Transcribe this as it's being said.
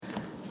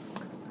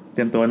เต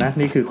รียมตัวนะ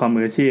นี่คือความ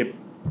มืออาชีพ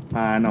ม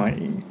าหน่อย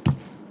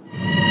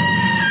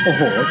โอ้โ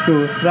หดู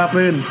ราบ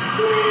รื่น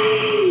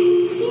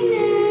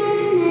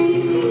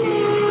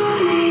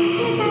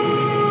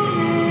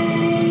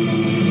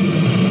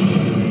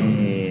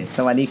ส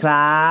วัสดีค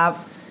รับ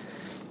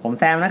ผม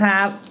แซมนะค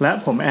รับและ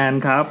ผมแอน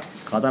ครับ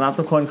ขอต้อนรับ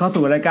ทุกคนเข้า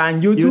สู่รายการ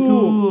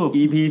YouTube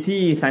EP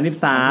ที่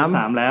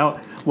33แล้ว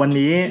วัน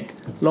นี้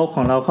โลกข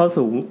องเราเข้า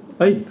สู่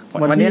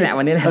วันนี้แหละ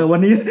วันนี้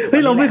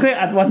เราไม่เคย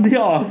อัดวันที่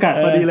ออกอากาศ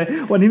พอดีเลย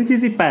วันนี้วันที่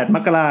18ม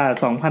กรา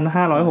คม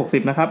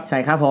2560นะครับใช่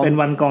ครับผมเป็น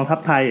วันกองทัพ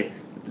ไทย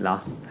เหรอ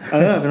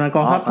เป็นวันก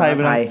องทัพไทยเ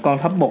ป็นวันกอง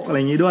ทัพบกอะไร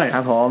อย่างงี้ด้วยค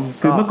รับผม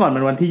คือเมื่อก่อนมั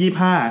นวันที่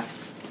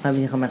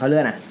25ทำไมเขาเลื่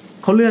อนอ่ะ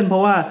เขาเลื่อนเพรา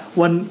ะว่า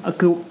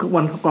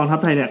วันกองทัพ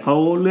ไทยเนี่ยเขา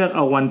เลือกเอ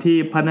าวันที่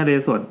พระนเร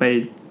ศวรไป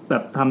แ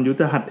บบทำยุท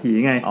ธหัตถี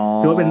ไง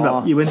ถือว่าเป็นแบบ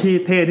อีเวนท์ที่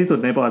เท่ที่สุด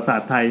ในประวัติศาส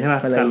ตร์ไทยใช่ไหม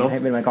การรบใ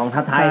ห้เป็นวันกอง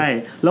ทัพไทยใช่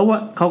แล้วว่า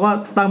เขาก็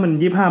ตั้งเป็น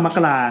25มก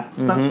รา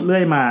ตั้งเรื่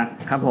อยมา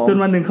จน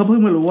วันนึงเขาเพิ่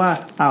งมารู้ว่า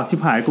อ้าวชิบ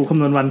หายกูค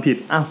ำนวณวันผิด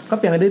อ้าวก็เ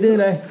ปลี่ยนกันดื้อ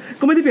ๆเลย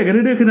ก็ไม่ได้เปลี่ยนกัน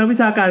ดื้อๆคือนักวิ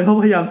ชาการเขา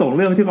พยายามส่งเ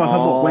รื่องที่กองทัพ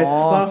บกไว้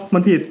ว่ามั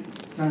นผิด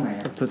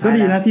ก็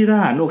ดีนะที่ท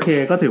หารโอเค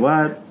ก็ถือว่า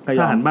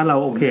ทหารบ้านเรา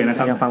โอเคนะค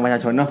รับยังฟังประชา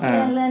ชนเนาะ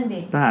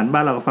ทหารบ้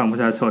านเราก็ฟังปร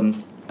ะชาชน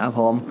ครับ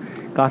ผม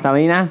ก็สำหรับ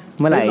นี้นะ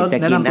เมื่อไหร่จะกิ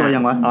นแนะนำตัว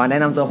ยังวะแนะ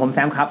นำตัวผมแซ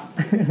มครับ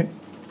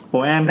ผ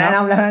มแอนแนะน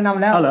ำแ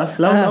ล้วเหรอ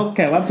แล้วแข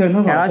กรับเชิญ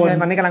ทั้งสองคน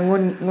ตอนนี้กำลัง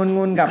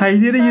งุนกับใคร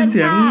ที่ได้ยินเ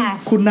สียง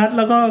คุณนัทแ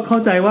ล้วก็เข้า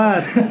ใจว่า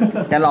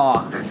จะรอ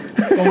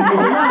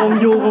กง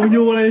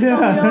ยูอะไรใช่ไหม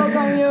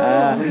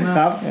ค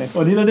รับ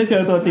วันนี้เราได้เจ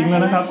อตัวจริงแล้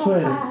วนะครับช่วย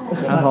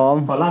ครับผม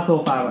ขอลากโซ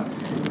ฟาก่อน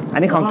อั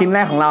นนี้ของกินแร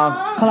กของเรา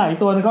ข้างหลังอีก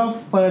ตัวนึงก็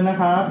เฟิร์นนะ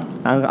ครับ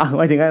ไ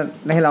ว้ถึงก็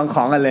ให้ลองข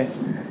องกันเลย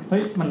เฮ้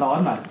ยมันร้อน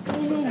ป่ะ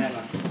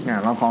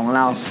ลองของเ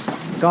รา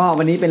ก็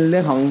วันนี้เป็นเรื่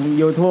องของ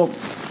YouTube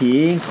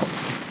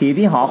ผี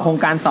ที่หอโครง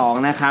การ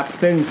2นะครับ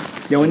ซึ่ง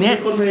เดี๋ยววันนี้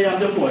คนพยายาม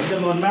จะฝนจ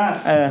ำนวนมาก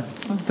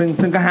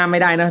ซึ่งก็ห้ามไม่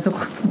ได้นะทุกค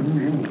น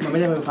มันไม่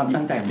ได้เป็นความ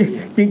ตั้งใจ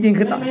จริงๆ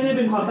คือไม่ได้เ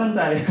ป็นความตั้งใ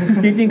จ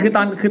จริงๆคือ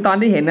ตอน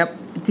ที่เห็นนะ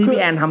ที่พี่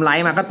แอนทำไล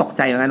ฟ์มาก็ตกใ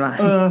จเหมือนกันว่า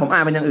ผมอ่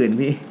านเป็นอย่างอื่น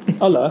พี่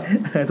เหรอ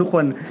ทุกค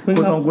น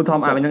กูทอ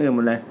มอ่านเป็นอย่างอื่นห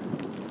มดเลย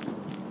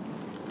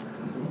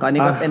ก่อน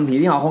นี้ก็เป็นผี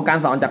ที่หอโครงการ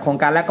2จากโครง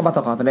การแรกก็ประส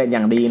บความสำเร็จอย่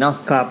างดีเนาะ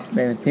ครับ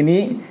ทีนี้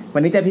วั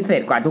นนี้จะพิเศ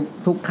ษกว่า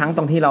ทุกครั้งต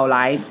รงที่เราไล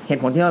ฟ์เหตุ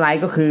ผลที่เราไล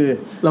ฟ์ก็คือ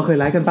เราเคย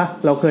ไลฟ์กันปะ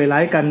เราเคยไล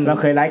ฟ์กั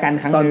น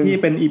ครั้งตอนที่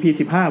เป็น EP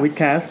 15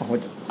 Witcast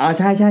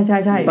ใ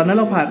ช่ตอนนั้น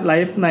เราผ่านไล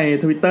ฟ์ใน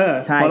Twitter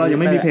เพราะเรายัง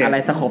ไม่มีเพจอะไร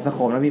สโค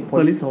ปนะพี่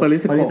Police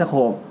สโค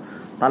ป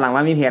ตอนหลังม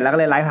ามีเพจแล้วก็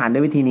เลยไลฟ์ผ่านด้ว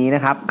ยวิธีนี้น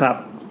ะครับค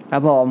รั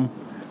บผม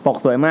ปก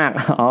สวยมาก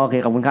โอเค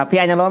ขอบคุณครับพี่แ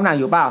อนยังลดน้ำหนัก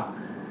อยู่เปล่า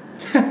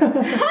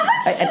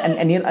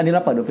อันนี้เร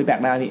าเปิดดูฟีดแบ็ก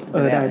ได้พี่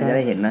จะไ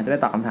ด้เห็นนะจะได้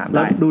ตอบคำถามไ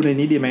ด้ดูใน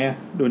นี้ดีไหม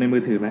ดูในมื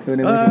อถือไหมดูใ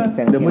นมือถื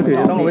อเดี๋ยวมือถือ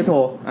จะต้องเอาไว้โทร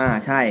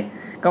ใช่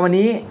ก็วัน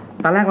นี้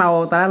ตอนแรกเ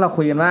รา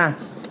คุยกันว่า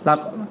เรา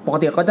ปก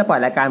ติก็จะปล่อย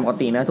รายการปก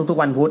ตินะทุก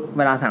ๆวันพุธเ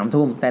วลา 3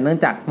 ทุ่มแต่เนื่อง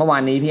จากเมื่อวา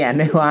นนี้พี่แอน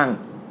ได้ว่าง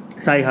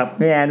ใช่ครับ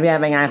พี่แอน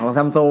ไปงานของ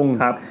Samsung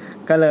ครับ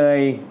ก็เลย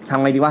ท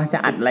ำไงดีว่าจะ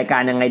อัดรายกา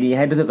รยังไงดีใ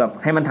ห้รู้สึกแบบ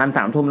ให้มันทัน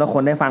 3 ทุ่มแล้วค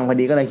นได้ฟังพอ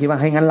ดีก็เลยคิดว่า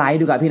เฮ้ยงั้นไลฟ์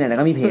ดีกว่าพี่ไหนๆ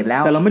ก็มีเพจแล้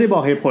วแต่เราไม่ได้บอ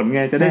กเหตุผลไ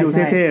งจะได้ดูเ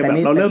ท่ๆแบบ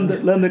เราเ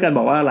ริ่มด้วยกันบ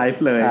อกว่าไล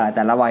ฟ์เลยแ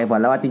ต่เราบอกเหตุผล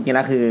แล้วว่าจริงๆแ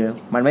ล้วคือ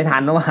มันไม่ทั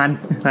นเมื่อวาน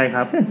ใช่ค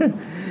รับ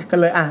ก็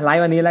เลยไล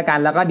ฟ์วันนี้แล้วกัน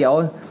แล้วก็เดี๋ยว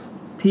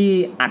ที่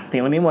อัดเสีย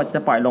งวันนี้หมดจะ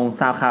ปล่อยลง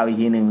ซาวคลาวอีก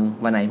ทีนึง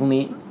วันไหนพรุ่ง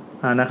นี้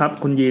นะครับ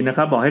คุณยีนนะค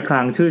รับบอกให้คลา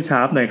งชื่อชา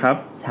ร์ปหน่อยครับ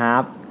ชา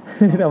ร์ป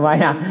ทำไม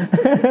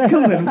ก็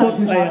เหมือนพวก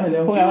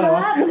อะไรว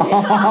ะ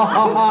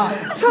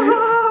ชา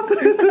ร์ป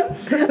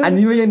อัน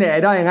นี้ไม่ใช่เน็ตไอ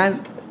ดอลอย่างนั้น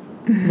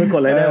มันกด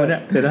อะไรได้วะเนี่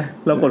ยเดี๋ยวนะ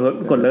เรากด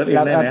เลิฟเอง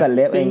ได้ไหมกดเ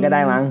ลิฟเองก็ไ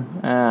ด้มั้ง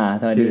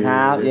สวัสดีค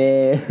รับเย่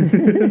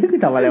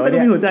ทำอะไรวะเนี่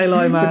ยมีหัวใจล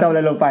อยมาทำอะไร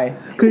ลงไป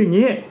คืออย่าง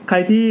นี้ใคร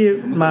ที่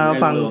มา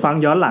ฟัง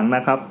ย้อนหลังน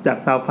ะครับจาก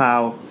ซาวคลา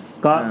ว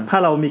ก็ถ้า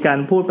เรามีการ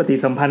พูดปฏิ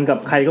สัมพันธ์กับ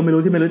ใครก็ไม่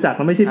รู้ที่ไม่รู้จัก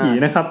มันไม่ใช่ผี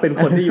นะครับเป็น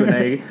คนที่อยู่ใน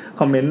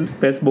คอมเมนต์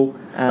Facebook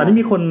ตอนนี้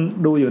มีคน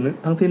ดูอยู่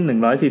ทั้งสิ้น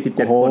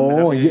147คนนะค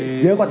รับ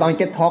เยอะกว่าตอน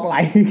Get Talk ไล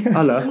ฟ์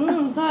เหรอ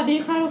สวัสดี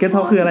ค่ะ Get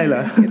Talk คืออะไรเหร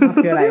อ Get Talk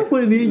คืออะไรพูด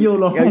นี้ยู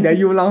ร้องเดี๋ยว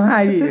ยูร้องไห้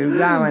ดิ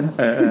ด่ามัน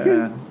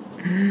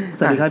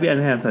สวัสดีครับพี่แอน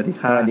แฮมสวัสดี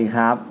ครับสวัสดีค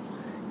รับ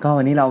ก็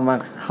วันนี้เรามา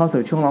เข้า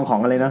สู่ช่วงลองขอ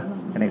งกันเลยเนาะ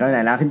ไหนก็ไห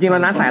นแล้วจริงๆเรา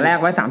นัดสายแรก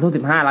ไว้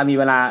 3:15 เรามี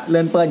เวลาเ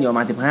ลื่อนเปิ้ลอยู่ประ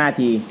มาณ15 นา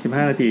ที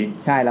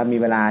ใช่เรามี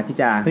เวลาที่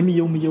จะไม่มี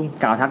ยุ่ง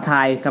กล่าวทักท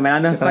ายกันไปแล้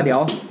วเนอะก็เดี๋ย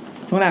ว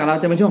ช่วงแรกเรา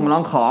จะเป็นช่วงของล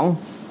องข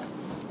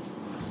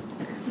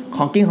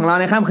องกินของเรา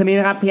ในค่ำคืนนี้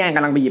นะครับพี่แอนก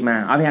ำลังไปหยิบมา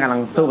พี่แอนกำลั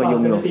งสู้กับยุ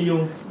งอยู่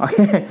โอเค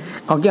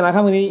ของกินเรา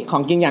ค่ำคืนนี้ขอ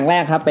งกินอย่างแร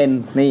กครับเป็น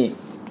นี่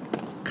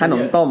ขน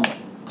มต้ม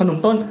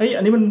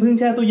อันนี้มันเพิ่ง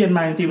แช่ตู้เย็นม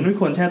าจริงๆมันไม่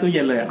ควรแช่ตู้เ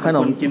ย็นเลยขน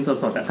มกินส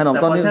ดๆขนม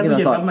ต้มนี่แช่ตู้เ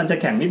ย็นแล้วมันจะ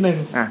แข็งนิดนึง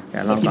เดี๋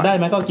ยวเรากินได้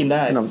ไหมก็กินไ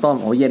ด้ขนมต้ม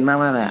โอ้เย็นมา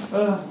กๆเลย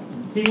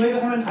ทิ้งไว้ก็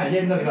ให้มันขายเย็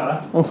นก่อนดีกว่า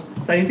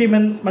แต่จริงๆ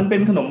มันเป็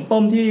นขนมต้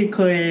มที่เ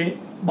คย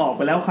บอกไ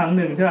ปแล้วครั้ง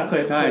นึงใช่ป่ะเค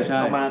ย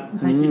เอามา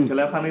ให้กินกันแ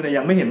ล้วครั้งนึงแต่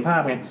ยังไม่เห็นภา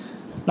พไง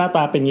หน้าต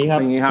าเป็นงี้ครับ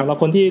สำหรับ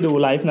คนที่ดู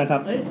ไลฟ์นะครั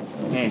บ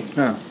นี่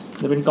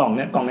จะเป็นกล่องเ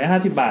นี้ย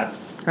50 บาท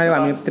ให้วั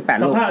นนี้18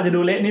 ลูกสภาพจะดู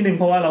เละนิดนึงเ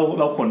พราะว่าเ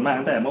ราขนมา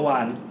ตั้งแต่เมื่อวา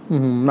น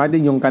น้อยจะ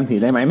ยุงกันผี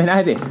ได้ไหมไม่ได้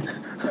ดิ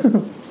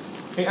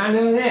อีกอันนึ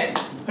งนี่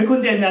ให้คุณ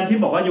เจนยันที่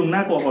บอกว่ายุงน่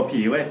ากลัวกว่า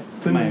ผีเว้ย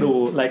เพิ่งดู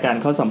รายการ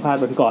เขาสัมภาษณ์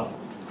บนก่อน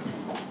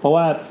เพราะ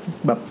ว่า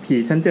แบบผี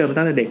ฉันเจอมา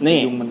ตั้งแต่เด็ก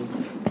ยุงมัน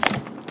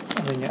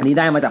อันนี้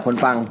ได้มาจากคน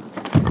ฟัง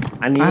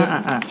อันนี้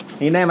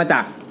นี่ได้มาจา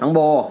กน้องโบ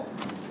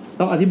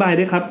ต้องอธิบาย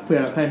ด้วยครับเผื่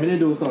อใครไม่ได้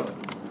ดูสด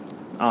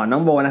น้อ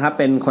งโบนะครับ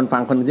เป็นคนฟั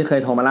งคนที่เคย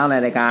โทรมาเล่าใน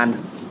รายการ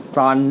ต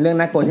อนเรื่อง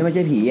น่ากลัวที่ไม่ใ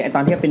ช่ผีไอตอ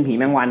นที่เป็นผี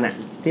แมงวันน่ะ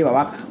ที่แบบ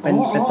ว่าเป็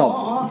นศพ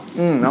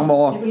น้องโบ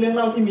นี่เป็นเรื่องเ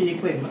ล่าที่มี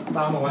กลิ่นต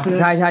ามออกมา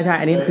ใช่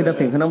อันนี้คือ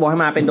สิ่งที่น้องโบให้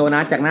มาเป็นโดนั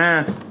ทจากห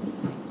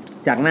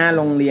น้าโ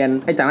รงเรียน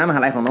จากหน้ามห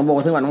าลัยของน้องโบ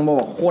ซึ่งว่าน้องโบ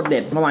บอกโคตรเด็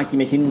ดเมื่อวานกิน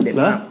ไปชิ้นเด็ด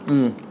มาก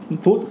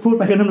พูดไ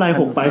ปก็น้ำลาย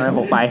หกไป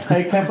ใคร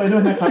แคปไปด้ว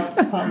ยนะครับ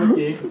เมื่อ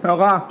กี้แล้ว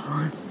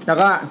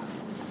ก็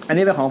อัน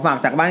นี้เป็นของฝาก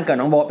จากบ้านเกิด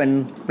น้องโบ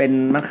เป็น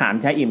มะขาม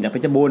แช่อิ่มจากเพ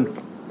ชรบูรณ์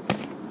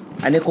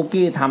อันนี้คุก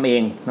กี้ทำเอ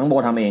งน้องโบ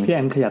ทำเองพี่แอ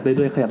นขยับได้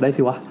ด้วยขยับได้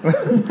สิวะ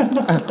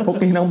คุก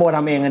กี้น้องโบท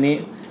ำเองอันนี้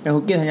เป็นคุ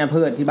กกี้ธัญ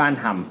พืชที่บ้าน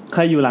ทำใค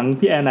รอยู่หลัง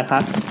พี่แอนนะครั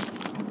บ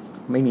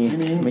ไม่มี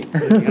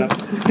ครับ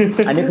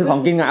อันนี้คือขอ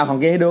งกินเอาของ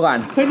กินให้ดูก่อน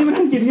เฮ้ยนี่มัน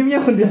นั่งกินเงีย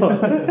บๆคนเดียว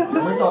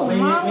ไม่ตกไม่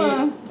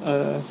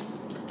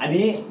อัน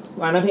นี้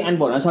วันนั้นพี่แอน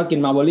บ่นว่าชอบกิน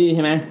มาร์เบอรี่ใ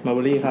ช่ไหมมาร์เบ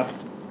อรี่ครับ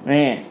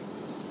นี่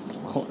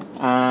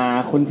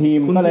คุณทีม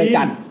ก็เลย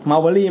จัดมา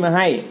ร์เบอรี่มาใ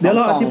ห้เดี๋ยวเร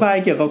าอธิบาย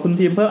เกี่ยวกับคุณ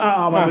ทีมเพิ่มเ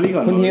อามาร์เบอรี่ก่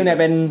อนคุณทีมเนี่ย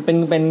เ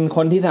ป็นค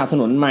นที่สนับส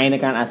นุนไมค์ใน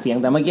การอัดเสียง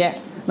แต่เมื่อกี้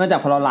นอกจาก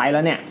พอเราไลฟ์แ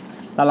ล้วเนี่ย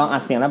เราลองอั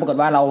ดเสียงแล้วปรากฏ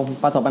ว่าเรา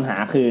ประสบปัญหา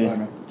คือ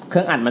เค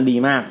รื่องอัดมันดี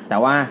มากแต่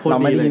ว่าเรา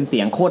ไม่ได้ยินเสี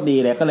ยงโคตรดี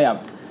เลยก็เลยแบบ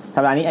สั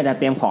ปดาห์นี้อาจจะ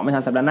เตรียมของไม่ทั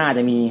นสัปดาห์หน้า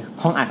จะมี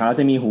ห้องอัดของเรา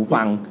จะมีหู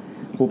ฟัง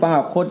แบ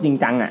บโคตรจริง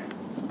จังอ่ะ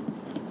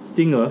จ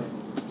ริงเหรอ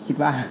คิด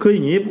ว่าคืออ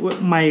ย่างนี้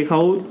ไมค์เขา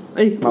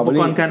อุป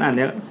กรณ์การอัดเ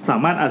นี่ยสา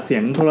มารถอัดเสีย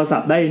งโทรศั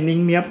พท์ได้นิ่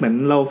งเนียบเหมือน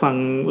เราฟัง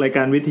รายก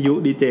ารวิทยุ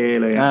ดีเจ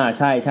เลย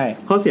ใช่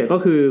ข้อเสียก็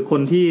คือค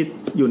นที่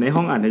อยู่ในห้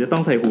องอัดเนี่ยจะต้อ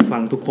งใส่หูฟั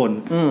งทุกคน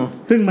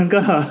ซึ่งมันก็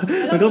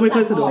ไม่ค่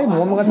อยสะดวกผม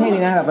ว่ามันก็เท่ดี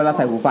นะแบบเวลาใ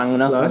ส่หูฟัง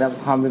เนาะแต่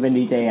ความเป็น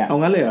ดีเจอ่ะเอา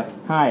งั้นเลยเหรอ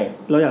ใช่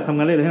เราอยากทำ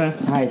งั้นเลยใช่ไหม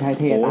ใช่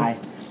เท่ตาย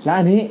แล้ว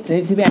อันนี้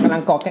ที่พี่แอนกำลั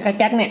งกอก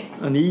แก๊กเนี่ย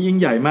อันนี้ยิ่ง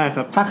ใหญ่มากค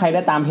รับถ้าใครไ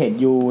ด้ตามเพจ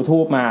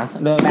YouTube มา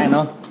เรื่องแรกเน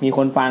าะมีค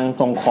นฟัง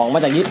ส่งของมา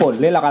จากญี่ปุ่น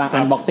เรื่องเรากำลังอั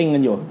นบ็อกซิ่งกั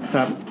นอยู่ค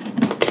รับ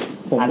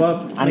ผมก็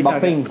อันบ็อก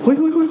ซิ่งเฮ้ย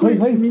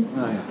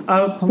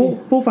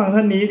ผู้ฟังท่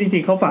านนี้จริ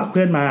งๆเขาฝากเ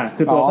พื่อนมา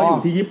คือตัวเขาอ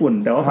ยู่ที่ญี่ปุ่น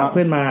แต่ว่าฝากเ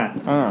พื่อนมา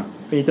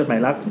มีจดหมาย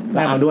รักไ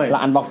ด้มาด้วยแล้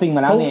วอันบ็อกซิ่งม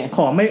าแล้วนี่ข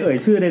อไม่เอ่ย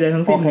ชื่อใดๆ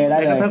ทั้งสิ้น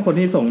แต่ถ้าคน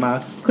ที่ส่งมา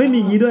เฮ้ยมี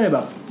งี้ด้วยแบ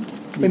บ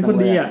เป็นคน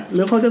ดีอ่ะห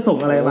รือเขาจะส่ง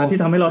อะไรมาที่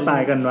ทำให้เราตา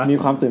ยกันวะมี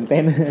ความตื่นเต้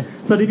น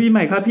สวัสดีปีให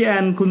ม่ครับพี่แอ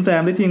นคุณแซ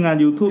มและทีมงาน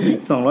YouTube อีก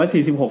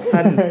246ท่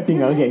านจริงเ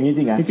หรอเขียนอย่างนี้จ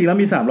ริงเหรอจริงๆแล้ว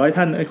มี300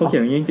ท่านเขาเขีย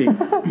นอย่างนี้จริง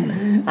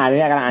ๆนี่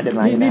กำลังอ่านจดห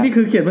มายนี่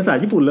คือเขียนภาษา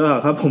ญี่ปุ่นเลยเหร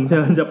อครับผม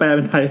จะแปลเ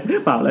ป็นไทย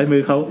เปล่าลายมื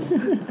อเขา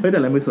เฮ้ยแต่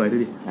ลายมือสวยดู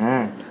ดิ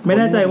ไม่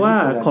แน่ใจว่า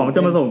ของจ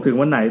ะมาส่งถึง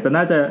วันไหนแต่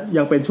น่าจะ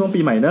ยังเป็นช่วงปี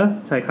ใหม่เนอะ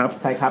ใช่ครั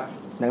บ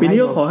ปีนี้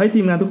ก็ขอให้ที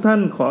มงานทุกท่าน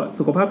ขอ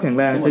สุขภาพแข็ง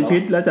แรงใช้ชี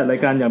วิตและจัดราย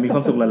การอย่างมีคว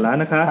ามสุขหลั่นล้า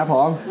นะคะครับผ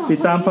มติด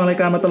ตามฟังราย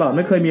การมาตลอดไ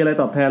ม่เคยมีอะไร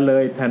ตอบแทนเล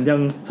ยแถมยัง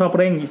ชอบ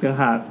เร่งอีกต่าง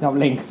หากชอบ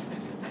เร่ง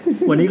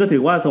วันนี้ก็ถื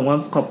อว่าส่งความ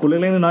ขอบคุณเ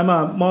ล็กๆน้อยๆมา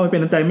มอบให้เป็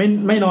นน้ำใจ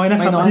ไม่น้อยนะ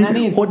ครับ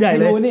นี่โคตรใหญ่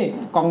เลยนี่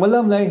กล่องเบอร์เ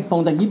ริ่มเลยส่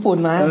งจากญี่ปุ่น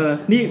มา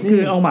นี่คื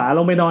อเอาหมาล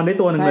งไปนอนได้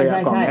ตัวนึงเลย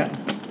กล่องเนี้ย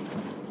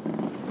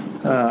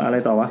อะไร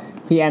ต่อวะ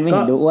พี่แอนไม่เ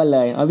ห็นดูอ้วนเล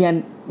ยพี่แอน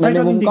ใน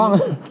มุมกล้อง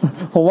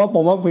ผม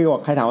ว่าพี่บอ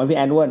กใครถามว่าพี่แ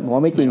อนอ้วนผมว่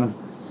าไม่จริง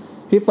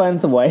พี่เฟิร์น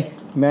สวย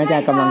แม้จะ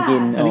กำลังกิ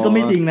นอันนี้ก็ไ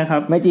ม่จริงนะครั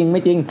บไม่จ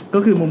ริงก็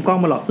คือมุมกล้อง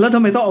มาหรอกแล้วทำ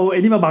ไมต้องเอาไอ้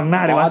นี่มาบังหน้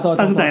าด้วยวะ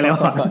ตั้งใจแล้ว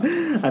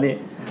อันนี้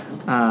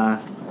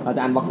เราจ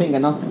ะอันบ็อกซิ่งกั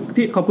นเนาะ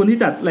ที่ขอบคุณที่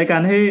จัดรายการ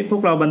ให้พว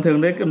กเราบันเทิง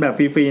ได้กันแบบฟ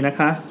รีๆนะค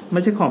ะไ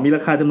ม่ใช่ของมีร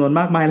าคาจำนวน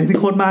มากมายเลยที่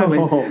โคตรมากเลย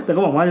แต่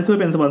ก็หวังว่าจะช่วย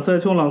เป็นสปอนเซอ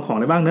ร์ช่วงลองของ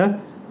ได้บ้างเนอะ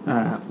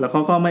แล้วเข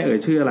าก็ไม่เอ่ย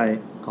ชื่ออะไร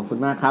ขอบคุ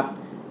ณมากครับ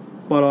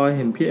พอเราเ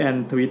ห็นพี่แอน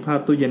ทวีตภาพ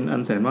ตู้เย็นอั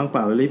นแสนว่างเป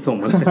ล่าแล้วรีบส่ง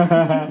มาเลย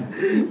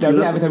เดี๋ยว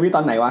พี่แอนไปทวีตต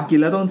อนไหนวะกิน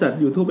แล้วต้องจัด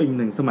YouTube อีก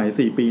1สมัย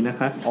4ปีนะ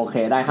คะโอเค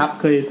ได้ครับ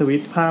เคยทวี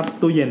ตภาพ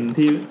ตู้เย็น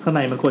ที่ข้างใน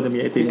มันควรจะมี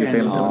ไอติมอยู่เต็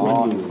ม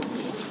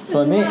ส่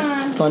วนนี้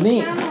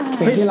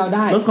สิ่งที่เราไ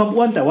ด้ลดความ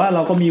อ้วนแต่ว่าเร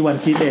าก็มีวัน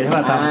ชีทเดย์ใช่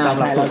ป่ะตาม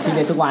หลักเราชีทเด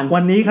ย์ทุก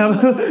วันนี้ครับ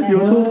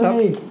YouTube ครับ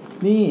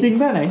นี่จริง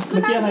แค่ไหนเ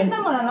มื่อกี้อะไรจะ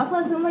หมดแล้วเพิ่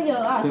นซื้อมาเยอ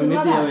ะอ่ะซื้อม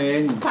าแบบ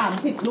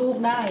30ลูก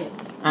ได้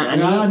อัน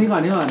นี้ก่อ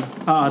นนี่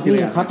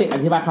เขาติดอ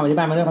ธิบายคำอธิบ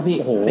ายมาด้วยครับพี่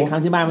ติดคำ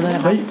อธิบายมาด้วยน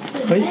ะครับ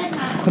เฮ้ย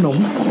ขนม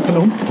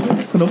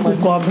อุป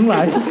กรณ์ทั้งหล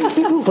าย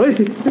เฮ้ย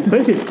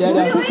เดี๋ยว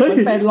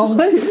เป็ดลง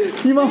เฮ้ย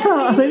พี่มา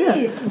อะไรเนี่ย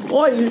โ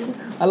อ้ย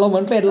อารมณ์เหมื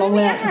อนเป็ดลงเ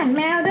ลยอาหารแ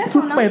มวด้วยข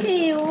องน้อง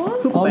จิ๋ว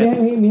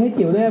มีให้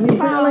จิ๋วด้วยพี่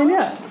อะไรเ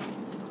นี่ย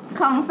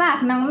ของฝาก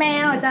น้องแม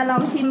วจะลอ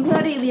งชิมเพื่อ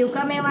รีวิว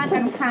ก็ไม่ว่ากั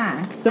นค่ะ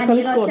อัน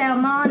นี้รสแซล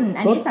มอน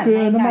อันนี้สันใ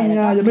นไก่แ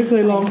ล้วยังไม่เค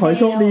ยลองขอ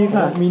โชคดี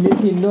ค่ะมีนิ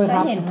ทินด้วยค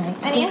รับเห็นไหม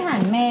อันนี้อาหา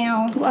รแมว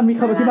ทุกอันมี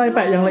คำอธิบายแป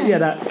ะอย่างละเอียด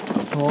อ่ะ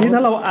นี่ถ้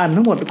าเราอ่าน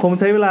ทั้งหมดคง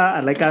ใช้เวลาอ่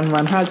านรายการประม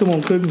าณ5 ชั่วโมง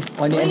ครึ่ง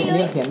วันนี้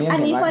เขียนอั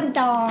นนี้คน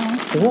จอง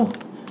โอ้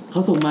เข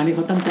าส่งมานี่เข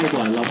าตั้งใจก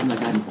ว่าเราทำราย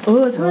การ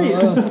ใช่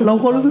เรา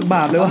ก็รู้สึกบ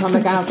าปเลยว่าทำร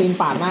ายการเอาตีน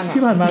ปาดมาก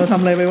ที่ผ่านมาเราท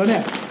ำอะไรไปวะเนี่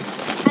ย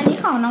อันนี้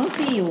ของน้อง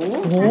จิ๋ว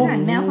อาหา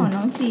รแมวของ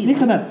น้องจิ๋วนี่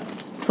ขนาด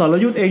สร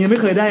ยุทธเองยังไ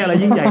ม่เคยได้อะไร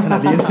ยิ่งใหญ่ขนา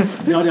ดนี้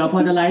เดี๋ยวพอ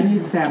จะไลฟ์นี่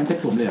แซมเซ็ต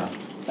ผมเลยเหรอ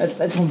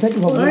ผมเซ็ต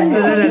ผม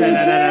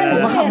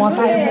มาขับมอไซ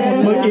ค์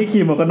เมื่อกี้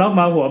ขี่หมวกกันน็อก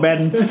มาหัวแบน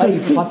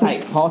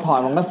พอถอด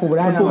มันก็ฟูไ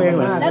ด้นะฟูเองเ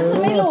ลยแล้วคือ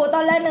ไม่รู้ต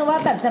อนแรกนึกว่า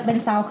แบบจะเป็น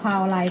ซาวคลา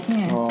วไลฟ์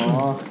ไง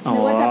นึ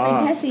กว่าจะเป็น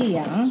แค่เสีย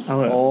ง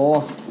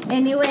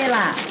anyway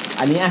ล่ะ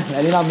อัน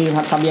นี้เรามี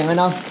ทำเบียงแล้ว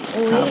เนาะ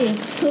อุ้ย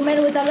คือไม่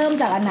รู้จะเริ่ม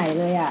จากอันไหน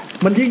เลยอ่ะ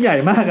มันยิ่งใหญ่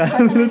มากอ่ะ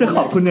ไม่รู้จะข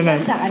อบคุณยังไง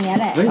จากอันนี้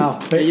แหละ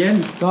ใจเย็น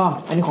ก็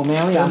อันนี้ของแม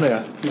วไม่ใช่เลย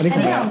อันนี้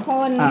ของค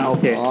นโอ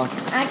เค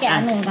แกะอั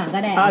นหนึ่งก่อนก็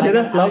ได้เดี๋ยว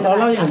เรา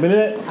เล่าอย่างไปเ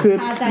รื่อยคือ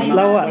เ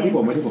ราอ่ะ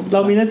เร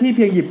ามีหน้าที่เ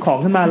พียงหยิบของ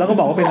ขึ้นมาแล้วก็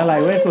บอกว่าเป็นอะไร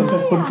เว้ยส่วน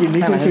คนกิน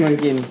นี่คือ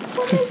กิน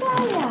ไม่ใช่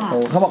อ่ะโอ้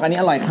เขาบอกอันนี้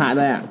อร่อยขาด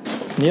ด้วยอ่ะ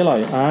นี่อร่อย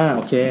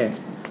โอเค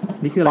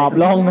นี่คือปอบ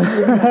ลง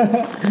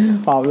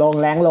ปอบลง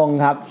แรงลง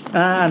ครับ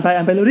อ่าน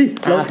ไปเร็วดิ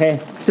โอเค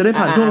จะได้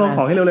ผ่านช่วงลองข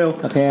องให้เร็ว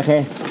ๆโอเค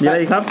มีอะไร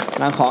อีกครับ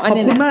ลองของขอบ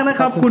คุณมากนะ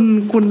ครับ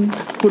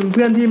คุณเ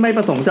พื่อนที่ไม่ป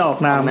ระสงค์จะออก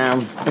นาม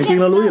จริง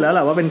ๆเรารู้อยู่แล้วแห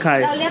ละว่าเป็นใคร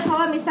เราเรียกเขา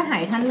ว่ามิตรสหา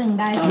ยท่านหนึ่ง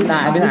ได้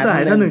มิตรสหา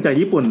ยท่านหนึ่งจาก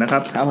ญี่ปุ่นนะครั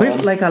บเฮ้ย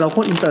รายการเราโค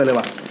ตรอินเตอร์เลย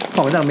ว่ะข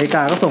องจากอเมริก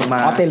าก็ส่งมา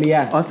ออสเตรเลี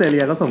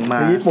ยก็ส่งมา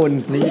ญี่ปุ่น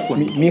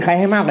มีใคร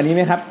ให้มากกว่านี้ไห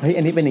มครับเฮ้ย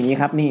อันนี้เป็นอย่างนี้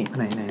ครับนี่ไ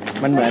หน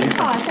มันเหมือน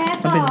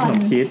มันเป็นขนม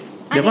ชีส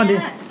เดี๋ยวก่อนดิ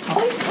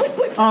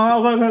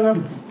ก็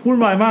วุ่น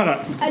วายมากอ่ะ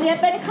อันนี้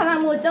เป็นคารา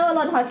มูโจ้ร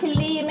สฮอตชิล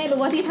ลี่ไม่รู้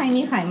ว่าที่ไทย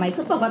มีขายไหม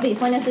คือปกติ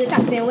คนจะซื้อจา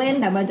กเซเว่น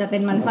แต่มันจะเป็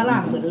นมันฝ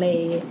รั่งเหมือนเล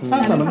แ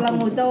ต่เป็นคารา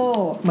มูโจ้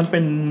มันเ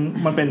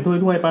ป็น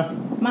ถ้วยๆป่ะ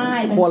ไม่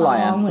เป็นซอ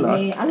งเหมือนเล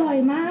อร่อย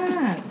มา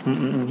ก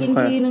กิน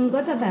ทีนึงก็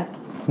จะแบบ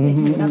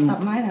ตับ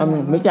ไม้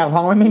ไม่จากท้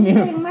องไม่มีเ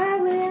ก่งมาก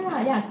เลยอ่ะ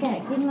อยากแกะ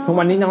กินแล้วทุก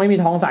วันนี้ยังไม่มี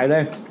ท้องใส่เล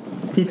ย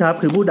พี่ชาร์ป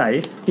คือผู้ใด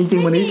จริ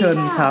งๆวันนี้เชิญ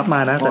ชาร์ปมา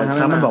นะแต่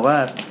ชาร์ปมันบอกว่า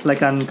ราย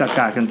การกา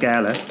กกันแก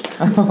เหรอ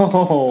โ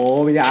อ้โห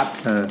พี่ชาร์ป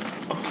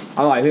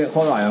อร่อยพี่โค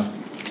ตรอร่อย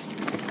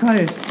ใช่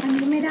อัน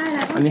นี้ไม่ได้แ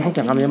ล้วอันนี้เขาเ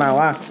ขียนคำนี้มา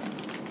ว่า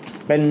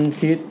เป็น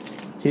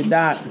ชีส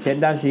ด้า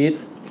ชีส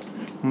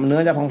เนื้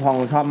อจะพอง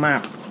ๆชอบมาก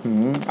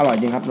อร่อย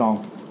จริงครับลอง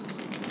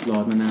รอ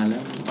มานานแล้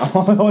ว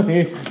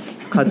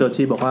คาโจ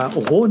ชิบอกว่าโ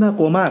อ้โหน่า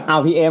กลัวมาก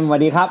พี่เอ็มสวั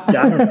สดีครับ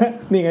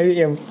นี่ไงพี่เ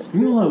อ็มไ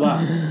ม่อร่อยว่ะ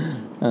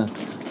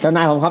เจ้าน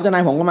ายผมครับเจ้านา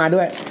ยผมก็มาด้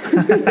วย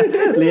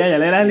เลียอย่า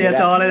เลยนะเลีย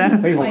จอเลยนะ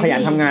เฮ้ยผมขยั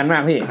นทำงานมา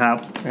กพี่ครับ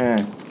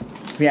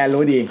พี่แอน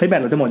รู้ดีเฮ้ยแบต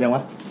เราจะหมดยังว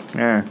ะ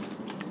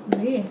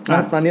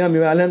ตอนนี้เรามี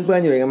เวลาเลื่อนเปื้อ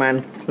นอยู่ประมาณ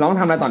ร้อง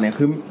ทำอะไรตอนไหน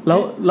คือ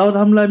เราท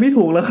ำอะไรไม่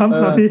ถูกแล้วครับ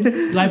ตอนนี้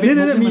ไลฟ์เฟซ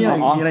บุ๊กมี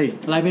อะไร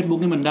ไลฟ์เฟซบุ๊ก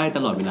นี่มันได้ต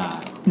ลอดเวลา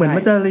เหมือนมั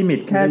นจะลิมิต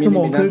แค่ชั่วโม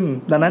งครึ่ง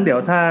ดังนั้นเดี๋ยว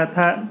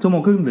ถ้าชั่วโม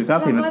งครึ่งหรือ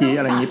90นาทีอ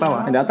ะไรอย่างนี้ป่าว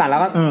ะเดี๋ยวตัดแล้ว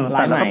ก็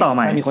ต่อให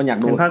ม่มีคนอยาก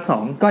ดูภาค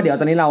2ก็เดี๋ยว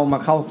ตอนนี้เรามา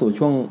เข้าสู่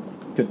ช่วง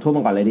จุดทูบ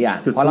ก่อนเลยดีอ่ะ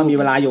เพราะเรามี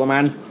เวลาอยู่ประมา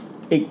ณ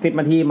อีก10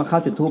นาทีมาเข้า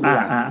จุดทูบดีก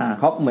ว่า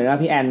เขาเหมือนว่า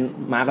พี่แอน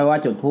มาร์คไว้ว่า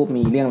จุดทูบ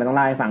มีเรื่องอะไรต้องเ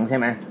ล่าให้ฟังใช่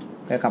ไหม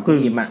กับคุณ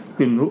อิมอ่ะ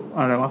กลิ่นรู้อ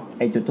ะไรวะไ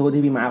อจุดทูบ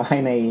ที่พี่มาร์คไว้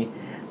ใ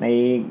น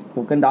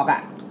Google Doc อ่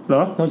ะเหร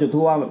อต้องจุดทู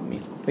บว่า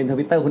เป็น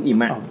Twitter คุณอิม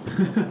อ่ะ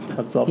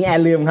พี่แอน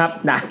ลืมครับ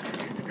ด่า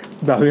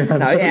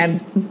พี่แอน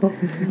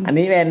อัน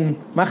นี้เป็น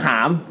มะขา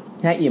ม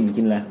แช่อิ่ม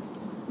กินเลย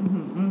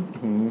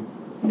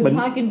ดู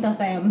พ่อกินตาแ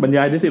ซมบรรย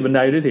ายด้วยสิ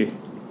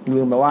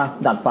ลืมไปว่า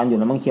ดัดฟันอยู่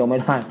แล้วมันเคี้ยวไม่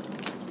ได้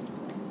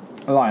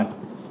อร่อย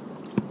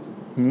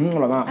อ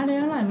ร่อยมากอันนี้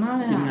อร่อยมากเ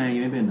ลยกินไง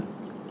ไม่เป็นอ่ะ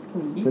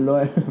เป็นเล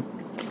ย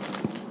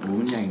โห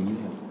มันใหญ่อย่างนี้เ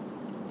ลย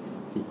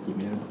จิบไ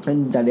ม่ได้เป็น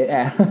จาเลียแอ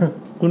ร์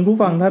คุณผู้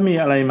ฟังถ้ามี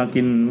อะไรมา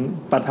กิน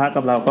ปะทะ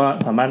กับเราก็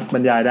สามารถบร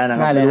รยายได้นะค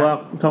รับหรือว่า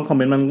ช่องคอมเ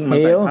มนต์มัน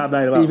ใส่ภาพได้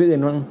หรือเปล่าพี่อื่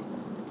นบ้าง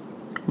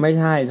ไม่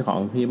ใช่ของ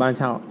พี่บ้านเ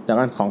ช่าแต่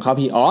ว่าของเขา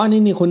พี่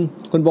นี่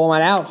คุณโบมา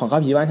แล้วของเขา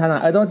ผีบ้านเช่า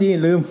โทษที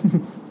ลืม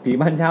ผี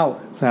บ้านเช่า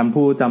แซม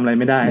พูดจำอะไร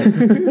ไม่ได้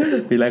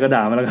ผีอะไรก็ด่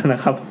ามาแล้วกันนะ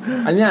ครับ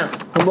อันเนี้ย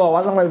คุณบอกว่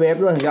าต้องไปเวฟ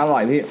ด้วยถึงจะอร่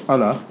อยพี่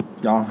เหรอ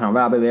เดี๋ยวหาเว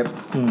ลาไปเวฟ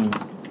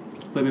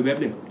ไปเวฟ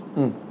ดิ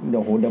เดี๋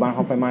ยวบ้านเข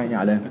าไฟไหม้อย่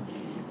าเลย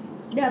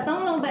เดี๋ยวต้อง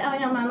ลงไปเอา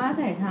ยามาม่าใ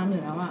ส่ชามอ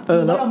ยู่แล้วอ่ะ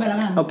แล้วเ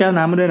อาแก้ว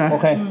น้ำมาด้วยนะโอ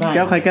เคแ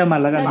ก้วใครแก้วมั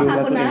นแล้วกันดูแล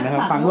ตัวเองนะครั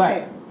บฟังด้วย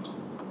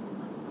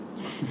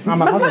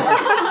มาเข้าสู่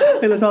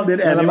ให้เราชอบเดท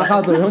แอนเรามาเข้า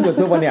สู่ช่วงจุด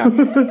ทูบวันเนี่ย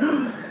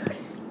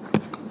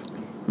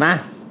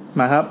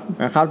มาครับ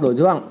มาเข้าสู่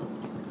ช่วง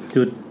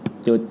จุ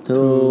ด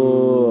ทู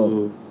บ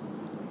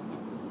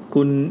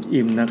คุณ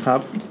อิ่มนะครับ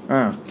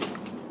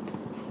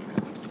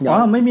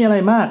ไม่มีอะไร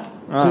มาก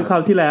คือครา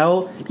วที่แล้ว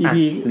EP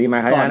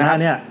ก่อนหน้า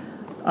เนี่ย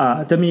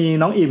จะมี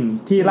น้องอิ่ม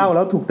ที่เล่าแ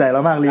ล้วถูกใจเร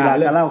ามากลีลา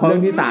การเล่าเรื่อ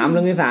งที่3ต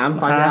อน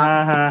นี้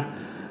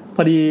พ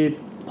อดี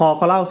พอเ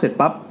ขาเล่าเสร็จ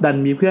ปั๊บดัน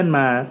มีเพื่อนม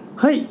า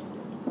เฮ้ย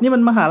นี่มั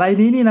นมหาลัย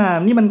นี้นี่นา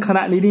นี่มันคณ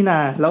ะนี้นี่นา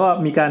แล้วก็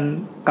มีการ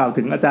กล่าว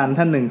ถึงอาจารย์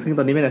ท่านหนึ่งซึ่งต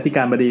อนนี้เป็นอธิก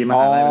ารบดีม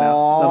หาลัยไปแล้ว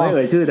เราไม่เ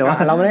อ่ยชื่อแต่ว่า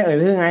เราไม่ได้เอ่ย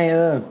ชื่อไง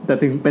แต่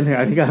ถึงเป็นถึง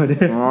อธิการบดี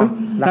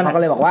แล้วเขา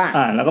ก็เลยบอกว่า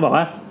แล้วก็บอก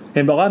ว่าเ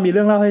ห็นบอกว่ามีเ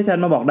รื่องเล่าให้ฉัน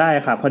มาบอกได้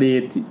ค่ะพอดี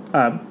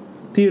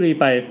ที่รี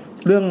ไป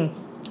เรื่อง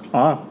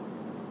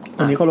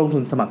วันนี้เขาลงทุ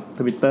นสมัคร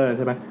Twitter ใ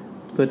ช่ไหม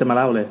เพื่อจะมาเ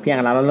ล่าเลยพี่อั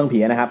นเล่าเรื่องผี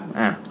นะครับ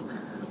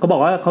ก็บอ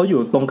กว่าเขาอยู่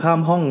ตรงข้าม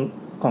ห้อง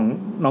ของ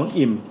น้อง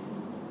อิ่ม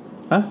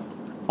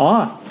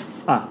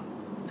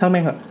ช่างแ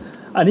ม่งครับ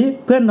อันนี้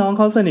เพื่อนน้องเ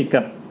ขาสนิท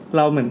กับเ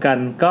ราเหมือนกัน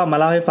ก็มา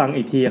เล่าให้ฟัง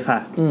อีกทีค่ะ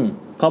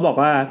เขาบอก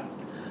ว่า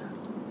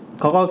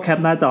เขาก็แคป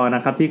หน้าจอน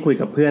ะครับที่คุย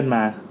กับเพื่อนม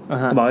า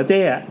บอกว่าเ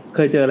จ๊เค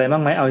ยเจออะไรบ้า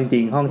งไหมเอาจ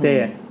ริงๆห้องเจ๊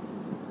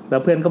แล้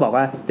วเพื่อนก็บอก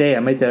ว่าเจ๊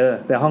ไม่เจอ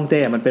แต่ห้องเจ๊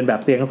มันเป็นแบบ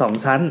เตียง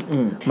2ชั้น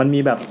มันมี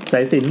แบบสา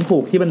ยสิญจน์ผู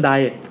กที่บันได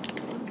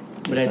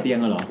เตียง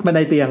เหรอบันได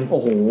เตียงโ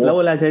อ้โหแล้วเ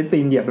วลาใช้ตี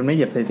นเหยียบมันไม่เห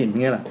ยียบสายสิญจน์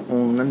เงี้ยเหรอ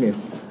นั่นเดี๋ยว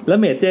แล้ว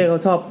เมเจ้เขา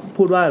ชอบ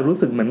พูดว่ารู้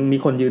สึกเหมือนมี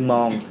คนยืนม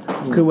อง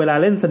คือเวลา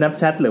เล่น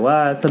Snapchat หรือว่า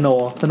Snow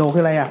คื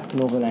ออะไรอ่ะ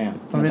Snow คืออะไรอ่ะ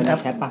มันเป็นแอป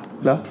ป่ะ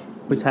เหรอ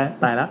ผู้ชาย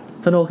ตายละ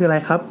สโนว์คืออะไร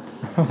ครับ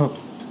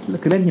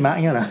คือเล่นหิมะอ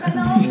ย่างเงี้ยเหรอ สโ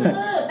นว์คื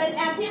อเป็นแ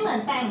อปที่เหมือน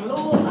แต่ง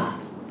รูปอะ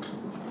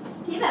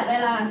ที่แบบเว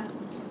ลา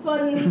ค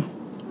น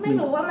ไม่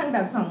รู้ว่ามันแบ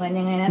บส่งกัน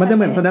ยังไงนะมันจะเ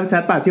หมือน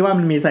Snapchat ป่ะที่ว่า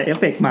มันมีใส่เอฟ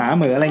เฟกต์หมาเ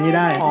หมืออะไรอย่างงี้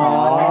ได้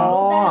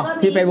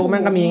ที่ Facebook แม่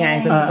งก็มีไง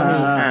ก็มี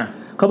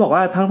เขาบอกว่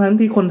าทั้ง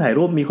ที่คนถ่าย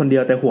รูปมีคนเดี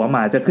ยวแต่หัวหม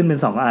าจะขึ้นเป็น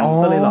2อัน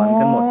ก็เลยหลอน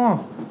กันหมด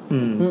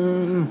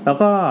แล้ว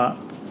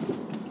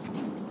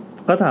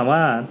ก็ถามว่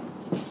า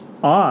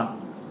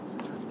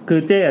คือ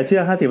เจ๊เชื่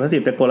อ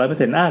 50-50 แต่โกรธ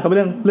 100% ก็เป็น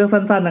เรื่อง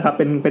สั้นๆนะครับ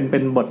เป็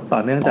นบทต่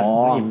อเนื่องจาก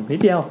อิ่มนิด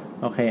เดียว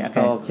โอเค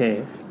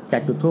จา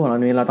กจุดทูปของเรา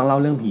นี้เราต้องเล่า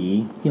เรื่องผี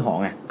ที่หอ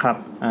ไงครับ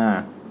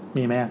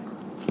มีไหม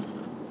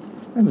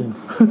ไม่มี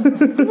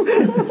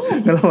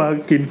งั้นเรามา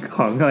กินข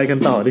องอะไรกัน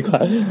ต่อดีกว่า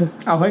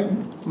เอาเฮ้ย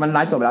มันไล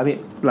ฟ์จบแล้วพี่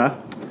เหรอ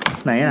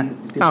ไหนอ่ะ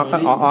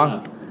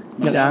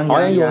ยั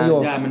งอยู่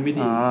สัญญาณมันไม่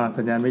ดี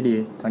สัญญาณไ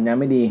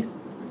ม่ดี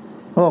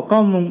เขาบอกกล้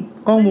อ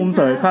งมุมเ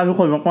สยค่าทุก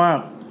คนมาก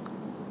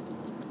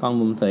กล้อง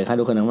มุมเสยค่า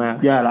ทุกคนมาก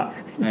แย่ละ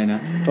ไงนะ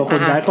ตัวคน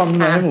ย้ายกล้อง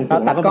มาให้ผมเรา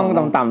ตัดกล้อง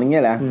ต่ำๆอย่างเงี้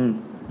ยเหรอ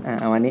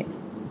เอาวันนี้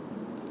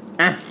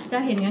จะ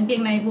เห็นกางเกง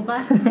ในกูป่ะ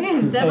ไม่เ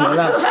ห็นใช่ป่ะ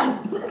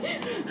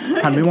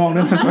หันไปมองด้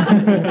วย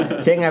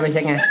เช็คไงไปเ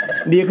ช็คไง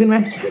ดีขึ้นไหม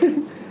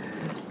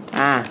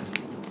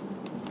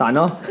ต่อเ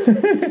นาะ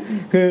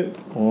คือ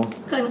โอ้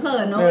เขิ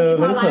นๆเนาะ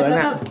มันเขิน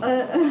อ่ะ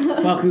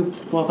ว่าคือ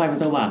พอไฟมัน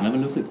สว่างแล้วมั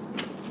นรู้สึก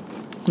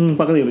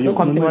ปกติอยู่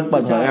ความจริงมันเปิ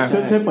ดเผย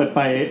ช่วยเปิดไฟ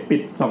ปิ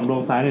ด2ดว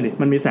งซ้ายหน่อยดิ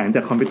มันมีแสงจ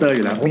ากคอมพิวเตอร์อ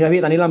ยู่แล้วโอเค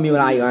พี่ตอนนี้เรามีเว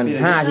ลาอยู่กัน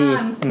5 นาที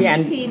พี่แอน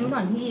ชิมก่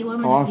อนที่ว่า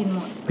มันจะกินหม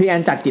ดพี่แอ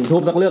นจัดกลิ่นทู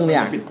บสักเรื่องเนี่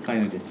ย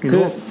คื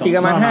ออีกป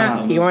ระมาณ5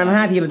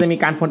 นาทีเราจะมี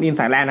การโฟนอิน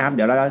สายแรกนะครับเ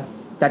ดี๋ยวเรา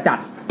จะจัด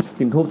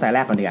กลิ่นทูบสายแร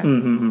กก่อนดีกว่า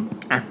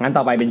งั้น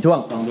ต่อไปเป็นช่วง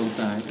2ดวง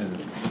ซ้าย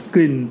ก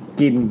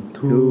ลิ่น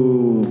ทูบ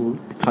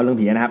เข้าเรื่อง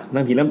ผีนะครับเ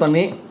รื่องผีเริ่มต้น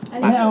นี้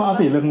ไม่เอา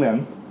สีเหลือง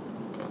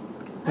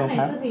อะไร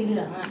คือสีเหลื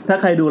องอ่ะถ้า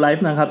ใครดูไล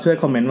ฟ์นะครับช่วย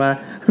คอมเมนต์ว่า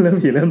เรื่อง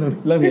ผีเริ่มต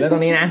ร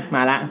งนี้นะม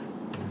าละ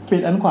ปิ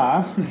ดอันขวา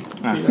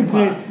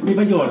มี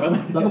ประโยชน์ป่ะ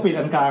แล้วก็ปิด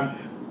อันกลาง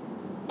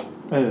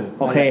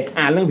โอเค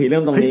เรื่องผีเริ่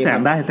มตรงนี้แสง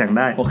ไ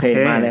ด้โอเค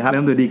มาเลยครับเ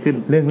ริ่มดูดีขึ้น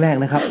เรื่องแรก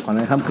นะครับก่อนเ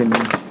ลยค่ำคืน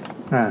นี้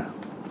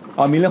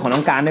มีเรื่องของน้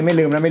องการได้ไม่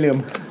ลืมนะไม่ลืม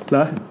เหร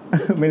อ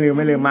ไม่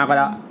ลืมมาก็แ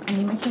ล้วอัน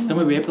นี้ไม่ใช่ต้องไ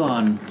ปเวฟก่อ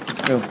น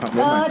เ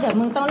ดี๋ยว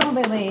มึงต้องลงไป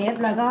เวฟ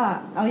แล้วก็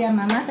เอายาม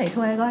าม่าใส่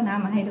ถ้วยก็น้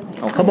ำมาให้ด้วย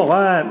เขาบอกว่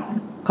า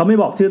เขาไม่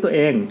บอกชื่อตัวเอ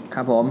งค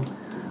รับผม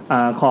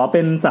ขอเ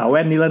ป็นสาวแ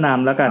ว่นนิรนาม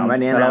แล้วกัน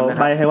เรา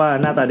ใบให้ว่า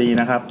หน้าตาดี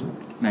นะครับ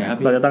ไหนครับ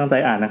เราจะตั้งใจ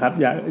อ่านนะครับ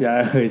อย่า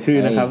เอ่ยชื่อ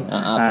นะครับ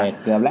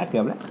เกือบแล้ว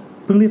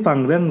เพิ่งได้ฟัง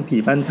เรื่องผี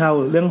บ้านเช่า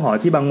เรื่องหอ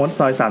ที่บางมด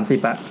ซอย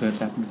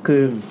30คื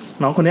อ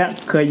น้องคนนี้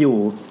เคยอยู่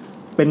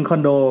เป็นคอน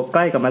โดใก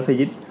ล้กับมัส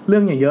ยิดเรื่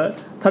องอย่างเยอะ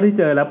เท่าที่เ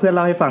จอแล้วเพื่อนเ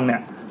ล่าให้ฟังเนี่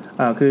ย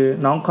คือ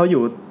น้องเขาอ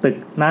ยู่ตึก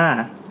หน้า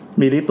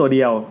มีลิฟต์ตัวเ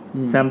ดียว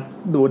แซม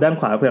ดูด้าน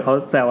ขวาเผื่อเขา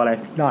แซวอะไร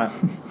ได้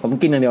ผม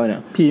กินอย่างเดียวเนี่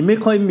ยผีไม่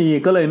ค่อยมี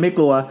ก็เลยไม่ก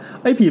ลัว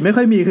ผีไม่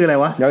ค่อยมีคืออะไร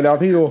วะเดี๋ยว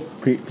พี่ดู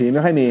ผีไ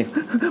ม่ค่อยมี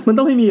มัน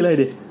ต้องไม่มีเลย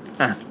ดิ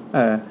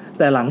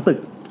แ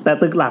ต่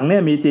ตึกหลังเนี่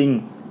ยมีจริง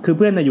คือเ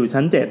พื่อนอยู่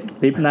ชั้น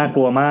7ลิฟต์น่าก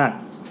ลัวมาก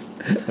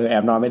แอ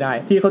บนอนไม่ได้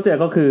ที่เขาเจอ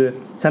ก็คือ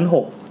ชั้น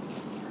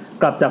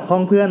6กลับจากห้อ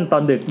งเพื่อนตอ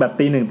นดึกแบบ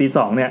ตี 1 ตี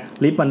 2เนี่ย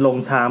ลิฟต์มันลง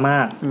ช้าม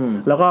าก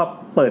แล้วก็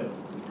เปิด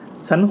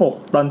ชั้น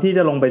6ตอนที่จ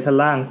ะลงไปชั้น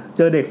ล่างเ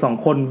จอเด็ก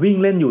2คนวิ่ง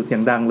เล่นอยู่เสีย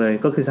งดังเลย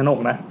ก็คือชั้น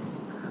6นะ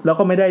แล้ว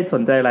ก็ไม่ได้ส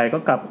นใจอะไรก็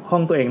กลับห้อ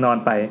งตัวเองนอน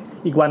ไป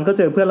อีกวันก็เ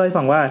จอเพื่อนเล่าให้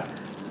ฟังว่า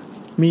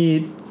มี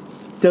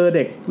เจอเ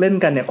ด็กเล่น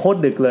กันเนี่ยโคตร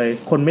ดึกเลย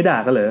คนไม่ด่า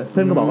กันเหรอเ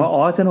พื่อนก็บอกว่า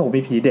ชั้น6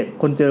มีผีเด็ก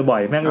คนเจอบ่อ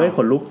ยแม่งข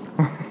นลุก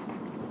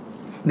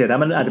เดี๋ยวนะ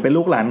มันอาจจะเป็น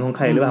ลูกหลานของใ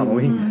ครหรือเปล่าผม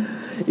วิ่ง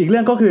อีกเรื่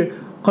องก็คือ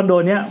คอนโด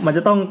เนี้ยมันจ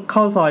ะต้องเข้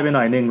าซอยไปห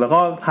น่อยนึงแล้ว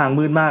ก็ทาง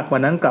มืดมากวั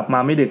นนั้นกลับมา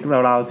ไม่ดึก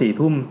ราวๆ 4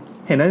 ทุ่ม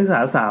เห็นนักศึกษา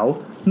สาว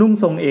นุ่ง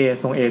ทรงเอ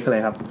คืออะไร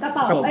ครับกระโ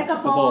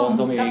ปรง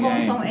ทรง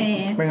เอ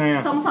เป็นไง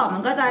ทรงสองมั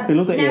นก็จะ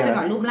แนบไป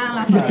ก่อนรูปร่างแ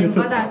ล้วเอ็น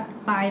ก็จะ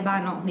ปลายบา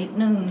นออกนิด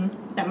นึง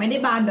แต่ไม่ได้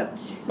บานแบบ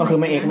ก็คือ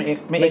ไม่เอ็ก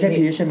ไม่ใช่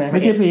พีชใช่ไหมไ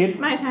ม่ใช่พีช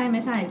ไม่ใ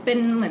ช่เป็น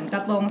เหมือนกร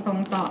ะโปรงทรง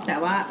ต่อแต่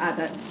ว่าอาจ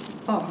จะ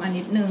ออกมา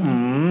นิดนึง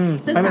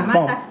ซึ่งสามารถ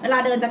เวลา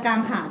เดินจะกาง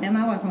ขาได้ม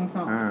ากกว่าทรงส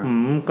อง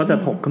ก็จะ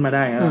ถกขึ้นมาไ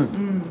ด้ครับ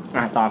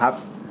ต่อครับ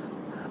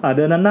เ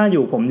ดินนั้นหน้าอ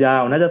ยู่ผมยา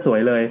วน่าจะสวย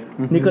เลย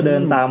นี่ก็เดิ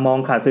นตามมอง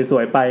ขาส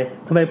วยๆไป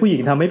ทำไมผู้หญิง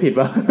ทำไม่ผิด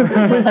วะ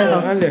ไม่ใช่หรอ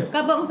กนั่นเลยกร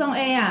ะโปรงทรงเ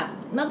อ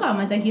เมื่อก่อน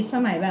มันจะฮิตส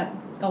มัยแบบ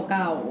เ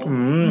ก่า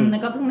ๆแล้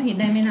วก็เพิ่งมาฮิต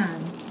ได้ไม่นาน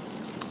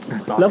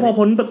แล้วพอ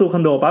พ้นประตูค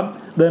อนโดปั๊บ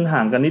เดินห่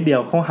างกันนิดเดีย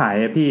วเขาหาย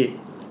พี่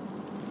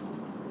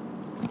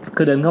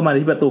คือเดินเข้ามา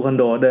ที่ประตูคอน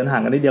โดเดินห่า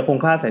งกันนิดเดียวคง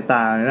คลาดสายต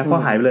านะเขา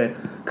หายไปเลย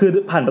คือ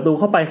ผ่านประตู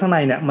เข้าไปข้างใน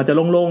เนี่ยมันจะ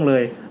โล่งๆเล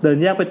ยเดิน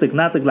แยกไปตึกห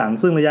น้าตึกหลัง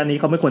ซึ่งระยะนี้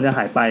เขาไม่ควรจะห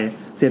ายไป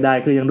เสียดาย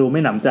คือยังดูไ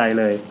ม่หนำใจ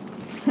เลย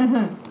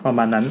ประม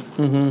าณนั้น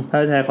ถ้า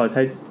ใช้ขอใ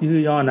ช้ชื่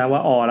อย่อนะว่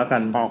าแล้วกั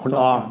นคุณ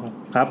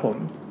ครับผม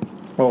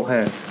โอเค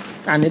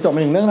อันนี้จบม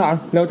าถึงเรื่องแล้ว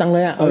เร็วจังเล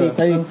ย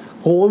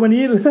โหวัน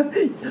นี้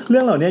เรื่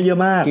องเหล่านี้เยอะ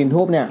มากกิน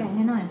ทูบเนี่ยแกะใ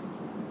ห้หน่อย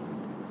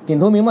กิน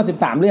ทูบมีหมด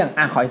13เรื่อง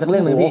ขออีกสักเรื่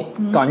องนึงพี่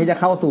ก่อนที่จะ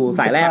เข้าสู่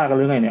สายแรกกันเ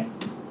รื่องไงเนี่ย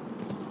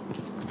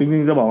จริ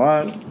งๆจะบอกว่า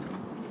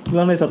เ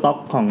รื่องในสต็อก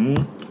ของ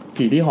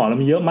ผีที่หอเรา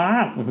มีเยอะมา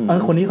ก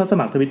คนนี้เขาส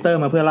มัคร Twitter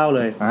มาเพื่อเล่าเ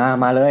ลย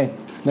มาเลย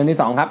เรื่องที่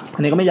2ครับอั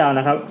นนี้ก็ไม่ยาว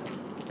นะครับ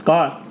ก็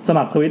ส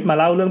มัครทวิตมา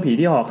เล่าเรื่องผี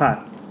ที่หอค่ะ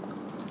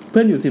เ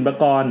พื่อนอยู่ศิลปา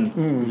กร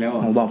แล้ว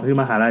ผมบอกชื่อ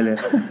มหาลัยเลย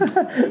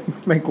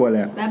ไม่กลัวเล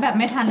ยแล้วแบบ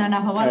ไม่ทันแล้วน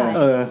ะเพราะว่าอะไร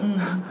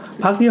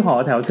พักที่หอ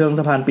แถวเชิงส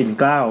ะพานปิ่น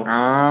เกล้า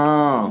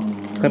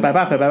เคยไป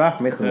ป่ะ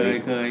ไม่เคย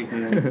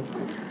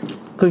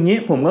คืออย่างนี้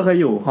ผมก็เคย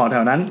อยู่หอแถ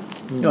วนั้น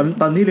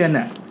ตอนที่เรียนเ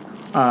นี่ย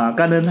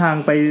การเดินทาง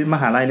ไปม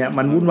หาลัยเนี่ย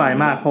มันวุ่นวาย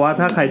มากเพราะว่า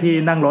ถ้าใครที่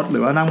นั่งรถหรื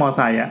อว่านั่งมอเตอร์ไ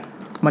ซค์อ่ะ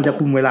มันจะ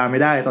คุมเวลาไม่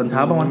ได้ตอนเช้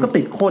าบางวันก็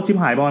ติดโคตรชิบ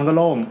หายบางวันก็โ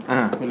ล่ง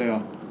หมดเลยเหร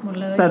อหมด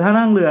เลยแต่ถ้า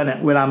นั่งเรือเนี่ย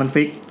เวลามัน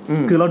ฟิก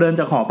คือเราเดิน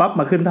จากหอปั๊บ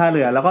มาขึ้นท่าเ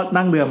รือแล้วก็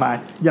นั่งเรือมา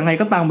ยังไง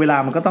ก็ตามเวลา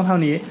มันก็ต้องเท่า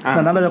นี้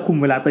ดังนั้นเราจะคุม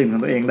เวลาตื่นขอ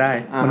งตัวเองได้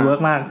มันเวิร์ก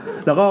มาก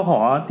แล้วก็หอ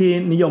ที่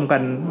นิยมกั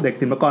นเด็ก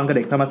ศิลปากรกับเ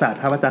ด็กธรรมศาสตร์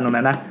ท่าพระจันทร์ตรง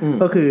นั้นนะ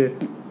ก็คือ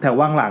แถว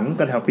วังหลัง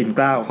กับแถวปิ่นเก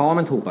ล้าเพราะว่า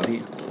มันถูกอ่ะพี่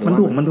มัน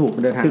ถูก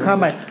คือข้าม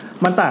ไป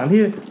มันต่าง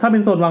ที่ถ้าเป็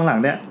นโซนวังหลัง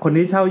เนี่ยคน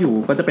ที่เช่าอยู่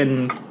ก็จะเป็น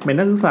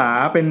นักศึกษา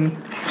เป็น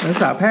นักศึก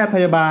ษาแพทย์พ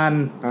ยาบาล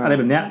อะไร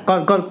แบบเนี้ย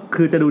ก็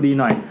คือจะดูดี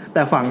หน่อยแ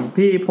ต่ฝั่ง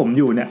ที่ผม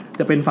อยู่เนี่ย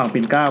จะเป็นฝั่ง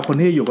ปิ่นเกล้าคน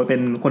ที่อยู่ก็เป็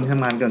นคนท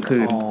ำงานกลางคื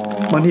น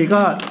บางที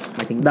ก็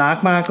ดาร์ก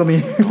มากก็มี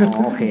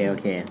โอเค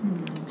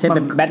เช่นเ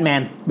ป็นแบทแ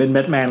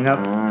มนครับ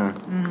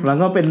แล้ว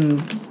ก็เป็น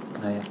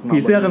ผี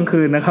เสื้อกลาง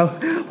คืนนะครับ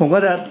ผมก็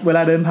จะเวล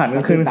าเดินผ่านกล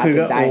างคืนคือ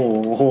ก็โอ้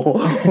โห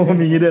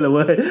มีงี้ด้วยเหรอเ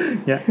ว้ย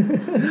เนี่ย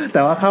แ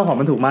ต่ว่าข้าวหอม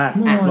มันถูกมาก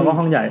แล้วก็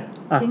ห้องใหญ่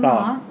ต่อ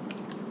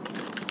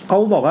เขา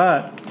บอกว่า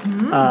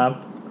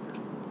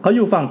เขาอ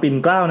ยู่ฝั่งปิ่น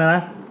เกล้าน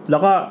ะแล้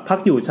วก็พัก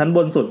อยู่ชั้นบ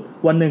นสุด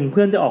วันหนึ่งเ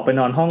พื่อนจะออกไป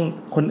นอนห้อง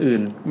คนอื่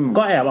น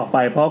ก็แอบออกไป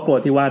เพราะกลัว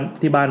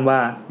ที่บ้านว่า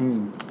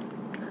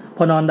พ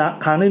อนอน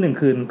ค้างได้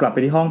1คืนกลับไป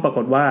ที่ห้องปราก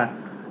ฏว่า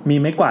มี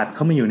ไม้กวาดเ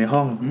ข้ามาอยู่ในห้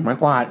องไม้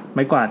กว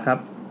าดครับ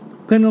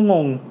เพื่อนก็ง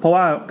งเพราะ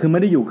ว่าคือไม่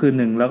ได้อยู่คืน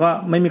หนึ่งแล้วก็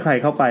ไม่มีใคร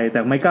เข้าไปแต่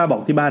ไม่กล้าบอ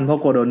กที่บ้านเพราะ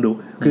กลัวโดนดุ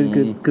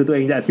คือตัวเอ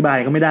งจะอธิบาย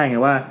ก็ไม่ได้ไง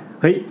ว่า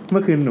เฮ้ยเ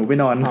มื่อคืนหนูไป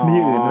นอนที่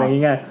อื่นอะไรอย่างเ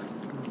งี้ย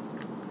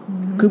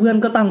คือเพื่อน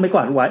ก็ตั้งไม้กว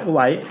าดไ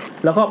ว้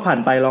แล้วก็ผ่าน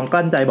ไปลองก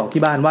ลั้นใจบอก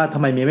ที่บ้านว่าทำ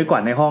ไมมีไม้กวา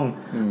ดในห้อง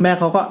แม่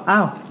เขาก็อ้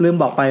าวลืม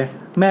บอกไป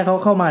แม่เขา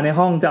เข้ามาใน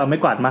ห้องจะเอาไม้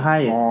กวาดมาให้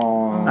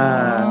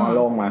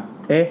ลงมา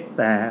แ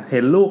ต่เห็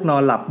นลูกนอ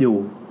นหลับอยู่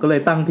ก็เล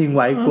ยตั้งทิ้งไ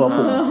ว้กลัวป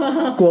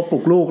ลุ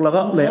กลูกแล้ว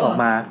ก็เลยออก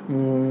มา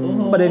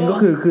ประเด็นก็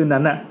คือคืน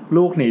นั้นน่ะ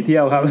ลูกหนีเที่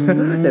ยวครับ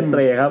เจ็ดเต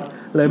รครับ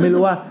เลยไม่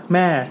รู้ว่าแ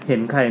ม่เห็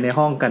นใครใน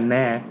ห้องกันแ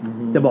น่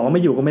จะบอกว่าไ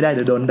ม่อยู่ก็ไม่ได้เ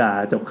ดี๋ยวโดนด่า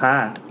จบค่า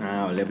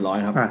เรียบร้อย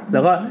ครับแล้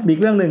วก็อีก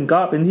เรื่องนึงก็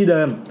เป็นที่เ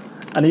ดิม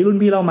อันนี้รุ่น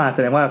พี่เล่ามาแส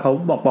ดงว่าเขา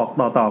บ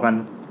อกต่อกัน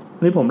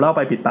นี่ผมเล่าไ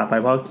ปปิดปากไป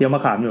เพราะเคี้ยวม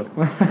ะขามอยู่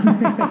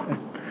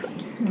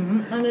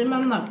อันนี้มั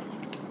นแบบ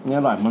เนี่ย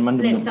อร่อยมัน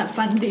เด็กจัด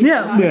ฟันดีเนี่ย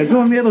เหนือช่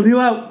วงนี้ตรงที่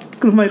ว่า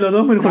ทำไมเรา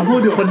ต้องเป็นคนพูด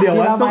อยู่คนเดียว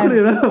วะต้องคน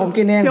อื่นแล้วผม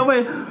กินเองเคี้ยวไป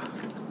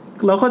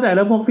เราเข้าใจแ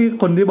ล้วพวกที่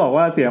คนที่บอก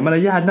ว่าเสียมาร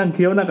ยาทนั่งเ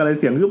คี้ยวนั่งอะไร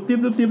เสียงยุบจิ๊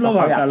บระห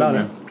ว่างกันแล้ว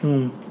นะ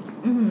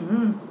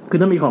คือ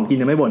ถ้ามีของกิน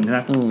จะไม่บ่นใช่ไหม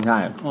ใช่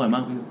อร่อยมา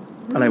ก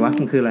อะไรวะ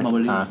มันคืออะไรมาเบอ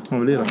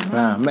รี่หรอ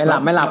ไม่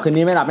หลับคืน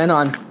นี้ไม่หลับแน่นอ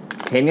น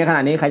เห็นกันขน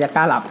าดนี้ใครจะก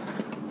ล้าหลับ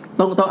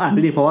ต้องอ่าน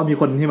ดีๆเพราะว่ามี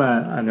คนที่มา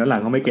อ่านย้อนหลั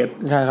งเขาไม่เก็ต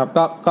ใช่ครับ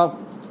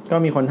ก็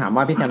มีคนถาม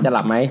ว่าพี่แซมจะห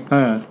ลับไหม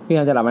พี่แซ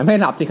มจะหลับไหมไม่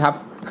หลับสิครับ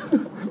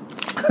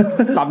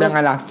หลับยังไง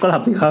ล่ะก็หลั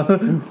บสิครับ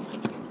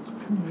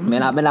ไม่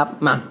หลับ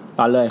มา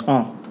ต่อเลย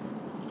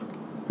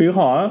พี่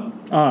ขอ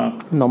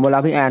ขนมโบรา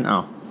ณพี่แอน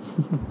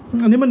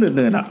อันนี้มันเดือ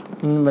ดอ่ะ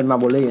เป็นมาร์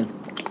โบรี่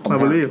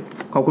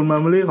ขอบคุณมา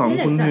ร์โบรี่ของ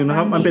คุณนิวนะค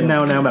รับมันเป็นแน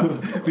วแบบ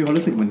พี่เขา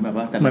รู้สึกเหมือนแบบ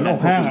ว่าเหมือนออก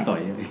แห้งต่อย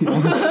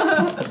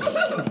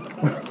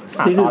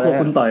ที่คือตัว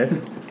คุณต่อย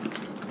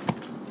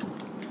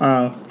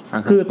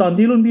คือตอน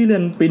ที่รุ่นพี่เรี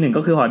ยนปี 1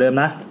ก็คือหอเดิม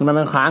นะมันเ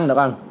ป็นค้างเดี๋ยว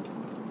ก่อน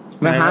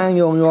ไม่ค้างยัง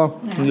อยู่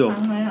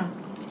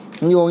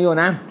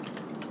นะ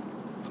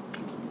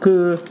คื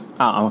อ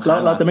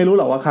เราจะไม่รู้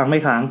หรอกว่าค้างไม่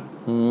ค้าง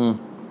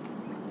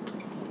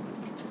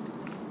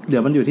เดี๋ย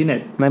วมันอยู่ที่เน็ต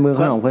ในมือ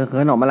ข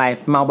นมอะไร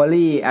มัลเบอ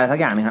รี่อะไรสัก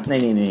อย่างนึงครับนี่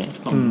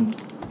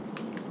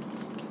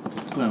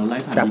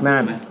จากหน้า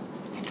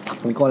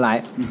มีโกไล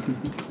ท์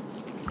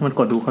มันก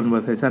ดดู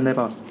conversation ได้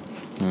ป่ะ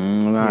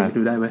ได้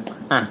ดูได้ไหม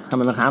ทำไ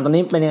มมันค้างตอน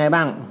นี้เป็นยังไง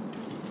บ้าง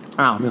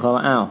มีคนว่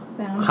า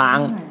ค้าง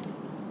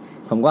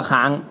ผมก็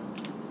ค้าง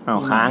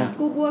ค้าง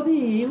กูกลัวผี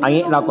อัน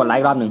นี้เรากดไล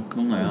ค์รอบนึง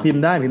พิม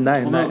พ์ได้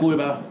กู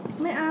ป่ะ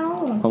ไม่เอา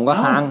ผมก็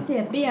ค้างเสี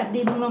ยเปรียบดี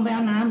มึงลงไปเอ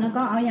าน้ำแล้ว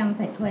ก็เอายำใ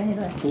ส่ถ้วยให้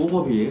ด้วยกูกลั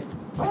วผี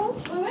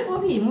มึงไม่กลัว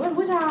ผีมึงเป็น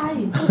ผู้ชาย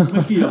ไม่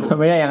เกี่ยว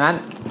ไม่ใช่อย่างนั้น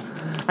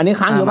อันนี้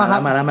ค้างอยู่ป่ะครั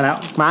บมาแล้วม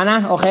านะ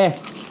โอเค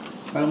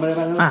ไป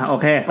โอ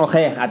เค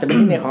อาจจะเป็น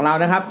ที่เน็ตของเรา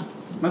นะครับ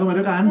มาลงมา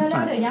ด้วยกันเ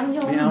ดี๋ยวย้ำโย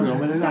นไม่เอาเดี๋ยว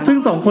มาด้วยกันซึ่ง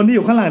2คนที่อ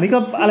ยู่ข้างหลังนี่ก็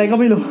อะไรก็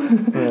ไม่รู้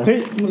เฮ้ย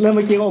เริ่มเ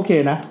มื่อกี้ก็โอเค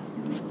นะ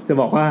จะ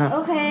บอกว่าโอ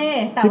เค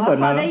แต่ว่า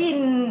เขาได้ยิน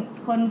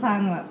คนฟัง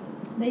แบบ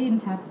ได้ยิน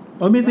ชัด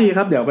ไม่สิค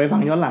รับเดี๋ยวไปฟั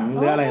งย้อนหลัง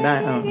หรืออะไรได้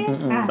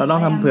เราต้อ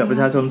งทำเผื่อประ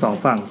ชาชน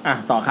2ฝั่ง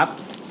ต่อครับ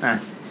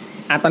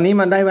ตอนนี้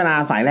มันได้เวลา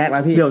สายแรกแล้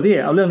วพี่เดี๋ยวสิ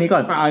เอาเรื่องนี้ก่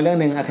อนเอาเรื่อง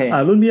นึงโอเค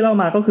รุ่นพี่เล่า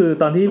มาก็คือ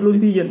ตอนที่รุ่น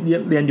พี่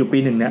เรียนอยู่ปี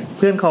 1เนี่ยเ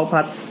พื่อนเขาพ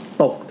ลัด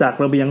ตกจาก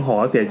ระเบียงหอ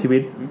เสียชีวิ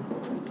ต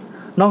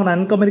นอกนั้น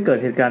ก็ไม่ได้เกิด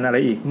เหตุการณ์อะไร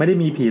อีกไม่ได้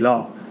มีผีหรอ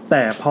กแ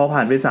ต่พอผ่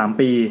านไป3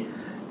ปี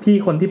พี่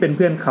คนที่เป็นเ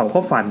พื่อนเขาก็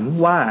ฝัน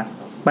ว่า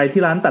ไป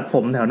ที่ร้านตัดผ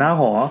มแถวหน้า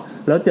หอ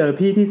แล้วเจอ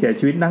พี่ที่เสีย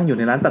ชีวิตนั่งอยู่ใ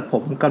นร้านตัดผ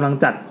มกำลัง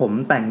จัดผม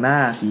แต่งหน้า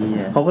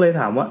เขาก็เลย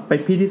ถามว่าไป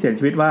พี่ที่เสีย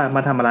ชีวิตว่าม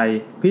าทำอะไร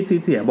พี่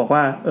เสียบอกว่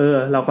า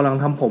เรากำลัง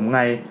ทำผมไ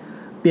ง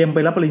เตรียมไป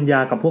รับปริญญา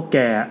กับพวกแก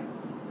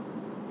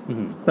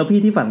แล้วพี่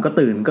ที่ฝันก็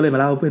ตื่นก็เลยมา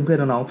เล่าเพื่อน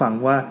ๆน้องๆฟัง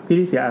ว่าพี่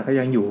ที่เสียก็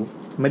ยังอยู่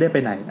ไม่ได้ไป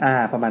ไหน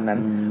ประมาณนั้น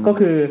ก็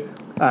คือ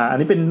อัน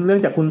นี้เป็นเรื่อ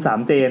งจากคุณ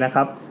 3J นะค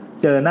รับ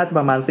เจอน่าจะ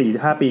ประมาณ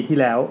 4-5 ปีที่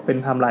แล้วเป็น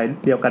ไทม์ไลน์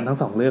เดียวกันทั้ง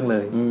2เรื่องเล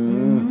ย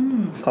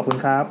ขอบคุณ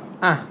ครับ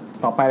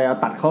ต่อไปเรา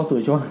ตัดเข้าสู่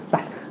ช่วง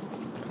ตัด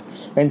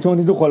เป็นช่วง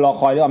ที่ทุกคนรอ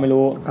คอยหรือเปล่าไม่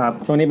รู้ครับ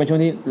ช่วงนี้เป็นช่ว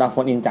งที่เราโฟ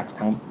นอินจากท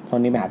างโซ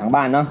นนี้ไปหาทาง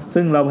บ้านเนาะ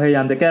ซึ่งเราพยาย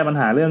ามจะแก้ปัญ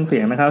หาเรื่องเสี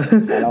ยงนะครับ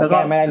แล้วก็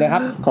ไม่ได้เลยครั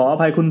บขออ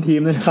ภัยคุณที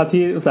มด้วยนะครับ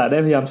ที่อุตส่าห์ได้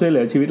พยายามช่วยเหลื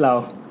อชีวิตเรา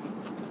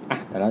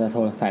เดี๋ยวเราจะโทร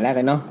สายแรก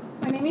กันเนาะ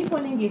วันนี้มีโฟ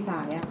นอินกี่สา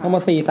ยอะคะทั้งหม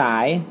ด4 สา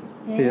ย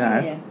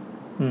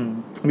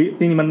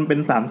จริงๆมันเป็น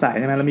3 สาย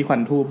ใช่ไหมแล้วมีควั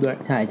นทูบด้วย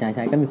ใช่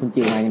ก็มีคุณ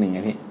จิวมาอย่างหนึ่งไง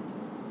พี่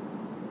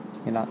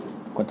นี่เรา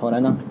กดโทรแล้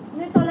วเนาะ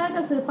นี่ตอนแรกจ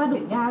ะซื้อปลาดุ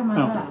กย่างมาแ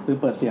ล้วล่ะซื้อ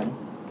เปิดเสียง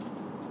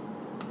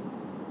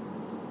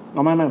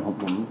ไม่ผ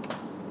ม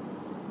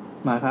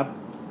มาครับ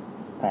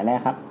สายแรก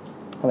ครับ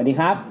สวัสดี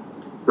ครับ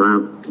ครับ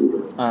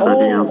สวัส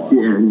ดีครับ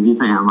พี่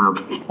แซม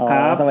ค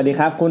รับสวัสดี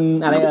ครับคุณ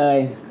อะไรเอ่ย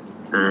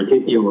ชื่อ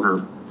จิวครับ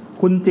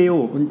คุณจิว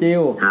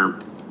ครับ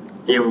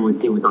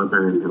จิวตอนนั้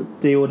นครับ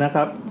จิวนะค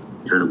รับ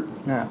ครับ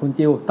คุณ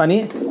จิวตอน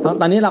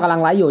นี้เรากำลั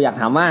งไลฟ์อยู่อยาก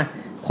ถามว่า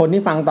คน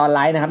ที่ฟังตอนไล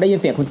ฟ์นะครับได้ยิน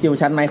เสียงคุณจิว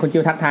ชัดไหมคุณจิ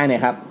วทักทายหน่อ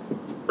ยครับ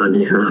สวัส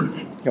ดีครับ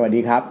สวัส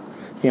ดีครับ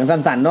เสียง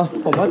สั่นๆเนาะ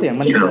ผมว่าเสียง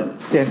มัน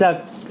เสียงจะ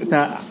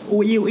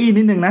อู้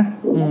นิดนึงนะ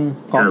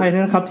ขออภัย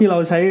นะครับที่เรา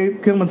ใช้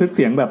เครื่องบันทึกเ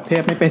สียงแบบเท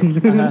พไม่เป็น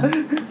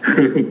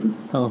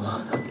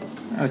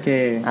โอเค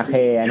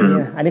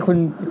อันนี้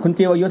คุณ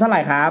จิวอายุเท่าไห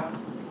ร่ครับ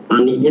ตอ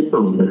นนี้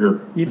22นะครับ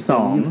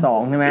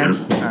22ใช่ไหม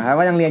ครับ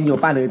ว่ายังเรียนอยู่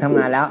ป่ะหรือทำ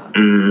งานแล้ว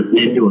เ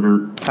รียนอยู่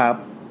ครับ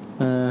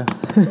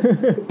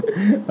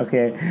โอเค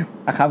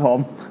ครับผม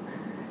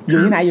อยู่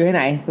ที่ไหน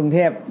กรุงเท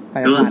พต่า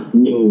งจังหวัด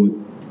อยู่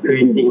คือ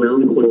จริงๆแล้ว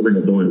เป็นคนต่าง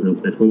จังหวัดครับ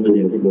แต่เพิ่งมาเรี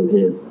ยนที่กรุงเท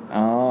พ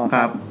ค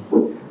รับ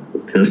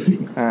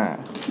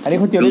อันนี้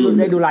คุณจิว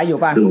ได้ดูไลฟ์อยู่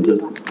ป่ะ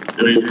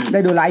ได้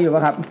ดูไลฟ์อยู่ป่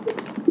ะครับ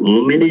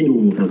ไม่ได้ดู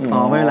ครับ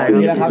ไม่เป็นไร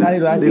ดีแล้วครับถ้าได้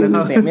ดูไลฟ์เ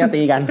สียงไม่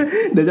ตีกัน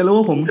เดี๋ยวจะรู้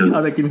ว่าผมเอ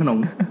าแต่กินขนม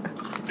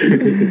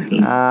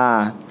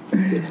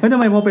ทำ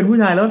ไมพอเป็นผู้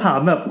ชายแล้วถาม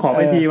แบบขอไ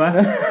ปทีวะ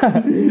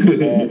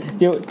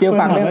จิว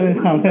ฟังเรื่อ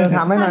งถ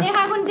ามให้หน่อยสวัสดี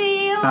ค่ะคุณจิ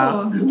ว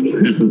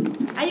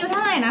อายุเท่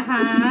าไหร่นะค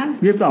ะ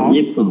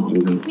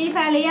22มีแฟ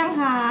นหรือยัง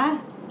คะ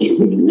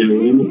ยัง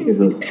ไม่มี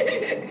ครับ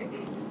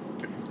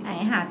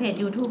หาเพจ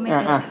YouTube ไม่เจ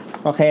อ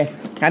โอเค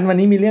งั้นวัน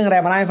นี้มีเรื่องอะไร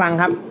มาเล่าให้ฟัง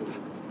ครับ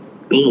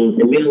เ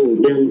ป็นเ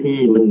รื่องที่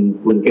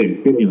มันเกิด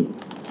ขึ้นอยู่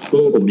ซึ่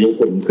งผ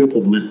มคือผ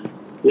มอะ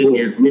เรื่องเ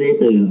นี้ยไม่ได้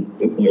เจอ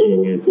กับตัวเอง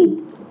ไงที่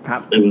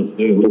แต่แบบ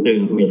มันเจอ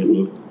กับแบบ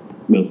นี้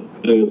แบบ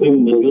ซึ่ง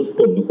มันก็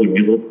ส่งกับผลกร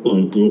ะทบต่อ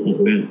ตัวผม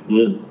ด้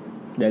วย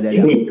เดี๋ยว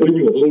ก็อ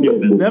ยู่ห้องเดียว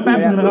กันแป๊บ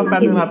นึงครั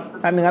บ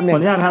ขอ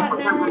อนุญาตครับ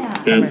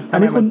อัน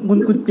นี้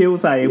คุณจิว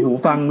ใส่หู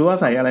ฟังหรือว่า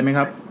ใส่อะไรไหมค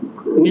รับ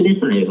ไม่ได้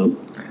ใส่ครับ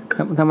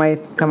ทำ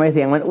ไมเ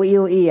สียงมันอุ้ย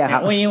อะครั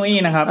บอุ้ย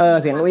นะครับ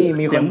เสียงอุ้ย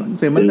มีคนเ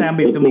สียงมันแซม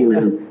บีบจมูก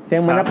เสีย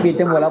งมันบีบ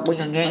จมูกแล้วอุ้ย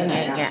แ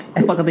งะ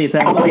ปกติแซ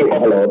ม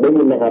ฮัลโหลได้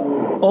ยินนะครับ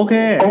โอเค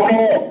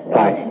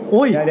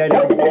อุ้ยเดี๋ยว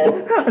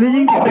อันนี้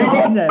ยิ่งได้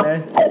ยินใหญ่เลย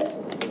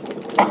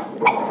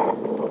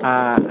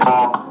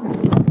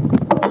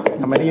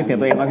ทำไมได้ยินเสียง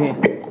ตัวเองวะพี่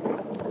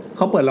เข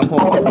าเปิดลำโพง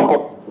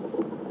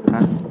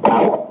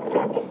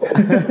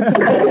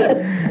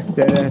เ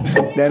ดี๋ยว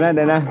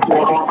นะ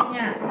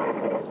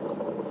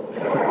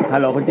ฮั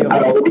ลโหลคุณจิวฮั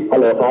ล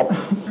โหล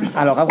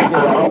ครับคุณจิ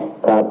ว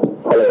ครับ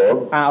ฮัลโหล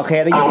โอเค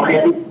ได้ยิน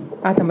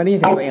ทำไมได้ยิน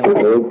เสียงตัวเอง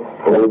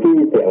ผมที่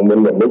เสียงมัน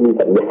เหมือนไม่มี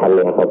สัญญาณเล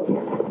ยครับ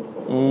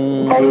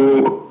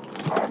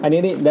อันนี้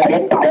เ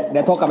ดี๋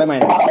ยวโทรกลับไปใหม่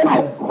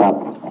ครับ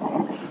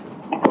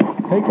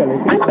เฮ้ยเกิดอะไร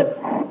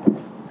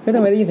ขึ้นทำ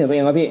ไมได้ยินเสียงตัวเอ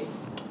งวะพี่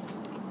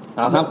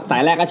ครับสา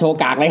ยแรกก็โชว์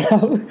กากเลยครั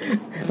บ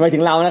ไปถึ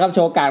งเรานะครับโช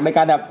ว์กากในก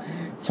ารแบบ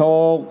โช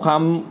ว์ควา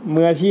ม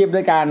มืออาชีพด้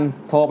วยการ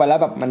โทรไปแล้ว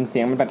แบบมันเสี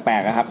ยงมันแปล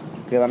กๆครับ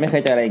คือมันไม่เค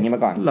ยเจออะไรอย่างนี้ม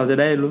าก่อนเราจะ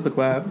ได้รู้สึก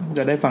ว่าจ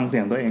ะได้ฟังเสี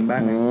ยงตัวเองบ้า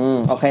ง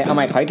โอเคเอาให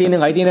ม่ขออีกทีนึ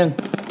ง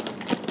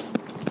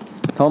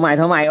โทรใหม่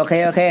โอเค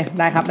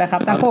ได้ครับ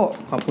ตาโค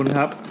ขอบคุณค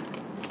รับ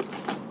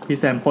พี่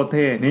แซมโคตรเ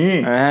ท่นี่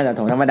เดี๋ยวโ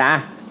ทรธรรมดา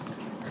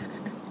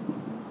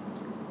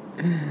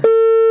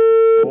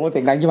โอ้เสี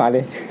ยงดังชิบหายเล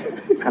ย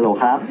ฮัลโหล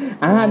ครับ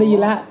ได้ยิน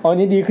แล้ว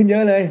นี่ดีขึ้นเยอ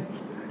ะเลย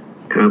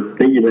ครับ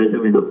ได้ยินแล้วใช่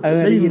ไหมครับ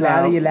ได้ยินแ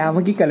ล้วเ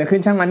มื่อกี้เกิดอะไรขึ้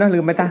นช่างมันเนาะลื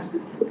มไปซะ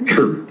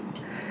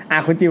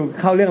คุณจิว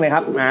เข้าเรื่องเลยค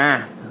รับ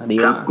ดี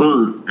ครับก็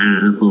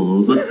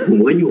ผม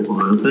ก็อยู่หอ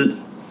ก็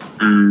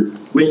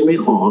ไม่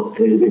ขอ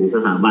ถึงส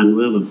ถาบัน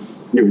ว่าแบบ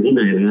อยู่ที่ไห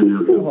นเลยนะค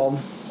รับผม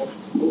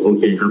โอ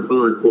เคครับก็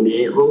ทีนี้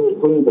ห้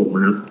องผม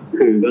ครับ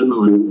คือก็น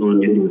อน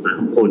กันอยู่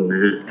3คนน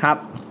ะฮะครับ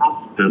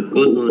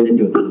ก็นอนกันอ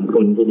ยู่3ค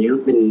นทีนี้ก็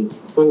เป็น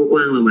ห้องก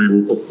ว้างประมาณ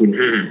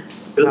6x5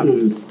ก็คือ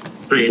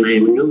ภายใน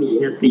มันก็มี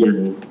แค่เตียง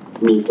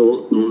มีโต๊ะ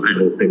อ่าน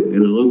หนังสือ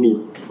แล้วก็มี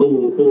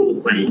ตู้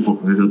ไฟของ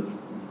นะครับ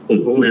ส่วน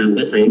ห้องน้ำ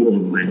ก็ใช้รว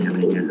มไปอะไร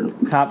เงี้ยครับ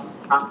ครับ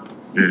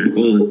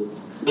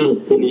ก็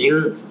ทีนี้ก็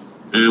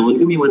มัน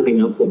ก็มีวันหนึ่ง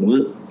ครับผม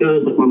ก็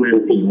ประมาณ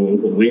4 โมง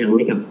ผมก็ยังไ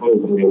ม่กลับห้อง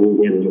ผมยังเ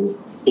รียนอยู่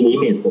ทีนี้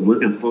เมทผมก็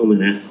กลับห้องมา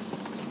แล้ว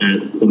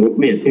สมมติ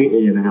เมทชื่อเอ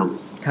นะครับ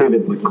ชื่อเป็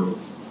นตัวเอง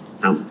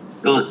ครับ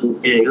ก็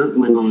เอก็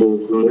มานอน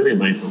ตั้งแต่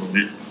บ่าย 2น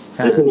ะแ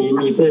ล้วทีนี้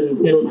มีเพื่อน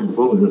ต่าง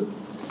ห้องครับ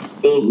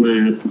ก็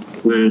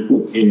มาปลุ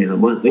กเองครับ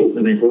ว่าเฮ้ยจ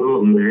ะไปข้างนอก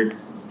นะ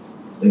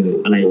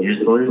อะไรเงี้ย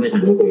เขาจะไปอ่า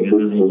นหนังสือกัน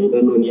อะไรอย่างเงี้ยก็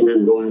นู่นนี่นั่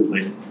นด้วยไป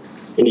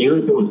ทีนี้ก็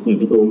จังหวะเปิด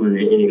ประตูมา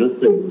เองก็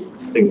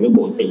ตื่นก็บ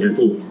อกสินะ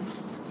ที่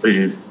แ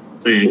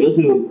ต่ก็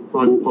คือต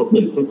อนพอเปิ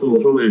ดประตู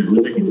เข้ามามั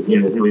นจะเห็นเตีย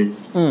งใช่ไหม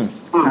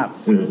ครับ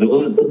แล้ว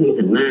ก็คือ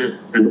หันหน้า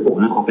หันหัว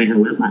ออกไปทา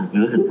งหน้าต่างแล้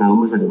วหันเท้า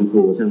มาหันประ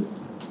ตูใช่ไหม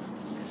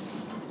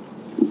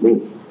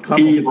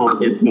ที่พอ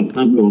เก็บแบบภ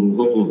าพรวม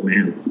ก็ออกแล้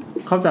ว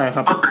เข้าใจค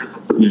รับ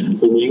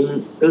ทีนี้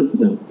ก็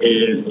แบบ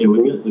วัน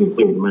นี้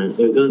ตื่นมา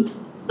ก็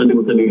สะดือ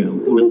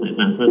คือมันสาย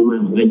ตาสั้นมาก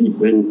มันก็หยิบ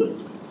แว่นไป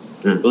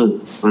ก็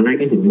ตอนแรก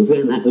ก็เห็นเป็นเพื่อ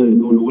นนะ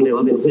รู้เลย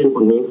ว่าเป็นเพื่อนค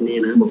นนี้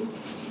นะบอก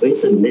เฮ้ย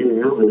ตื่นได้แ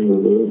ล้วอะไรอย่า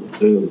งนี้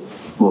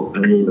บอกอะ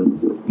ไรแบบ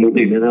มึง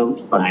ตื่นได้แล้ว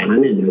สายแล้ว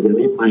เนี่ยเดี๋ยวจะไ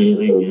ม่ไปอะ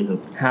ไรอย่างเงี้ยค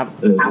รับ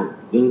เ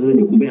ดี๋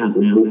ยวกูไปอาบ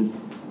น้ำนะ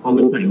พอ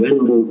มันใส่แว่น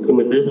มันคือ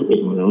มันได้สติ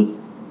หมดแล้ว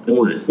จัง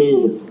หวะที่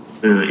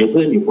ไอ้เ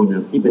พื่อนอีกคนค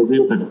รับที่เป็นเพื่อ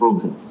นต่างห้อง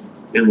ครับ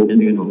กำลังจะ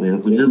เดินออกไปครับ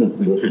คนนี้แบบเห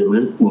มือนหันมา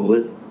บอกว่า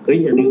เฮ้ย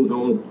อย่าลืมเอา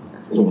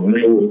ของอะไร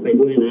นี้ไป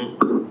ด้วยนะ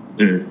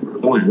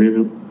จังหวะนั้นค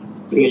รับ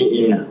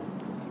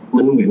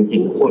มันเหมือนเห็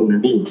นคนนะ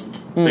พี่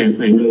แต่ใ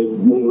ส่เลย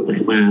มุมสา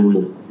ยตามัน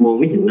มอง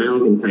ไม่เห็นหน้าว่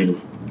าเป็นใคร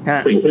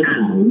ใส่เสื้อข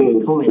าวเดิน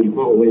เข้าไปใน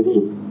ห้องไว้พี่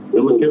แล้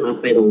วมันก็รับ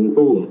ไปตรง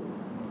ตู้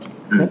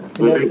ต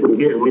อนแรกคุณ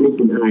ก็ยังไม่ได้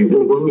กินอะไรก็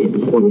นึกว่าเห็น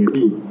คนเนี่ย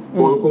พี่เพร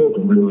าะห้องผ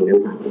มมันนอนกัน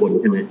3 คน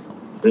ใช่ไหม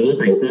แล้วก็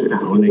ใส่เสื้อข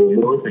าวอะไรเงี้ย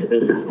น้องใส่เสื้อ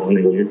ขาวอะไร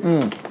เงี้ย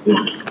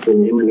ที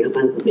นี้มันก็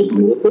ตั้งสติ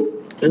มันก็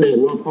เดิน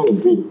รอบห้อง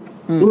พี่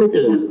ก็ไม่เจ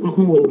อเพราะ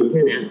ห้องมันมีแ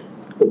ค่นี้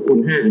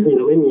6x5ที่เ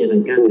ราไม่มีอะไร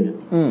กั้นเนี่ย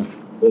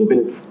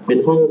เป็น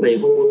ห้องไป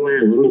ห้องว่า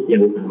งๆแล้วมีเตีย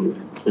ง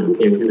3 เ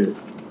ตียงแค่นั้น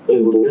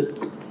มันก็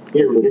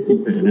คิด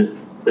นะ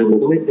แต่มัน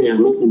ก็ไม่พยายาม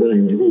ไม่คิดอะไร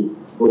เลยพี่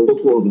มันก็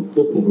กลัวแบบพ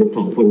วกผมเป็น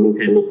2 คนมันแพ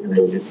นิคอะไร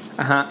เงี้ย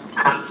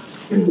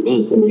ก็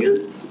ตอนนี้ก็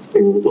ถึ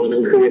งตอนกลา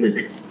งคืนเนี่ย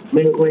ไ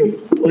ม่ค่อย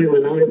มา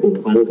เล่าให้ผม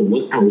ฟังผมว่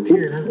าเอาเชื่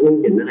อนะมึง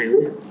เห็นอะไรวะ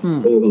เนี่ย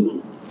แบบ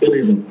ก็เล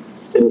ยแบบ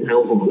เป็นชาว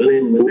หอก็เลย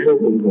มานั่ง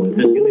บนหัว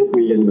กันก็เลยคุ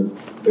ยกันแบบ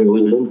วั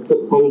นนั้น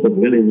ห้องผม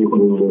ก็เลยมีค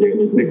นนอนเยอะ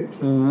นิดนึง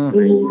อะไ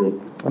รอย่างเงี้ย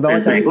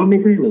แต่ก็ไม่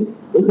ใช่แบบ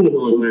ก็คือน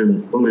อนมาแบ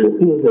บประมาณค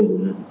รึ่งชั่วโมง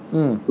นะ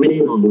ไม่ได้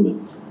นอนแบบ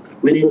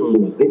เ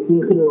พิ่ง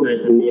ขึ้นมา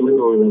ทันนี้มา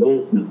นอนแล้วก็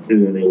แบบ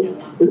อะไรเงี้ย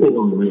ก็คือน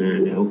อนมานาน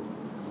แล้ว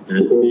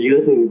ตรงนี้ก็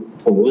คือ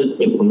ผมก็เ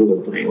ก็บความส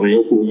งสัยไว้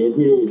ทีนี้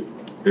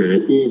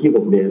ที่ผ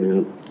มเรียนนะค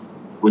รับ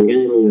มันก็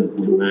จะมีแบบ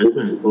ร้านส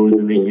หกรณ์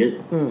อะไรเงี้ย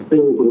ซึ่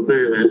งคุณป้า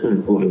ร้านสห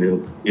กรณ์นะครั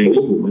บแกก็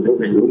อยู่มาตั้ง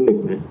แต่รุ่น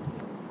 1นะ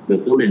แบบ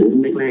ตั้งแต่รุ่น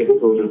แรกๆที่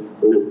เขานัก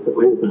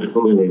ศึกษาเข้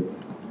ามาเลย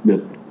แบ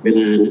บเวล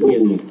านักเรีย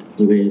น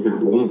ไปถาม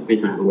ก็ไป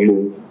ถามเ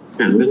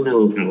รื่องราว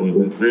เก่าแ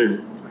บบว่า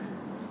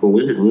ผม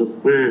ก็ถามว่า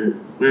ป้า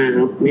ค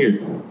รับเนี่ย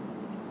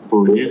หอ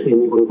เนี่ยเคย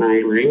มีคนตาย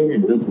ไหมเนี่ย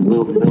แล้วผมเล่า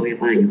ให้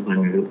ป้ากันฟัง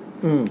ครับ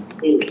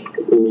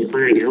คือมีป้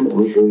าแกเขาบอก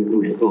ว่าคือส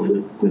มัยก่อน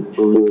แบบต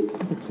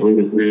อนแ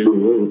บบนานของ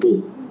เราพี่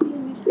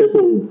ก็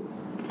คือ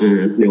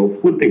เดี๋ยว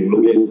พูดถึงโร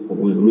งเรียนผม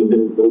มันเป็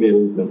นโรงเรียน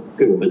แบบ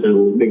กึ่งประจ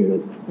ำนิดนึงครั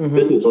บ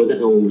ก็คือเขาจะ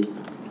เอา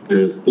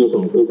ปี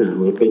2ปี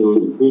3ไปนอน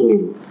อีกที่หนึ่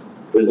ง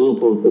แล้วก็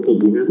พอปี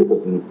ที่56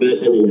ก็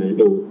จะย้ายไ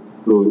ป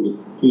นอนอีก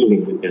ที่หนึ่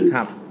งเหมือนกันค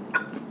รับ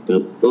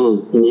ก็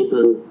ทีนี้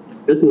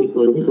ก็คือต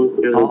อนที่เขาเจ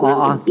อ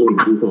ปี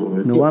1ปี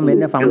2หนูว่าเม้น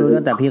ได้ฟังรู้เรื่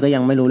องแต่พี่ก็ยั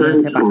งไม่รู้เรื่อง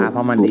ใช่ปะคะเพร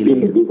าะมันดีเล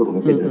ยปี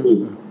2เป็นที่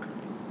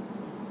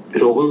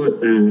เขาก็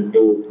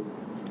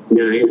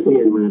ย้ายเรี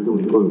ยนมาส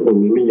มัยก่อนคน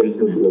ไม่เยอะข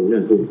นาดนี้น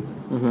ะพี่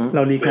เร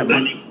ารีแคป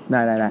ได้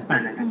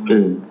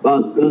ก็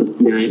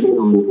ย้ายไปน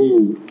อน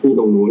ที่ต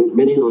รงนู้นไ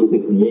ม่ได้นอนตึ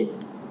กนี้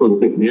ส่วน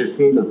ตึกเนี้ย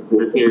ที่แบบพ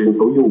นักงานเ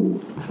ขาอยู่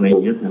อะไร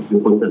เงี้ยครับเป็น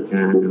คนจัดก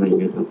ารอะไร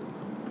เงี้ยครับ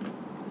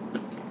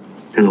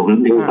ฮัลโหลครับ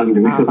ยังฟังอ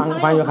ยู่ไหมครับ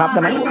ฟังอยู่ครับแต่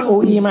มัน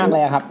OEมากเล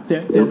ยครับเสี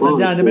ยงสัญ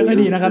ญาณจะไม่ค่อย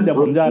ดีนะครับเดี๋ยว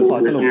ผมจะขอ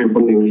สรุปค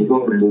นหนึ่งในช่ว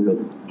งนั้นครับ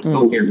ต้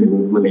องแกเป็น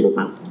มะเร็ง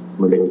ตับ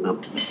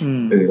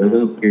แล้วก็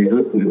แกก็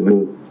เหมือนมัน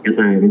กระ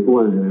จายไปทั่ว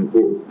นะ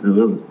พี่แล้ว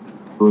ก็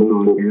นอ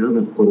นแกก็แบ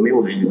บคนไม่ไห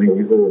วอะไรเ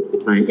งี้ย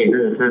ตายแกก็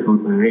จะฆ่าตัว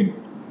ตาย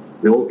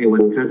แล้วไอ้วั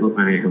นฆ่าตัว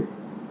ตายครับ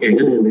แก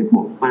ก็เดินไปบ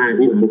อกป้า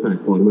ที่ร้านสห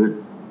กรณ์ว่า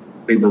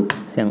เป็นแบบ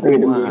เสียงมี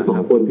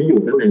2 คนที่อยู่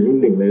ตั้งแต่รุ่น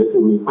 1เลยก็คื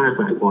อมีป้าส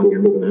หกรณ์อย่า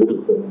งหนึ่งนั้นตัด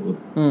ผม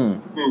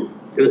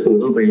ก็คือ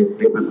ก็ไป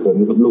ตัดผม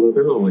กับลุงซ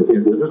ะหน่อย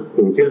แล้วก็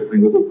ถึงเชือกไป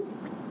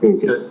ถึง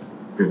เชือก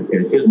แต่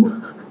เชือกบอก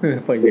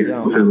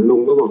ลุง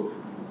ก็บอก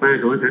ป้าเ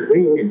ขาว่าเฮ้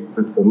ยเนี่ย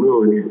ตัดผมรอ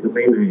เนี่ยจะไป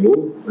ไหน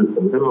ตัดผ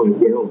มซะหน่อย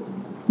เดียว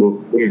บอก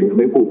เนี่ยจะ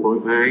ไปผูกคอ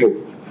ตาย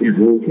เนี่ย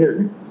มีเชือก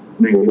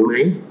แบ่งกันไหม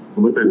ผ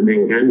มมาตัดแบ่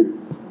งกัน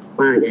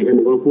ป้าแกก็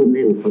นึกว่าพูดเ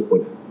ล่นปราก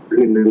ฏ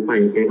คืนนั้นไป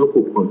แกก็ผู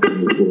กคอตาย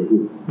จริ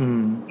ง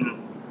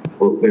ๆ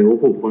บอกแกว่า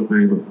ผูกคอตา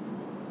ยแบบ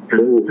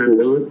ชั้นแ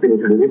ล้วเป็น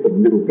ชั้นที่ผม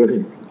อยู่ด้วย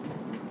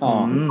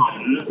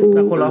แ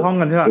ต่คนละห้อง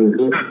กันใช่ไหม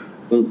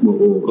ก็บอก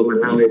ก็มา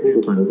เล่าให้เพื่อน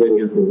ฟังเพื่อน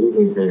กันถึงที่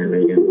มีแต่อะไร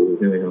กันใ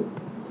ช่ไหมครับ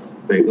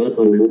แต่ก็ต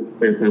อนนั้นแ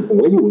ต่ผม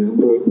ก็อยู่นะ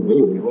วันนี้ผมก็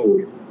อยู่ในห้อง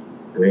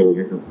อะไรอย่างเ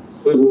งี้ยครับ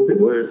ก็รู้สึก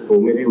ว่าเขา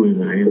ไม่ได้มา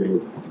ร้ายอะไร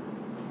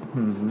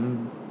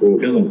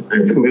ก็แบบอา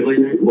จจะไม่ค่อย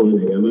น่ากลัวอะไร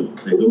เงี้ย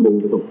แต่ก็เป็น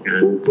ประสบกา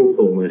รณ์พุ่งต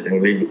รงมาครั้ง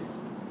แรก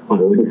ฟัง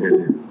เรื่องนั้น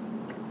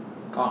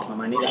ก็ประ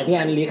มาณนี้แหละพี่แอ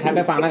นรีแคปไ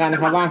ปฟังแล้วกันน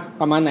ะครับว่า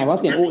ประมาณไหนเพราะ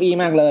เสียงอูอี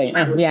มากเลย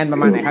พี่แอนปร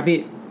ะมาณไหนครับพี่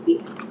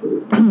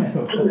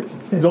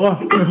แล้วก็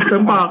เต็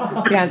มปาก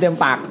พี่แอนเต็ม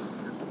ปาก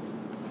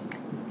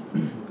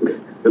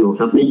ฮัลโหล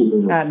ครับได้ยินไหม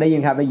ครับได้ยิ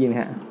นครับได้ยิน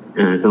ฮะ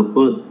ครับ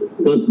ก็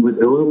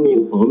แล้ว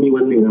มี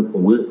วันหนึ่งครับผ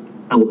มก็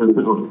ทำความส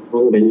ะอาดห้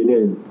องไปเรื่อ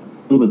ย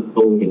ๆก็แบบต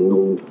รงเห็นตร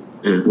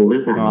งหน้า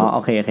ต่างโอ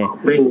เค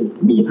แม่ง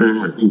มีผ้า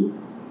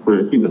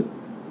ที่แบบ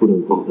คุณ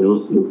เกาะแล้ว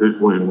ดูหน้า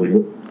วางไว้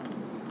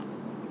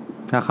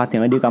เขาเสีย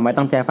งไม่ดีกว่าไหม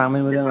ต้องแจฟังไม่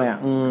รู้เรื่องเลย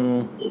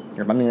เ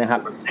ดี๋ยวแป๊บนึงนะครั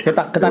บคื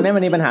อตอนนี้มั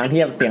นมีปัญหาที่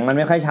เสียงมันไ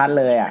ม่ค่อยชัด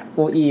เลย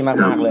อู้อี้มา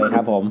กๆเลยค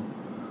รับผม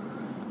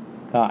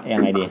ก็ยั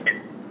งไงดี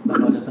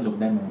เราจะสรุป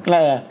ได้ไหม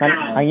งั้น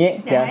อย่างนี้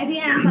เดี๋ยวให้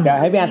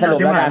พี่แอนสรุป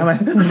แล้วกันไ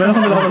ม่ต้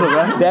องรอสรุปแ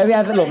ล้วเดี๋ยวพี่แอ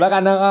นสรุปแล้วกั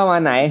นว่ามา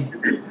ไหน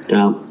ค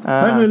รับ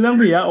ก็คือเรื่อง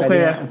ผีโอเค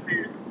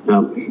ครั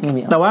บ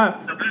แต่ว่า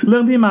เรื่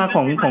องที่มา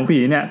ของผี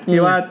เนี่ย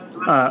ที่ว่า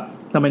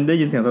ทำไมได้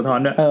ยินเสียงสะท้อน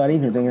ด้วยได้ยิ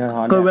นเสียงสะท้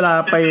อนก็เวลา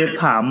ไป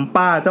ถาม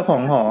ป้าเจ้าขอ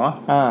งหอ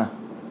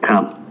ครั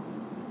บ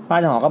ป้า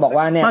เจ้าของก็บอก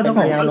ว่าเนี่ยเป็น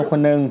พยานค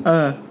นนึง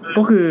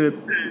ก็คือ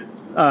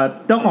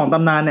เจ้าของต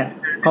ำนานเนี่ย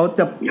เขา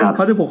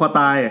จะผูกคอ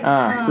ตาย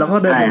แล้วก็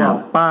เดินไปบอก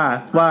ป้า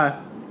ว่า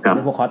จ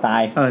ะผูกคอตา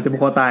ยจะผู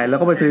กคอตายแล้ว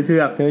ก็ไปซื้อเชื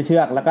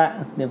อกแล้วก็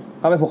เดี๋ยว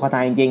ก็ไปผูกคอตา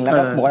ยจริงๆแล้ว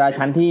ก็ผูกคอตาย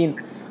ชั้นที่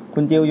คุ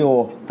ณจิวอยู่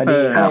พอดี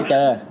ก็เลยเจ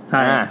อใช่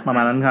ประม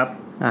าณนั้นครับ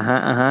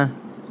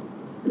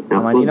ปร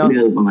ะมาณนี้เนาะ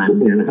ประมาณ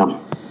นี้นะครับ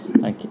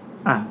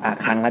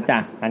ครั้งละจ้ะ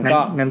งั้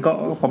นก็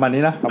ประมาณ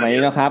นี้นะประมาณ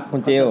นี้นะครับคุ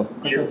ณจิว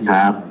ค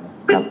รับ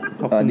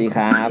สวัสดีค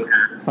รับ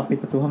ฝากปิด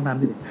ประตูห้องน้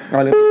ำดิเล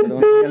ย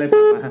อะไรเปิ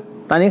ดมา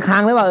ตอนนี้ค้า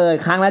งหรือเปล่า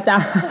ค้างแล้วจ้า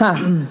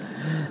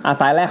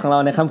สายแรกของเรา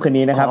ในค่ำคืน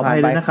นี้นะครับผ่าน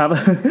ไปนะครับ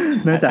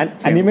เนื่องจาก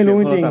อันนี้ไม่รู้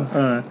จริง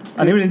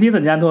อันนี้เป็นที่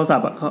สัญญาณโทรศัพ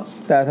ท์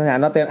แต่สัญญาณ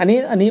เราเต็มอัน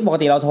นี้ปก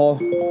ติเราโทร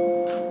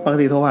ปก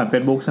ติโทรผ่าน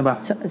Facebook ใช่ป่ะ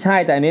ใช่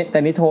แต่อัน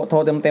นี้โทร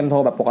เต็มโทร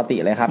แบบปกติ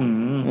เลยครับ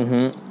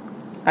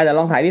อาจจะล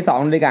องสายที่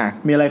2ดูดีกว่า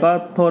มีอะไรก็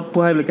โทษ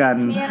ผู้ให้บริการ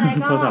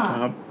โทรศัพท์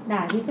ครับด่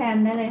าพี่แซม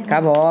ได้เลยครั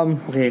บผม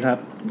โอเคครับ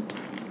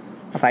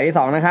สายที่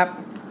2นะครับ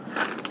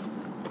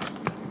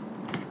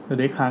เดี๋ยว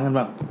ได้ค้างกันแ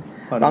บบ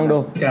ลองดู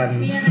การ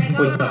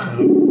คุยกับ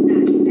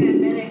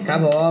ครับ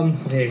ผม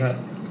โอเคครับ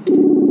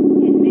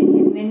เห็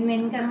นเม้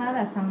นกันว่าแ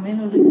บบฟังไม่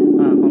รู้เรื่อง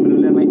ฟังไม่รู้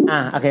เรื่องไหม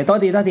โอเคโทษ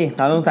ทีเ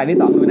ราลงสายที่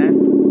2ดูนะ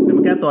เดี๋ยวม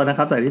าแก้ตัวนะค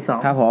รับสายที่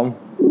2ครับผม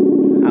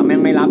แม่ง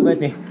ไม่รับด้วย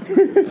สิ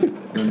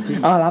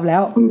รับแล้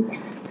ว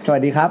สวั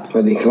สดีครับส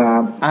วัสดีครั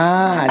บ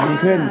ดี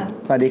ขึ้น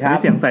สวัสดีครับ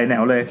เสียงใสแหน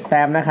วเลยแซ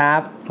มนะครับ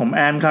ผมแ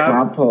อนครับค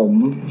รับผม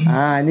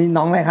นี่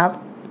น้องอะไรครับ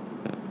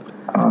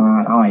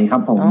หอยครั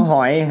บผมน้องห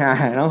อย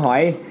น้องหอ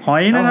ย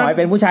นะครับน้องหอยเ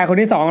ป็นผู้ชายคน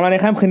ที่2เราใน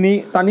ค่ำคืนนี้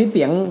ตอนนี้เ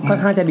สียงค่อน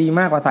ข้างจะดี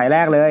มากกว่าสายแร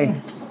กเลย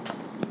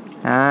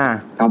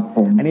ครับผ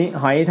มอันนี้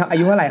หอยอา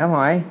ยุเท่าไหร่ครับห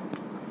อย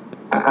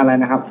อะไร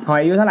นะครับหอย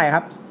อายุเท่าไหร่ค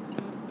รับ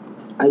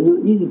อายุ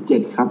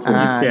27ครับผม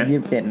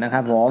27นะค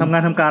รับผมทำงา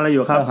นอะไรอ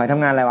ยู่ครับหอยท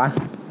ำงานอะไรวะ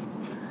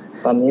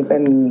ตอนนี้เป็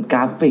นกร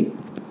าฟิก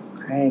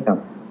ให้กับ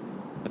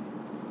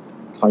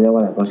เขาเรียกว่า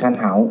อะไรโปรดักชั่น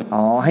เฮาส์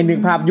ให้นึก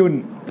ภาพยุ่น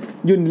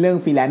เรื่อง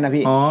ฟรีแลนซ์นะ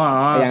พี่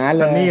อย่างนั้นเล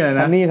ยซัน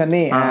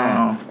นี่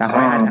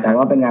แต่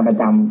ว่าเป็นงานประ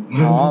จ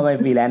ำเป็น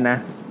ฟรีแลนซ์นะ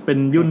เป็น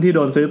ยุ่นที่โด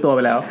นซื้อตัวไป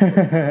แล้ว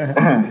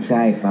ใ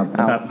ช่ครับ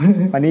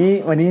วัน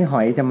นี้ห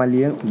อยจะมาเ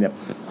ลี้ยงแบบ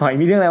หอย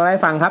มีเรื่องอะไรมาให้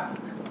ฟังครับ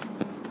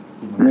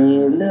มี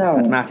เรื่อง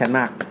ชัดม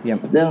ากเยี่ยม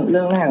เ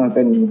รื่องแรกมันเ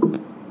ป็น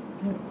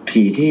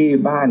ผีที่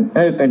บ้าน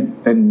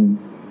เป็น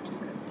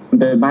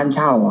บ้านเ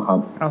ช่าอะครับ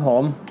ครับผ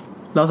ม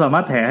เราสามา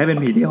รถแถให้เป็น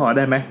ผีที่หอไ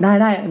ด้ไหมไ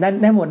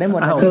ด้หมด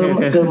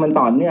คือมัน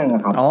ต่อเนื่องอ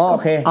ะครับโอ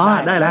เค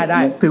ไ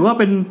ด้ถือว่า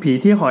เป็นผี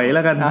ที่หอยแ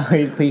ล้วกัน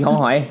ผีของ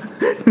หอย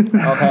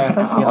โอเค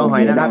ผีของหอ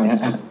ยนะครับ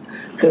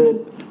คือ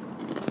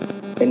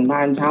เป็นบ้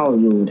านเช่า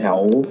อยู่แถว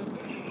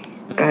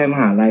ใกล้ม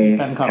หาลัย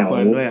แถว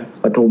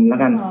ปทุมแล้ว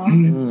กัน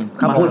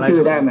พูดชื่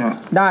อได้ไหมฮะ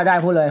ได้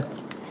พูดเลย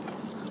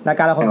รายก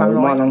ารเราคนฟัง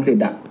น้อยมอลังสิต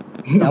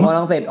แถวมอ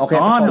ลังสิตโอเค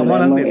แถวมอ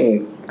ลังสิต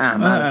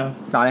มา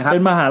ต่อเลยครับเป็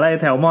นมหาลัย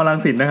แถวมอลัง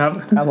สิตนะครับ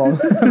ครับผม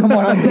ม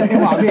อลังสิต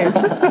ขวาพี่เอง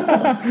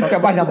จะ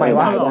บ้านทำไม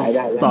วะ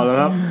ต่อแล้ว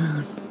ครับ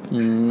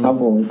ครับ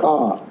ผ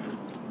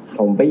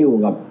มไปอยู่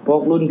กับพว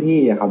กรุ่นพี่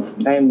ครับ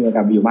ได้มี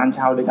กับอยู่บ้านเ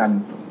ช่าด้วยกัน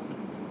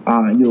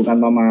อยู่กัน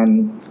ประมาณ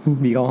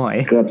มีกองหอย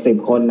เกือบ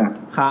10 คน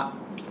ครับ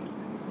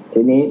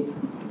ทีนี้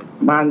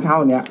บ้านเช่า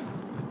เนี้ย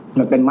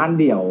มันเป็นบ้าน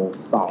เดี่ยว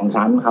2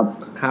 ชั้นครับ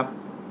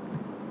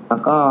แล้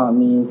วก็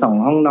มี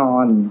2 ห้องนอ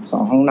น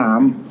2 ห้องน้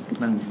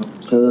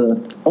ำคือ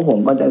พวกผม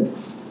ก็จะ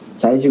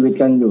ใช้ชีวิต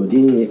กันอยู่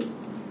ที่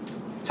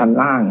ชั้น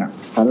ล่าง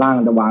ชั้นล่าง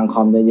จะวางค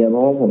อมเยอะๆเพร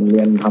าะว่าผมเ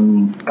รียนท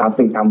ำกรา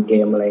ฟิกทำเก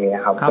มอะไรอย่างเงี้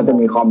ยครับก็จะ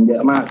มีคอมเยอ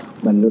ะมาก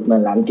เหมือ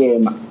นร้านเกม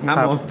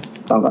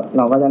เ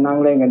ราก็จะนั่ง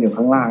เล่นกันอยู่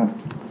ข้างล่าง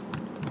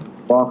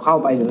พอเข้า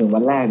ไปถึง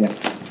วันแรกเนี่ย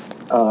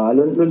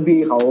รุ่นพี่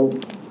เข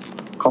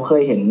าเค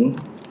ยเห็น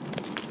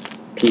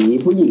ผี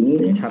ผู้หญิง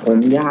ผม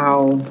ยาว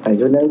ใส่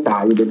ชุดนักศึกษา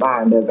อยู่ในบ้าน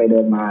เดินไปเดิ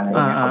นมาอะไรอย่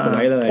างเงี้ย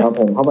แล้ว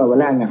ผมเข้าไปวัน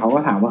แรกเนี่ยเขาก็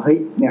ถามว่าเฮ้ย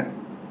เนี่ย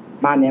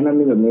บ้านนี้มัน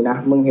มีแบบนี้นะ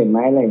มึงเห็นไหม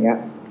อะไรอย่างเงี้ย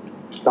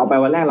ต่อไป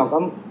วันแรกเราก็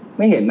ไ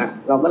ม่เห็น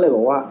เราก็เลยบ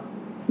อกว่า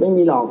ไม่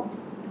มีหรอก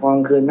กลา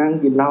งคืนนั่ง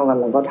กินเหล้ากัน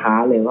เราก็ท้า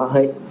เลยว่าเ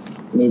ฮ้ย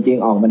มีจริง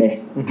ออกมาเด้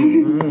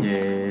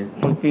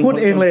พูด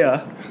เองเลยเหรอ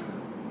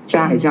ใ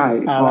ช่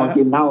พอ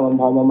กินเหล้า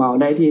พอเมา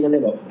ได้ที่ก็เล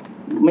ยแบบ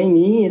ไม่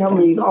มีถ้า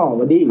มีก็ออก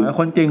มาดิ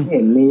คนจริงเ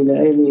ห็นมีเลย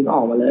มีก็อ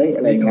อกมาเลยอ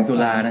ะไรอย่างเงี้ย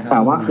แต่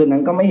ว่าคืนนั้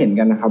นก็ไม่เห็น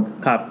กันนะครับ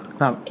ครั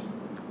บ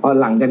พอ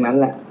หลังจากนั้น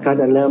แหละก็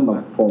จะเริ่มแบ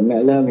บผมเนี่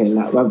ยเริ่มเห็น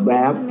ละแว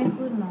บ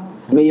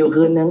มีอยู่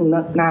คืนนึง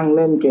นั่งเ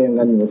ล่นเกม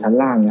กันอยู่ชั้น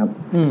ล่างครับ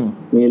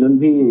มีรุ่น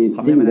พี่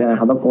ที่อยู่ด้วยเ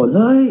ขาตะโกนเ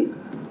ฮ้ย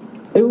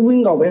วิ่ง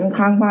ออกไปข้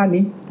างๆบ้าน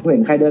นี้เห็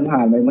นใครเดินผ่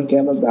านไปเมื่อกี้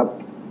แบบ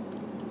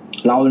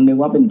เรานึก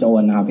ว่าเป็นโจ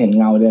รนะครับเห็น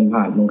เงาเดิน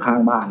ผ่านตรงข้าง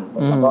บ้าน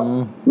แล้วก็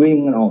วิ่ง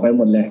กันออกไปห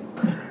มดเลย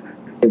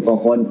10 กว่า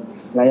คน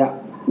ระยะ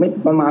ไม่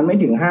ประมาณไม่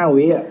ถึง5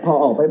 วิพอ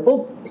ออกไปปุ๊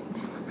บ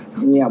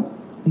เงียบ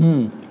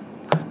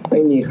ไ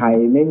ม่มีใคร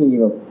ไม่มี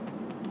แบบ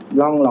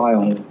ร่องรอย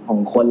ของ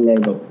คนเลย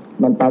แบบ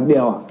มันแป๊บเดี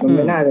ยวอ่ะมันไ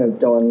ม่น่าจะ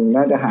โจร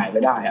น่าจะหายไป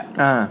ได้อ่ะ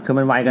คือ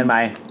มันไวเกินไป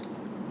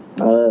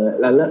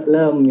แล้วเ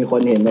ริ่มมีค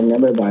นเห็นแบบนี้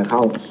บ่อยๆเข้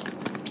า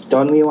จ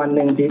นมีวัน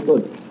นึงพีคสุ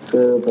ด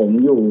คือผม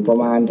อยู่ประ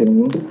มาณถึง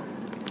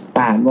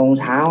8 โมง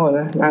เช้า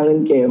นะนั่งเล่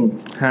นเกม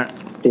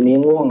ทีนี้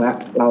ง่วงแล้ว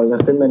เราจะ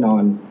ขึ้นไปนอ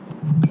น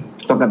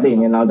ปกติ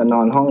เนี่ยเราจะน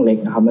อนห้องเล็ก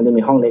นะครับมันจะ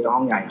มีห้องเล็กกับห้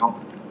องใหญ่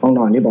ห้องน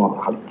อนที่บอก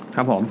ค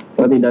รับผมป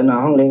กติเดินนอน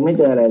ห้องเล็กไม่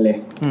เจออะไรเลย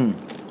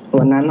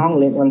วันนั้นห้อง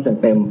เล็กมัน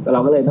เต็มเรา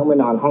ก็เลยต้องไป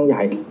นอนห้องให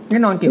ญ่นี่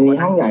นอนกี่คน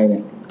ห้องใหญ่เนี่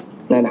ย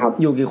นะครับ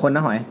อยู่กี่คนน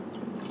ะหอย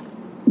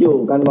อยู่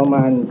กันประม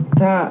าณ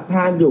ถ้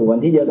าอยู่วัน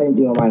ที่เยอะกันจ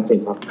ริงๆประมาณ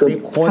10ครับคือ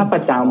ถ้าปร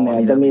ะจำเนี่ย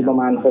จะมีประ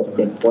มาณ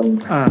 6-7 คน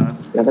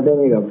แล้วก็จะ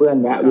มีกับเพื่อน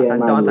แวะเวียน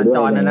มาอยู่ด้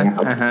วยอะไรอย่างเงี้ยค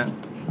รับ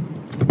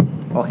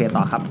โอเคต่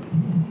อครับ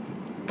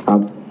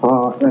พอ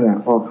นั่นแหละ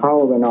พอเข้า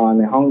ไปนอน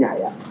ในห้องใหญ่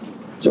อ่ะ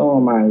ช่วงป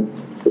ระมาณ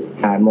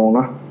8 โมงเ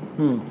นาะ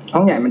ห้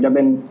องใหญ่มันจะเ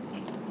ป็น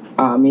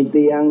มีเ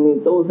ตียงมี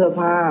ตู้เสื้อ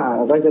ผ้าแ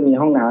ล้วก็จะมี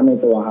ห้องน้ำใน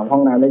ตัวครับห้อ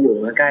งน้ำจะอยู่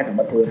ใกล้ๆกับ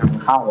ประตูทาง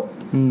เข้า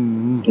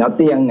แล้วเ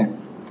ตียงเนี่ย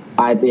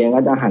ปลายเตียงก็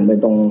จะหันไป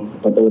ตรง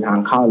ประตูทาง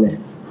เข้าเลย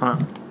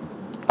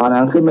ตอน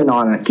นั้นขึ้นไปนอ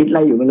นคิดอะไร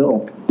อยู่ไม่รู้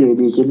อยู่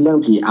ดีคิดเรื่อง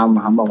ผีอ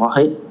ำครับบอกว่าเ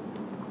ฮ้ย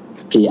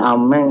ผีอ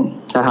ำแม่ง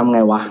จะทำไง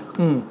วะ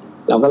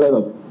เราก็เลยแบ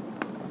บ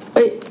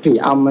ผี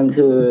อำมัน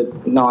คือ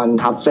นอน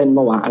ทับเส้นป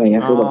ะวะอะไรเ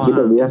งี้ยคือแบบคิดแ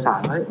บบวิทยาศาสต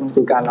ร์มัน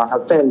คือการนอนทั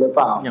บเส้นหรือเป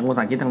ล่าอย่างภาษ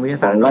าคิดทางวิทย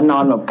าศาสตร์ก็นอ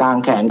นแบบกลาง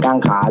แขนกลาง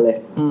ขาเลย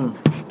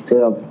คือ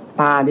แบบ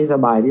ผ้าที่ส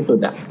บายที่สุด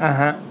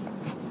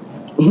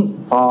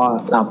พอ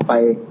หลับไป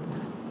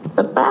แ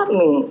ป๊บ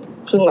นึง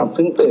ครึ่งหลับค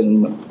รึ่งตื่น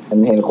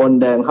เห็นคน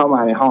เดินเข้ามา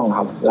ในห้องค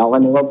รับเราก็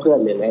นึกว่าเพื่อน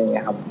หรืออะไรเ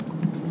งี้ยครับ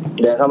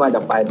เดินเข้ามาจ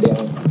ากปลายเตียง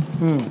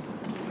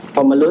พ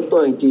อมารู้ตั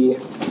วอีกที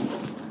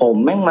ผม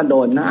แม่งมาโด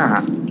นหน้า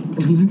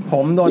ผ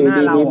มโดนหน้า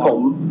เรา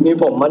มี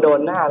ผมมาโดน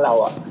หน้าเรา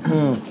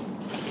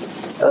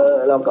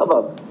เราก็แบ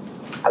บ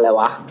อะไร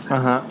วะ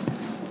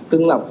ครึ่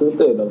งหลับครึ่ง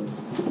ตื่นแบบ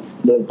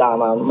เดินตาม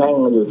มาแม่ง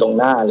มาอยู่ตรง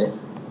หน้าเลย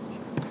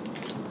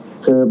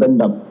คือเป็น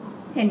แบบ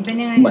เห็นเป็น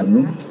ยังไงเหมือน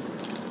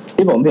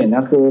ที่ผมเห็นน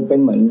ะคือเป็น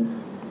เหมือน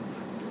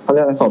เขาเ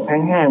รียกศพแ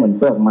ห้งๆเหมือน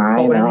เปลือกไม้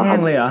แล้วครับแห้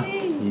งเลยเหรอ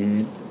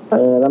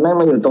แล้วแม่ง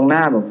มาอยู่ตรงหน้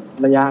าแบบ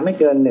ระยะไม่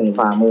เกิน1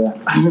 ฝ่ามือ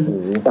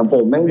แต่ผ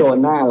มแม่งโดน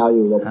หน้าเราอ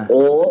ยู่แบบโ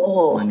อ้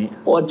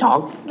โคตรช็อก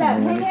แบบ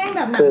แห้งๆแ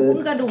บบหนังหุ้ม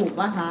กระดูก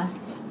ป่ะคะ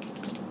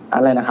อ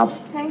ะไรนะครับ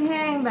แ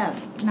ห้งๆแบบ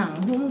หนัง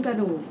หุ้มกระ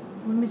ดูก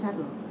มันไม่ชัด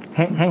หรอ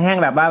แห้ง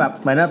ๆแบบว่าแบบ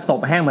เหมือนศพ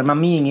แห้งเหมือนมัม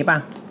มี่อย่างงี้ป่ะ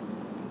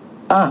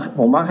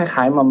ผมว่าค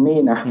ล้ายๆมัมมี่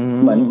นะ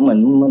เหมือน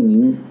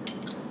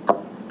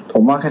ผ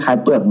มว่าคล้าย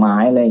ๆเปลือกไม้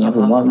อะไรอย่างเงี้ยผ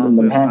มว่า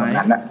มันแห้งแบบ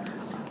นั้นอะ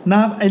น้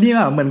าไอ้นี่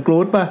ป่ะเหมือนกรู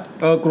ดป่ะ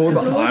กรูด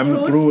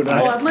กรูด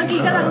เมื่อกี้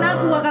กำลังน่า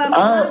กลัวกำลัง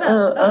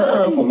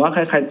ผมว่าค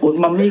ล้ายๆกรูด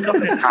มัมมี่ก็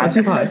คล้ายๆใ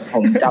ช่ป่ะผ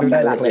มจำได้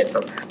ละเอียด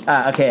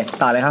โอเค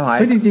ต่อเลยครับหอย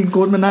จริงๆก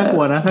รูดมันน่ากลั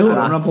วนะถ้าเกิด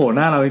มันโผล่ห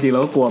น้าเราจริงๆเร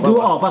าก็กลัวป่ะดู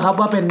ออกป่ะครับ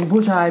ว่าเป็น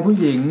ผู้ชายผู้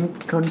หญิง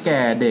คนแ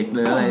ก่เด็กห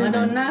รืออะไรมาโด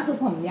นหน้าคือ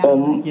ผมยาว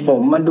ผ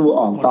มมาดู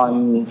ออกตอ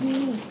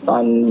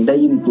นได้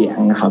ยินเสียง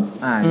นะครับ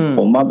ผ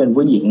มว่าเป็น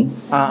ผู้หญิง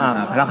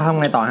แล้วเขาทำ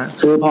ไงต่อฮะ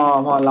คือพ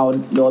อเรา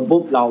โดน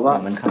ปุ๊บเราก็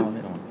มันเข้า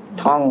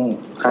ท่อง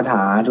คาถ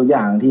าทุกอ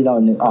ย่างที่เรา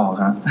นึกออก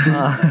ครับ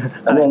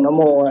นโ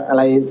มอะไ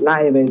รไล่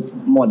ไป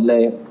หมดเล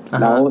ย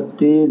แล้ว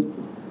ที่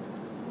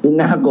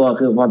น่ากลัว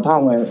คือพอท่อง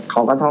ไปเข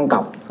าก็ท่องก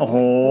ลับโอ้โห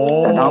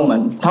แต่ท่องเห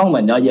มื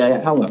อนเยอ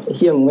ะๆท่องแบบไอ้เ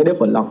หี้ยมึงไม่ได้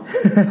ผลหรอก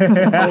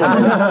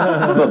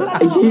แบบไ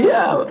อ้เหี้ย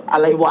อะ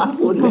ไรวะ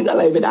พูดนึกอะ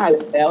ไรไม่ได้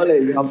แล้วเลย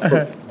ครับ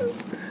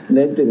เ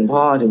ล่นถึง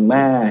พ่อถึงแ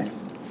ม่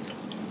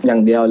อย่า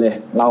งเดียวเลย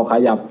เราข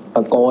ยับต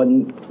ะโกน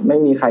ไม่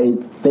มีใคร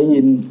ได้ยิ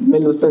นไม่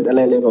รู้สึกอะไ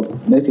รเลยแบบ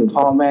นึกถึง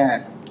พ่อแม่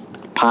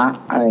พระ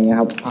อะไรเงี้ย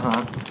ครับ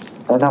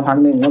แต่ถ้าพัก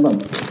หนึ่งก็แบบ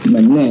เหมื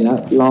อนเหนื่อยแล้ว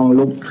ลอง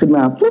ลุกขึ้นม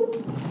าปุ๊บ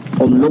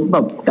ผมลุกแบ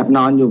บจากน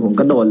อนอยู่ผม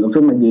กระโดดลุก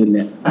ขึ้นมายืนเล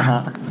ย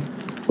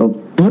แบบ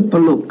ปุ๊บพ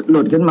อห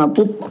ลุดขึ้นมา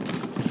ปุ๊บ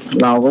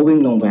เราก็วิ่ง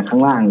ลงไปข้า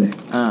งล่างเลย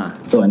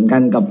สวนกั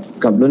น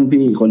กับรุ่น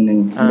พี่คนหนึ่ง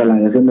กำลัง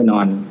จะขึ้นไปนอ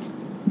น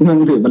มัน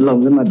ถือพัดลม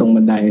ขึ้นมาตรง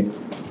บันได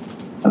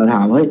เราถ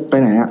ามเฮ้ยไป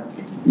ไหนอะ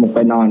บอกไป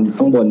นอน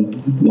ข้างบน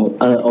บอก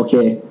โอเค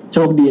โช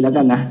คดีแล้ว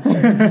กันนะ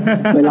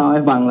ไม่เล่าใ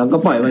ห้ฟังแล้วก็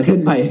ปล่อยมันขึ้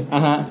นไป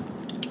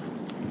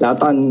แล้ว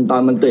ตอ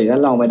นมันตื่นก็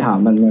ลองไปถาม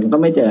มันก็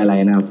ไม่เจออะไร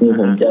นะครับมี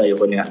ผมเจออยู่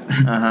คนเนี้ย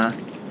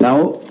แล้ว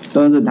จ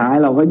นสุดท้าย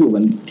เราก็อยู่กั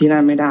นที่นั่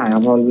นไม่ได้ครั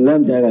บพอเริ่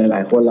มเจอหล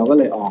ายๆคนเราก็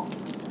เลยออก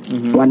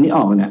วันที่อ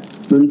อกเนี่ย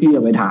รุ่นพี่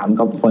ไปถาม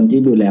กับคนที่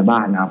ดูแลบ้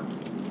านครับ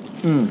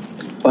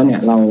ว่าเนี่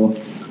ยเรา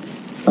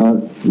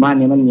บ้าน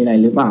นี้มันมีอะไร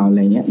หรือเปล่าอะไร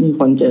เงี้ยมี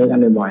คนเจอกัน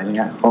บ่อยๆอะไรเ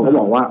งี้ยเขาก็บ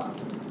อกว่า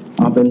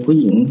เป็นผู้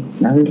หญิง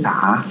นักศึกษา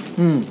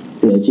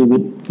เสียชีวิ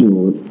ตอยู่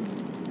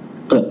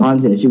เกิดตอน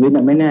เสียชีวิต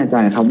ไม่แน่ใจ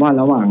ครับว่า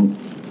ระหว่าง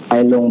ไป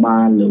โรงพยาบา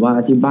ลหรือว่า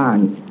ที่บ้าน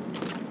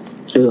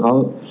คือเ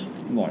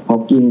ขา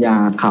กินยา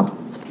ขับ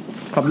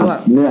ขับเ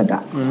ลือดอ่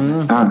ะ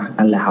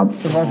นั่นแหละครับ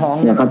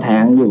แล้วก็แท้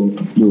งอ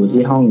ยู่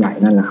ที่ห้องใหญ่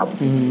นั่นแหละครับ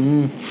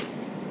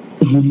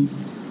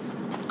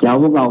แล้ว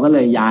พวกเราก็เล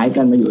ยย้าย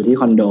กันมาอยู่ที่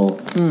คอนโด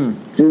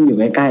ซึ่งอยู่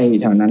ใกล้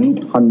ๆแถวนั้น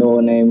คอนโด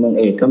ในเมือง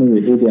เอกก็มีอ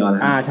ยู่ที่เดียวแล้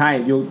วใช่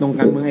อยู่ตรงก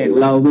ลางเมืองเอก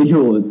เราไปอ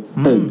ยู่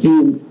ตึก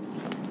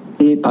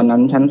ที่ตอนนั้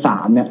นชั้น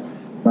3เนี่ย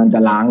มันจะ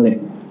ล้างเลย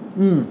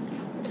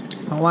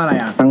เพราะว่าอะไร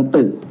อ่ะทั้ง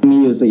ตึกมี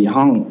อยู่4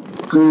ห้อง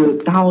คือ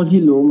เท่าที่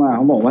รู้มาเข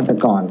าบอกว่าแต่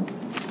ก่อน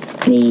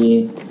มี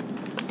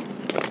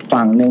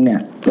ฝั่งนึงเนี่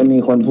ยจะมี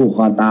คนผูกค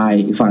อตาย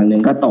อีกฝั่งนึ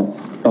งก็ต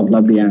กร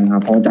ะเบียงครั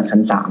บเพราะจากชั้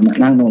น3เนี่ย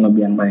นั่งลงระเ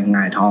บียงไปหง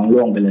ายท้อง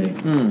ร่วงไปเลย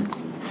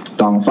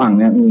2ฝั่ง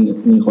เนี่ย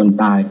มีคน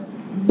ตาย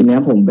ทีนี้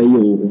ผมไปอ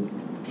ยู่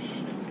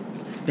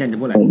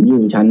ผมอ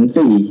ยู่ชั้น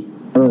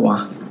4วะ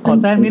ขอ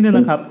แทรกนิดนึงน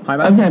ะครับ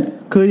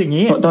คืออย่าง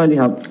นี้ตัวดี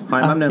ครับ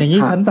อย่างนี้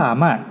ชั้น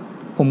3อ่ะ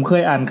ผมเค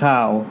ยอ่านข่า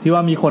วที่ว่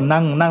ามีคน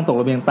นั่งตก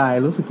ระเบียงตาย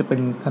รู้สึกจะเป็น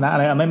คณะอะไ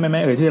รไม่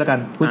เอ่ยชื่อแล้วกัน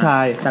ผู้ชา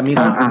ยแต่มี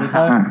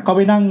เขาไ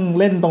ปนั่ง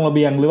เล่นตรงระเ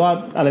บียงหรือว่า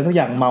อะไรสักอ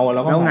ย่างเมาแ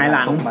ล้วก็หงายห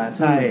ลังมาใ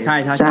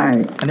ช่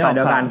อันนี้เ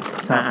ดียวกัน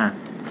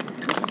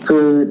คื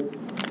อ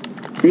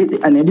ที่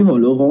อันนี้ที่ผม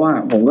รู้เพราะว่า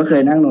ผมก็เค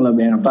ยนั่งตรงระเ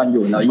บียงตอนอ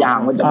ยู่แล้วยาม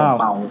ก็จะ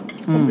เป่า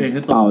เรีย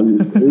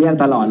ก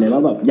ตลอดเลยว่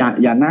าแบบ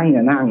อย่า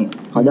นั่ง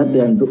เขาจะเตื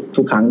อน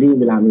ทุกครั้งที่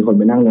เวลามีคน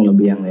ไปนั่งตรงระ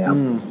เบียงเลยครับ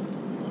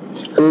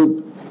คือ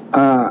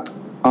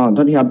โท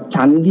ษทีครับ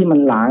ชั้นที่มัน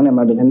ล้างเนี่ย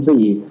มันเป็นชั้น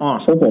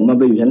4พวกผมมา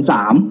ไปอยู่ชั้น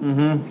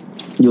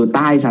3อยู่ใ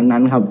ต้ชั้นนั้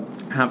นครับ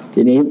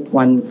ทีนี้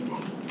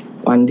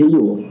วันที่อ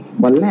ยู่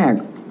วันแรก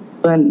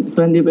เ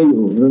พื่อนที่ไปอ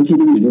ยู่รุ่นพี่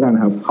ที่อยู่ด้วยกัน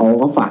ครับเขา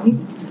ก็ฝั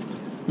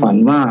น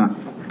ว่า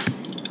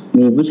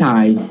มีผู้ชา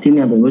ยที่เ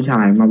นี่ยเป็นผู้ช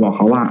ายมาบอกเ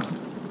ขาว่า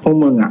พวก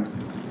มึงอ่ะ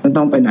ไม่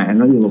ต้องไปไหน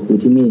เราอยู่กับกู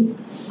ที่นี่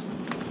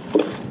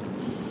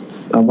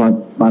แล้วพอ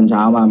ตอนเช้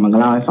ามามันก็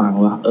เล่าให้ฟัง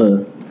ว่า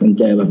มัน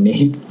เจอแบบนี้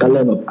ก็เ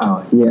ริ่มแบบ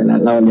เฮียแล้ว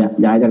เรา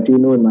ย้ายจากที่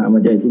นู่นม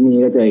าเจอที่นี่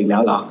ก็เจออีกแล้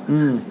วเหรอ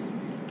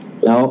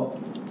แล้ว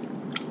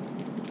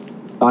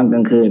ตอนกล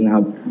างคืนนะค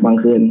รับบาง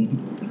คืน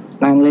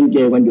นั่งเล่นเก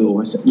มกันอยู่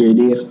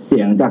ดีเสี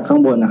ยงจากข้า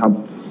งบนนะครับ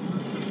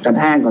กระแ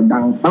ทกกับดั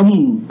งตึ้ม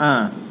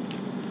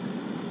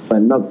เหมื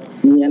อนแบบ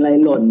มีอะไร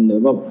หล่นหรือ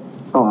แบบ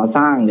ก่อส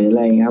ร้างหรืออะไ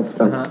รเงี้ยครับ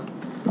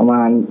ประม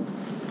าณ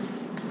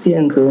เที่ย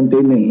งคืนตี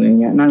 1อะไร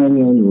เงี้ยนั่งเล่นเก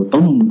มอยู่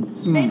ตุ้ม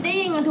ได้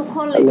ยินกันทุกค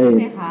นเลยใช่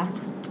ไหมคะ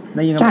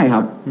ใช่ค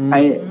รับ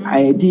ไอ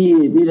ที่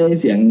ได้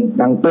เสียง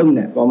ดังตึ้มเ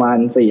นี่ยประมาณ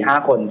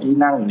 4-5 คนที่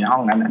นั่งอยู่ในห้อ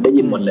งนั้นได้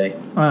ยินหมดเลย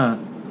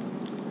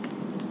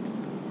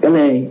ก็เล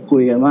ยคุ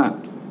ยกันว่า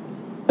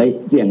เฮ้ย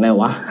เสียงอะไร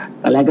วะ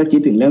ตอนแรกก็คิด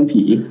ถึงเรื่อง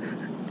ผี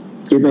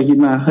คิดไปคิด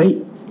มาเฮ้ย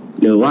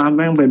หรือว่าแ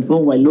ม่งเป็นพว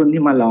กวัยรุ่น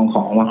ที่มาลองข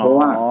องมาเพราะ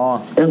ว่า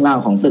เรื่องราว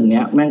ของตึกเนี้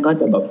ยแม่งก็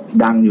จะแบบ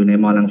ดังอยู่ใน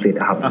มอรังสิต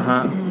ครับ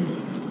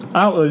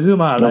ชื่อ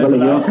มาเราก็เลย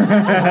ว่า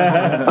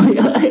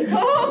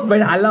ไม่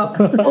ทันแล้ว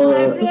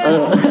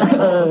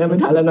ไม่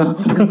ทันแล้วเนาะ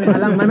ไม่ทัน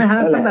แล้ว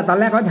ตั้งแต่ตอน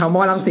แรกก็แถวม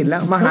อรังสิตแล้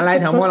วมหาลัย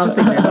แถวมอรัง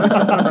สิตเนี่ย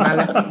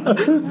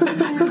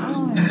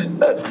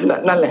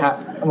นั่นเลยฮะ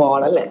มอ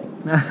นั่นแหละ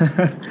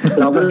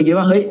เราก็เลยคิด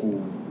ว่าเฮ้ย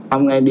ท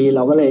ำไงดีเร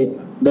าก็เลย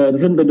เดิน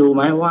ขึ้นไปดูไห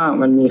มว่า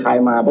มันมีใคร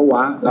มาปะว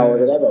ะเรา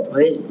จะได้แบบเ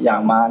ฮ้ยอยา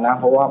กมานะ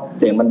เพราะว่า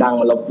เสียงมันดัง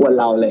มันรบกวน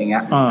เราอะไรอย่างเงี้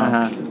ย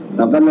เ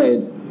ราก็เลย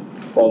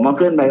ผมมา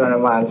ขึ้นไปป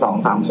ระมาณ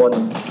 2-3 คน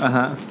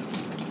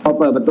พอ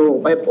เปิดประตู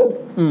ไปปุ๊บ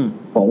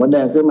ผมก็เ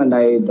ดินขึ้นบันได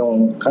ตรง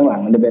ข้างหลัง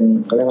มันจะเป็น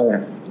เขาเรียกว่าอะไร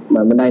เหมื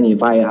อนบันไดหนี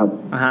ไฟครับ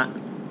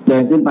เดิ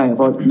นขึ้นไป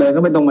พอเดินเข้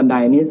าไปตรงบันได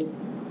นี้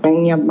แม่ง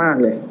เงียบมาก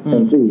เลยเป็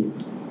นเ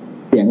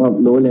สียงแบบ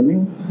รู้เลย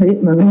เฮ้ย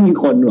มันไม่มี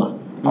คนหรอ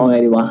เอาไง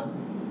ดีวะ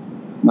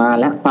มา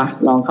แล้วปะ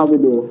ลองเข้าไป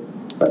ดู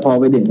พอ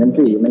ไปถึงชั้น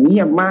4มันเงี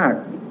ยบมาก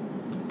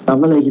เรา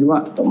ก็เลยคิดว่า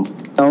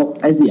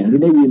ไอเสียงที่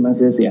ได้ยินมัน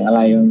คือเสียงอะไร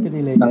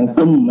ดัง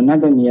ตึ้มมันน่า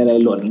จะมีอะไร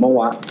หล่นเมื่อ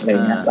วะอะไร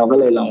เงี้ยเราก็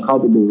เลยลองเข้า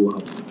ไปดูค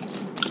รับ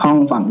ห้อง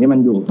ฝั่งที่มัน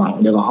อยู่ฝั่ง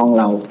เดียวกับห้อง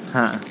เรา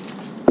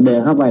เดิน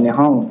เข้าไปใน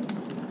ห้อง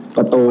ป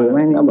ระตูแ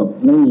ม่งก็แบบ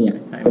ไม่มี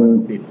เป็น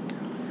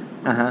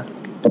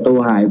ประตู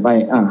หายไป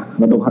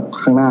ประตู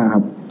ข้างหน้าค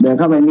รับเดินเ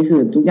ข้าไปนี่คื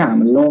อทุกอย่าง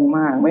มันโล่งม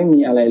ากไม่มี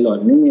อะไรหล่น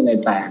ไม่มีอะไร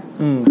แตก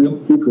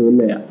ที่พื้น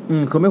เลย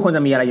คือไม่ควรจ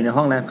ะมีอะไรอยู่ใน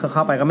ห้องนะเข้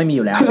าไปก็ไม่มีอ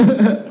ยู่แล้ว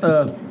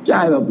ใช่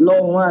แบบโล่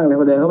งมากเลย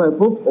พอเดินเข้าไป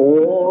ปุ๊บโอ้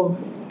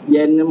เ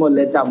ย็นหมดเล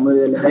ยจับมือ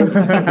เลย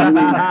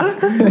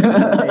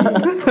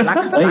รั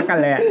กกัน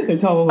เลย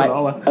ชอบเขาบ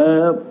อกว่า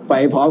ไป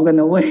พร้อมกัน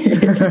นะเว้ย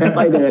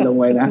ค่อยๆเดินลง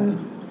ไปนะ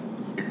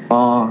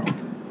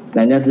ห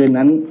ลังจากคืน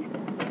นั้น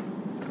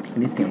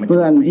เ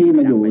พื่อนที่ม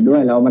าอยู่ด้ว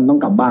ยแล้วมันต้อง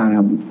กลับบ้าน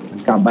ครับ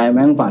กลับไปแ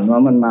ม่งฝันว่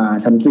ามันมา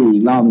ชั้น4อี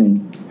กรอบนึง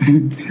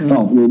บ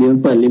อกอยู่ดีมั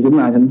นเปิดลิฟต์ขึ้น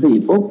มาชั้น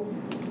4ปุ๊บ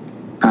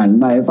หัน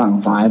ไปฝั่ง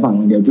ซ้ายฝั่ง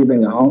เดียวที่เป็น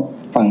กับห้อง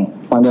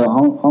ฝั่งเดียว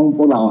ห้องพ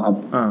วกเราครับ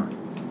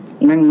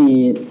นั่งมี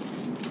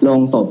โร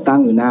งศพตั้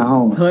งอยู่หน้าห้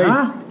องเฮ้ย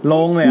โร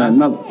งเลยเหมือน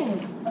แบบ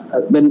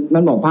เป็นมั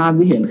นบอกภาพ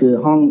ที่เห็นคือ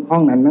ห้อ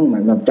งนั้นนั่งเหมื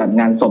อนแบบจัด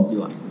งานศพอ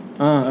ยู่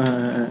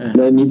เ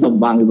ลยมีศพ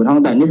วางอยู่บนห้อ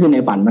งแต่นี่คือใน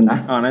ฝันมันนะ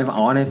ใน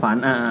ฝัน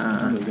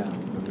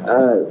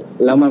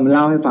แล้วมันเ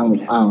ล่าให้ฟังแบ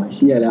บเ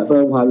ชี่ยแล้วเพิ่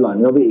มความหลอน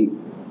เข้าไปอีก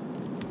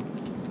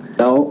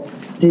แล้ว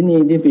ที่นี่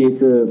ที่ฟี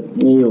คือ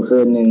มีอยู่คื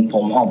นนึงผ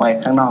มออกไป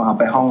ข้างนอกครับ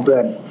ไปห้องเพื่อ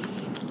น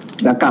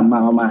แล้วกลับมา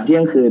ประมาณเที่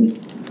ยงคืน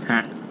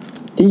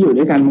ที่อยู่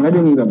ด้วยกันมันก็จ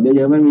ะมีแบบเ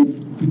ยอะๆมันมี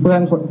เพื่อ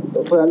น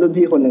รุ่น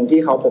พี่คนหนึ่งที่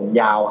เขาผม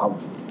ยาวครับ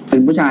เป็น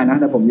เป็นผู้ชายนะ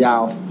แต่ผมยา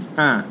ว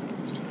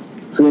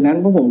คืนนั้น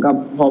พอผม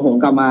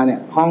กลับมาเนี่ย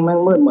ห้องแม่ง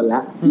มืดหมดแล้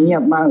วเงีย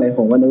บมากเลยผ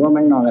มก็นึกว่าแ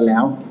ม่งนอนกันแล้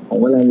วผม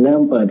ก็เลยเริ่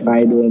มเปิดไฟ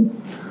ดู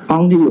ห้อ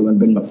งที่อยู่มัน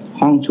เป็นแบบ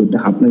ห้องชุดน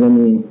ะครับมันจะ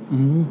มี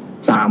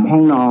3ห้อ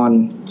งนอน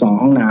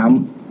2ห้องน้ำ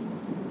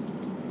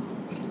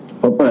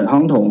พอเปิดห้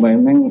องโถงไป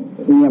แม่ง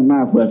เงียบมา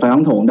กเปิดไฟห้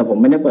องโถงแต่ผม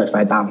ไม่ได้เปิดไฟ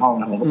ตามห้อง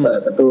นะผมก็เปิด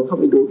ประตูเข้า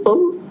ไปดูปุ๊บ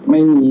ไ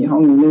ม่มีห้อ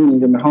งนี้ไม่มี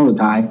จนเป็นห้องสุด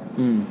ท้าย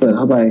เปิดเ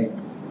ข้าไป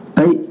เ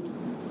ฮ้ย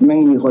แม่ง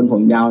มีคนผ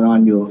มยาวนอน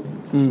อยู่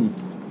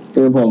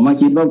คือผมมา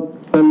คิดว่า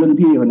เพื่อนรุ่น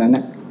พี่คนนั้น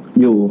น่ะ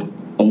อยู่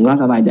ผมก็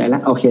สบายใจแล้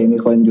วโอเคมี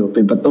คนอยู่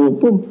ปิดประตู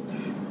ปุ๊บ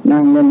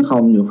นั่งเล่นคอ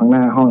มอยู่ข้างหน้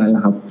าห้องนั้นแหล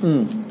ะครับ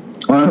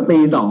พอตี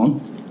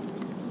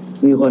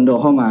 2มีคนโทร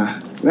เข้ามา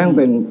แม่งเ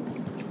ป็น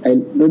ไอ้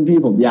รุ่นพี่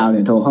ผมยาวเ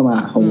นี่ยโทรเข้ามา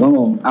ผมก็ง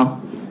งเอ้า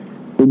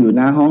กูอยู่ห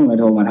น้าห้องเลย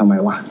โทรมาทำไม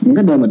วะมัน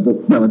ก็เดินเ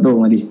ปิดประตู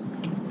มาดิ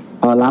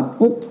พอรับ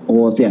ปุ๊บโอ้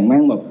เสียงแม่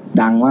งแบบ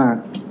ดังมาก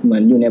เหมือ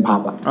นอยู่ในผั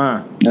บ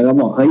แล้วก็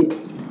บอกเฮ้ย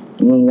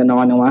มึงจะนอ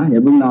นนะวะอย่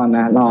าเพิ่งนอนน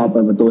ะรอเ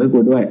ปิดประตูให้กู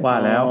ด้วยว่า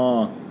แล้ว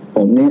ผ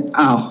มนี่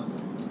อ้าว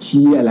เ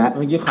ชี่ยแล้ว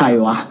ใคร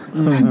วะ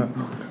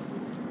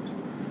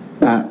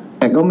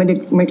แต่ก็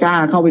ไม่กล้า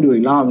เข้าไปดู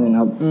อีกรอบนึง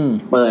ครับ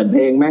เปิดเพ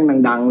ลงแม่ง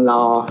ดังๆร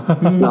อ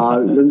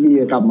รุ่นพี่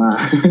กลับมา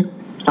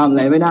ทำอะไ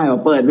รไม่ได้หรอก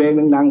เปิดเพลง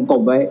ดังๆก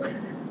บไว้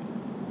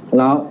แ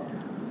ล้ว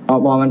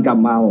พอมันกลับ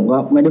มาผมก็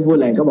ไม่ได้พูดอ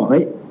ะไรก็บอกเ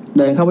ฮ้ยเ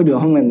ดินเข้าไปดู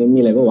ห้องนั้นมี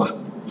อะไรป่ะวะ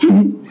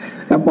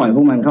ก็ปล่อยพ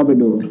วกมันเข้าไป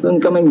ดูซึ่ง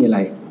ก็ไม่มีอะไร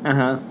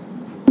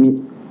มี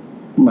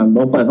เหมือน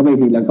เปิดเข้าไป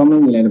ทีแล้วก็ไม่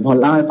มีอะไรพอ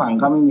เล่าให้ฟัง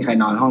ก็ไม่มีใคร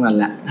นอนห้องนั้น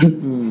แหละ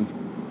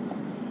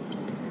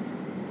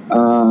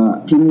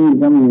ที่นี่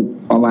ก็มี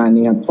ประมาณ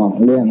นี้ครับ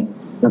2เรื่อง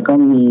แล้วก็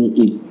มี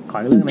อีก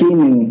ที่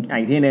หนึ่ง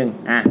อีกที่หนึ่ง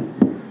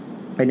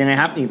เป็นยังไง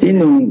ครับอีกที่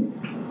หนึ่ง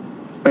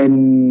เป็น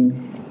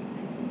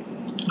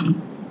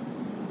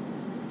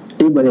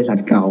ที่บริษัท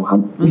เก่าครับ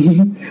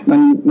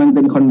มันเ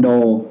ป็นคอนโด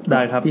ไ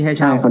ด้ครับที่ให้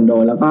เช่าคอนโด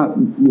แล้วก็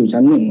อยู่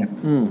ชั้น1อ่ะ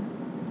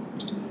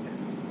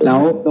แล้ว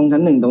ตรงชั้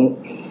น1ตรง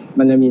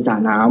มันจะมีสระ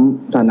น้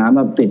ำแ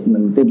บบติดเหมื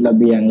อนติดระ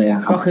เบียงเลยอ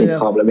ะครับติด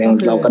ขอบระเบียง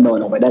เรากระโดดอ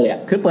อกไปได้เลย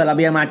คือเปิดระเ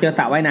บียงมาเจอส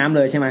ระว่ายน้ำเ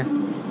ลยใช่ไหม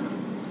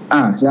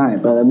ใช่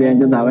เปิดระเบียงเ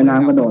จอสระว่ายน้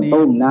ำกระโดด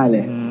ตุ้มได้เล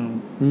ย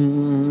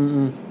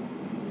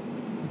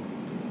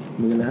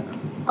มือแล้ว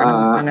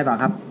ยังไงต่อ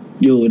ครับ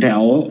อยู่แถ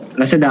ว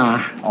รัชดา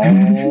โอ้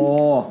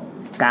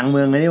กลางเ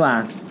มืองเลยนี่หว่า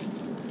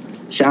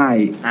ใช่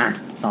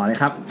ต่อเลย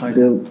ครับ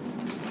คือ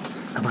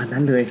ประมาณ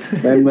นั้นเลย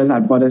เป็นบริษั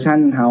ทโปรดักชั่น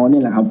เฮาส์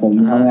นี่แหละครับผม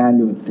ทำงาน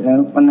อยู่แล้ว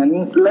วันนั้น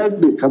เลิก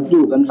ดึกครับอ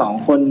ยู่กัน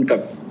2คนกับ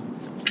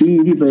พี่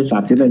ที่บริษั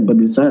ทที่เป็นโปร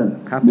ดิวเซอร์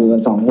อยู่กั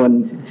น2คน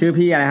ชื่อ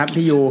พี่อะไรครับ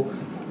พี่ยู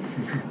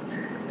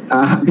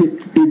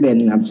พี่เบน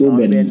ครับชื่อเบ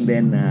น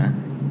นะ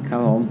ครับ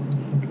ผม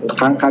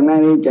ครั้งแรก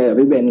นี่เจอ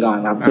พี่เบนก่อน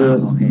ครับคือ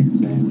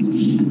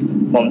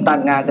ผมตัด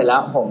งานเสร็จแล้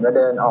วผมจะเ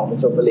ดินออกไป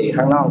สูบบุหรี่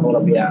ข้างนอกตรงร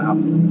ะเบียงครับ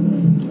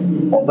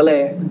ผมก็เล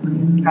ย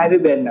ให้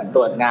พี่เบนต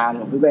รวจงาน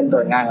พี่เบนตร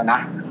วจงานก่อนน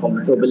ะผม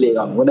สูบบุหรี่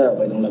ก่อนผมก็เดินไ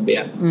ปตรงระเบีย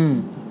ง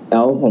แล้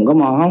วผมก็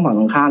มองห้องฝั่ง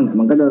ตรงข้าม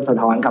มันก็จะสะ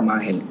ท้อนกลับมา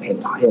เ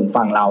ห็น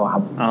ฝั่งเราค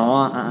รับ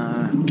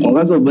ผม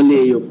ก็สูบบุห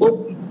รี่อยู่ปุ๊บ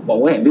ผม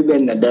ก็เห็นพี่เบ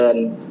นเดิน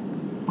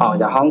ออก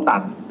จากห้องตั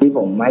ดที่ผ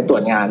มให้ตรว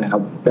จงานนะครั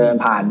บเดิน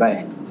ผ่านไป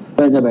เ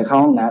พื่อจะไปเข้า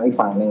ห้องน้ำอีก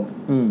ฝั่งนึง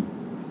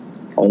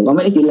ผมก็ไ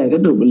ม่ได้คิดอะไรก็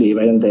ดูดบุหรี่ไป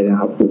จนเสร็จนะ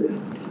ครับ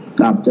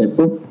ดับเสร็จ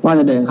ปุ๊บว่า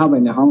จะเดินเข้าไป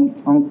ในห้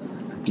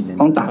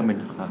องตัด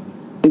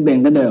พี่เบน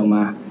ก็เดินออกม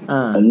า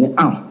ผมนี่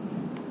อ้าว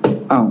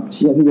เ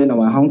ชี่ยพี่เบนออ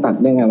กมาห้องตัด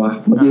ได้ไงวะ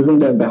เมื่อกี้เพิ่ง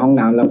เดินไปห้อง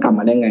น้ำแล้วกลับ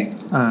มาได้ไง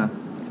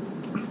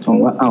ผม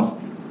ว่า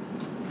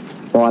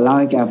พอเล่า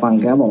ให้แกฟัง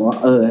แกบอกว่า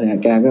เนี่ย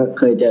แกก็เ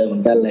คยเจอเหมื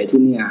อนกันเลยที่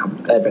นี่ครับ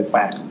อะไรแป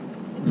ลก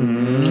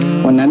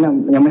ๆวันนั้น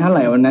ยังไม่เท่าไห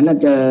ร่วันนั้น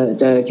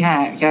เจอ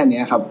แค่นี้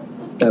ครับ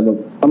แต่แบบ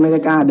ก็ไม่ได้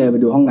กล้าเดินไป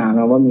ดูห้องน้ำ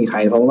นะว่ามีใคร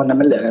เพราะว่าวันนั้น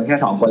มันเหลือกันแค่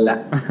2คนแล้ว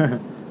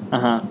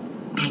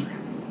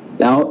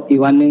แล้วอีก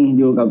วันนึง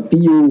อยู่กับ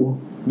พี่ยู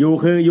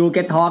คือยูเ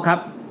ก็ตทอล์คครับ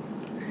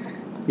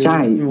ใช่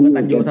ยู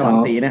ตันยูสว่าง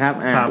สีนะครับ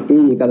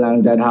ที่กำลัง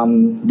จะท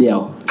ำเดี่ยว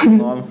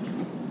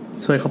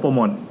ช่วยเขาโปรโม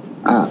ท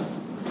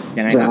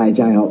ยังไงใ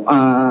ช่ครับ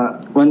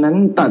วันนั้น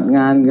ตัดง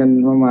านกัน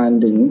ประมาณ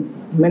ถึง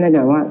ไม่แน่ใจ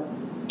ว่า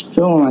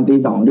ช่วงประมาณ 2:00 น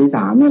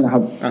 3:00 นนี่แหละค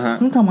รับ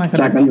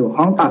จัดกันอยู่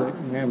ห้องตัด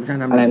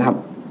อะไรนะครับ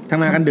ท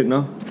ำงานกันดึกเน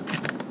าะ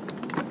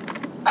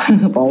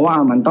เพราะว่า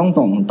มันต้อง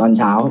ส่งตอน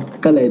เช้า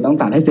ก็เลยต้อง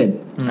ตัดให้เสร็จ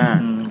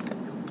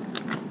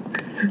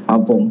เอา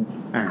ผม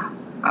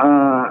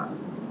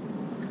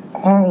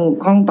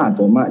ห้องตัด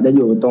ผมจะอ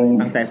ยู่ตรง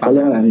เขาเรี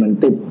ยกอะไรเหมือน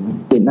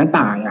ติดหน้า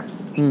ต่าง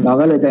เรา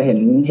ก็เลยจะเ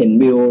ห็น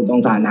วิวตร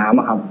งสระน้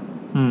ำครับ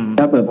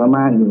ถ้าเปิดผ้า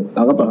ม่านอยู่เร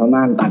าก็เปิดผ้าม่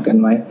านตัดกัน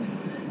ไว้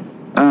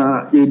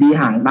อยู่ดี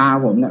ห่างตา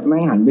ผมเนี่ยแม่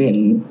งหันไปเห็น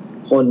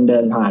คนเดิ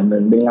นผ่านเหมื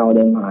อนเป็นเงาเ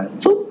ดินผ่าน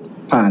ฟุ๊บ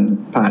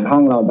ผ่านห้อ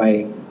งเราไป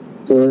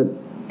คือ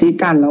ที่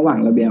กั้นระหว่าง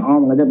ระเบียงห้อง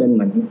มันก็จะเป็นเห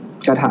มือน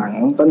กระถาง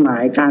ต้นไม้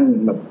กั้น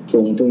แบบสู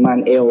งประมาณ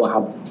เอวอะค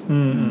รับ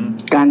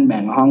กั้นแบ่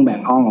งห้อง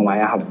เอาไว้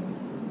ครับ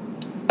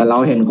แต่เรา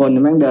เห็นคน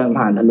แม่งเดิน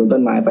ผ่านทะลุต้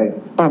นไม้ไป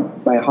ปั๊บ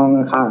ไปห้อง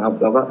ข้างๆครับ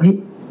เราก็เฮ้ย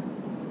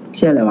เ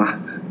ชี่ยอะไรวะ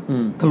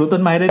ทะลุต้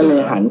นไม้ได้เล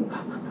ยหัน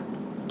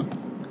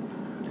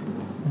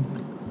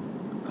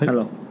ฮัลโ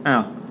หล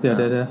เดี๋ยว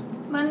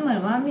มันเหมือน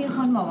ว่ามีค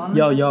นบอกว่า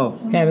ย่อ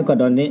แค่ไปกด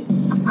โดนนี้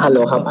ฮัลโหล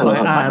ครับฮัลโหล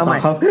เอาใหม่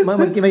เ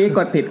มื่อกี้ก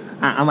ดผิด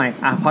เอาใหม่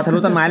พอทะลุ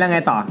ต้นไม้แล้วไง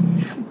ต่อ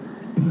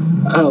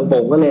ผ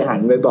มก็เลยหัน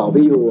ไปบอก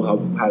พี่ยูครับ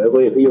หันไปคุ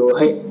ยกับพี่ยูเ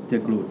ฮ้ยเจอ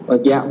กรูดเมื่อ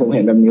กี้ผมเ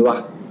ห็นแบบนี้ว่ะ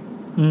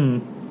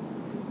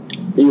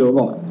พี่ยู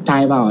บอกใช่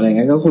เปล่าอะไรเ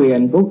งี้ยก็คุยกั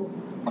นปุ๊บ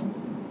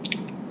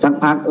สัก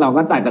พักเรา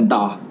ก็ตัดกัน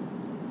ต่อ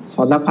พ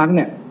อสักพักเ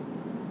นี่ย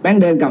แม่ง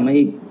เดินกลับมา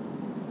อีก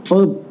ฟึ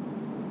บ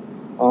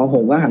ผ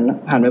มก็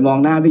หันไปมอง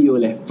หน้าพี่ยู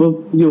เลยฟึบ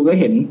ยูก็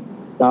เห็น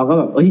เราก็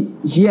แบบเฮ้ย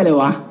เชี่ยเลย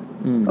วะ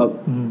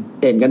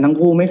เห็นกันทั้ง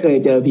คู่ไม่เคย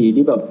เจอผี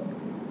ที่แบบ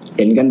เ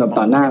ห็นกันแบบ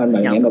ต่อหน้ากันแบ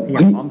บนี้แบบ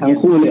ทั้ง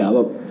คู่เลยแบ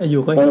บ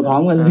พร้อ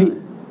มกันเฮ้ย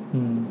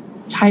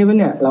ใช่ปะ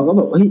เนี่ยเราก็แ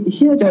บบเฮ้ยเ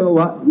ชี่ยใจปะ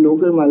วะลุก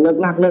ขึ้นมาเลิก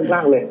ลาก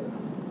เลย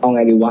เอาไ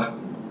งดีวะ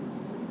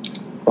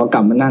พอก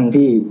ลับมานั่ง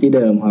ที่เ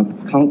ดิมครับ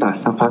ห้องตัด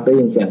สักพักได้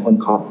ยินเสียงคน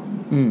เคาะ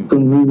กึ่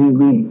ง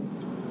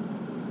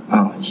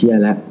เชี่ย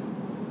แล้ว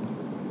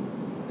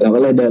เราก็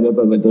เลยเดินไปเ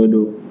ปิดประตู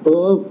ดู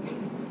ปุ๊บ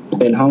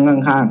เป็นห้องข้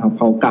างๆครับเ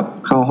ขากลับ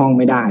เข้าห้อง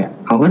ไม่ได้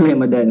เขาก็เลย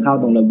มาเดินเข้า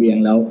ตรงระเบียง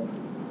แล้ว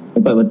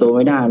เปิดประตูไ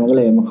ม่ได้มันก็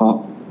เลยมาเคาะ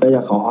เพื่อจ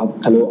ะขอ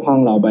ทะลุห้อง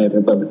เราไป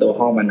เปิดประตู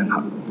ห้องมันนะครั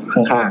บข้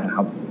างๆค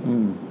รับ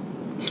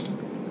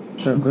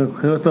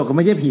คือส่วนเขาไ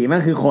ม่ใช่ผีมั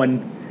นคือคน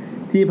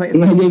ที่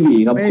ไม่ใช่ผี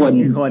ครับ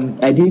คน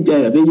ไอ้ที่เจอ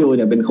กับพี่ยูเ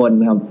นี่ยเป็นคน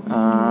ครับ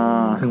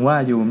ถึงว่า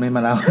ยูไม่ม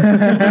าแล้ว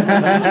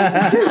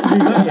พี่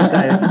ก็เสียใจ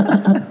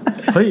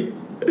เฮ้ย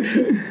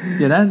เ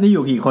ดี๋ยวนะนี่อ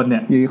ยู่กี่คนเนี่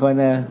ยอยู่กี่คน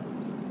เนี่ย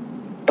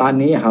ตอน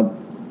นี้ครับ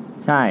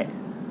ใช่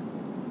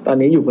ตอน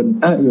นี้อยู่คน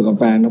อยู่กับ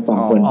แฟนทั้ง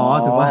2คน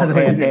ถึงว่าโอ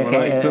เค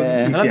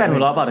แล้วแฟนหั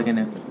วเราะเปล่าตะกี้เ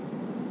นี่ย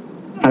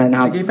อะไรนะ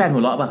ครับเมื่อกี้แฟนหั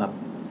วเราะป่ะครับ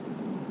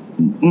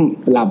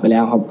หลับไปแล้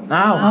วครับเอ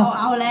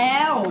าแล้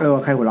ว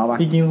ใครหัวเราะวะ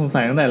จริงๆสง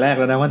สัยตั้งแต่แรก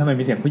แล้วนะว่าทำไม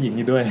มีเสียงผู้หญิงอ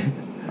ยู่ด้วย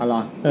อ๋อเหรอ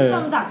ช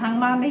มจากทาง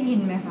บ้านได้ยิน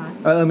ไหมคะ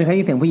มีใครได้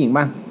ยินเสียงผู้หญิง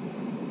บ้าง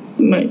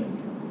ไม่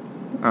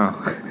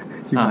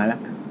ชิบหายแล้ว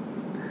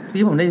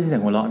ที่ผมได้ยินเสีย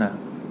งหัวเราะนะ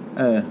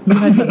มี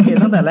ใครสังเกต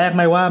ตั้งแต่แรกไห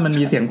มว่ามัน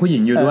มีเสียงผู้หญิ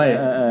งอยู่ด้วย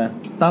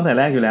ตั้งแต่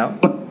แรกอยู่แล้ว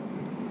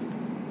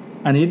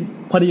อันนี้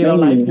พอดีเรา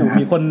ไลฟ์อยู่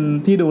มีคน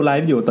ที่ดูไล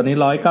ฟ์อยู่ตอนนี้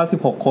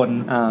196คน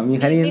มี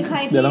ใครได้ยิน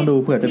เดี๋ยวลองดู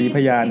เผื่อจะมีพ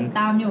ยาน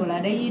ตามอยู่แล้ว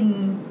ได้ยิน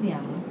เสีย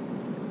ง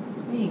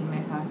ผู้หญิงไหม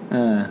คะ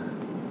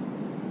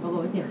ปรากฏ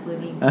ว่าเสียงปืน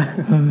อีก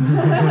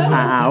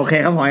โอเค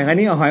ครับหอยอัน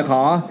นี้หอยข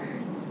อ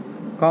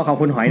ก็ขอบ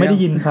คุณหอยไม่ได้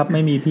ยินครับไ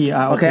ม่มีพี่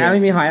โอเคไ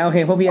ม่มีหอยโอเค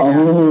พวกพี่โอ้ย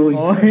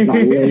หน่อ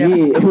ยเลย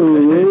พี่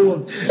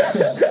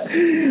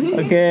โ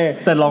อเค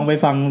แต่ลองไป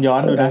ฟังย้อ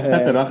นดูนะถ้า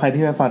เกิดว่าใคร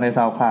ที่ไปฟังในซ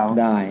าวด์คลาวด์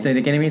ได้เสียงใน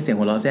แกนี่มีเสียง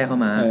หัวเราะแทรกเข้า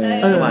มา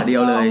จังหวะเดีย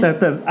วเลยแ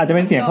ต่อาจจะเ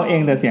ป็นเสียงเขาเอ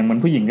งแต่เสียงเหมือน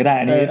ผู้หญิงก็ได้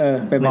อันนี้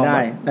เป็นไปได้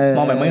ม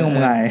องแบบไม่งม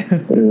งาย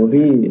โอ้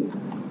พี่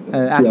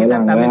เสียงหลั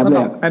งแล้ว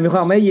มีคน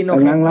ไม่ได้ยินโอ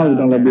เคนั่งเล่าอยู่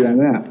ตรงระเบียง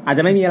เนี่ยอาจจ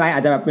ะไม่มีอะไรอ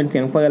าจจะแบบเป็นเสี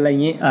ยงเฟิร์นอะไรอย่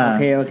างงี้โ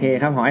อเค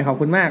ครับหอยขอบ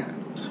คุณมาก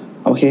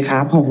โอเคครั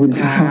บขอบคุณ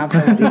ครับ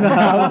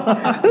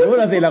รู้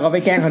แล้วสิเราก็ไป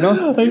แกล้งเขาเนาะ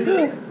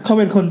เขา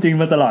เป็นคนจริง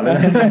มาตลอดเลย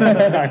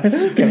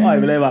เก็บอ่อย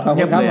ไปเลยว่ะขอบ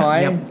คุณครับหอย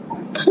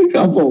ค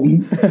รับผม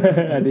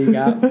ดีค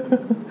รับ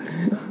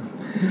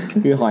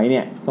คือหอยเ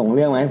นี่ยส่งเ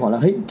รื่องมาให้ผมแล้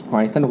วเฮ้ยห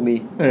อยสนุกดี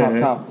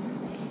ชอบ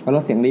แล้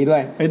วเสียงดีด้ว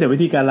ยแต่วิ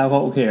ธีการเล่าเขา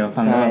โอเค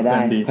ฟังได้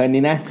เพลินดี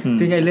นะ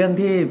คือไอ้เรื่อง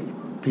ที่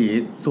ผี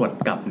สวด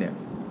กลับเนี่ย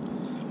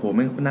โหไ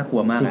ม่น่ากลั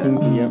วมากเลย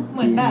เห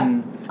มือนแบบ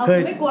เอา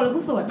ไม่กลัวแล้วก็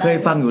สวดเคย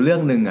ฟังอยู่เรื่อ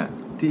งนึงอ่ะ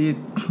ที่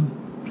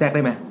แทรกไ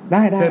ด้ไหมไ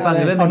ด้เคยฟังอ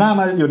ยู่เรื่องเอาหน้า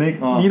มาอยู่ใน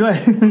นี้ด้วย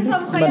ช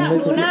มใครอยาก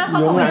ดูหน้าเขา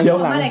บอกให้ยก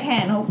มาในแข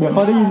นเดี๋ยวเข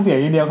าได้ยินเสียง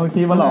อย่างเดียวเขา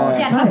คิดว่าหล่อ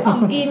อย่าทำของ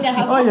กินอย่าท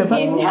ำของ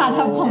กินอย่า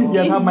ทำของกินอ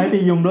ย่าทำไม้ตี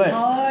ยุงด้วย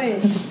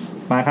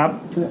มาครับ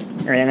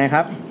ยังไงค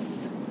รับ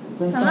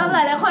สำหรับหล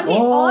ายๆคนที่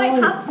โอ๊ย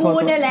ทับกู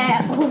เนี่ยแหละ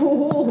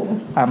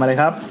มาเลย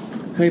ครับ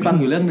เคยฟัง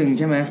อยู่เรื่องนึงใ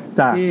ช่ไหม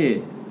ที่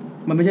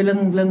มันไม่ใช่เ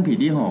รื่องผี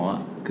ที่หอ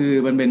คือ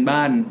มันเป็นบ้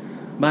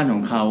านขอ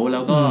งเขาแล้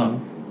วก็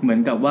เหมือน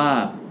กับว่า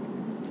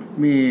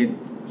มี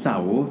เสา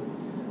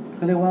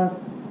เขาเรียกว่า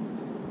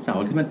เสา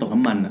ที่มันตกน้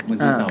ำมันอ่ะมัน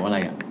คือเสาอะไร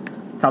อ่ะ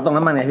เสาตก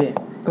น้ำมันไงพี่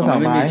ก็เสา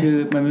ไม้ไม่มีชื่อ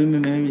มันไม่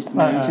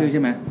มีชื่อใ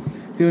ช่ไหม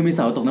คือมันมีเ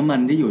สาตกน้ำมัน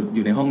ที่อ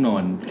ยู่ในห้องนอ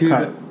นคือ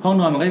ห้อง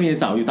นอนมันก็จะมี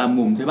เสาอยู่ตาม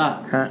มุมใช่ป่ะ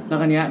แล้ว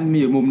ครั้งนี้มี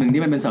อยู่มุมนึง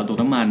ที่มันเป็นเสาตก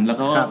น้ำมันแล้วเ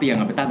ขาเอาเตียง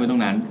ไปตั้งไว้ตร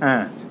งนั้น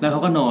แล้วเขา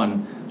ก็นอน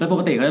แล้วป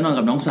กติเขาจะนอน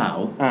กับน้องสาว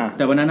แ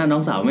ต่วันนั้นน้อ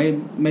งสาวไม่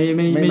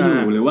อ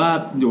ยู่หรือว่า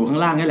อยู่ข้าง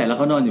ล่างนี่แหละแล้วเ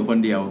ขานอนอยู่คน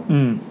เดียว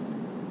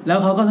แล้ว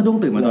เขาก็สะดุ้ง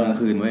ตื่นมาตอนกลาง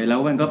คืนไว้แล้ว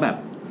มันก็แบบ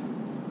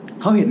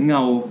เขาเห็นเง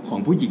าของ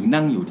ผู้หญิง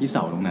นั่งอยู่ที่เส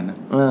าตรงนั้นนะ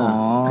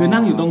คือ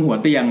นั่งอยู่ตรงหัว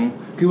เตียง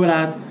คือเวลา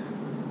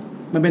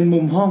มันเป็นมุ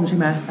มห้องใช่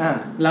ไหม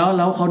แ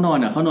ล้วเขานอน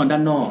เขานอนด้า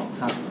นนอก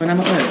เพราะนั้น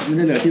มันก็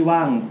จะเหลือที่ว่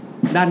าง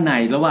ด้านใน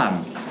ระห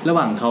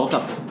ว่างเขา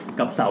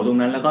กับเสาตรง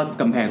นั้นแล้วก็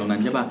กำแพงตรงนั้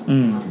นใช่ป่ะ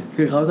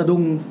คือเขาสะ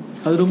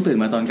ดุ้งตื่น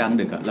มาตอนกลาง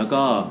ดึกแล้ว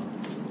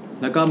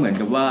ก็เหมือน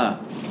กับว่า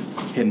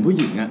เห็นผู้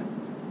หญิง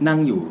นั่ง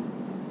อ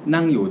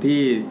ยู่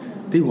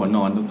ที่หัวน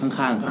อนตรง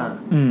ข้างๆเขา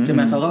ใช่ไห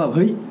มเขาก็แบบเ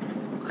ฮ้ย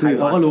คือเ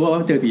ขาก็รู้ว่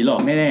าเจอผีหลอ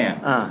กแน่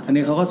ๆอัน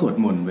นี้เขาก็สวด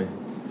มนต์ไป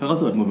เขาก็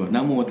สวดมนต์แบบน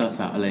ะโมตัสส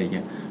ะอะไรอย่างเ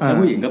งี้ยแล้ว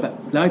ผู้หญิงก็แบบ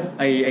แล้ว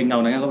ไอ้เงา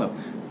นั้นก็แบบ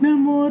นะ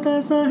โมตัส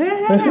สะเฮ้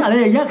อะไร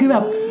อย่างเงี้ยคือแบ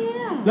บ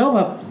แล้วแ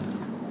บบ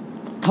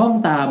ท่อง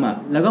ตาม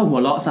แล้วก็หัว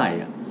เราะใส่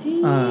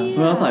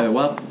หัวเราะใส่แบบ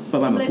ว่าปร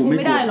ะมาณแบบกูไม่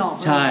กลัว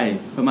ใช่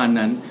ประมาณ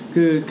นั้น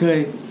คือ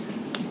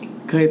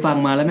เคยฟัง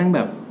มาแล้วแม่งแ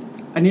บบ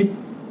อันนี้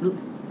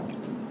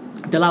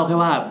จะเล่าแค่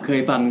ว่าเคย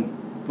ฟัง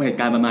เหตุ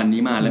การณ์ประมาณ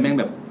นี้มาแล้วแม่ง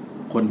แบบ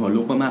คนหัว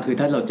ลุกมากๆคือ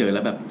ถ้าเราเจอแ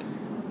ล้วแบบ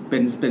เ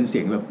ป็นเสี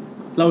ยงแบบ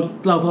เ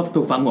รา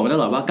ถูกฟังหัวมาต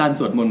ลอดว่าการ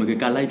สวดมนต์มันคือ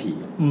การไล่ผี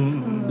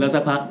แล้วสั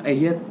กพักไอ้เ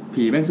หี้ย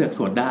ผีแม่งเสือกส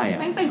วดได้อะ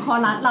แม่งเป็นคอ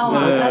รัสเราอ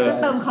ะแล้วจะ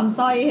เติมคำส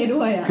ร้อยให้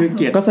ด้วยอะคือเ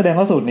กลียดก็แสดง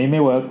ว่าสูตรนี้ไ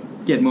ม่เวิร์ก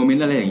เกลียดโมเมน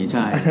ต์อะไรอย่างงี้ใ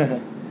ช่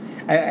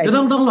จะ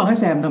ต้องลองให้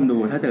แซมทำดู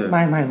ถ้าเจอไ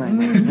ม่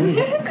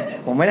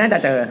ผมไม่น่าจะ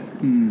เจอ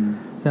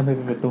แซมไปเ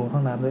ป็นประตูห้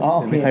องน้ำด้วยเ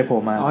ดี๋ยวใครโผล่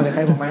มาเดี๋ยวใค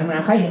รโผล่มาห้องน้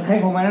ำใครเห็นใคร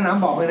โผล่มาห้องน้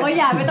ำบอกเลยนะโอ้ย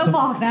อย่าไม่ต้องบ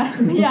อกนะ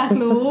ไม่อยาก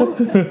รู้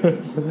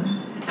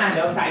เ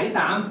ดี๋ยวสายที่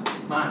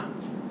3มา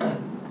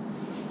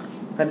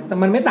แต่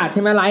มันไม่ตัดใ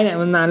ช่ไหมไลฟ์เนี่ย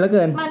มันนานเหลือเ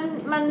กิน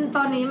มันต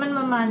อนนี้มัน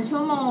ประมาณชั่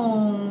วโมง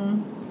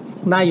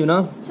ได้อยู่เนา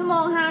ะชั่วโม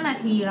ง5 นา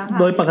ทีแล้วค่ะ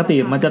โดยปกติ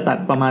มันจะตัด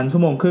ประมาณชั่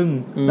วโมงครึ่ง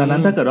ดังนั้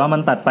นถ้าเกิดว่ามั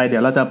นตัดไปเดี๋ย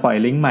วเราจะปล่อย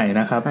ลิงก์ใหม่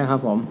นะครับใช่ครับ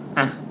ผม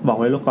บอก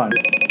ไว้ลูกก่อน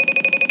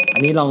อั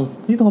นนี้ลอง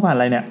ที่โทรผ่านอ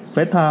ะไรเนี่ยเฟ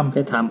ซไท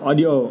ม์ออ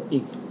ดิโออี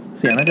ก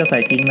เสียงน่าจะใส่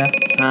กิ้งนะ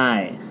ใช่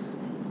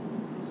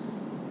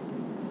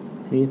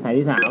นี่สาย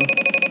ที่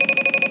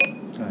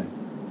3ใช่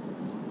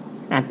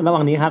ระหว่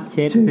างนี้ครับเช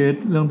ด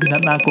เรื่องพินั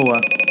ทน่ากลัว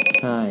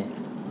ใช่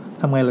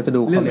ทำไงเราจะ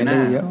ดูคอมเมนต์ได้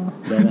เยอะ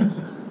เดี๋ยวนะ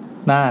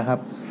หน้าครับ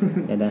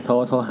เดี๋ยว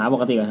โทรหาป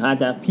กติก่อนถ้า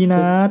จะพี่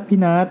นั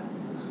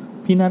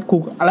ทคุ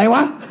กอะไรว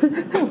ะ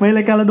ไม่ร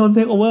ายการเราโดนเท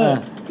คโอเวอร์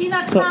พี่นั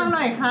ทข้างห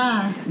น่อยค่ะ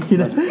พี่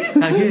นัท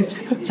ข้า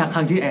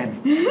งชื่อแอน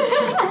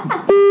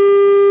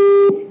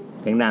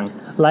เสียงดัง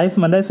ไลฟ์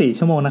มันได้4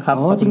ชั่วโมงนะครับ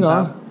อ๋อจริงเหรอ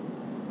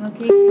โอเค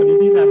วันนี้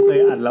ที่แซมเคย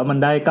อัดแล้วมัน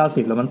ได้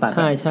90แล้วมันตัดใ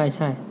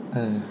ช่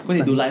ปก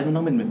ติดูไลฟ์มัน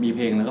ต้องเป็นแบบมีเพ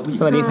ลงแล้วก็ผู้หญิง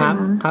สวัสดีครับ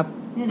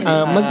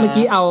เมื่อ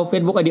กี้เอา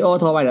Facebook Audio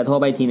โทรไปเดี๋ยวโทร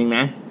ไปทีนึงน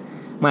ะ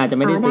มันอาจจะ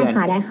ไม่ได้เตือน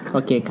โอ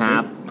เคครั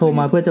บโทร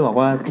มาเพื่อจะบอก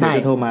ว่าจ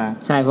ะโทรมา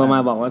ใช่โทรมา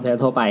บอกว่าเธอ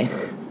โทรไป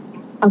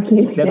โอเค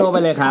เดี๋ยวโทรไป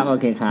เลยครับโอ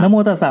เคครับนะโม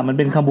ตัสสะมันเ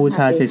ป็นคำบูช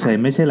าเฉย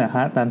ๆไม่ใช่เหรอฮ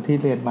ะตามที่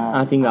เรียนมา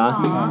จริงเหรอ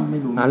ไม่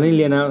รู้เ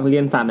รี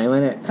ยนศาสตร์ไหนมา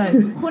เนี่ยใช่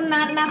คุณ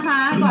นัทนะคะ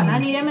ก่อนหน้า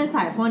นี้ได้เป็นส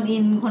ายโฟนอิ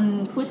นคน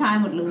ผู้ชาย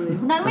หมดเลย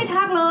คุณนัทไม่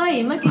ทักเลย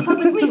เมื่อกี้เขา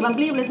เป็นผู้หญิงแบบ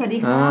รีบเลยสวัสดี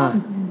ครับ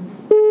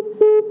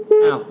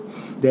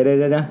เดี๋ยว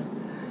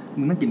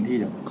มึงนั่งกินที่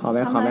เดี๋ยวขอแ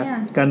ป๊บ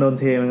การโดน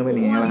เทมันก็เป็นอ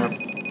ย่างนี้แล้วครับ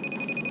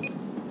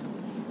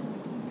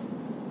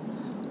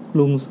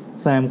ลุง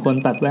แซมคน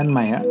ตัดแว่นให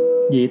ม่อะ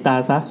หยีตา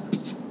ซะ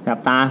กับ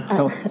ตา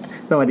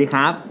สวัสดีค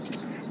รับ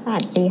สวั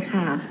สดี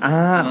ค่ะ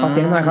ขอเ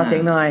สียงหน่อยโอเ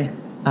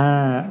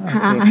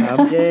คครับ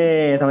เย้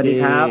สวัสดี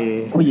ครับ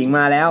ผู้หญิงม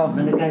าแล้ว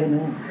นั่งใกล้ๆ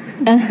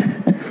นะ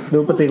ดู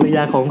ปฏิกิริย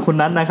าของคุณ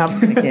นัทนะครับ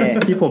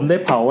ที่ผมได้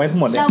เผาไว้ทั้ง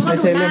หมดเนี่ยไม่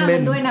ใช่เรื่องเล่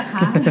นด้วยนะคะ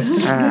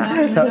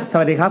ส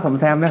วัสดีครับผม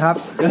แซมนะครับ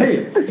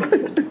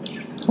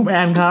ผมแอ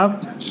นครับ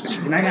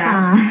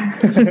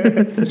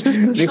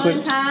นี่คุณ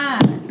ค่ะ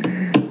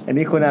อัน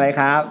นี้คุณอะไร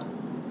ครับ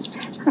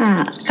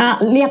ก็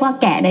เรียกว่า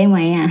แกะได้ไหม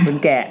คุณ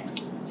แกะ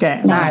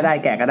ได้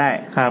แกะก็ได้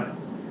ครับ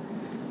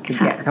คุณ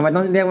แกะทำไมต้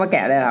องเรียกว่าแก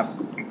ะได้ครับ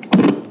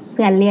เ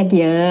พื่อนเรียก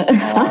เยอะ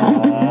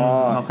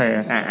โอเค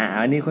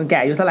อันนี้คุณแก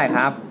ะอายุเท่าไหร่ค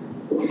รับ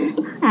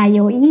อา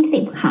ยุ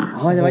20ค่ะ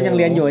จะว่ายังเ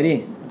รียนอยู่ดิ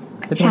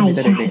ใช่แ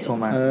ต่เด็กๆโทร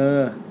มา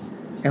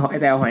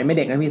แต่หอยไม่เ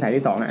ด็กนะพี่สาย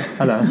ที่2เ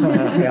หรอ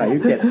อายุ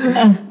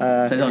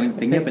27สาย2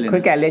ติงเงียบไปเลยคุ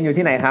ณแกะเรียนอยู่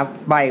ที่ไหนครับ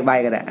ใบ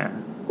ก็ได้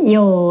อ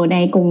ยู่ใน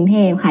กรุงเท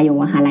พค่ะอยู่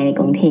มหาลัยใน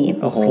กรุงเทพ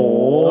โอ้โห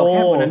แ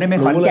ค่คนนั้นได้ไม่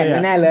ขอนแก่น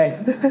แน่เลย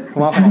ข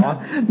อ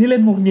นี่เล่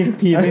นมุกยิง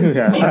ทีไม่ถูก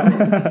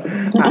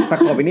สะ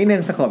ขอไปนิด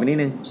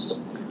นึง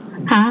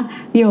ค่ะ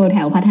อยู่แถ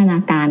วพัฒนา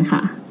การค่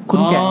ะคุ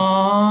ณแก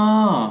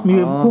มี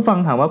ผู้ฟัง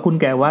ถามว่าคุณ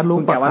แกวาดรูป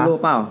เป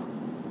ล่า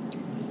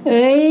เ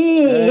ฮ้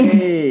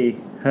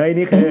ย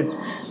นี่คือ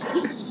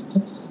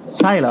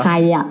ใช่เหรอใคร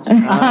อ่ะ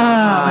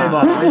ไม่บ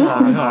อกไม่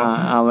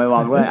บอ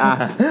กด้วย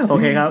โอ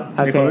เคครับ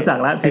มีคนรู้จัก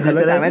แล้วมีคน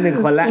รู้จักแล้ว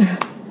1คนแล้ว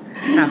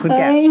คุณแ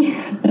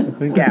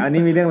กอัน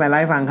นี้มีเรื่องอะไร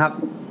ให้ฟังครับ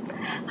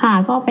ค่ะ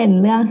ก็เป็น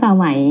เรื่องส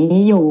มัย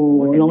อยู่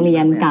โรงเรี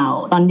ยนเก่า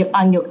ตอนอยู่ต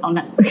อ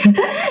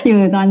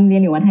นเรีย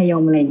นอยู่มัธย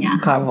มอะไรอย่างเงี้ย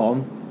ครับผม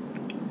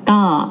ก็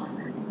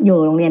อยู่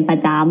โรงเรียนประ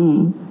จ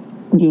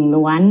ำหญิง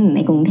ล้วนใน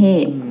กรุงเท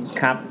พ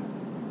ครับ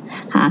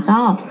ค่ะก็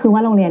คือว่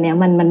าโรงเรียนเนี้ย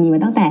มันมีมา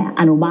ตั้งแต่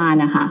อนุบาล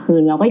นะคะคือ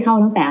เราก็เข้า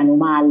ตั้งแต่อนุ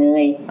บาลเล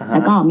ยแล้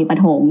วก็มีประ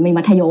ถมมี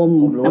มัธยม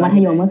แล้วมัธ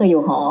ยมก็คืออ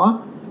ยู่หอ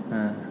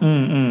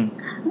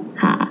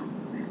ค่ะ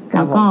แ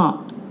ล้วก็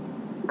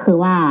คือ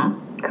ว่า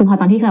คือพอ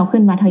ตอนที่เราขึ้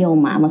นมัธยม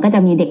มันก็จะ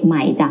มีเด็กให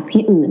ม่จาก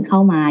ที่อื่นเข้า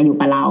มาอยู่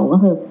กับเราก็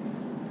คือ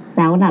แ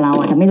ล้วแต่เรา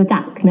จะไม่รู้จั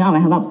กเนื้อออกไหม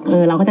คะแบบ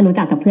เราก็จะรู้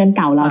จักกับเพื่อนเ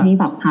ก่าเราที่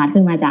แบบพา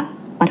ขึ้นมาจาก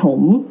ประถม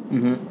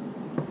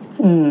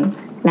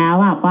แล้ว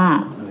แบบว่า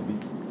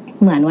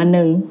เหมือนวัน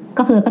นึง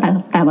ก็คือ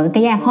แต่มันก็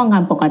แยกห้องกั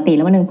นปกติแ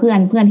ล้ววันนึงเพื่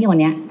อนที่คน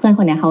เนี้ย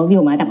เขาอ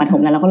ยู่มาจากประถ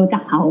มแล้วเราก็รู้จั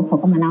กเขา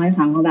ก็มาเล่าให้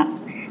ฟังเขาแบบ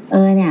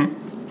เนี่ย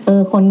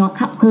คนเนาะ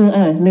คือ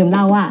ลืมเ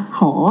ล่าว่า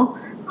หอ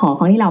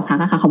ของที่เราพัก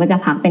อะค่ะเขาจะ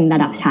พักเป็นระ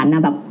ดับชั้นน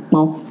ะแบบ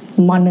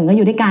ม.1ก็อ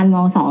ยู่ด้วยกันม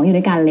.2อยู่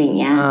ด้วยกันอะไรอย่าง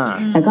เงี้ย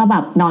แล้วก็แบ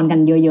บนอนกัน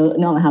เยอะๆ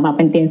เนอะค่ะแบบเ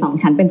ป็นเตียง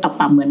2ชั้นเป็น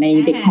ตับๆเหมือนใน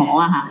เด็กหอ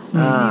อะค่ะ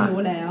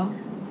รู้แล้ว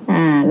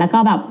แล้วก็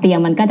แบบเตียง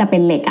มันก็จะเป็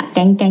นเหล็กอะแ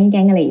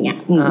ก๊งอะไรอย่างเงี้ย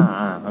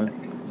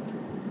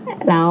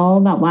แล้ว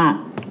แบบว่า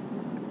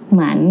เห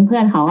มือนเพื่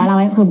อนเขาเรา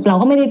คือเรา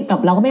ก็ไม่ได้แบ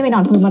บเราก็ไม่ไปนอ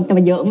นคือมันจะ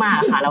เยอะมาก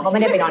ค่ะเราก็ไม่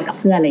ได้ไปนอนกับ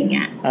เพื่อนอะไรอย่างเ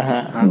งี้ย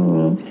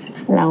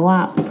แล้วว่า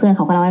เพื่อนเข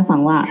าก็เล่าให้ฟัง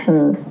ว่า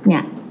เนี่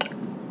ย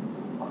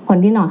ค ค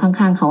นที่นอนข้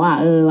างๆเขาอ่ะ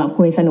แบบ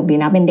คุยสนุกดี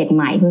นะเป็นเด็กใ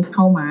หม่เพิ่งเ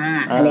ข้ามา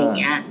อะไรอย่าง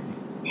เงี้ย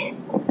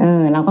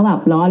เราก็แบบ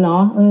ล้อ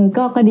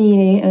ก็ดี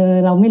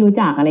เราไม่รู้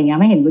จักอะไรเงี้ย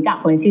ไม่เห็นรู้จัก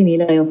คนชื่อนี้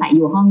เลยใส่อ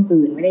ยู่ห้อง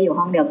อื่นไม่ได้อยู่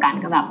ห้องเดียวกัน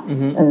ก็แบบ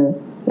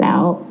แล้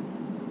ว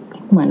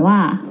เหมือนว่า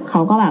เข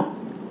าก็แบบ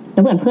แล้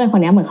วเหมือนเพื่อนค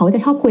นนี้เหมือนเขาจ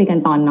ะชอบคุยกัน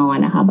ตอนนอน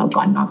นะคะแบบ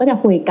ก่อนนอนก็จะ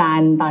คุยกัน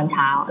ตอนเ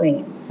ช้าอะไรอย่างเ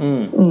งี้ย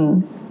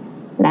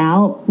แล้ว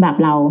แบบ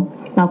เรา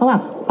ก็แบ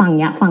บฟั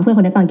งเพื่อนค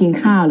นนี้ตอนกิน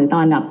ข้าวหรือต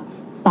อนแบบ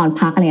ตอน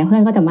พักอะไรเงี้ยเพื่อ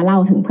นก็จะมาเล่า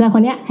ถึงเพื่อนค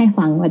นนี้ให้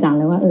ฟังประจำ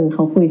เลยว่าเข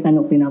าคุยส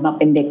นุกดีเนาะแบบ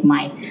เป็นเด็กให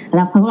ม่แ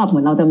ล้วเขาก็แบบเหมื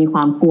อนเราจะมีคว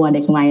ามกลัวเ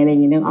ด็กใหม่อะไรอย่า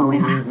งเงี้ยนึกออกไหม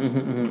คะ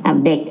แบบ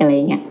เด็กอะไร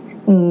เงี้ย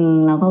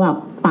เราก็แบบ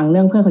ฟังเ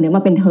รื่องเพื่อนคนนี้ม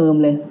าเป็นเทอม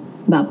เลย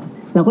แบบ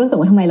เราก็รู้สึก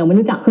ว่าทำไมเราไม่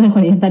รู้จักเพื่อนค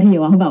นนี้สักที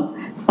วะแบบ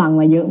ฟัง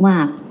มาเยอะมา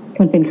ก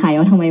มันเป็นใคร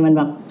วะทำไมมันแ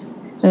บบ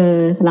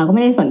เราก็ไ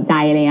ม่ได้สนใจ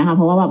อะไรเงี้ยค่ะเ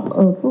พราะว่าแบบ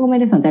ก็ไม่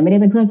ได้สนใจไม่ได้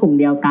เป็นเพื่อนกลุ่ม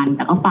เดียวกันแ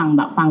ต่ก็ฟังแ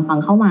บบฟัง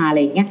เข้ามาอะไร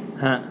เงี้ย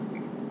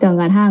จน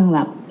กระทั่งแบ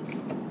บ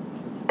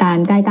การ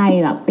ใกล้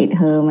ๆแบบปิดเ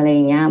ทอมอะไร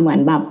เงี้ยเหมือน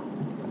แบบ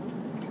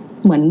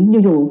เหมือน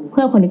อยู่ๆเ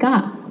พื่อนคนนี้ก็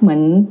เหมือน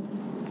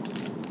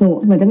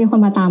จะมีคน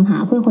มาตามหา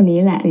เพื่อนคนนี้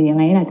แหละหรือยังไ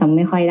งแหละจำไ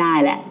ม่ค่อยได้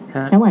แหละ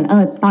แล้วเหมือน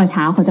ตอนเ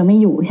ช้าเขาจะไม่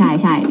อยู่ใ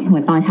ช่เหมื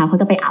อนตอนเช้าเขา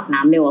จะไปอาบน้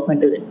ำเร็วกว่าคน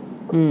อื่น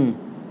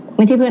ไ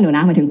ม่ใช่เพื่อนหนูน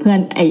ะหมายถึงเพื่อน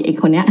ไอ้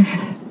คนเนี้ย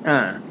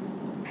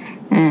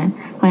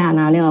พออาบ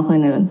น้ำเร็วกว่าคน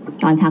อื่น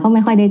ตอนเช้าก็ไ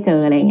ม่ค่อยได้เจ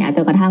ออะไรเงี้ยจ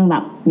นกระทั่งแบ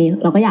บ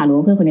เราก็อยากรู้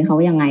ว่าเพื่อนคนนี้เขา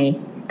ยังไง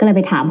ก็เลยไ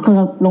ปถามคือ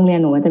โรงเรียน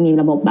หนูมันจะมี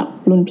ระบบแบบ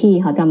รุ่นพี่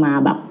เขาจะมา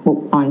แบบปลุก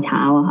ตอนเช้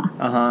าอะค่ะ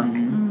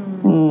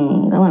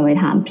ก็เหมือนไป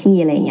ถามพี่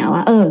อะไรอย่างเงี้ยว่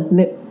า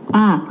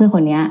เพื่อนค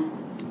นเนี้ย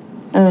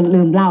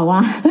ลืมเล่าว่า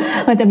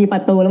มันจะมีปร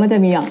ะตูแล้วมันจะ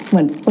มีแบบเห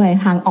มือนเปิด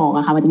ทางออกอ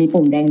ะค่ะมันจะมี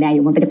ปุ่มแดงๆอ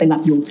ยู่มันจะเป็นแบ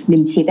บอยู่ริ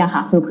มชิดอะค่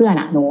ะคือเพื่อน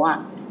อะหนูอะ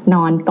น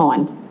อนก่อน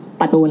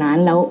ประตูนั้น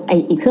แล้ว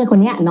อีกเพื่อนคน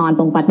เนี้ยนอน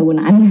ตรงประตู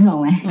นั้นถู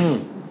กไหม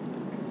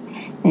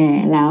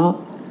แล้ว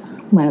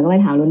เหมือนก็ไป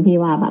ถามรุ่นพี่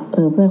ว่าแบบ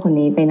เพื่อนคน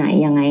นี้ไปไหน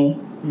ยังไง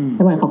แ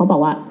ล้วเหมือนเขาก็บอ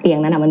กว่าเตียง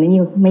นั้นอ่ะมันไ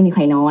ม่มีใค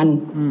รนอน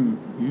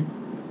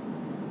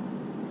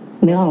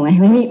เนื้อออกไหม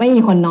ไม่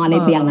มีคนนอนใน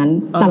เตียงนั้น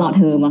ตลอด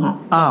เทอมอะค่ะ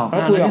ก็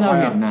คุยกับใคร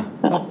นะ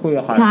ก็คุย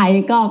กับใคร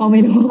ก็ไม่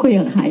รู้ว่าคุย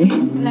กับใคร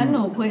แล้วห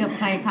นูคุยกับใ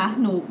ครคะ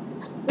หนู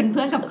เป็นเ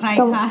พื่อนกับใคร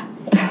คะ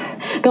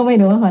ก็ไม่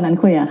รู้ว่าคนนั้น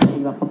คุยกับใคร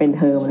แบบเขาเป็นเ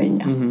ทอมอะไรอย่างเ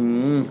งี้ย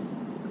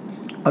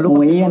โ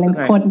อ้ยอันนั้น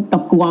โคตรกั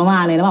บกลัวมา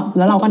กเลยแล้วแบบแ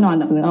ล้วเราก็นอน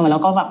แบบนึกออกมาแล้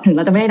วก็แบบถึงเ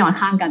ราจะไม่ได้นอน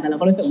ข้างกันแต่เรา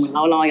ก็รู้สึกเหมือนเร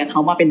าลอยกับเข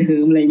ามาเป็นเทอ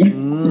มอะไรอย่างเงี้ย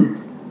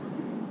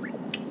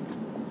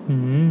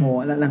โอ้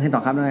แล้วให้ต่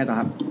อครับแล้วไงต่อ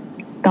ครับ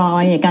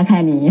ก็แค่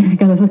นี้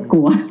ก็รู้สึกก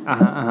ลัว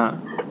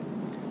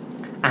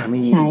มี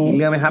อีก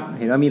เรื่องไหมครับ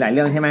เห็นว่ามีหลายเ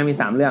รื่องใช่ไหมมี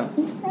3เรื่อง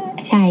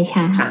ใช่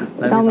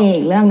ก็มี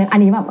อีกเรื่องนึงอั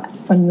นนี้แบบ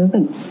มันรู้สึ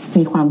ก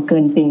มีความเกิ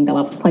นจริงแต่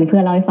ว่าเพื่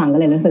อนเล่าให้ฟังก็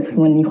เลยรู้สึก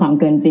มันมีความ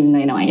เกินจริงห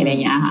น่อยๆอะไรอย่า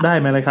งเงี้ยค่ะได้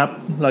ไหมเลยครับ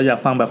เราอยาก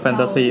ฟังแบบแฟน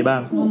ตาซีบ้า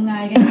งงมงา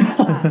ยกัน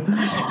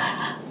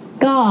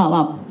ก็แบ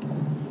บ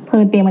คื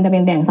อเตียงมันจะเป็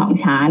นเตียง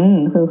2ชั้น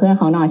คือเพื่อนเ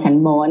ขานอนชั้น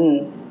บน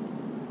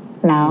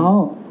แล้ว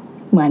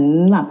เหมือน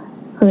แบบ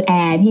คือแอ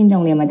ร์ที่โร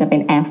งเรียนมันจะเป็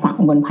นแอร์ฝัง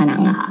บนผนั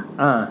งอะค่ะ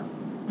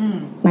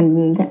มัน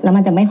แล้ว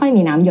มันจะไม่ค่อย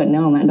มีน้ำหยดเนอ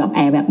ะเหมือนแบบแอ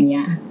ร์แบบนี้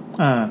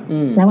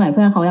แล้วเหมือนเ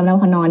พื่อนเขาจำได้ว่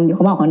าเขานอนอยู่เข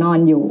าบอกเขานอน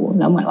อยู่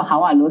แล้วเหมือนว่าเขา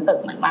อะรู้สึก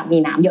เหมือนว่ามี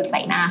น้ำหยดใส่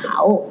หน้าเข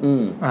า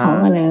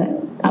ก็เลย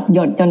แบบหย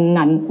ดจน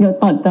นั้นหย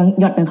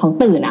ดจนเขา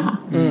ตื่นอะค่ะ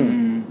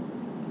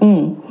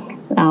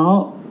แล้ว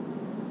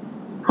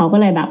เขาก็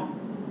เลยแบบ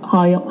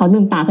พอลื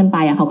มตาขึ้นไป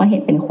อะเขาก็เห็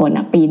นเป็นคนอ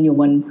ะปีนอยู่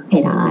บนเพ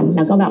ดานแ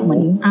ล้วก็แบบเหมือ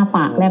นอ้าป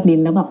ากแลบลิ้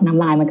นแล้วแบบน้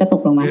ำลายมันก็ต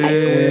กลงมาใส่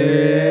เขา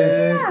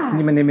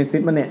นี่มันเนมิซิ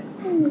สมันเนี่ย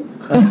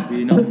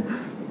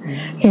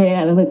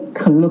รู้สึก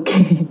ขนลุก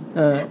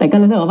แต่ก็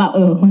รู้สึกว่าแบบ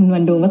มั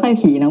นดูไม่ค่อย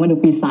ผีนะมันดู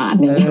ปีศาจ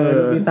เนี่ย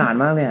ปีศาจ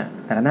มากเลย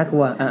แต่น่ากลั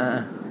ว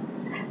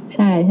ใ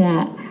ช่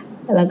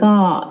แล้วก็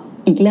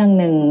อีกเรื่อง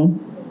นึง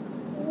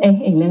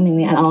อีกเรื่องนึง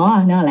เนี่ย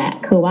นั่นแหละ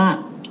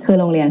คือ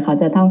โรงเรียนเขา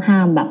จะต้องห้า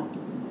มแบบ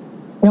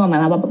นึกออกไหม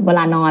ว่าเวล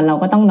านอนเรา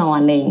ก็ต้องนอน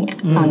อะไรอย่างเงี้ย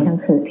ตอนกลาง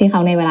คืนที่เขา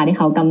ในเวลาที่เ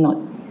ขากำหนด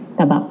แ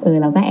ต่แบบ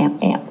เราก็แอ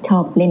บชอ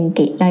บเล่นเก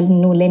มเล่น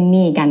นู่นเล่น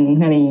นี่กัน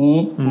อะไรอย่าง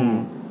งี้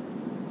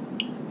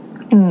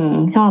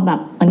ชอบแบบ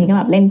อันนี้ก็แ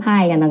บบเล่นไพ่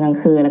กันตอนกลาง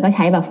คืนแล้วก็ใ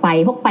ช้แบบ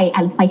พวกไ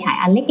ฟฉาย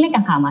อันเล็กๆอ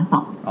ะค่ะมาส่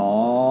อง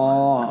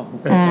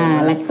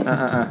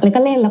แล้วก็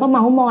เล่นแล้วก็เม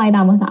าส์มอยต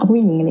ามภาษาผู้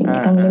หญิงอะไรอย่างเงี้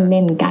ยก็เ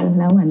ล่นกัน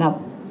แล้วเหมือนแบบ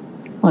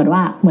ว่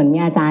าเหมือนมี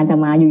อาจารย์จะ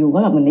มาอยู่ๆก็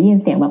แบบเหมือนได้ยิน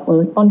เสียงแบบ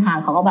ต้นทาง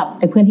เขาก็แบบ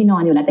ไอ้เพื่อนที่นอ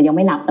นอยู่แหละแต่ยังไ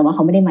ม่หลับแต่ว่าเข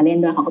าไม่ได้มาเล่น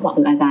ด้วยเขาก็บอก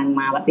อาจารย์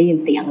มาแบบได้ยิน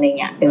เสียงอะไร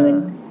เงี้ยเดิน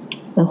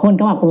แล้วคน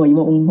ก็แบบ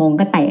วง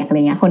ก็แตกอะไร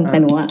เงี้ยคนแต่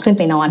หนูอะขึ้น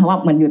ไปนอนเพราะว่า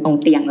มันอยู่ตรง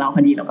เตียงเราพ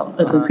อดีเราก็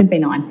ขึ้นไป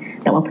นอน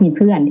แต่ว่าเ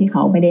พื่อนที่เข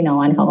าไม่ได้นอ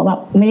นเขาก็แบบ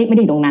ไม่ไ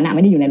ด้อยู่ตรงนั้นอะไ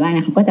ม่ได้อยู่ในบ้านน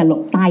ะเขาก็จะหล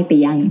บใต้เ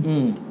ตียง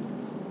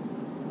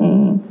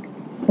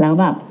แล้ว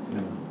แบบ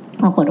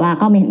ปรากฏว่า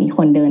ก็ไม่เห็นมีค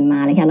นเดินมา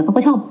อะไรแค่แล้วเขา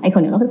ก็ชอบไอ้ค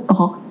นนึงก็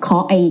เคา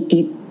ะไอ้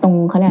ตรง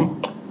เขาเรียก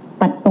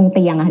ปัดตรงเ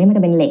ตียงอะที่มันจ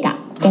ะเป็นเหล็กอะ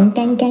แ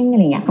ก้งอะไ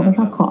รเงี้ยเขาก็ช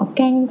อบเคาะแ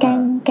ก้ง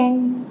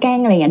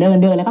อะไรเงี้ยเ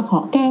ดินแล้วก็เคา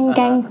ะแก้ง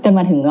จน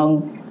มาถึงตรง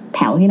แถ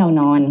วที่เรา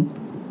นอน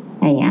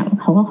อะไรเงี้ย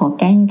เขาก็ขอ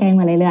แกล้ง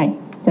มาเรื่อย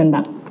ๆจนแบ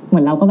บเหมื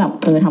อนเราก็แบบ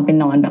ทำเป็น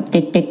นอนแบบเ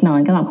ก๊กๆนอน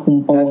ก็แบบคุม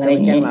โปงอะไรอ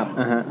ย่างเงี้ย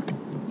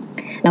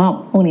แล้วแบบ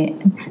พวกนี้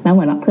แล้วเห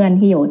มือนแบบเพื่อน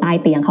ที่อยู่ใต้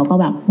เตียงเขาก็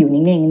แบบอยู่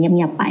นิ่งๆเ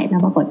งียบๆไปแล้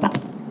วปรากฏแบบ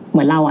เห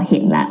มือนเราอะเห็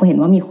น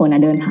ว่ามีคน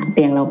เดินผ่านเ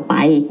ตียงเราไป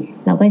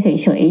เราก็เ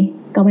ฉย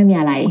ๆก็ไม่มี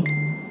อะไร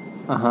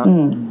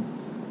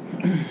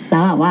แล้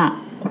วแบบว่า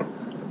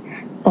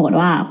ปรากฏ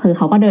ว่าคือเ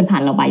ขาก็เดินผ่า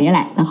นเราไปนี่แ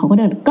หละแล้วเขาก็เ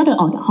ดิน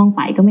ออกจากห้องไ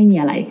ปก็ไม่มี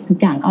อะไรทุก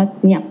อย่างก็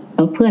เงียบแ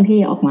ล้วเพื่อนที่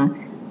ออกมา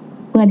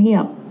เพื่อนที่แ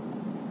บบ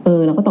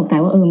เราก็ตกใจ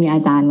ว่ามีอ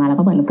าจารย์มาแล้ว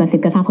ก็เหมือนกระซิบ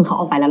กระซาบคือเขา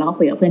ออกไปแล้วเราก็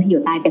คุยกับเพื่อนที่อ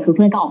ยู่ใต้แต่คือเ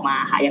พื่อนก็ออกมา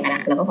ค่ะอย่างนั้น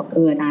แล้วก็แบบ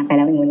อาจารย์ไปแ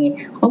ล้วอย่างนี้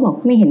เขาบอก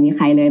ไม่เห็นมีใค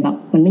รเลยแบบ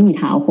มันไม่มี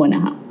เท้าคนอ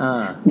ะค่ะ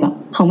แบบ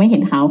เขาไม่เห็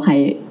นเท้าใคร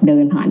เดิ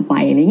นผ่านไป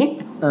อะไรเงี้ย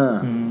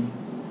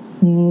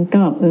ก็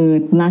แบบ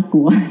น่าก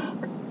ลัว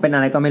เป็นอ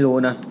ะไรก็ไม่รู้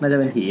นะน่าจะ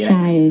เป็นผีใ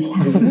ช่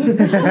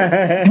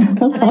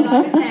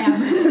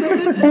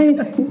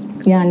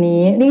อย่าง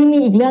นี้นี่มี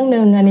อีกเรื่องนึ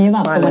งอันนี้แบ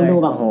บมันดู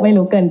แบบไม่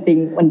รู้เกินจริง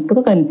มัน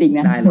ก็เกินจริงน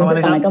ะแ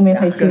ต่มันก็ไม่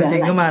ค่อยเชื่อจริ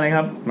งก็มาเลยค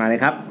รับมาเลย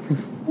ครับ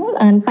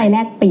อันนั้นไปแล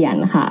กเปลี่ยน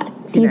ค่ะ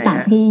ที่ต่าง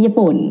ที่ญี่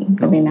ปุ่น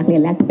จะเป็นนักเรีย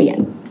นแลกเปลี่ยน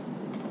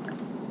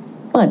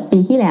เปิดปี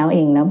ที่แล้วเอ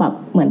งแล้วแบบ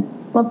เหมือน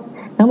ว่า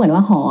แล้วเหมือนว่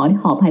าหอ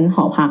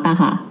พักอ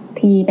ะค่ะ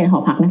ที่เป็นหอ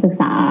พักนักศึก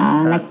ษา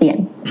แลกเปลี่ยน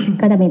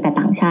ก็จะมีแต่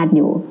ต่างชาติอ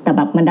ยู่แต่แ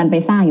บบมันดันไป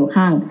สร้างอยู่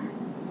ข้าง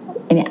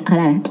เนี่ยอะ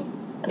ไร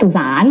สุส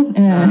าน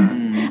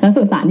แล้ว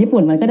สุสานญี่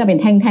ปุ่นมันก็จะเป็น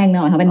แท่งๆเนา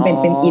ะค่ะเป็น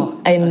อิฐ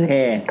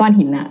ก้อน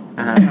หินอะ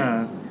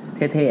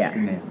เท่ๆอะ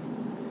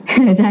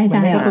ใช่ใ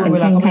ช่ก็เว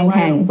ลาเขาไปไห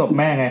ว้ศพแ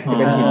ม่ไงจะ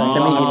เป็นหินจ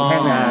ะมีหินแ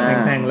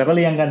ท่งๆแล้วก็เ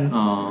รียงกัน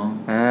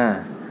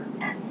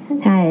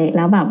ใช่แ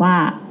ล้วแบบว่า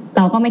เ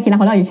ราก็ไม่คิดแล้ว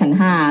เพราะเราอยู่ชั้น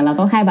5แล้ว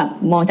ก็แค่แบบ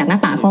มองจากหน้า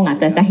ต่างห้องอ่ะ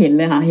จะเห็นเ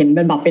ลยค่ะเห็นเ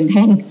ป็นแบบเป็นแ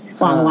ท่ง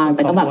วางแ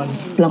ต่ก็แบบ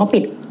เราก็ปิ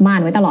ดม่าน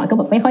ไว้ตลอดก็แ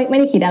บบไม่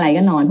ได้คิดอะไร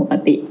ก็นอนปก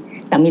ติ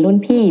แต่มีรุ่น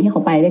พี่ที่เข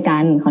าไปด้วยกั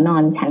นเขานอ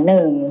นชั้น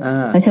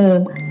1เขาเชิญ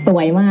ส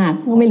วยมาก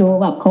ไม่รู้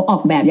แบบเขาออ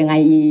กแบบยังไง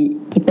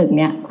อีตึกเ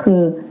นี้ยคือ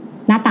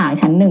หน้าต่าง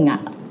ชั้น1อ่ะ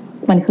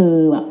มัน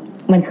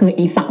คือ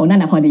อีเสานั่น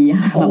น่ะพอดี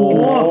ค่ะโอ้โห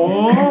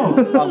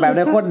ออกแบบไ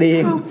ด้โคตรดี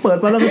เปิด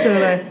มาแล้วก็เจอ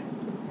เลย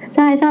ใ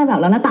ช่ๆแบบ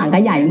แล้วหน้าต่างก็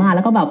ใหญ่มากแ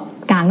ล้วก็แบบ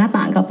กลางหน้า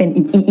ต่างก็เป็น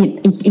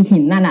อีหิ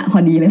นนั่นน่ะพอ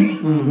ดีเลย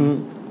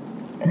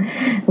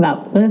แบบ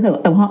รู้สึก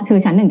แต่เพราะคือ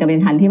ชั้น1จะเป็น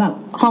ชั้นที่แบบ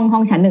ห้อ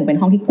งชั้น1เป็น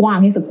ห้องที่กว้าง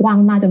ที่สุดกว้าง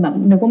มากจนแบบ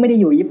นึกว่าไม่ได้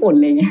อยู่ญี่ปุ่น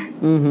เลยไง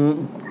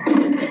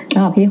แล้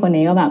วพี่คน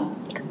นี้ก็แบบ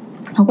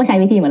เขาก็ใช้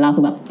วิธีเหมือนเรา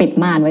คือแบบปิด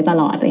ม่านไว้ต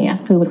ลอดอะไรเงี้ย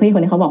คือพี่ค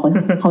นนี้เขาบอก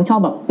เขาชอบ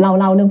แบบเล่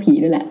าเรื่องผี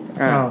ด้วยแหละ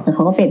เข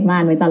าก็ปิดม่า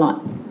นไว้ตลอด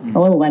เพรา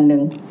ะว่าวันนึ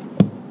ง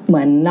เห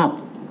มือนแบบ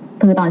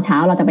คือตอนเช้า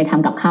เราจะไปท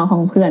ำกับข้าวห้อ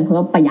งเพื่อนเพื่อ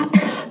ประหยัด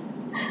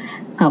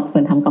ครับเหมื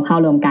อนทำกับข้าว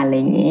รวมกันอะไร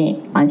อย่างนี้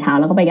ตอนเช้า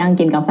เราก็ไปนั่ง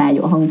กินกาแฟอ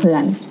ยู่ห้องเพื่อ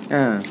น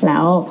แล้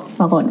ว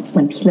ปรากฏเห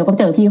มือนเราก็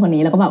เจอพี่คน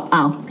นี้แล้วก็แบบอ้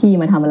าวพี่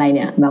มาทำอะไรเ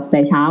นี่ยแบบแต่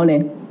เช้าเลย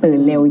ตื่น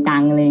เร็วจั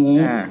งอะไรอย่าง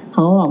นี้เข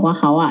าก็บอกว่า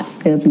เขาอ่ะ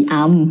เจอผีอ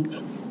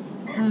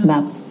ำแบ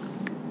บ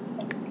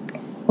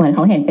เหมือนเข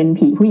าเห็นเป็น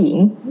ผีผู้หญิง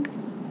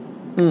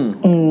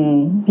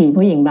ผี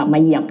ผู้หญิงแบบมา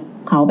เหยียบ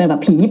เขาเป็นแบ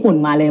บผีญี่ปุ่น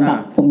มาเลยแบบ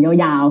ผมย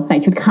าวๆใส่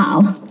ชุดขาว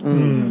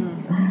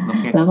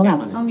แล้วก็แบบ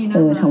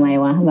ทำไม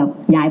วะแบบ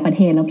ย้ายประเท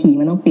ศแล้วผี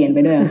มันต้องเปลี่ยนไป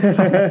ด้วย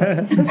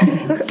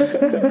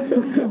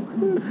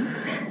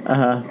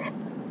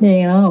นี่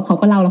แล้วเขา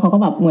ก็เล่าแล้วเขาก็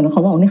แบบเหมือนเข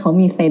าบอกนี่เขา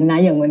มีเซนนะ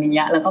อย่างวัน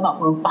นี้แล้วก็แบบ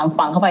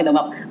ฟังเข้าไปแต่แ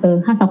บบ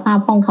ถ้าสภาพ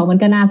ห้องเขามัน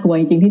ก็น่ากลัว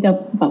จริงๆที่จะ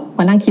แบบม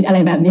านั่งคิดอะไร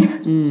แบบนี้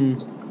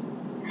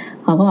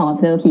เขาก็บอกว่า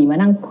เจอผีมา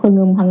นั่งพ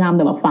งึมพงำแ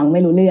ต่แบบฟังไ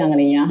ม่รู้เรื่องอะไ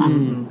รอย่างเงี้ยค่ะ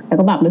แล้ว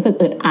ก็แบบรู้สึก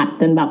อึดอัด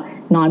จนแบบ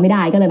นอนไม่ไ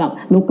ด้ก็เลยแบบ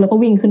ลุกแล้วก็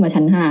วิ่งขึ้นมา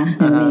ชั้น5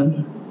นั่นเอง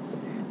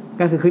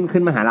ก็คือ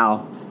ขึ้นมาหาเรา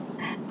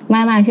ไ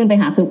ม่ขึ้นไป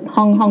หาคือ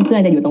ห้องเพื่อ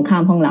นจะอยู่ตรงข้า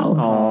มห้องเรา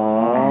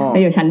จะ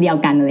อยู่ชั้นเดียว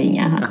กันอะไรอย่างเ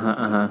งี้ยค่ะ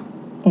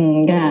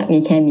ก็มี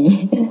แค่นี้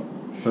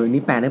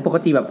นี่แปลกนะปก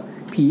ติแบบ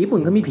ผีญี่ปุ่น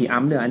เขามีผีอั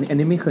มด้วยอัน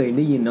นี้ไม่เคยไ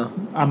ด้ยินเนาะ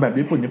อัมแบบ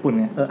ญี่ปุ่น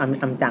ไง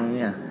อัมจังเ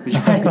นี่ยใ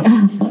ช่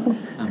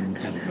อัม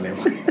จังเลย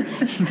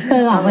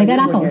มันก็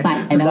น่าสงสัย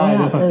นะว่า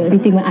จ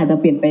ริงๆมันอาจจะ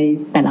เปลี่ยนไป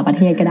แต่ละประเ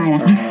ทศก็ได้น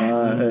ะคะ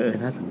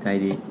น่าสนใจ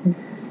ดี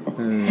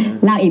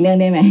เล่าอีกเรื่อง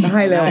ได้ไหมไ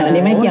ด้เลยแต่อัน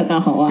นี้ไม่เกี่ยวกับ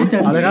หอ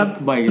เอาเลยครับ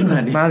บ่อยขนา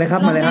ดนี้มาเลยครับ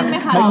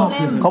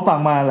เขาฟัง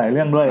มาหลายเ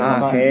รื่องด้วย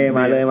โอเคม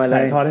าเลยถ่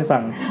ายทอดให้ฟั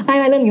ง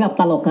เรื่องนี้แบบ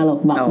ตลก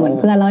แบบเหมือน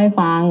เพื่อนเล่าให้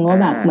ฟังว่า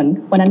แบบเหมือน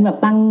วันนั้นแบบ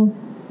ตั้ง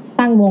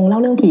วงเล่า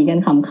เรื่องผีกัน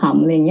ขำ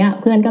ๆอะไรเงี้ย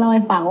เพื่อนก็เล่าใ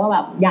ห้ฟังว่าแบ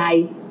บย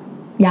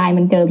าย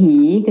มันเจอผี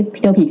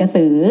กระ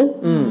สือ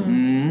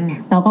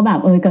เราก็แบบ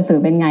กระสือ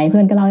เป็นไงเพื่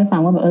อนก็เล่าให้ฟั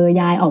งว่าแบบ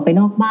ยายออกไป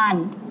นอกบ้าน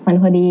มัน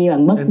พอดีแบ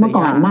บเมื่อ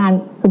ก่อนบ้าน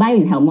คือบ้านอ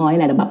ยู่แถวมอย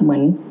แหละแต่แบบเหมือ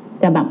น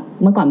จะแบบ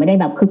เมื่อก่อนไม่ได้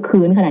แบบคึก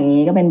คืนขนาด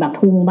นี้ก็เป็นแบบ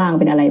ทุ่งบ้าง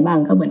เป็นอะไรบ้าง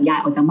ก็เหมือนยาย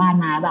ออกจากบ้าน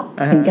มาแบบ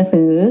เห็นกระ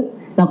สือ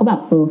เราก็แบบ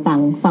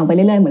ฟังไปเ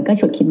รื่อยๆเหมือนก็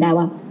ฉุดคิดได้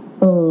ว่า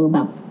แบ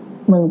บ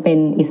มึงเป็น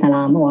อิสล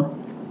ามป่ะวะ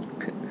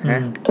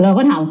เรา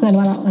ก็ถามเพื่อน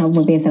ว่าเรามึ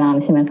งเป็นอิสลาม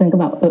ใช่ไหมเพื่อนก็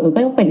แบบก็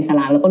เป็นอิสล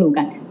ามแล้วก็รู้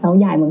กันแล้ว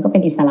ยายมึงก็เป็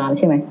นอิสลามใ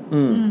ช่ไหม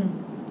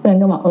เพื่อน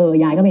ก็บอก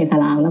ยายก็เป็นอิส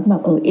ลามแล้วก็แบ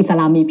บอิส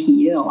ลามมีผี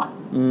ด้วยเหรอวะ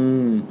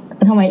แ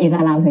ล้วทำไมอิส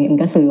ลามถึงเป็น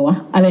กระสือวะ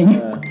อะไรอย่างเงี้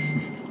ย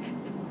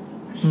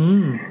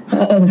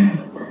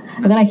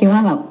ก็เลยคิดว่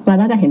าแบบเรา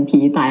น่าจะเห็นผี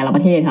ตายในป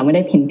ระเทศค่ะไม่ไ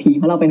ด้เห็นผีเ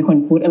พราะเราเป็นคน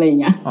พุทธอะไรอย่า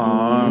งเงี้ย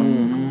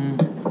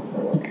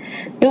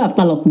ก็แบบ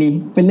ตลกดี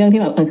เป็นเรื่องที่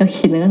แบบก็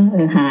คิดแล้ว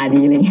ฮา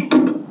ดีเลย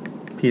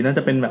ผีน่าจ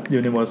ะเป็นแบบ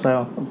universal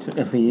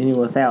ผี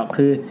universal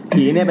คือ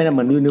ผีเนี่ยเป็นเห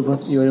มือน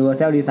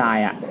universal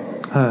design อ่ะ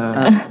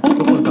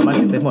ทุกคนสามารถเ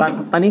ห็นได้หมด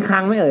ตอนนี้ค้า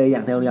งไม่อย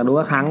ากรู้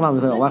ว่าค้างว่ามี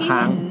คนบอกว่าค้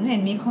างเห็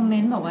นมีคอมเม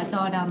นต์บอกว่าจ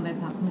อดำไป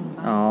พักนึง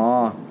ป่ะ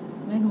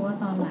ไม่รู้ว่า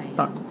ตอนไหน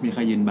มีใค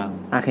รยืนบัง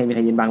เคมีใค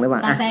รยืนบังหรือเปล่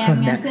าตาแซม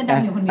เนี่ยเสื้อด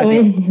ำอยู่คนเดียว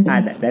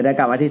เดี๋ยว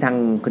กลับมาที่ทาง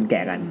คนแ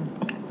ก่กัน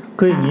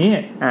คืออย่างนี้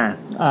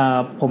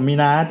ผมมี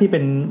น้าที่เป็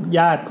นญ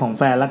าติของแ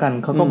ฟนแล้วกัน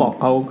เขาก็บอก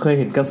เขาเคย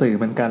เห็นกระสือ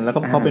เหมือนกันแล้วก็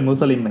เขาเป็นมุ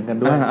สลิมเหมือนกัน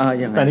ด้วย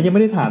แต่นี้ยังไ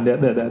ม่ได้ถามเดี๋ยว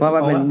เพรา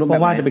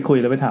ะว่าจะไปคุย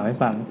แล้วไปถามให้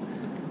ฟัง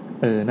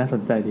น่าส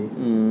นใจดี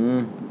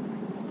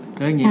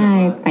ก็อย่างนี้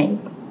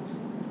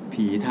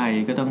ผีไทย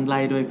ก็ต้องไล่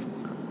ด้วย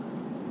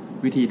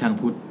วิธีทาง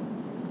พุทธ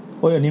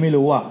โอ้ยอันนี้ไม่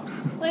รู้อ่ะ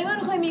มัน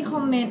เคยมีคอ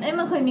มเมนต์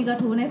มันเคยมีกระ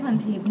ทู้ในพัน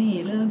ทิปนี่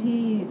เรื่องที่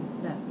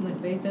แบบเหมือน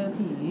ไปเจอ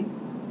ผี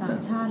ต่าง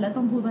ชาติแล้ว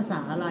ต้องพูดภาษา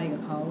อะไรกั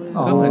บเขาเลย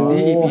ก็เหมือน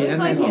ที่ EP นั้น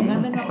เคยเถียงกัน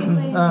เป็นแบบ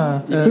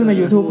ซึ่งใน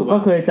YouTube ก็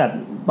เคยจัด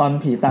ตอน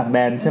ผีต่างแด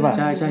นใช่ป่ะ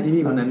ใช่ๆที่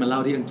พี่คนนั้นมาเล่า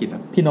ที่อังกฤษ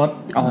พี่น็อต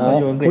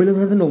อยู่อังกฤษเรื่อง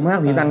นั้นสนุกมาก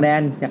ผีต่างแด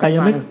นใคร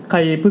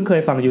เพิ่งเค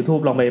ยฟัง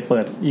YouTube ลองไปเปิ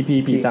ด EP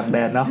ผีต่างแด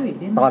นเนาะ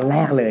ตอนแร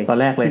กเลย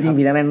จริงๆ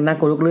ผีต่างแดนน่า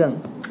กลัวทุกเรื่อง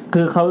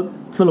คือเขา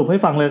สรุปให้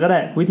ฟังเลยก็ได้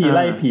วิธีไ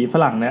ล่ผีฝ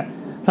รั่งเนี่ย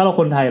ถ้าเรา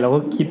คนไทยเราก็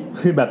คิด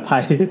แบบไท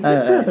ย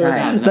ใช่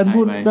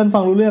ดันฟั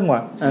งรู้เรื่องว่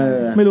ะ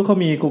ไม่รู้เขา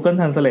มี Google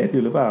Translate อ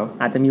ยู่หรือเปล่า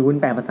อาจจะมีวุ้น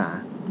แปลภาษา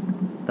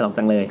ตลก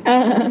จังเลย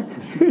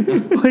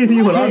เฮ้ยดี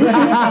หัวเราะ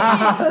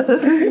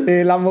ดี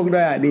ล้ำมุกด้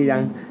วยอ่ะดีจั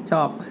งช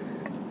อบ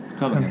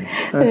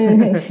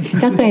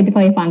ก็เค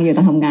ยฟังอยู่ต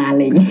อนทำงานอะ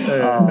ไรอย่างงี้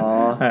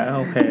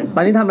โอเคต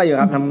อนนี้ทำอะไรอยู่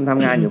ครับท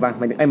ำงานอยู่ป่ะห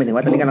มายถึง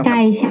ว่าตอนนี้กำลัง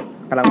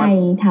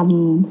ท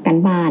ำกัน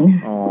บ้าน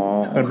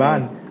กันบ้าน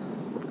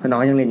น้อ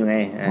งยังเรียนอยู่ไง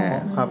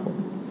ครับ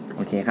โ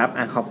อเคครับ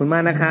ขอบคุณมา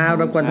กนะครับ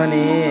รบกวนเท่า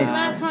นี้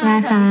นะ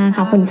คะข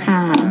อบคุณค่ะ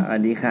สวั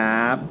สดีค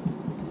รับ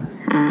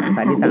ส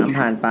ายที่3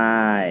ผ่านไป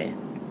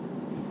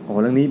โอ้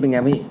เรื่องนี้เป็นไง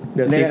พี่เ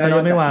ดี๋ยวเขายั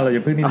งไม่วางเราอย่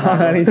าเพิ่งนินทา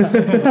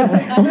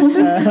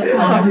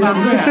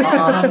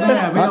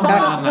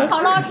เขา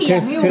รอเถีย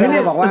งอยู่คือจ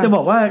ะบอ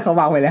กว่าเขา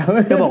วางไปแล้ว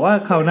จะบอกว่า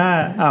คราวหน้า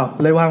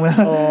เลยวางไว้แล้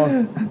ว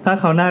ถ้า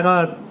คราวหน้าก็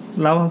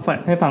เล่า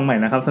ให้ฟังใหม่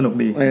นะครับสนุก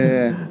ดี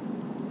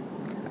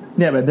เ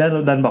นี่ยแบบ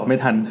ดันบอกไม่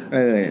ทัน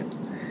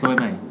ตัว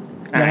ใหม่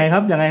ยังไงครั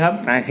บ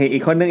โอเคอี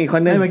กคนนึง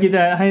เมื่อกี้จ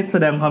ะให้แส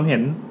ดงความเห็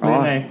นหรือยั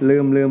งไงลื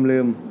ม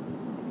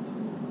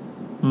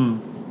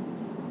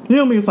นี่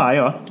ยังมีสายเ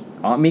หรอ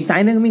มีสา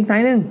ยนึงสา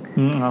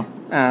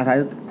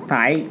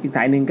ยอีกส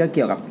ายนึงก็เ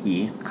กี่ยวกับผี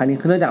คราวนี้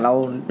เนื่องจากเรา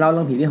เล่าเ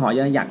รื่องผีที่หอเย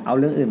อะอยากเอา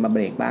เรื่องอื่นมาเบ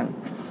รกบ้าง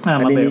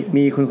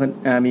มีคน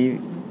มี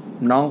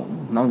น้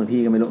องหรือ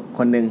พี่ก็ไม่รู้ค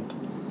นนึง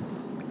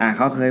เข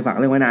าเคยฝาก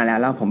เรื่องไว้นานแ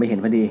ล้วผมไปเห็น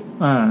พอดี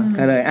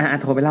ก็เลย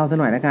โทรไปเล่าซะ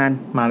หน่อยละกัน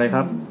มาเลยค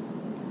รับ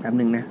แป๊บ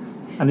นึงนะ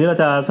อันนี้เรา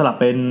จะสลับ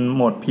เป็นโห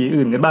มดผี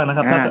อื่นกันบ้างนะค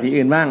รับผี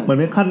อื่นบ้างเหมือน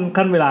เป็น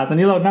ขั้นเวลาตอน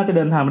นี้เราน่าจะเ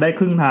ดินทางมาได้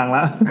ครึ่งทางแ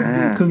ล้ว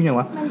ครึ่งอย่าง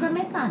วะมันจะไ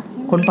ม่ตัดใช่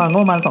ไหมคนฟังก็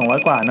ประมาณ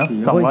200กว่าเนาะ201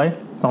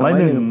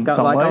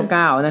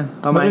 299นะ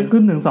ประมาณ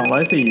ขึ้นถึง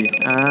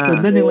204ตื่น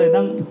เต้นจังเลย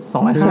นั่ง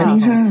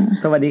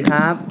205สวัสดีค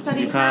รับ สวัส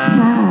ดีค่ะ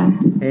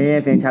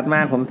เสียงชัดม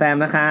ากผมแซม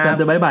นะครับแซม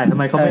จะบ๊ายบายทำ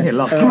ไมเขาไม่เห็น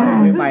หรอกส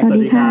วัส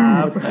ดีครั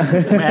บ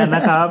แอนน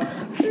ะครับ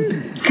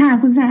ค่ะ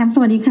คุณแซมส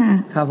วัสดีค่ะ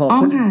ครับผม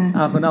ค่ะ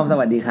คุณอ้อมส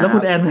วัสดีครับแล้วคุ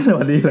ณแอนไม่ส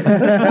วัสดีเหรอ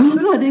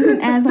สวัสดีคุณ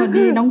แอนสวัส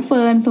ดีน้องเ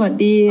ฟิร์นสวัส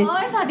ดี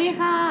สวัสดี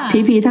ค่ะ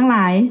ผีทั้งหล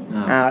าย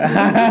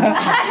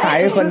หาย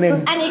คนนึง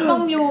อันนี้ก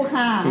งยู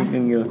ค่ะ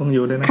กง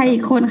ยูด้วยนะใครอี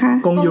กคนคะ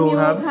กงยู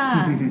ครับ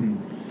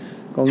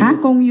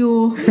กงยู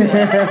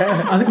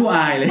เอาที่กูอ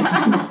ายเลย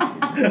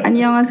อัน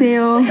ยองอาเซ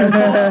ล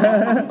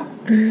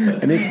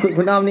อันนี้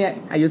คุณอ้อมเนี่ย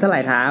อายุเท่าไหร่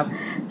ครับ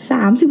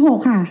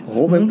36ค่ะโอ้โห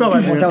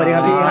สวัสดีค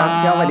รับพี่ครับ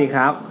พี่อ้อมสวัสดีค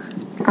รับ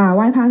ไห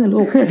ว้พระเถอะ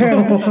ลูก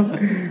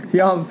พี่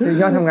อ้อม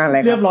ทำงานอะไร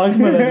เรียบร้อยขึ้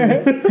นมาเลย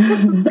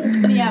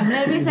เยี่ยมเล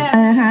ยพี่แซมอะ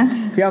ไรคะ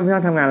พี่อ้อม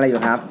ทำงานอะไรอ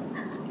ยู่ครับ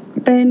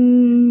เป็น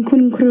คุ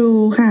ณครู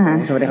ค่ะ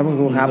สวัสดีครับคุณ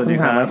ครูครับ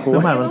ผ่านวันครู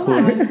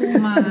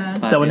มา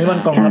แต่วันนี้วัน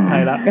กองทัพไท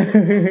ยละ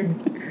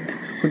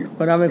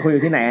คุณอ้อมเป็นครูอ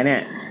ยู่ที่ไหนเนี่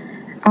ย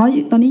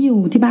ตอนนี้อยู่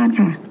ที่บ้าน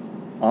ค่ะ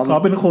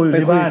เป็นครูอยู่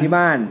ที่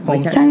บ้าน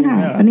ใช่ค่ะ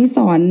ตอนนี้ส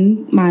อน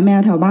หมาแมว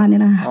แถวบ้านนี่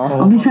แหละ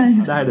ไม่ใช่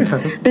ได้เลย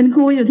เป็นค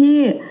รูอยู่ที่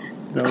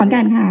ขอนแ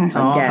ก่นค่ะข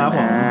อนแก่น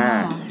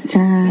ใ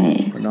ช่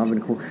น้องเป็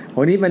นครูโห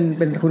นี่มัน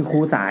เป็นคุณครู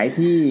สาย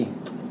ที่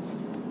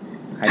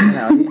ใครที่แ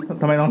ล้วที่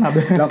ทำไมต้องทำ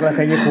ด้วยเราเค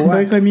ยมีครู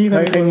เคยมี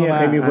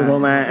ครูโทร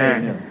มา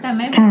แต่ไ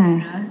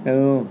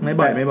ม่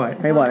บ่อยนะไม่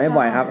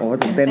บ่อยครับโอ้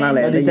ตื่นเต้นมากเล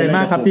ยดีใจม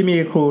ากครับที่มี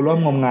ครูร่วม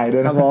งมงายด้ว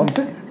ยครับผม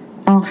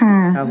ค่ะ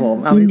ครับผม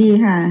ยินดี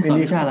ค่ะเป็น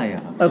วิชาอะไรอ่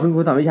ะคุณครู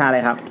สอนวิชาอะไร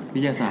ครับวิ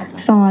ทยาศาสตร์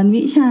สอน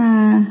วิชา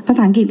ภาษ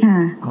าอังกฤษค่ะ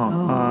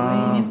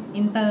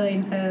อินเตอร์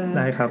ไ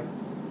ด้ครับ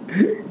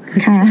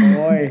ค่ะโ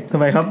อ้ยทำ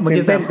ไมครับเมื่อ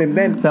กี้ตื่นเ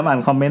ต้นแซมอ่าน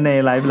คอมเมนต์ใน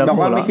ไลฟ์แล้วบอก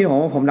ว่าไม่คิดของ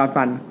ผมดัด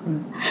ฟัน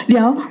เ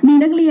ดี๋ยวมี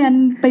นักเรียน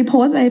ไปโพ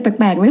สอะไรแ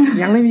ปลกๆไว้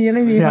ยังไม่มี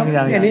ครับ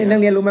อันนี้นัก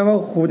เรียนรู้ไหมว่า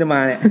ครูจะมา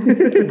เนี่ย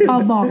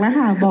บอกแล้ว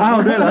ค่ะบอก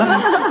ด้วยเหรอ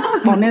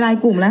บอกในไลน์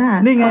กลุ่มแล้วค่ะ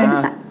นี่ไง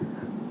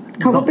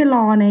เขาก็ไปร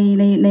อ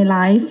ในไล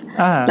ฟ์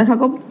แล้วเขา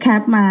ก็แค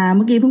ปมาเ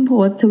มื่อกี้เพิ่งโพ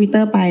สต์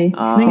Twitter ไป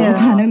นี่ไง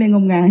นักเรียนง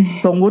มงาย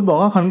ทรงวุฒิบอก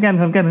ว่าขอนแก่น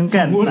ทรง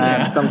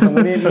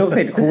นี่ลูก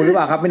ศิษย์ครูหรือเป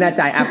ล่าครับไม่แน่ใ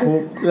จครู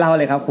เล่า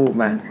เลยครับครู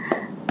มา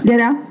เดี๋ย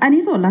วอัน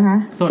นี้สดเหรอคะ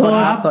ส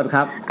ดค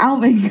รับเอา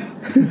ไป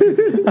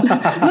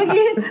เมื่อ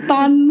กี้ต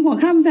อนหัว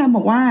ค่ำแซมบ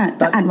อกว่า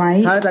จะอัดไว้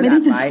ไม่ได้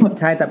จะสด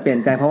ใช่แต่เปลี่ยน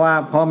ใจเพราะ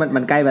มั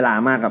นใกล้เวลา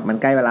มากกับมัน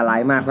ใกล้เวลาไล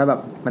ฟ์มากแล้วแบ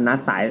บมันนัด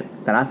สาย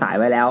แต่ละสาย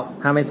ไว้แล้ว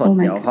ถ้าไม่สด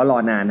เดี๋ยวเขารอ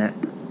นานฮะ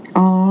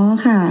อ๋อ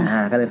ค่ะ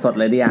ก็เลยสด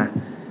เลยดิ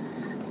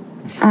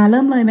เ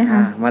ริ่มเลยไหมค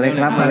ะมาเลยค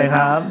รั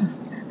บ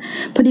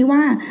พอดีว่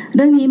าเ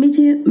รื่องนี้ไ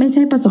ม่ใ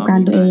ช่ประสบการ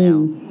ณ์ตัวเอง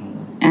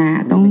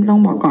ต้อง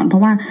บอกก่อนเพรา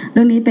ะว่าเ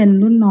รื่องนี้เป็น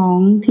รุ่นน้อง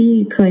ที่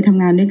เคยท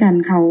ำงานด้วยกัน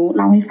เขาเ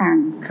ล่าให้ฟัง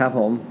ครับผ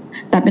ม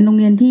แต่เป็นโรง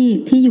เรียน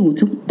ที่อยู่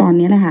ทุกตอน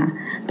นี้แหละค่ะ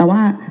แต่ว่า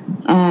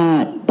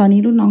ตอนนี้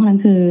รุ่นน้องคนนั้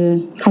นคือ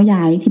เขา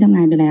ย้ายที่ทำง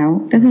านไปแล้ว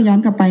ก็คือย้อน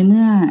กลับไปเ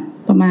มื่อ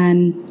ประมาณ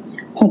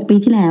6 ปี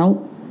ที่แล้ว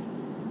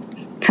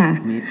ค่ะ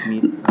มิ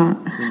ด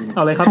เอ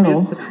าเลยครับมิด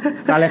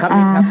เอาเลยครับ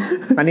มิดครับ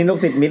ตอนนี้ลูก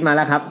ศิษย์มิดมาแ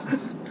ล้วครับ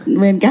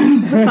เวรกัน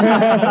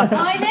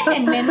ได้เห็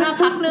นเมนมา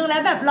พักนึงแล้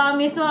วแบบรอ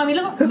มิดแ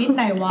ล้วมิดไ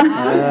หนวะ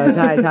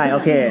ใช่โอ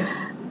เค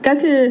ก็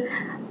คือ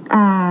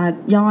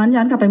ย้อ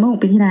นกลับไปเมื่อ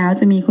6 ปีที่แล้ว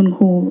จะมีคุณค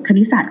รูค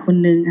ณิตศาสตร์คน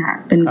นึงค่ะ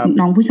เป็น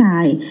น้องผู้ชา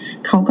ย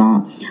เขาก็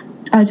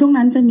ช่วง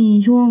นั้นจะมี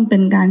ช่วงเป็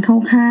นการเข้า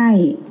ค่าย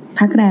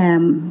พักแร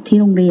มที่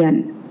โรงเรียน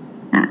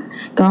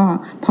ก็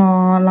พอ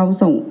เรา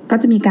ส่งก็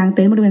จะมีกางเ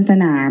ต็นท์บริเวณส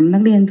นามนั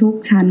กเรียนทุก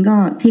ชั้นก็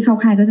ที่เข้า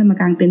ค่ายก็จะมา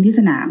กางเต็นท์ที่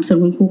สนามส่วน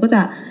คุณครูก็จ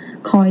ะ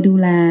คอยดู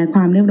แลคว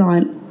ามเรียบร้อย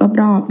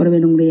รอบๆบริเว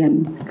ณโรงเรียน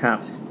ครับ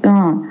ก็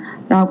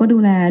เราก็ดู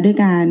แลด้วย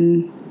การ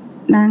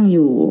นั่งอ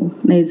ยู่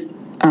ใน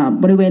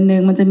บริเวณนึ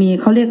งมันจะมี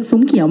เขาเรียกซุ้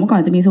มเขียวเมื่อก่อ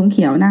นจะมีซุ้มเ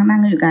ขียวนั่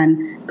งอยู่กัน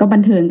ก็บั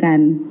นเทิงกัน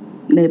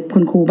ในคุ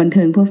ณครูบันเ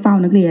ทิงเพื่อเฝ้า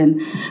นักเรียน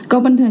ก็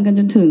บันเทิงกัน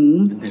จนถึง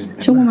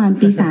ช่วงประมาณ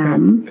ตี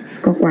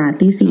 3กว่า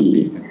ตี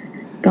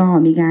 4ก็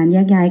มีการแย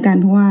กย้ายกัน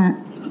เพราะว่า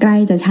ใกล้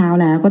จะเช้า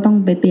แล้วก็ต้อง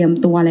ไปเตรียม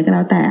ตัวอะไรก็แ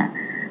ล้วแต่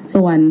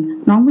ส่วน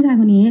น้องผู้ชาย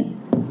คนนี้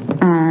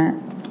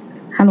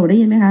ฮัลโหลได้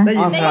ยินไหมคะได้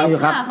ยิน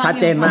ครับชัด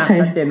เจนมาก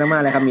ชัดเจนมา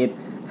กเลยครับมิด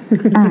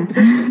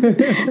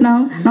น้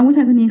องผู้ช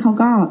ายคนนี้เขา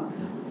ก็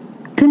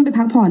ขึ้นไป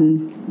พักผ่อน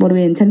บริเ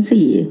วณชั้น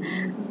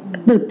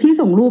4ตึกที่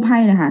ส่งรูปให้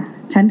นะคะ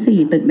ชั้น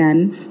4ตึกนั้น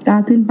ก็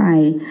ขึ้นไป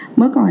เ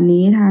มื่อก่อน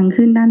นี้ทาง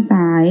ขึ้นด้าน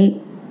ซ้าย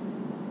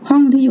ห้อ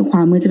งที่อยู่ขว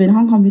ามือจะเป็นห้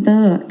องคอมพิวเตอ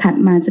ร์ถัด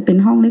มาจะเป็น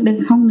ห้องเล็ก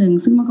ๆห้องนึง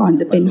ซึ่งเมื่อก่อน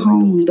จะเป็นห้อ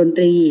งดนต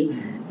รี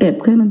เก็บ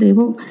เครื่องดนตรี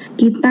พวก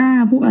กีตา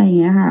ร์พวกอะไรอย่าง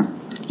เงี้ยค่ะ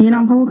ทีนี้น้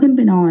องเขาก็ขึ้นไ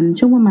ปนอน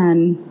ช่วงประมาณ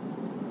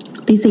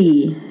ตี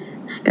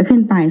 4ก็ขึ้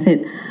นไปเสร็จ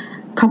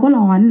เขาก็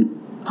ร้อน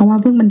เพราะว่า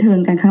เพิ่งบันเทิง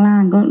กันข้างล่า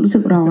งก็รู้สึ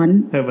กร้อน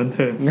บันเ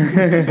ทิง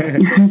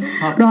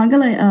ร้อนก็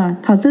เลย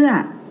ถอดเสื้อ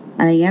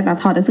อะไรเงี้ยแต่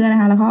ถอดแต่เสื้อน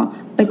ะคะแล้วก็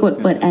ไปกด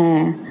เปิดแอ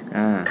ร์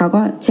เขา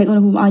ก็เช็คอุณ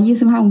หภูมิ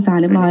25 องศา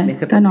เรียบร้อย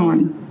ก็นอ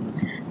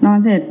น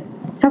เสร็จ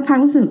สักพัก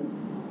รู้สึก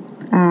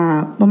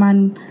ประมาณ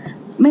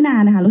ไม่นา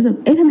นนะคะรู้สึก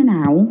ทำไมหน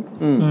าว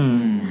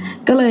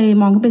ก็เลย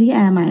มองเข้าไปที่แอ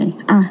ร์ใหม่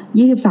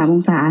23 อ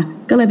งศา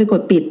ก็เลยไปก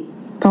ดปิด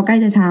พอใกล้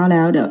จะเช้าแ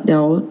ล้วเดี๋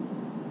ยว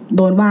โ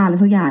ดนว่าอะไร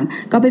สักอย่าง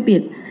ก็ไปปิ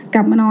ดก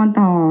ลับมานอน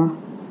ต่อ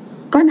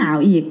ก็หนาว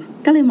อีก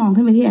ก็เลยมอง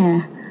ขึ้นไปที่แอ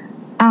ร์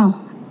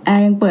แอ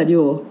ร์ยังเปิดอ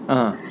ยู่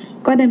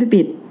ก็เดินไป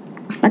ปิด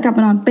แล้วกลับม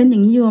านอนเป็นอย่า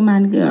งนี้อยู่ประมา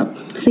ณเกือบ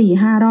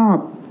 4-5 รอบ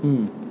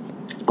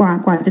ก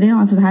ว่าจะได้น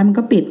อนสุดท้ายมัน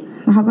ก็ปิด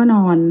แล้วเขาก็น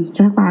อน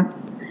สักพัก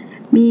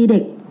มีเด็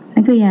ก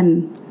นักเรียน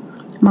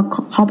มา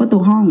เคาะประตู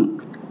ห้อง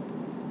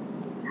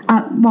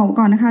บอก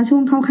ก่อนนะคะช่ว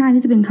งเข้าค่าย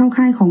นี่จะเป็นเข้า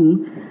ค่ายของ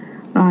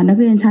นัก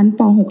เรียนชั้น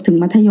ป .6 ถึง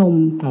มัธยม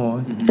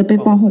จะเป็น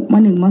ป .6 ม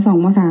 .1 ม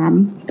 .2 ม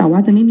 .3 แต่ว่า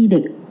จะไม่มีเด็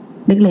ก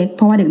เล็กๆเ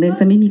พราะว่าเด็กเล็ก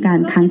จะไม่มีการ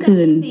ค้างคื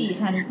น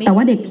แต่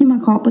ว่าเด็กที่มา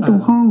เคาะประตู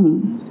ห้อง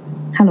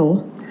ฮัลโหล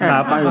ครั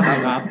บฟังอยู่ค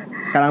รับ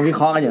กำลังวิเค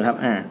ราะห์กันอยู่ครับ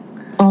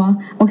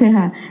โอเค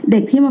ค่ะเด็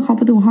กที่มาเคาะ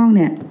ประตูห้องเ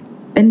นี่ย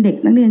เป็นเด็ก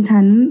นักเรียน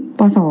ชั้น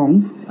ป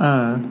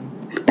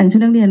 .2 แต่งชุด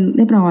นักเรียนเ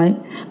รียบร้อย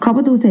เคาะป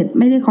ระตูเสร็จ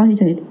ไม่ได้เคาะเ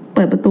ฉยๆเ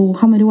ปิดประตูเ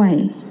ข้ามาด้วย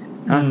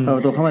เปิดป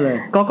ระตูเข้ามาเลย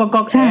ก็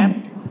ใช่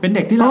เป็นเ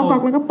ด็กที่เราก็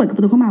แล้วก็เปิดป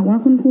ระตูเข้ามาว่า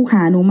คุณครูข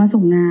าหนูมา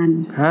ส่งงาน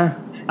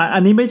อั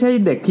นนี้ไม่ใช่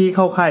เด็กที่เ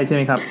ข้าค่ายใช่ไห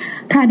มครับ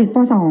ค่ะเด็กป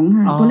 .2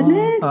 ค่ะตัวเ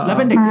ล็กๆแล้ว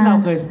เป็นเด็กที่เรา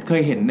เค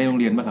ยเห็นในโรง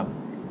เรียนป่ะครับ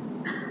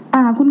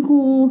คุณครู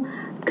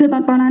คือ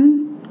ตอนนั้น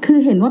คือ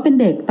เห็นว่าเป็น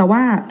เด็กแต่ว่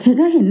าแ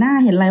ค่เห็นหน้า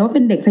เห็นอะไรว่าเ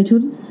ป็นเด็กใส่ชุ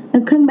ด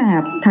เครื่องแบ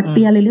บถักเ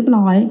ปียเลยเรียบ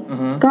ร้อย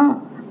ก็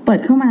เปิด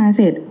เข้ามาเ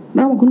สร็จแ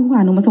ล้วบอกคุณครูข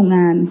าหนูมาส่งง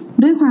าน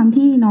ด้วยความ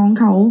ที่น้อง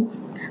เขา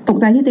ตก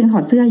ใจที่ตัวเองถ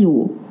อดเสื้ออยู่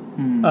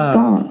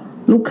ก็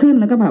ลุกขึ้น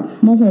แล้วก็แบบ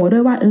โมโหด้ว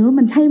ยว่า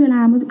มันใช่เวลา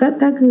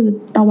ก็คือ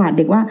ตวาดเ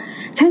ด็กว่า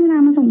ใช่เวลา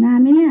มาส่งงาน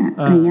ไหมเนี่ย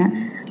อะไรเงี้ย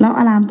แล้ว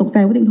อารามตกใจ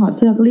ว่าตัวเองถอดเ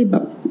สื้อก็รีบแบ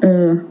บ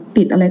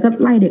ปิดอะไรก็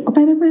ไล่เด็กออกไป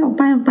ออก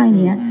ไป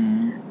เนี้ย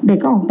เด็ก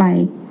ก็ออกไป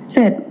เส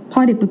ร็จพอ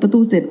เด็กปิดประตู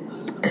เสร็จ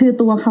คือ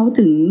ตัวเขา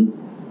ถึ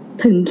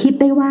งคิด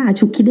ได้ว่า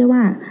ฉุกคิดได้ว่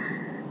า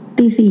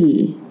ตี 4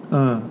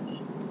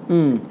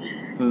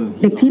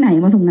เด็กที่ไหน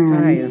มาส่งงานใ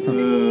ช่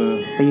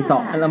ตี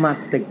 2แล้วมา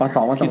เด็กป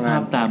 .2 มาส่งงาน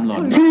ตามหลอ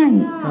นใช่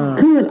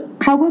คือ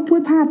เขาก็พู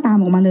ดพลาดตาม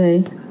ออกมาเลย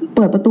เ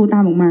ปิดประตูตา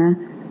มออกมา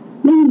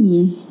ไม่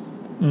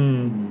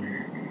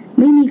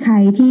มีใคร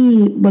ที่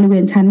บริเว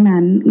ณชั้น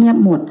นั้นเงียบ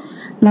หมด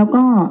แล้ว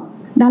ก็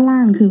ด้านล่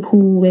างคือค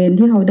รูเวร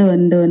ที่เขาเดิน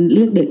เ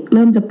รียกเด็กเ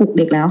ริ่มจะปลุก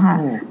เด็กแล้วค่ะ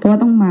เพราะว่า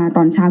ต้องมาต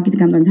อนเช้ากิจ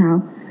กรรมตอนเช้า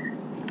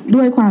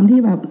ด้วยความที่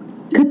แบบ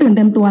คือตื่นเ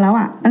ต็มตัวแล้ว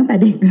ตั้งแต่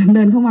เด็กเ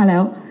ดินเข้ามาแล้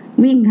ว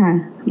วิ่งค่ะ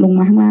ลงม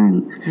าข้างล่าง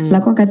แล้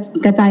วก็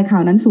กระจายข่า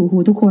วนั้นสู่หู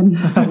ทุกคน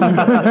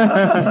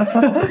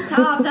ช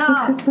อบ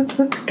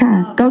ค่ะ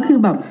ก็คือ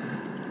แบบ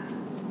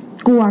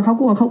เขา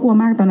กลัว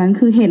มากตอนนั้น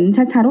คือเห็น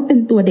ชัดๆว่าเป็น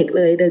ตัวเด็ก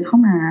เลยเดินเข้า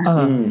มา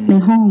ใน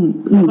ห้อง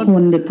1 ค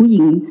นเด็กผู้หญิ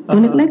งตัว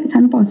เล็กๆ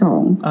ชั้นป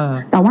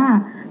 .2 แต่ว่า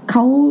เข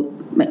า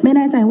ไม่แ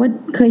น่ใจว่า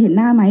เคยเห็นห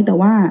น้าไหมแต่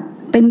ว่า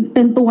เ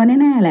ป็นตัว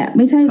แน่ๆแหละไ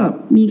ม่ใช่แบบ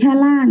มีแค่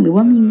ร่างหรือ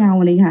ว่ามีเงา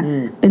อะไรค่ะ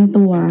เป็น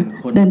ตัว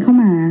เดินเข้า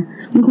มา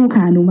คุณครูข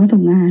าหนูมาส่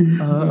งงาน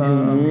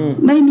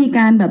ไม่มีก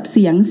ารแบบเ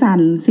สียงสั่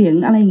นเสียง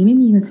อะไรอย่างงี้ไม่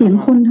มีเสียง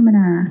คนธรรมด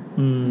า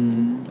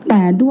แ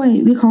ต่ด้วย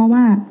วิเคราะห์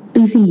ว่า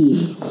ตี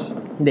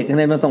 4เด็กอะไ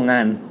รมาส่งงา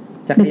น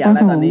จะขยันแ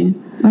ล้วตอนนี้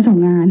มาส่ง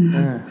งาน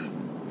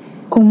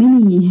คงไม่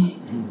มี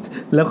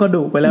แล้วก็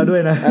ดุไปแล้วด้ว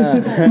ยนะ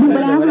ดุไป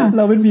แล้วค่ะเ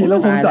ราเป็นผีเรา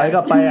คงจ่อยก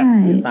ลับไปอ่ะ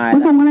มา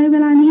ส่งอะไรเว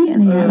ลานี้อะไ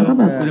รเงี้ยแล้วก็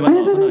แบบไปอ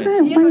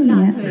ะไร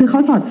เงี้ยคือเขา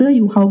ถอดเสื้ออ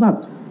ยู่เขาแบบ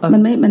มั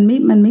น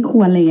ไม่ค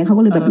วรอะไรเงี้ยเขา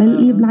ก็เลยแบบไม่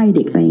รีบไล่เ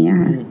ด็กอะไรเงี้ย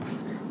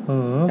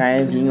กลาย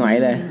ผีหงอย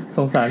เลยส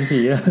งสารผี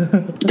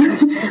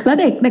แล้ว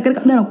เด็กก็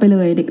เดินออกไปเล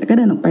ยเด็กก็เ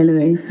ดินออกไปเล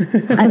ย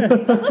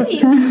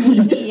ใช่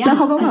แล้วเ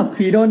ขาก็แบบ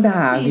ผีโดนด่า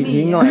ผี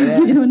หงอยเลย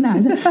ผีโดนด่า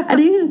ใช่อัน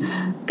นี้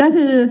ก็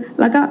คือ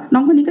แล้วก็น้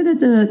องคนนี้ก็จะ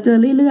เจอ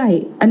เรื่อย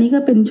ๆอันนี้ก็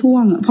เป็นช่ว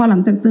งพอหลั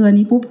งจากเจอ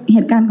นี้ปุ๊บเห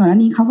ตุการณ์ก่อนหน้า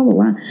นี้เขาก็บอก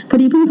ว่าพอ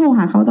ดีเพิ่งโทรห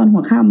าเขาตอนหั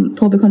วค่ำโ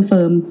ทรไปคอนเ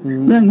ฟิร์ม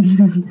เรื่องนี้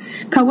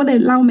เขาก็เลย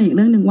เล่ามาอีกเ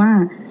รื่องนึงว่า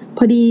พ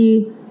อดี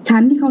ชั้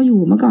นที่เขาอยู่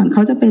เมื่อก่อนเข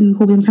าจะเป็นค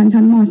รูประจำ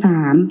ชั้นม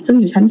.3 ซึ่ง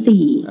อยู่ชั้น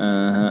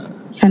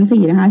4ชั้น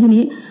4นะคะที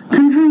นี้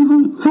ข้างๆ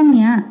ห้องเ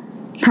นี้ย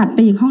ถัดไป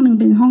อีกห้องนึง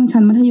เป็นห้อง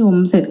ชั้นมัธยม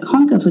เสร็จห้อ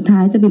งเกือบสุดท้า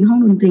ยจะเป็นห้อง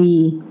ดนตรี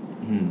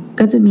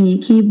ก็จะมี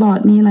คีย์บอร์ด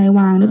มีอะไร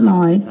วางเรียบ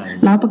ร้อย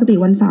แล้วปกติ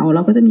วันเสาร์เร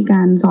าก็จะมีก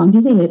ารสอน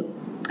พิเศษ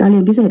การเรี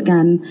ยนพิเศษกั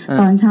น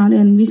ตอนเช้าเรี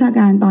ยนวิชาก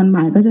ารตอน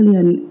บ่ายก็จะเรีย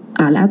น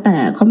แล้วแต่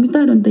คอมพิวเตอ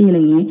ร์ดนตรีอะไร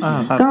อย่างนี้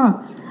ก็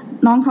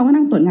น้องเขาก็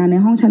นั่งตรวจงานใน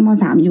ห้องชั้นม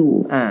.3 อยู่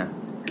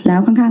แล้ว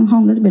ข้างๆห้อ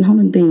งก็จะเป็นห้อง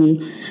ดนตรี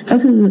ก็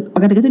คือป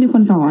กติก็จะมีค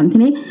นสอนที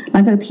นี้หลั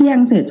งจากเที่ยง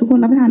เสร็จทุกคน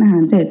รับประทานอาหา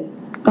รเสร็จ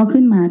ก็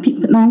ขึ้นมา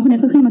น้องคนนี้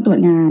ก็ขึ้นมาตรวจ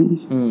งาน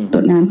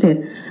เสร็จ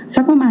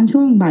สักประมาณช่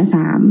วงบ่าย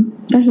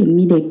 3ก็เห็น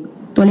มีเด็ก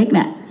ตัวเล็กแห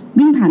ละ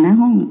วิ่งผ่านหน้า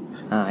ห้อง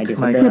ไอเด็ก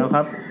คนเดียวค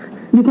รับ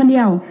อยู่คนเดี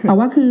ยวแต่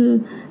ว่าคือ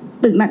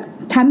ตึก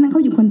ชั้นนั้นเข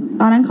าอยู่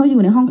ตอนนั้นเขาอ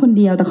ยู่ในห้องคน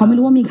เดียวแต่เขาไม่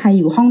รู้ว่ามีใคร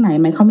อยู่ห้องไหน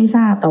ไหมเขาไม่ท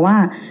ราบแต่ว่า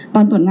ต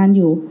อนตรวจงานอ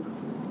ยู่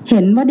เห็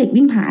นว่าเด็ก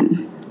วิ่งผ่าน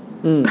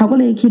เขาก็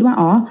เลยคิดว่า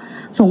อ๋อ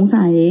สง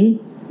สัย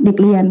เด็ก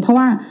เรียนเพราะ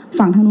ว่า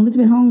ฝั่งทางนู้นก็จะ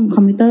เป็นห้องค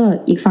อมพิวเตอร์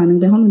อีกฝั่งนึง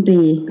เป็นห้องดนตรี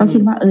ก็คิ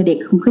ดว่าเด็ก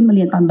คงขึ้นมาเ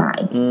รียนตอนบ่าย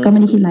ก็ไม่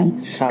ได้คิดอะไร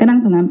ก็นั่ง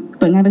ตรงนั้น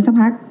ตรวจงานไปสัก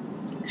พัก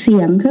เสี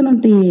ยงเครื่องดน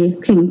ตรี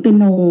เสียงเปีย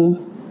โน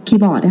คี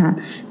ย์บอร์ดค่ะ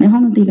ในห้อ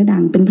งดนตรีก็ดั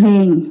งเป็นเพล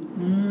ง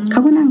เข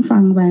าก็นั่งฟั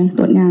งไปต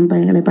รวจงานไป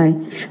อะไรไป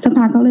สัก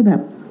พักเขาเลยแบ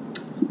บ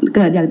เ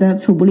กิดอยากจะ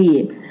สูบบุหรี่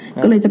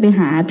ก็เลยจะไปห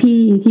าพี่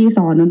ที่ส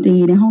อนดนตรี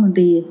ในห้องดน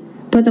ตรี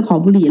เพื่อจะขอ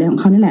บุหรี่อะไรของ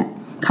เขานี่แหละ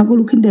เขาก็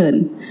ลุกขึ้นเดิน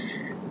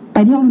ไป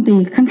ที่ห้องดนตรี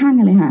ข้างๆ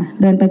กันเลยค่ะ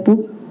เดินไปปุ๊บ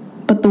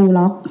ประตู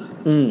ล็อก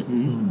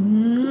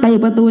ไปอี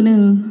กประตูนึ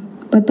ง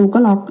ประตูก็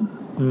ล็อก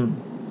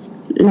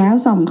แล้ว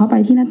ส่องเข้าไป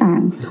ที่หน้าต่า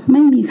งไ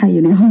ม่มีใครอ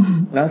ยู่ในห้อง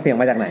แล้วเสียง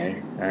มาจากไหน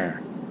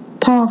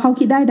พอเขา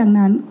คิดได้ดัง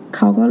นั้นเ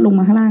ขาก็ลง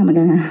มาข้างล่างเหมือน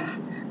กันค่ะ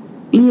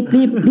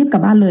รีบกลั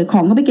บบ้านเลยข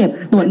องก็ไปเก็บ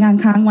ตรวจงาน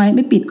ค้างไว้ไ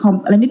ม่ปิดคอม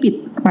อะไรไม่ปิด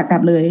ปากกลั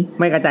บเลย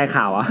ไม่กระจาย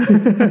ข่าวอ่ะ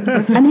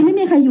อันนี้ไม่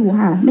มีใครอยู่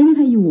ค่ะไม่มีใ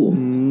ครอยู่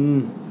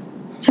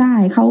ใช่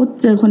เขา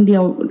เจอคนเดีย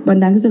ววัน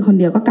นั้นก็เจอคน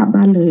เดียวก็กลับ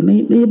บ้านเลยไม่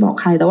ได้บอก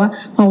ใครแต่ว่า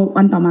พอ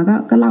วันต่อมา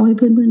ก็เล่าให้เ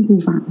พื่อนครู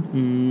ฟัง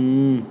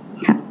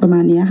ค่ะประมา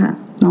ณนี้ค่ะ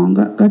น้อง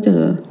ก็เจ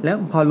อแล้ว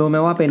พอรู้ไหม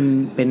ว่าเ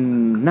ป็น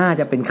น่า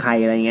จะเป็นใคร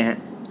อะไรเงี้ยฮะ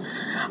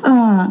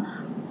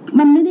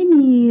มันไม่ได้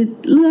มี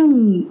เรื่อง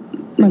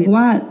เหมือนกับ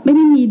ว่าไม่ไ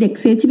ด้มีเด็ก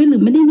เสียชีวิตหรื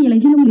อไม่ได้มีอะไร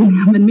ที่โรงเรียน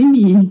มันไม่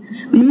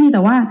มีแ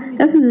ต่ว่า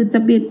ก็คือจะ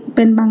เ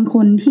ป็นบางค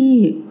นที่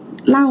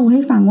เล่าให้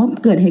ฟังว่า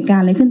เกิดเหตุการ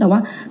ณ์อะไรขึ้นแต่ว่า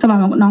สำหรับ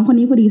น้องคน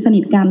นี้พอดีสนิ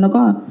ทกันแล้ว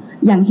ก็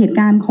อย่างเหตุ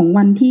การณ์ของ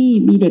วันที่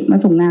มีเด็กมา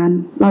ส่งงาน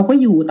เราก็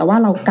อยู่แต่ว่า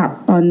เรากลับ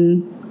ตอ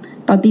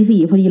นตี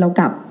 4พอดีเรา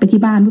กลับไป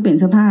ที่บ้านเพื่อเปลี่ยน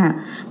เสื้อผ้า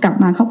กลับ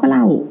มาเขาก็เ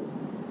ล่า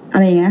อะ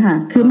ไรอย่างเงี้ยค่ะ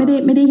คือไม่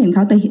ได้เห็นเข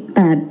าแ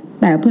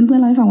ต่เพื่อน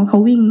เล่าให้ฟังว่าเขา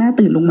วิ่งหน้า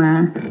ตื่นลงมา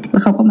แล้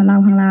วเขาก็มาเล่า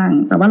ข้างล่าง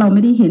แต่ว่าเราไ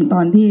ม่ได้เห็นต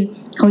อนที่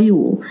เขาอ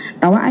ยู่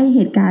แต่ว่าไอ้เห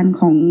ตุการณ์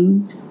ของ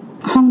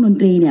ห้องดน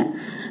ตรีเนี่ย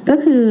ก็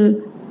คือ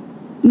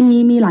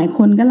มีหลายค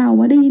นก็เล่า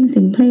ว่าได้ยินเสี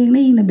ยงเพลงไ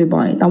ด้ยินอะไร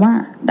บ่อยๆแต่ว่า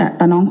แ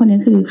ต่น้องคนนี้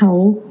คือเข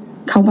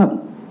าแบบ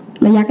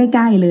ระยะใก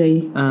ล้ๆเลย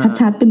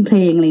ชัดๆเป็นเพล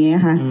งอะไรอย่างเงี้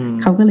ยค่ะ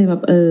เขาก็เลยแบ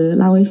บ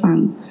เล่าให้ฟัง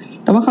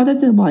แต่ว่าเขาจะ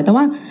เจอบ่อยแต่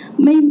ว่า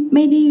ไ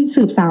ม่ได้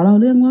สืบสาวเรา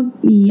เรื่องว่า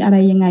มีอะไร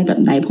ยังไงแบบ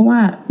ไหนเพราะว่า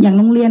อย่าง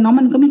โรงเรียนเนาะ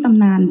มันก็มีต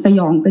ำนานสย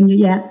องกันเยอะ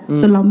แยะ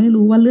จนเราไม่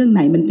รู้ว่าเรื่องไห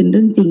นมันเป็นเ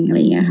รื่องจริงอะไร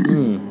อย่างเงี้ยค่ะ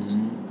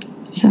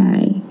ใช่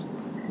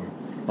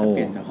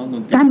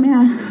สั้นไหมค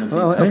ะ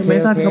ไม่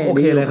สั้นครับโอ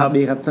เคเลยครับ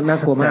ดีครับน่า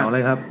กลัวมากเล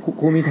ยครับ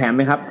ครูมีแถมไห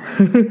มครับ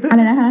อะไ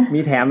รนะคะ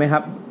มีแถมไหมครั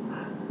บ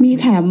มี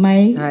แถมไหม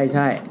ใ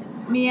ช่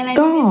มีอะไร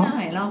ก็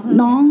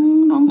น้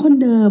องคน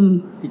เดิม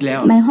อีกแล้ว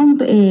ในห้อง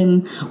ตัวเอง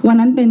วัน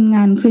นั้นเป็นง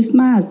านคริสต์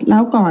มาสแล้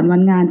วก่อนวั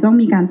นงานต้อง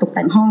มีการตกแ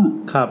ต่งห้อง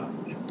ครับ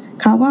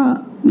เขาก็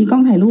มีกล้อ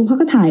งถ่ายรูปเขา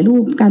ก็ถ่ายรู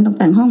ปการตก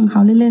แต่งห้องเข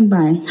าเล่นๆไป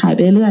ถ่ายไป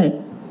เรื่อย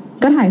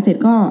ก็ถ่ายเสร็จ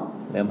ก็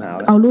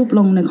เอารูปล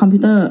งในคอมพิ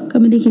วเตอร์ก็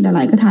ไม่ได้คิดอะไร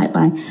ก็ถ่ายไป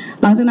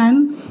หลังจากนั้น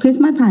คริส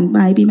ต์มาสผ่านไป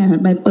ปีใหม่ผ่า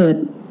นไปเปิด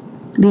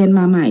เรียนม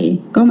าใหม่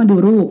ก็มาดู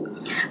รูป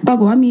ปรา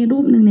กฏว่ามีรู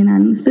ปนึงใน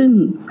นั้นซึ่ง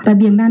ระเ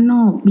บียงด้านน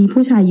อกมี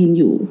ผู้ชายยืน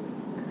อยู่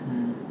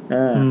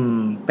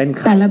เป็น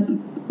แต่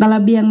ร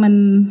ะเบียงมัน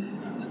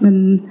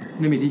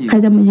ไม่มีที่ยืนใคร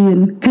จะมายืน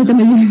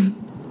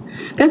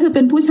ก็คือเ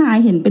ป็นผู้ชาย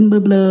เห็นเป็นเ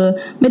บลอ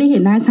ๆไม่ได้เห็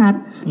นหน้าชัด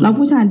แล้ว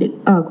ผู้ชายเด็ก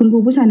คุณครู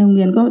ผู้ชายในโรงเ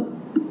รียนก็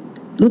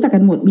รู้จักกั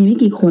นหมดมีไม่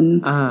กี่คน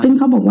ซึ่งเ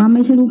ขาบอกว่าไ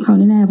ม่ใช่ลูกเขา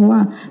แน่ๆเพราะว่า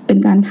เป็น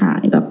การถ่า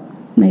ยแบบ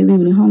ในวิ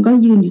วในห้องก็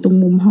ยืนอยู่ตรง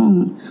มุมห้อง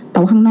แต่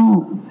ว่าข้างนอก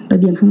ระ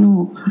เบียงข้างนอ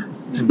กค่ะ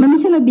มันไม่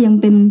ใช่ระเบียง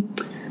เป็น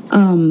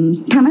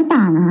ทางหน้า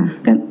ต่างอะค่ะ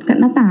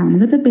หน้าต่างมัน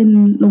ก็จะเป็น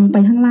ลงไป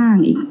ข้างล่าง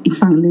อีก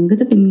ฝั่งหนึ่งก็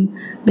จะเป็น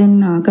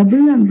กระเ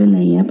บื้องเป็นอะไร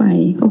เงี้ยไป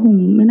ก็คง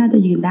ไม่น่าจะ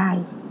ยืนได้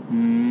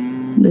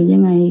หรือยั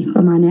งไงป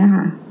ระมาณเนี้ย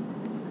ค่ะ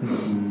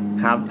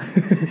ครับ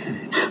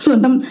ส่วน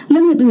เรื่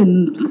องอื่น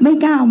ๆไม่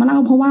กล้ามาเล่า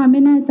เพราะว่าไม่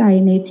แน่ใจ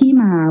ในที่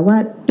มาว่า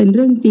เป็นเ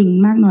รื่องจริง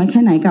มากน้อยแค่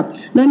ไหนกับ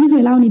เรื่องที่เค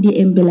ยเล่าใน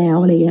DM ไปแล้ว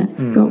อะไรเงี้ย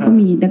ก็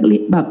มีนักเรี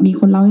ยนแบบมี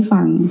คนเล่าให้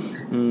ฟัง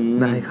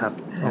ได้ครับ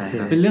โอเค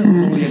เป็นเรื่องของ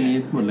โรงเรียนนี้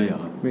หมดเลยเหร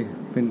อ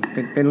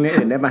เป็นโรงเรียน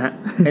อื่นได้ป่ะฮะ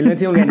เป็นเรื่อง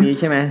ที่โรงเรียนนี้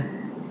ใช่ไหม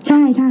ใช่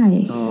ใช่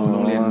โร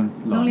งเรียน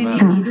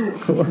นี้ดุ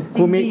ค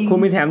รู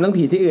มีแถมเรื่อง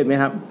ผีที่อื่นไหม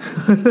ครับ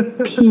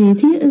ผี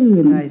ที่อื่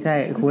นใช่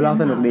ครูเล่า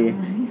สนุกดี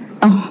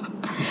อ๋อ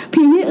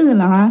ผีที่อื่น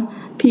เหรอคะ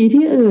ผี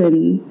ที่อื่น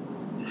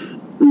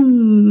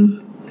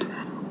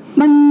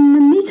มั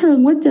นไม่เชิง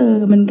ว่าเจอ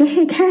มันก็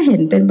แค่เห็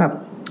นเป็นแบบ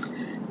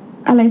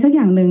อะไรสักอ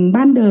ย่างหนึ่ง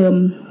บ้านเดิม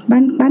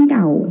บ้านเ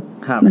ก่า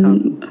มัน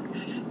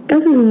ก็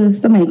คือ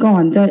สมัยก่อ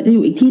นจะอ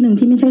ยู่อีกที่หนึ่ง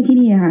ที่ไม่ใช่ที่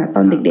นี่ค่ะต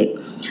อนเด็ก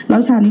ๆแล้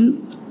วฉัน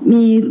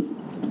มี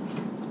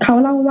เขา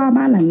เล่าว่า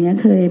บ้านหลังเนี้ย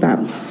เคยแบบ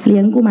เลี้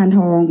ยงกุมารท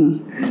อง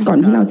ก่อน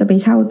ที่เราจะไป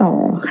เช่าต่อ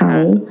เขา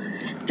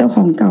เจ้าข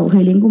องเก่าเค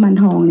ยเลี้ยงกุมาร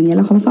ทองอย่างเงี้ยแ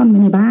ล้วเขาซ่อนไว้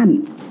ในบ้าน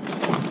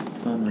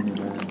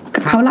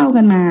เขาเล่า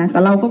กันมาแต่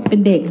เราก็เป็น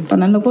เด็กตอน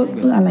นั้นเราก็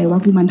อะไรวะ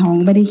กุมารทอง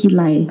ไม่ได้คิดอะ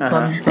ไร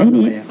แต่ที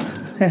นี้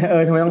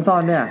ทำไมต้องซ่อ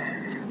นเนี่ย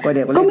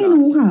ก็ไม่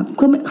รู้ค่ะ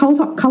คือเ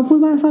ขาพูด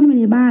ว่าซ่อนไว้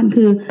ในบ้าน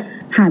คือ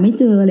หาไม่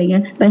เจออะไรเงี้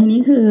ยแต่ทีนี้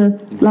คือ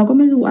เราก็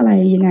ไม่รู้อะไร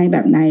ยังไงแบ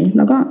บไหนแ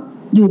ล้วก็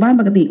อยู่บ้าน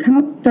ปกติ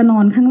จะนอ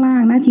นข้างล่า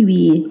งหน้าที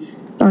วี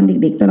ตอนเ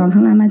ด็กๆจะนอนข้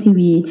างล่างหน้าที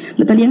วีแ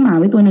ล้วจะเลี้ยงหมา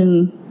ไว้ตัวนึง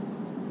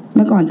เ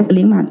มื่อก่อนจะเ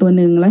ลี้ยงหมาตัว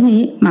นึงแล้วที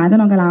นี้หมาจะ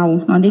นอนกับเรา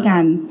นอนด้วยกั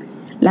น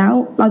แล้ว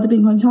เราจะเป็น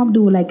คนชอบ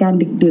ดูรายการ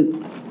ดึก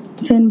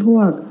ๆเช่นพว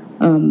ก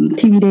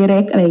ทีวีไดเร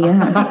กอะไรอย่างเงี้ย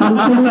ค่ะ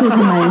ไม่รู้ดูท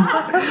ำไม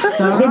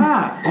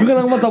คุณกำ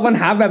ลังประสบปัญ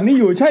หาแบบนี้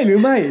อยู่ใช่หรือ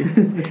ไม่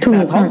ถู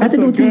กค่ะก็จะ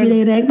ดูทีวีได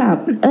เรกแบบ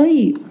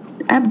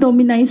แอปโด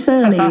มิไนเซอ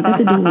ร์อะไรก็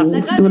จะ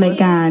ดูราย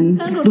การ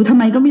ดูทำ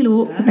ไมก็ไม่รู้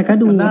แต่ก็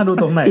ดูน่าดู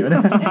ตรงไหนวะเนี่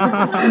ย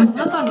เ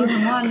มื่อก่อนดู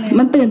ทั้งวันเลย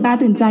มันตื่นตา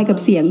ตื่นใจกับ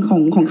เสียง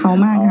ของเขา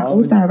มากค่ะโอ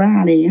ซาร่า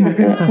อะไรอย่างเงี้ยค่ะ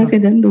ก็จะ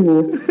ต้องดู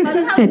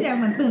เสียง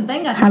เหมือนตื่นเต้น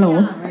กับฮัลโหล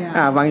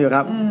ฟังอยู่ค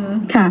รับ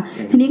ค่ะ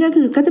ทีนี้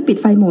ก็จะปิด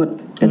ไฟหมด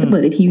ก็จะเปิ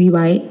ดทีวีไ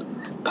ว้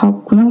พอ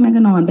คุณพ่อแม่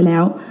ก็นอนไปแล้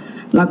ว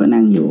เราก็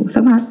นั่งอยู่สั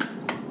กพัก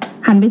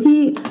หั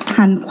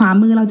นขวา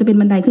มือเราจะเป็น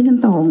บันไดขึ้นชั้น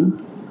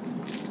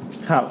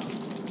2ครับ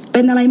เ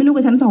ป็นอะไรไม่รู้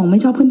กับชั้น2ไม่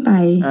ชอบขึ้นไป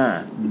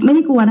ไม่ไ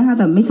ด้กลัวนะคะแ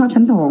ต่ไม่ชอบ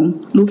ชั้น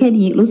2รู้แค่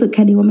นี้รู้สึกแ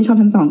ค่นี้ว่าไม่ชอบ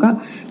ชั้น2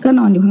ก็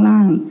นอนอยู่ข้างล่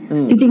าง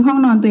จริงๆห้อง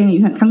นอนตัวเองอ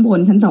ยู่ข้างบน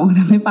ชั้น2แ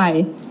ต่ไม่ไป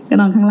ก็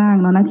นอนข้างล่าง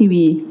นอนหน้าที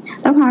วี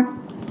สักพัก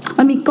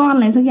มันมีก้อนอ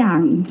ะไรสักอย่าง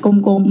ก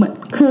ลมๆเหมือน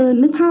คือ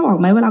นึกภาพออก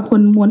ไหมเวลาค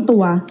นม้วนตั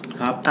ว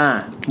ครับ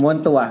ม้วน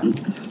ตัว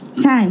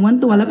ใช่ม้วน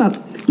ตัวแล้วแบบ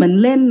เหมือน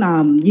เล่น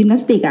ยิมนา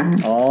สติกอะ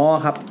อ๋อ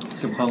ครับ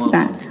แ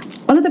ต่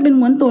มันก็จะเป็น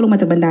ม้วนตัวลงมา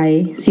จากบันได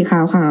สีข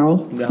าว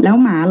ๆแล้ว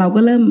หมาเราก็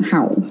เริ่มเห่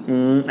า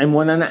ไอ้ม้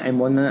วนนั้น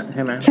ใ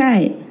ช่ไหมใช่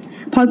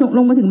พอล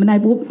งมาถึงบันได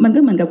ปุ๊บมันก็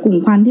เหมือนกับกลุ่ม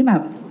ควันที่แบ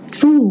บ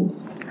ฟู่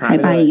หาย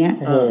ไปอย่างเงี้ย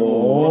โอ้โห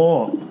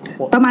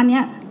ประมาณเนี้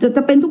ยจ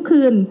ะเป็นทุก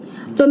คืน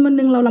จนวัน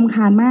นึงเรารำค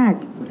าญมาก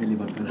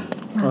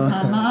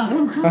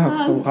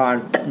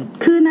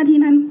คือนาที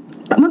นั้น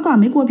เมื่อก่อน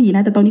ไม่กลัวผีน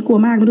ะแต่ตอนนี้กลัว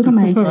มากไม่รู้ทำไ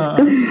ม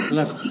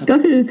ก็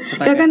คือ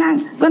ก็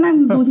นั่ง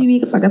ดูทีวี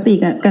ปกติ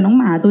กับน้อง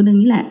หมาตัวนึง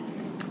นี่แหละ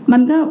มั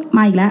นก็ม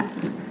าอีกแล้ว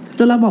จ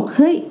นเราบอกเ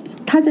ฮ้ย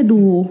ถ้าจะ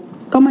ดู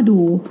ก็มาดู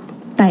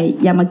แต่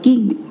อย่ามากิ้ง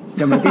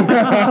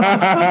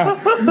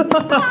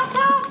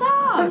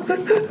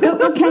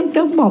ก็แค่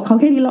ก็บอกเขา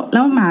แค่นี้แ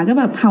ล้วหมาก็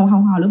แบบเห่า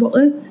แล้วบอก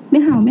ไม่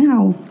เห่า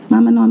ม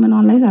านอ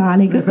นไร้สาระอะ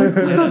ไรก็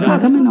หมา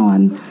ก็มานอน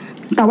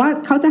แต่ว่า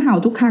เขาจะเห่า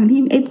ทุกครั้งที่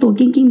ไอ้ตัว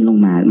กิ้งลง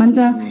มามันจ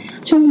ะ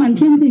ช่วงมันเ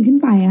ที่ยงคืนขึ้น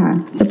ไปค่ะ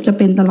จะเ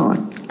ป็นตลอด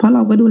เพราะเร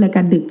าก็ดูรายก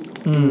ารดึก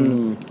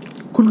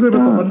คุณเคยปร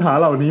ะสบปัญหา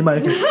เหล่านี้ไหม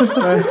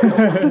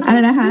อะไร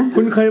นะคะ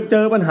คุณเคยเจ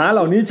อปัญหาเห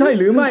ล่านี้ใช่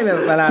หรือไม่แบบ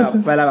เว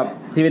ลาแบบ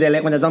ทีวีไดเร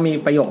กมันจะต้องมี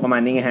ประโยคประมา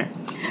ณนี้ไงฮะ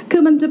คื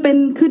อมันจะเป็น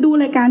คือดู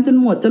รายการจน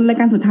หมดจนราย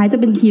การสุดท้ายจะ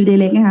เป็นทีวีได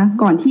เรกนะคะ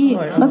ก่อนที่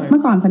เมื่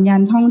อก่อนสัญญาณ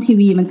ช่องที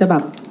วีมันจะแบ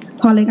บ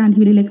พอรายการที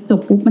วีไดเรกจบ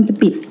ปุ๊บมันจะ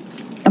ปิด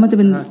แล้วมันจะ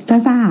เป็น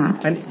ซ่า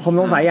ๆอันผม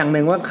สงสัยอย่างนึ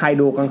งว่าใคร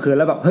ดูกลางคืนแ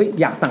ล้วแบบเฮ้ย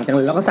อยากสั่งจังเ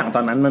ลยแล้วก็สั่งต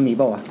อนนั้นมันมีเ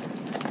ปล่าวะ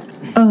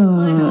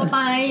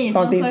ต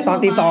อน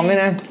ตีสองเลย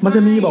นะมันจ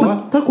ะมีบอกว่า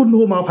ถ้าคุณโท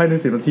รมาภายใน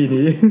10 นาที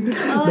นี้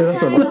เดี๋ยว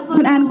ส่วน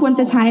คุณอันควร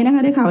จะใช้นะค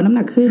ะได้ข่าวน้ำห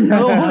นักขึ้น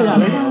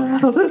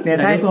เนี่ย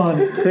ได้ก่อน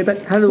คือ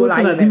ถ้าดูไล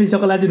น์ที่มีช็อก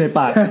โกแลตอยู่ในป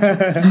าก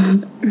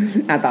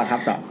ต่อครับ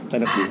ต่อเป็น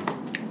นาที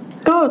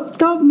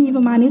ก็มีป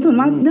ระมาณนี้ส่วน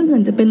มากเรื่อง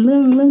อื่นจะเป็นเ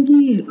รื่อง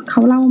ที่เข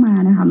าเล่ามา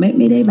นะคะ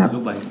ไม่ได้แบบ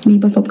มี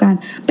ประสบการณ์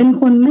เป็น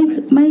คน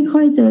ไม่ค่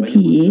อยเจอ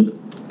ผี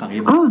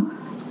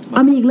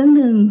มีอีกเรื่อง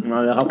นึง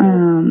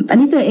อัน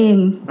นี้เจอเอง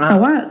แต่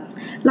ว่า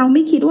เราไ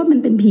ม่คิดว่ามัน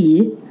เป็นผี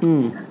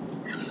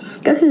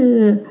ก็คือ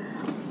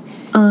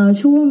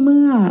ช่วงเ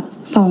มื่อ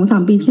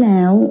 2-3 ปีที่แ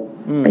ล้ว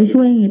ไป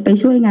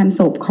ช่วยงาน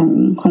ศพ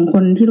ของค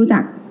นที่รู้จั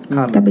ก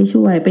ก็ไป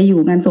ช่วยไปอยู่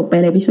งานศพไป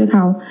อะไรไปช่วยเข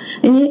า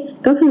อันนี้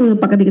ก็คือ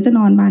ปกติก็จะน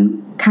อนบ้าน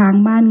ค้าง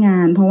บ้านงา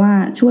นเพราะว่า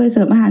ช่วยเ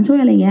สิร์ฟอาหารช่วย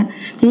อะไรเงี้ย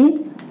ทีนี้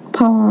พ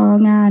อ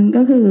งาน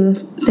ก็คือ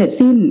เสร็จ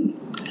สิ้น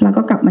แล้ว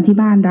ก็กลับมาที่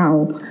บ้านเรา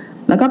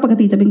แล้วก็ปก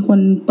ติจะเป็นคน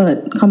เปิด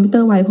คอมพิวเตอ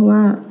ร์ไว้เพราะว่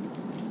า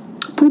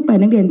พูดไป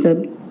นักเรียนจะ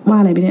ว่า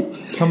อะไรไปเนี่ย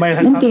ทำไมค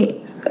รับเ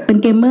ป็น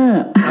เกมเมอร์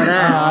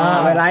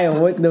ไม่ไรโ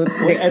อ้ยดู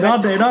เด็กไอดอ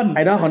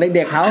ลของเ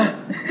ด็กๆเขา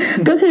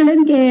ก็คือเล่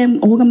นเกม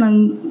โอ้กำลัง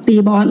ตี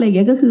บอสอะไรอย่างเ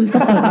งี้ยก็คือก็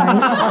เปิดไว้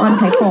ออน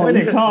ขายของเ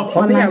ด็กชอบอ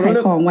อนไลน์ขาย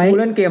ของไว้กู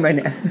เล่นเกมอะไรเ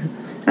นี่ย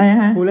อะไร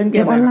คะเก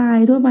มออนไล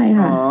น์ทั่วไป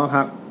ค่ะอ๋อค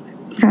รับ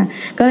ค่ะ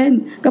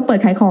ก็เปิด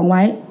ขายของไ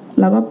ว้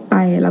แล้วก็ไ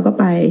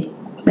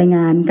ปง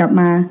านกลับ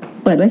มา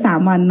เปิดไว้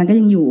3วันมันก็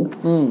ยังอยู่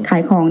ขา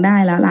ยของได้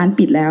แล้วร้าน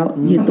ปิดแล้ว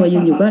ยื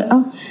นอยู่ก็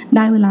ไ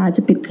ด้เวลาจ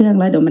ะปิดเครื่อง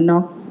แล้วเดี๋ยวมันน็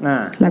อก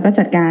แล้วก็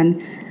จัดการ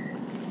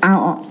เอา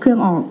ออกเครื่อง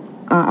เอ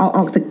าอ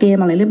อกจากเกม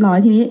อะไรเรียบร้อย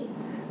ทีนี้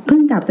เพิ่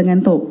งกลับจากงาน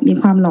ศพมี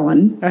ความหลอน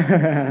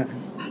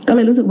ก็เล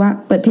ยรู้สึกว่า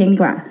เปิดเพลงดี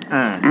กว่า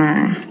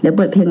เดี๋ยวเ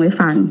ปิดเพลงไว้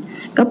ฟัง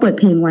ก็เปิด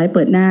เพลงไว้เ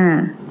ปิดหน้า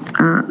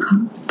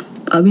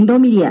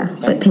Windows Media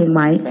เปิดเพลงไ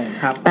ว้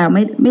แต่ไ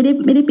ม่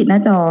ได้ปิดหน้า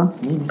จอ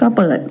ก็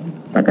เปิด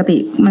ปกติ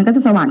มันก็จ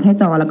ะสว่างแค่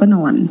จอแล้วก็น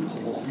อน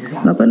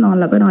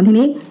ที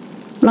นี้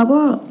เราก็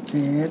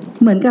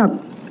เหมือนกับ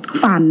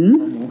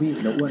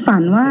ฝั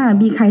นว่า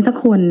มีใครสัก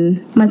คน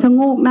มาชะโ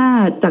งกหน้า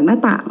จากหน้า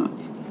ต่าง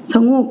ชะ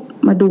โงก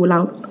มาดูเรา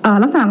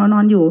ลักษณะเราน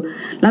อนอยู่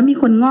แล้วมี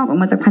คนงอกออก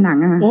มาจากผนัง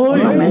อะเ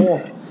ห็นไหม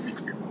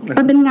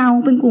มันเป็นเงา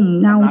เป็นกลุ่ม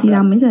เงาสีด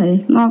ำไม่ใช่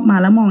งอกมา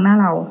แล้วมองหน้า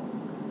เรา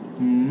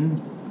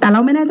แต่เรา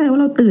ไม่แน่ใจว่า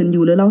เราตื่นอ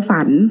ยู่หรือเรา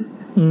ฝัน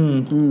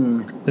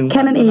แ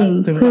ค่นั้นเอง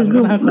คือ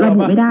ระ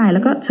บุไม่ได้แล้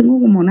วก็ชะโงก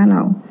มองหน้าเร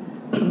า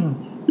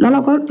แล้วเร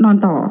าก็นอน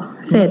ต่อ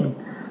เสร็จ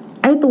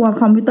ไอ้ตัว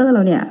คอมพิวเตอร์เร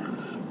าเนี่ย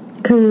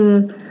คือ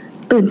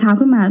ตื่นเช้า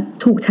ขึ้นมา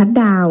ถูกชัต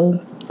ดาวน์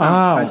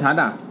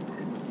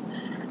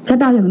ชัต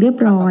ดาวน์อย่างเรียบ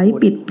ร้อย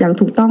ปิดอย่าง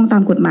ถูกต้องตา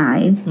มกฎหมาย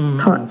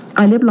ถอด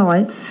เรียบร้อย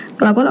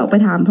เราก็ออกไป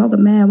ถามพ่อกั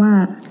บแม่ว่า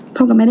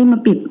พ่อกับแม่ได้มา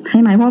ปิดให้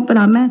ไหมเพราะเว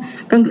ลาแม่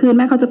กลางคืนแ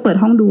ม่เขาจะเปิด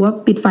ห้องดูว่า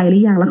ปิดไฟหรื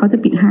อยังแล้วเขาจะ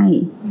ปิดให้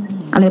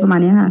อะไรประมาณ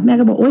นี้ค่ะแม่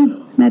ก็บอกโอ๊ย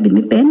แม่ปิดไ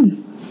ม่เป็น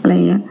อะไร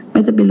เงี้ยแม่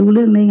จะไปรู้เ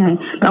รื่องได้ไง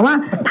แต่ว่า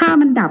ถ้า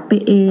มันดับไป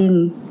เอง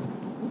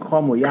ข้อ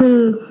มูลยาก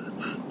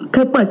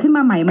คือเปิดขึ้นม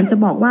าใหม่มันจะ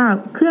บอกว่า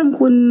เครื่อง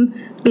คุณ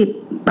ปิด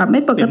แบบไ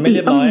ม่ปกติ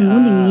ต้องอย่างนู้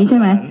นอย่างนี้ใช่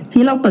ไหมที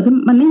เราเปิดขึ้น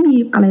มันไม่มี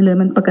อะไรเลย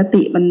มันปก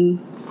ติมัน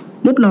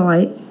เรียบร้อย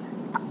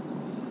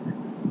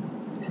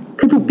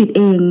คือถูกปิดเ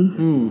อง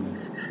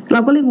เรา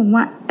ก็เลยงง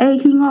ว่าไอ้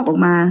ที่งอกออก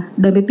มา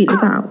เดินไปปิดหรือ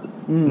เปล่า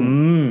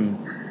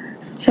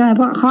ใช่เพ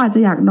ราะเขาอาจจ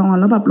ะอยากนอน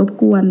แล้วแบบรบ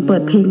กวนเปิ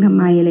ดเพลงทำ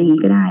ไมอะไรอย่าง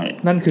งี้ก็ได้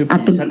นั่นคือ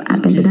ผี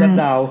ชัด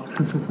ดาว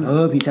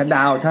ผีชัดด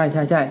าวใช่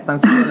ตั้ง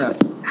ชื่อแบบ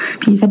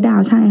ผีชัดดาว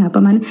ใช่ค่ะป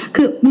ระมาณนี้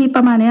คือมีป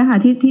ระมาณนี้ค่ะ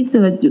ที่เจ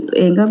ออยู่ตัว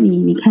เองก็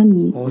มีแค่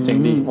นี้โอ้เจ๋ง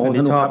ดีอัน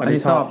นี้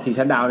ชอบผี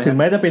ชัดดาวเลยถึง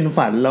แม้จะเป็น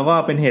ฝันแล้วก็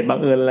เป็นเหตุบัง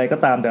เอิญอะไรก็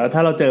ตามแต่ถ้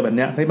าเราเจอแบบเ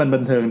นี้ยเฮ้ยมันบั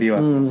นเทิงดีว่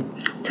ะ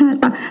ใช่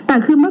แต่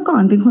คือเมื่อก่อ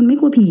นเป็นคนไม่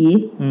กลัวผี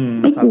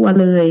ไม่กลัว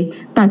เลย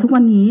แต่ทุก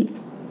วันนี้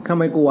ทำ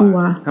ไมกลัว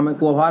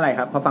เพราะอะไรค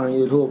รับเพราะฟังใน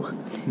YouTube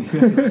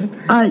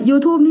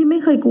YouTube นี่ไม่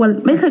เคยกลัวเ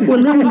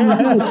รื่องใน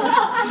YouTube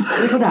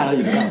นี่เขาด่าเราอ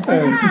ยู่แล้ว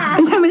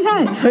ไม่ใช่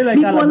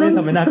มีกลัวเรื่อง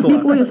มี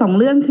กลัวอยู่2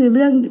เรื่องคือเ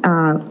รื่อง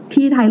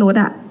ที่ท้ายรถ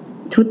อ่ะ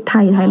ชุดไท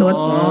ยท้ายรถ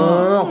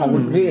ของคุ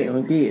ณพี่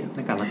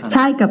ใ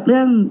ช่กับเรื่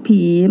องผี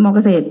มอเก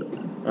ษตร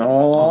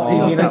ที่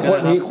นี่นะ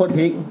โคตร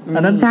พิกอั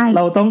นนั้นเ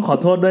ราต้องขอ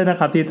โทษด้วยนะ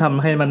ครับที่ท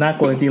ำให้มันน่า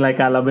กลัวจริงๆราย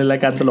การเราเป็นรา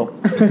ยการตลก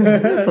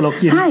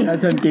กินใช่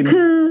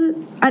คือ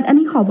อัน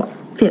นี้ขอ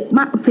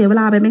เสียเว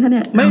ลาไปไหมคะเ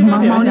นี่ยไม่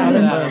เมาเนี่ย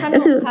ก็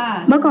คือ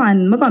เมื่อก่อน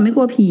ไม่ก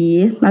ลัวผี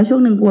แล้วช่ว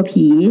งหนึ่งกลัว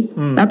ผี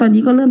แล้วตอน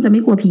นี้ก็เริ่มจะไ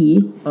ม่กลัวผี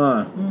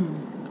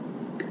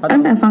ตั้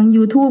งแต่ฟัง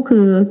YouTube คื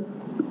อ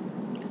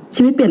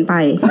ชีวิตเปลี่ยนไป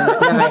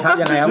ยังไงครับ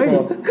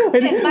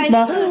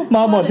ม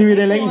าหมดทีวีไ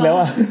ด้เล็กอีกแล้ว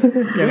อ่ะ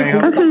ยังไงครั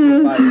บก็คื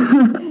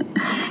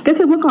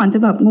อเมื่อก่อนจะ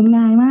แบบงมง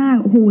ายมาก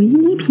โอ้โห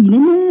นี่ผี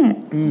แน่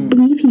ๆตรง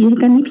นี้ผี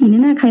กันนี้ผีแ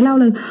น่ๆใครเล่า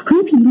เลยเฮ้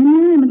ยผีแ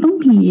น่ๆมันต้อง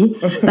ผี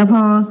แต่พ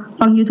อ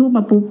ฟัง YouTube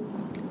มาปุ๊บ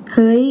เ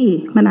ฮ้ย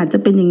มันอาจจะ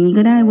เป็นอย่างนี้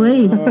ก็ได้เว้ย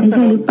ไม่ใ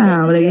ช่หรือเปล่า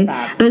อะไรเงี้ย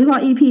โดยเฉพาะ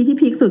EP ที่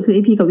พีคสุดคือ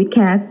EP กับวิดแค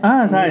ส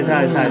ใช่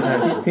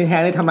พี่แค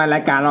สได้ทำลายรา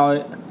ยการเรา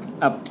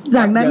จ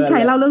ากนั้นใคร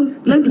เล่าเ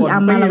รื่องผีอ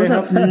ำมาเราก็จะ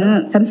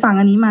ฉันฟัง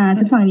อันนี้มา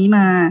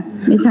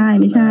ไม่ใช่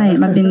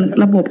มันเป็น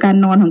ระบบการ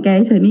นอนของแก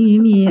เฉยไม่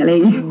มีอะไร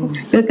เงี้ย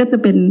ก็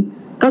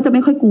จะไ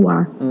ม่ค่อยกลัว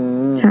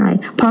ใช่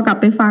พอกลับ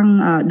ไปฟัง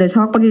The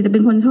Shock ปกติจะเป็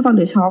นคนชอบฟัง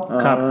The Shock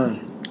ครับ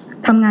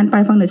ทำงานไป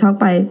ฟัง The Shock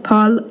ไปพอ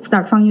จา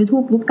กฟัง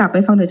YouTube ปุ๊บกลับไป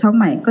ฟัง The Shock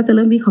ใหม่ก็จะเ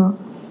ริ่มวิเคราะห์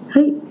เ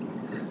ฮ้ย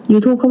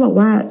YouTube เขาบอก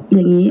ว่าอ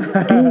ย่างนี้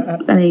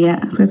อะไรเงี้ย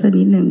ก็จะ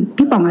นิดนึง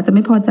พี่ป๋องอาจจะไ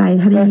ม่พอใจ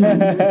ถ้าได้ยิน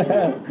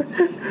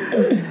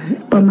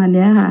ประมาณ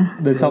นี้ค่ะ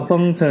เดี๋ยวช็อกต้อ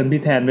งเชิญ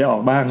พี่แทนไปออ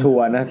กบ้างชัว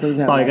ร์นะ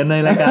ต่อยกันใน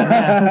รายการ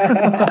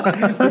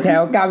พี่แถ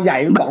วกล้ามใหญ่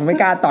พี่ป๋องไม่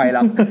กล้าต่อยหร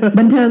อก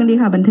บันเทิงดี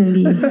ค่ะบันเทิง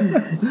ดี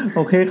โ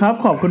อเคครับ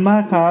ขอบคุณมา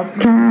กครับ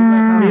ค่ะ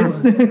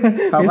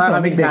ขอบคุณมาก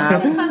ครับ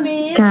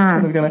ค่ะ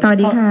สวัส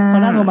ดีค่ะเขา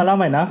หน้าโทรมาเล่า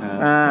ใหม่นะ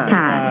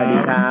ค่ะสวัสดี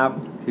ครับ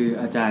คือ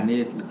อาจารย์นี่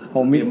ผ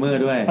มเกมเมอ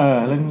ร์ด้วย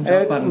เรื่อง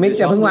มิก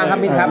จะเพิ่งวางครับ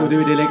มิกครับดูที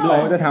วีเด็กด้วย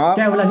จะถามว่าแ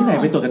ก้เวลาที่ไหน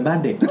ไปตรวจกันบ้าน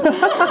เด็ก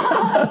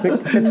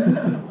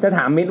จะถ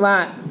ามมิกว่า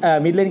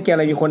มิกเล่นเกมอะ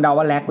ไรมีคนเดา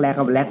ว่าแลก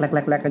กับแลก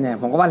กันไง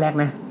ผมก็ว่าแลก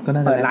นะ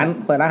เปิดร้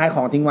านขายข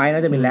องทิ้งไว้น่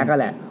าจะเป็นแลกก็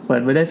แหละเปิ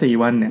ดไว้ได้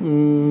4วันเนี่ย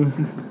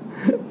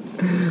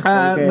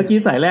เมื่อกี้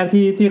สายแรก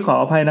ที่ขอ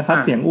อภัยนะครับ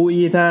เสียงอู้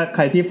อี้ถ้าใค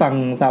รที่ฟัง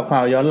ซาวคลา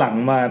วย้อนหลัง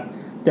มา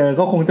เจอ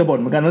ก็คงจะบ่น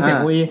เหมือนกันว่าเสียง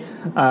อู้อี้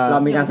เรา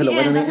มีการสรุปไ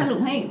ว้ตรงนี้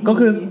ก็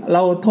คือเร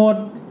าโทษ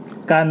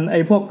กันไ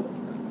อ้พวก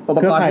เ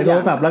ครือข่ายโทร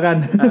ศัพท์แล้วกัน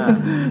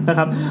นะค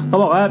รับเขา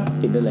บอกว่า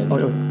ปิดได้เลยเ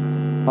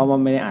พราะว่า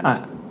ไม่ได้อ่าน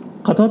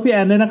ขอโทษพี่แอ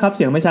นด้วยนะครับเ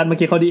สียงไม่ชัดเมื่อ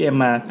กี้เขา DM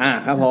มา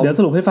ครับผมเดี๋ยวส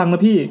รุปให้ฟังน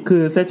ะพี่คื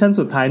อเซสชั่น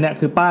สุดท้ายเนี่ย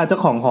คือป้าเจ้า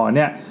ของหอเ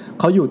นี่ย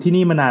เขาอยู่ที่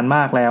นี่มานานม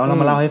ากแล้วเรา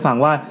มาเล่าให้ฟัง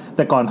ว่าแ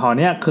ต่ก่อนหอ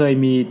เนี่ยเคย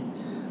มี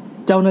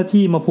เจ้าหน้า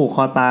ที่มาผูกค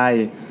อตาย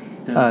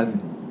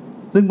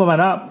ซึ่งประมาณ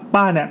ว่า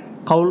ป้าเนี่ย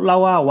เขาเล่า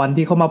ว่าวัน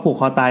ที่เขามาผูก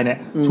คอตายเนี่ย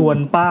ชวน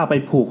ป้าไป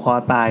ผูกคอ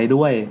ตาย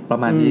ด้วยประ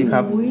มาณนี้ค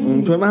รับ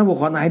ชวนป้าผูก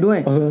คอตายด้วย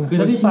คือ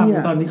ตอนที่ฟัง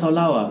ตอนที่เขาเ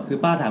ล่าอ่ะคือ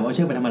ป้าถามว่าเ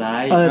ชือกไปทำอะไร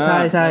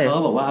ใช่เขา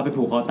ก็บอกว่าเอาไป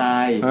ผูกคอตา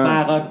ยป้า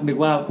ก็นึก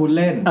ว่าพูดเ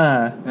ล่น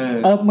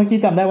เมื่อกี้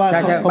จำได้ว่า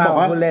เขาบอก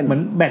ว่าเหมือ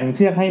นแบ่งเ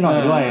ชือกให้หน่อย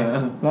ด้วย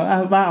แล้ว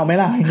ป้าเอาไม่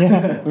ล่ะอย่างเงี้ย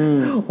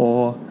โอ้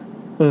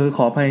ข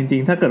ออภัยจริ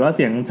งๆถ้าเกิดว่าเ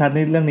สียงชัดใน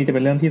เรื่องนี้จะเ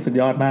ป็นเรื่องที่สุด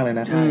ยอดมากเลย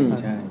นะใช่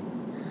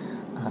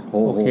โ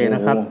อเคน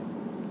ะครับ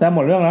ได้หม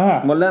ดเรื่องแล้ว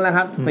หมดเรื่องแล้วค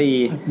รับ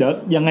4เดี๋ยว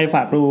ยังไงฝ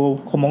ากดู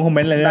คอมเม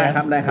นต์เลยได้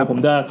ครับผม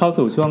จะเข้า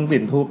สู่ช่วงก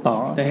ลิ่นทูบต่อ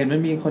แต่เห็นมั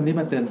นมีคนที่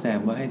มาเตือนแซม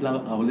ว่าให้เรา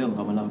เอาเรื่องของเ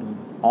ขามาเล่าด้วย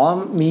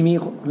มี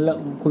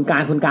คุณกา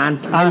ร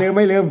ไ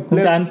ม่ลืมคุณ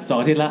การ2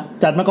 อาทิตย์ละ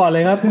จัดมาก่อนเล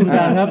ยครับคุณก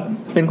ารครับ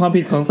เป็นความ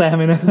ผิดของแซม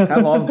เลยนะครั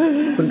บผม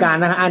คุณการ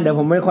นะครับเดี๋ยวผ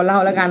มเป็นคนเล่า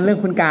แล้วกันเรื่อง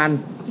คุณการ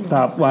ค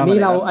รับนี่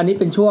เราอันนี้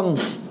เป็นช่วง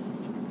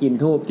กิน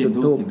ทูบ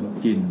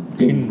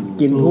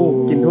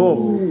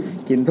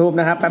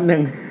นะครับแป๊บนึ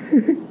ง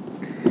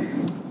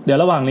เดี๋ยว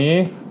ระหว่างนี้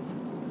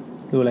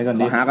ดูอะไรก่อน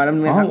ดีหาก่อน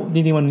นะครับจ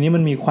ริงๆวันนี้มั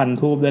นมีควัน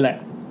ทูบด้วยแหละ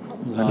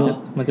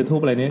มันจะทูบ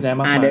อะไรนี่ได้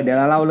มากเดี๋ยวเ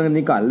ราเล่าเรื่อง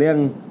นี้ก่อนเรื่อง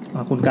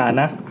คุณการ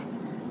นะ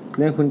เ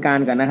รื่องคุณการ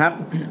ก่อนนะครับ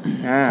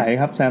ถ่าย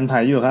ครับแซมถ่า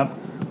ยอยู่ครับ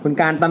คุณ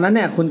การตอนนั้นเ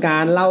นี่ยคุณกา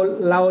รเล่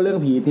าเรื่อง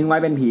ผีทิ้งไว้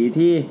เป็นผี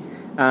ที่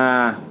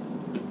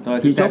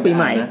ผีช่วงปีใ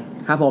หม่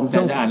ครับผม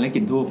ช่วงจะอ่านเรื่อง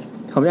กินทูบ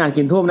ผมจะอ่าน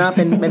กินทูบนะเ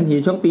ป็นผี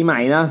ช่วงปีใหม่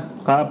นะ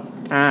ครับ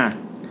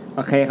โ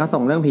อเคเขาส่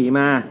งเรื่องผี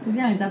มาทุก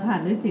อย่างจะผ่าน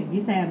ด้วยเสียง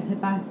พี่แซมใช่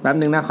ปะแป๊บ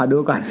นึงนะขอดู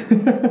ก่อน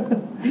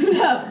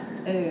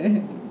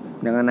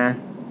เดี๋ยวกันนะ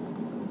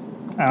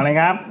เอาเลย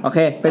ครับโอเค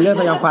เป็นเรื่อง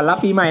สยองขวัญรับ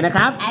ปีใหม่นะค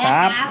รับค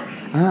รับ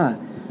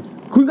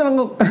คุณกำลัง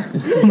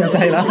ไม่ใ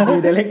ช่แล้ว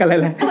เด็กเล็กกันเลย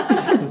แหละ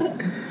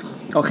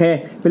โอเค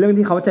เป็นเรื่อง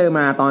ที่เขาเจอม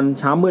าตอน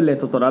เช้ามืดเลย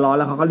สดๆร้อนๆ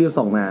แล้วเขาก็รีบ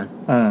ส่งมา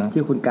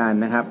ที่คุณการ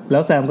นะครับแล้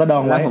วแซมก็ดอ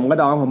งไว้แล้วผมก็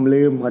ดองผม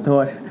ลืมขอโท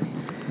ษ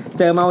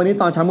เจอมาวันนี้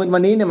ตอนเช้ามืดวั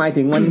นนี้เนี่ยหมาย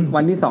ถึง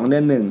วันที่2 เดื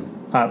อน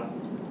 1ครับ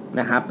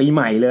นะครับปีใ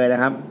หม่เลยนะ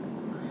ครับ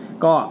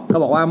ก็เขา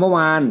บอกว่าเมื่อว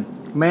าน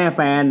แม่แ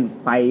ฟน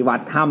ไปวั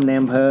ดถ้ำใน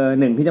อำเภอ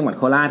1ที่จังหวัดโ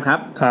คราชครับ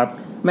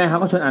แม่เขา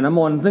ก็ชวนอาบน้ำ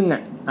มนต์ซึ่ง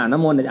อาบน้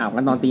ำมนต์จะอาบ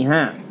กันตอน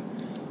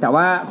 5:00แต่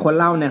ว่าคน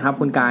เล่าเนี่ยครับ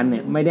คุณการเนี่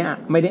ยไม่ได้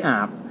อา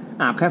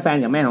บแค่แฟน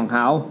กับแม่ของเข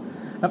า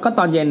แล้วก็ต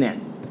อนเย็นเนี่ย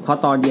พอ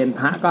ตอนเย็น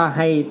พระก็ใ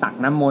ห้ตัก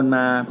น้ำมนต์ม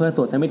าเพื่อส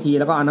วดทำพิธี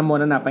แล้วก็เอาน้ำมน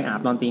ต์นั้นไปอาบ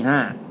ตอน 5:00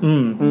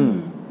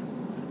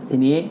ที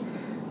นี้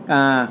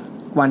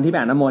วันที่ไป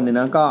อาบน้ำมนต์เนี่ย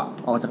นะก็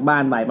ออกจากบ้า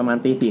นไปประมาณ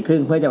 4:30 เ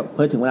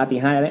พื่อถึงเวลา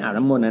 5:00ได้อาบ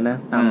น้ำมนต์นะ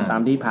ตา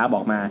มที่พระบ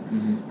อกมา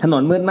ถน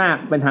นมืดมาก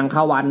เป็นทางเข้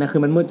าวัดนะคื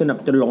อมันมืด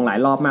จนหลงหลาย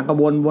รอบมากก็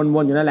วน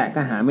อยู่นั่นแหละก็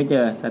หาไม่เจ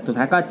อแต่สุด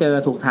ท้ายก็เจอ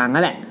ถูกทาง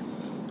นั่นแหละ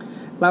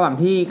ระหว่าง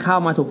ที่เข้า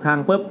มาถูกทาง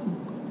ปุ๊บ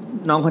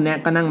น้องคนนี้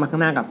ก็นั่งมาข้า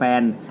งหน้ากับแฟ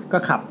นก็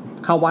ขับ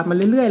เข้าวัดมา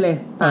เรื่อยๆเลย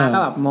ตาก็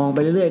แบบมองไป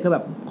เรื่อยๆก็แบ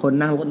บคน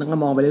นั่งรถนั่งก็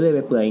มองไปเรื่อยๆไ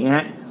ปเปื่อยอย่างเงี้ยฮ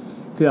ะ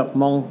คือแบบ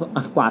มอง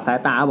กวาดสาย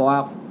ตาบอกว่า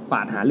กว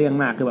าดหาเรื่อง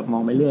มากคือแบบมอ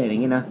งไปเรื่อยอย่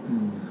างเงี้ยนะ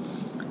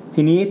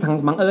ทีนี้ทาง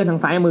บังเอิญทาง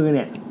ซ้ายมือเ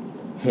นี่ย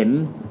เห็น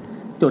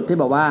จุดที่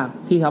บอกว่า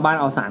ที่ชาวบ้าน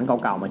เอาสารเก่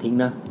าๆมาทิ้ง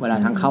นะเวลา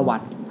ทางเข้าวั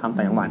ดทำแ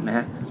ต่จังหวัดนะฮ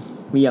ะ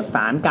มีแบบส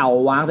ารเก่า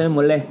วางเต็มไปหม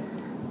ดเลย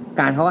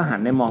การเขาก็หัน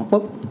ไปมอง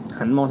ปุ๊บ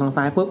หันมองทาง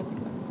ซ้ายปุ๊บ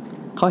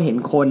เขาเห็น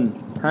คน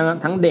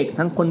ทั้งเด็ก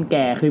ทั้งคนแ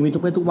ก่คือมีทุ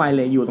กเพศทุกวัยเ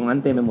ลยอยู่ตรงนั้น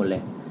เต็มไปหมดเล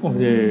ยโอเ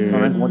คตอ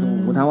นนั้น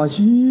ผมถามว่าเ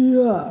ชี่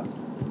ย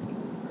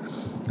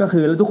ก็คื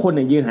อแล้วทุกคนเ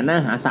นี่ยยืนหันหน้า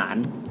หาสาร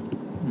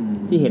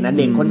ที่เห็นนะ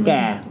เด็กคนแ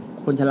ก่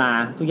คนชรา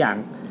ทุกอย่าง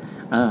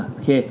โอ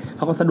เคเข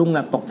าก็สะดุ้งแบ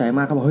บตกใจม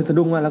ากเขาบอกเฮ้ยสะ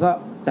ดุ้งมากแล้วก็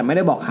แต่ไม่ไ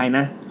ด้บอกใครน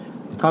ะ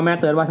พ่อแม่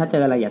เตือนว่าถ้าเจ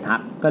ออะไรอย่าทัก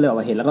ก็เลยออก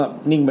มาเห็นแล้วก็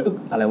นิ่งไป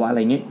อะไรวะอะไร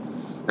เงี้ย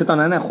คือตอน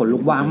นั้นน่ะขนลุ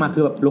กว้างมากคื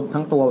อแบบลุก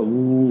ทั้งตัวแบบ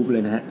วูบเล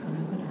ยนะฮะ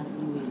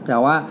แต่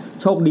ว่า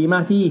โชคดีมา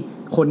กที่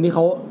คนที่เข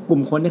ากลุ่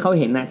มคนที่เขา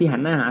เห็นนะที่หั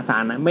นหน้าหาสา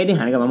รนะไม่ได้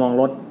หันกลับมามอง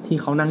รถที่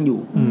เขานั่งอยู่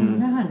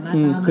ถ้าหันมา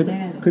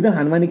คือถ้า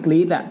หันมาในก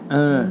รี๊ดอ่ะ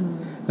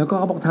แล้วก็เ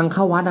ขาบอกทางเ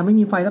ข้าวัดไม่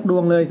มีไฟสักด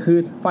วงเลยคือ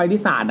ไฟที่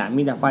สาด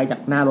มีแต่ไฟจาก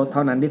หน้ารถเท่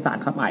านั้นที่สาด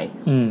เข้าไป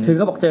คือเข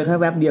าบอกเจอแค่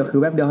แวบเดียวคือ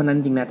แวบเดียวเท่านั้น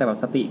จริงนะแต่แบบ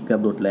สติเกือบ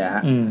หลุดเลยฮ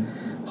ะ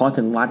พอ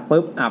ถึงวัด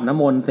ปุ๊บอาบน้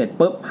ำมนต์เสร็จ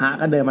ปุ๊บพระ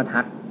ก็เดินมา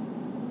ทั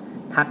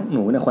กห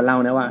นูเนี่ยคนเล่า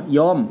นะว่าโย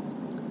ม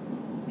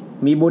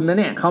มีบุญนะ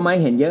เนี่ยเข้ามาให้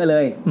เห็นเยอะเล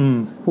ย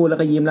พูดแล้ว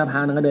ก็ยิ้มแล้วพระ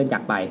นั้นก็เดินจา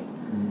กไป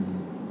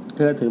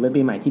ก็ถือเป็น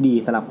ปีใหม่ที่ดี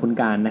สำหรับคุณ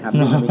การนะครับ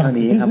มีเท่า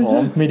นี้ครับผ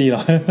มไม่ดีหร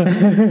อ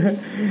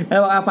แล้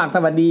วฝากส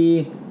วัสดี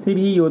ที่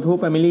พี่ YouTube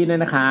Family ด้วย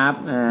นะครับ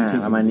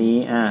ประมาณนี้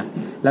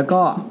แล้ว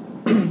ก็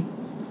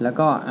แล้ว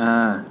ก็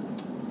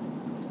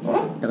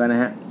เดี๋ยวกันน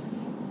ะฮะ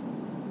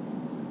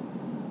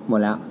หมด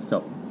แล้วจ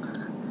บ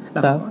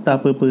ตา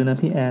ปื้อๆนะ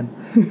พี่แอน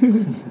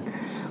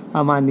ป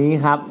ระมาณนี้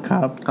ครับ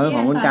เขาเป็นข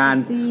องคุณการ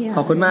ข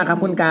อบคุณมากครับ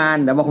คุณการ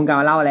เดี๋ยวบอกคุณการ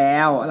มาเล่าแล้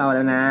ว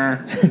นะ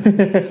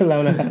เล่า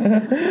นะ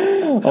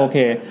โอเค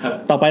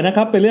ต่อไปนะค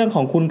รับเป็นเรื่องข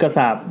องคุณกระส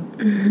าบ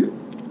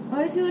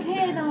ชื่อเท่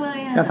จังเลย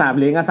อ่ะกระสาบ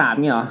เลี้ยงกระสาบ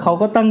นี่เหรอเขา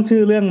ก็ตั้งชื่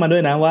อเรื่องมาด้ว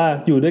ยนะว่า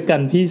อยู่ด้วยกัน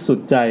พี่สุด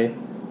ใจ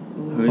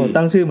เขา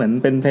ตั้งชื่อเหมือน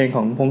เป็นเพลงข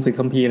องพงศิษฐ์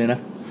คัมภีร์เลยนะ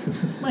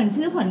เหมือน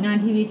ชื่อผลงาน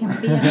ทีวีแชมเ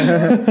ปี้ยน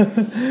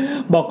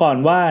บอกก่อน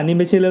ว่านี่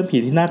ไม่ใช่เรื่องผี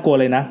ที่น่ากลัว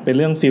เลยนะเป็นเ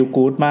รื่องฟีล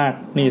กู๊ดมาก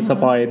นี่ส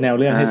ปอยแนว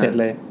เรื่องให้เสร็จ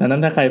เลยดังนั้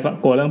นถ้าใคร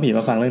กลัวเรื่องผีม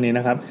าฟังเรื่องนี้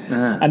นะครับ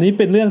อันนี้เ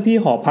ป็นเรื่องที่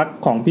หอพัก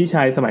ของพี่ช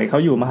ายสมัยเขา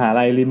อยู่มหา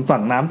ลัยริมฝั่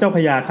งน้ำเจ้าพร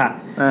ะยาค่ะ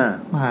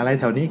มหาลัย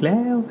แถวนี้อีกแล้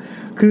ว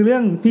คือเรื่อ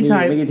งพี่ชา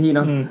ยไม่กี่ที่เน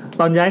าะ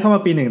ตอนย้ายเข้ามา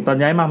ปี1ตอน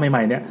ย้ายมาให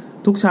ม่ๆเนี่ย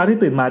ทุกเช้าที่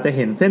ตื่นมาจะเ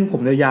ห็นเส้นผ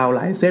มยาวๆหล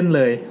ายเส้นเ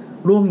ลย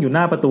ร่วงอยู่ห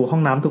น้าประตูห้อ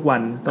งน้ำทุกวั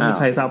นต้องมีใ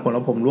ครสระผมแ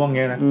ล้วผมร่วงเ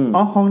งี้ยนะ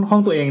ห้อ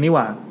งตัวเองนี่ห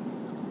ว่า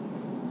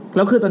แ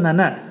ล้วคือตอนนั้น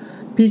น่ะ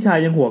พี่ชาย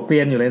ยังหัวเกรี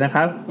ยนอยู่เลยนะค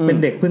รับเป็น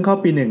เด็กเพิ่งเข้า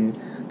ปี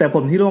1แต่ผ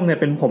มที่ร่วงเนี่ย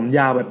เป็นผมย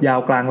าวแบบยาว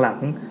กลางหลัง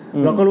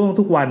แล้วก็ร่วง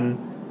ทุกวัน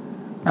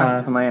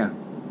ทำไม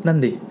นั่น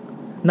ดิ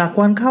หนัก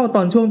วันเข้าต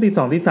อนช่วงตี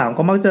 2 ตี 3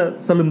ก็มักจะ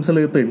สลึมส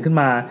ลือตื่นขึ้น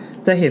มา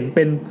จะเห็นเ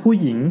ป็นผู้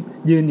หญิง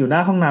ยืนอยู่หน้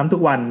าห้องน้ำทุ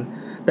กวัน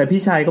แต่พี่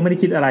ชายก็ไม่ได้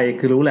คิดอะไร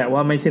คือรู้แหละว่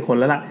าไม่ใช่คน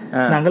แล้วล่ะ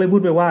นางก็เลยพู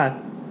ดไปว่า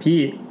พี่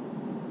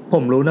ผ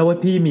มรู้นะว่า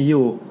พี่มีอ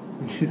ยู่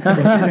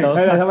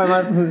ทำไมมา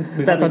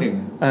แต่ต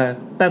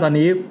อน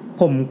นี้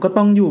ผมก็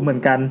ต้องอยู่เหมือ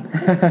นกัน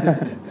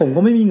ผมก็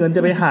ไม่มีเงินจ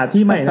ะไปหา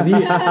ที่ใหม่นะ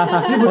พี่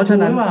เพราะฉะ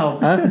นั้น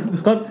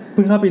ก็เ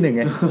พิ่งเข้าปี1ไ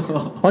ง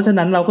เพราะฉะ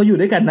นั้นเราก็อยู่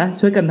ด้วยกันนะ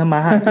ช่วยกันทำมา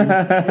หากิน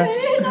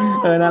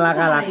น่ารัก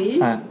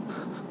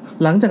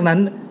หลังจากนั้น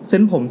เส้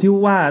นผมที่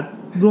ว่า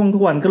ร่วงทุ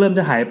กวันก็เริ่ม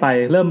จะหายไป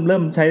เริ่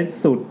มใช้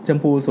สูตรแชม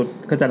พูสูตร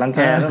ขจัดรังแค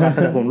แล้วข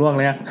จัดผมร่วงเ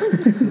ลย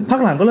พัก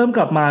หลังก็เริ่มก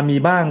ลับมามี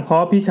บ้างเพรา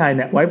ะพี่ชายเ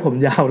นี่ยไว้ผม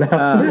ยาวแล้ว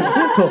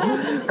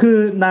คือ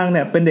นางเ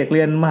นี่ยเป็นเด็กเ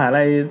รียนมหา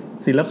ลัย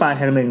ศิลปะแ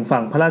ห่งหนึ่ง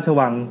ฝั่งพระราช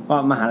วังก็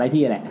มหาลัย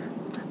พี่แหละ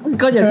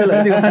ก็อย่าเฉลย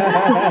สิ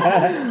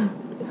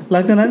หลั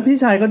งจากนั้นพี่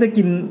ชายก็จะ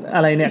กินอ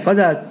ะไรเนี่ยก็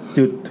จะ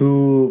จุดธู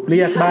ปเ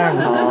รียกบ้าง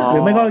หรื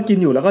อไม่ก็กิน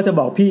อยู่แล้วก็จะ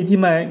บอกพี่ที่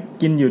มา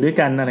กินอยู่ด้วย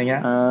กันอะไรเงี้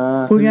ย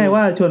พูดง่าย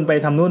ว่าชวนไป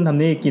ทำนู่นท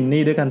ำนี่กิน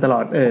นี่ด้วยกันตลอ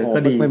ดก็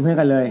ดีเป็นเพื่อน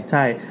กันเลยใ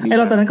ช่ไอเ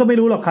ราตอนนั้นก็ไม่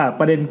รู้หรอกค่ะ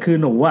ประเด็นคือ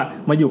หนูอ่ะ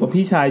มาอยู่กับ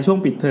พี่ชายช่วง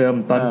ปิดเทอม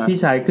ตอนพี่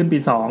ชายขึ้นปี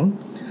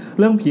2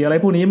เรื่องผีอะไร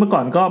พวกนี้เมื่อก่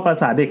อนก็ประ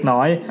สาเด็กน้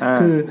อย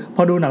คือพ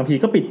อดูหนังผี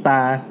ก็ปิดตา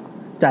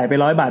จ่ายไป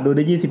100 บาทดูไ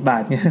ด้20 บา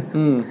ทเงี้ย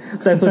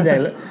แต่ส่วนใหญ่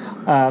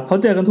เขา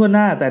เจอกันทั่วห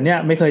น้าแต่เนี้ย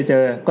ไม่เคยเจ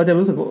อก็จะ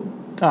รู้สึก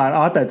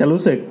แต่จะ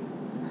รู้สึก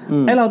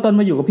ไอ้เราตอน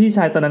มาอยู่กับพี่ช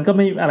ายตอนนั้นก็ไ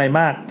ม่อะไร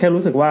มากแค่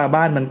รู้สึกว่า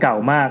บ้านมันเก่า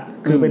มาก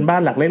คือเป็นบ้า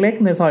นหลักเล็ก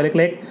ๆในซอย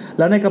เล็กๆแ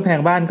ล้วในกำแพง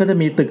บ้านก็จะ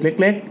มีตึกเ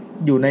ล็ก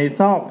ๆอยู่ใน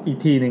ซอกอีก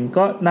ทีนึง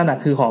ก็นั่นน่ะ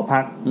คือหอพั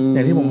กอย่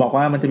างที่ผมบอก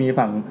ว่ามันจะมี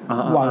ฝั่ง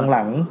วังห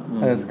ลัง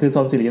คือโซ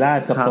นศิริราช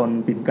กับโซน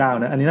ปิ่นเกล้า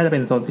นะอันนี้น่าจะเป็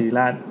นโซนศิริ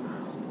ราช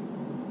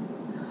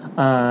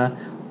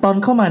ตอน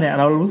เข้ามาเนี่ย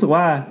เรารู้สึก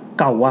ว่า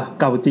เก่าว่ะ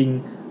เก่าจริง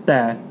แต่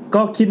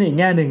ก็คิดในอีก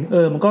แง่นึง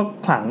มันก็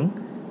ขลัง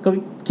ก็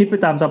คิดไป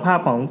ตามสภาพ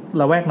ของ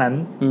ละแวกนั้น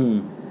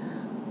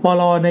ป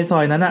ลในซอ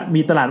ยนั้น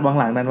มีตลาดวัง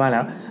หลังนั้นว่าแ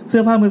ล้วเสื้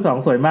อผ้ามือสอง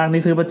สวยมาก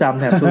นี่ซื้อประจำ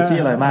แถมซูชิ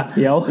อร่อยมาก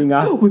เดี๋ยว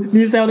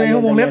มีเซลล์ใน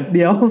วงเล็บเ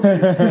ดี๋ยว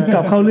ก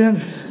ลับเข้าเรื่อง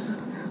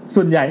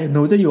ส่วนใหญ่ห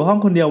นูจะอยู่ห้อง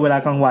คนเดียวเวลา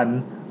กลางวัน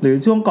หรือ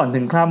ช่วงก่อน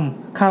ถึงค่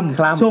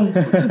ำช่วง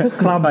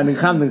ก่อนถึง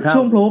ค่ำ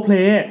ช่วงโพลเพล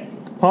ย์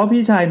เพราะ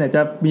พี่ชายเนี่ยจ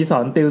ะมีสอ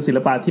นติวศิล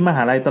ปะที่มห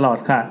าลัยตลอด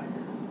ค่ะ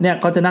เนี่ย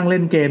ก็จะนั่งเล่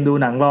นเกมดู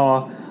หนังรอ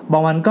บา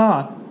งวันก็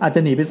อาจจ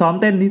ะหนีไปซ้อม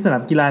เต้นที่สนา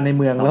มกีฬาใน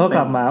เมืองแล้วก็ก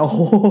ลับมาโอ้โห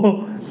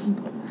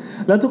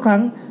แล้วทุกครั้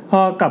งพอ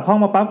กลับห้อง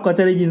มาปั๊บก็จ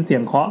ะได้ยินเสีย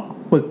งเคาะ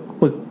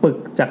ปึก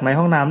จากใน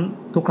ห้องน้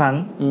ำทุกครั้ง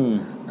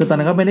คือตอน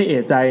นั้นก็ไม่ได้เอ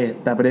ะใจ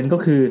แต่ประเด็นก็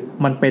คือ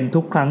มันเป็น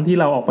ทุกครั้งที่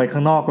เราออกไปข้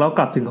างนอกแล้ว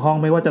กลับถึงห้อง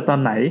ไม่ว่าจะตอน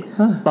ไหน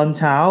ตอน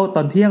เช้าต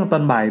อนเที่ยงตอ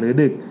นบ่ายหรือ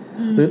ดึก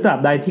หรือตราบ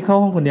ใดที่เข้า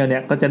ห้องคนเดียวเนี่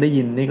ยก็จะได้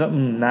ยินนี่ก็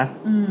นะ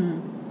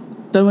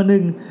จนวันนึ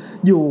ง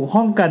อยู่ห้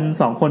องกัน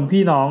2 คน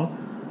พี่น้อง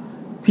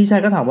พี่ชา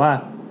ยก็ถามว่า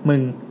มึ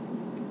ง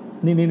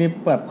นี่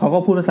แบบเขาก็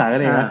พูดภาษากั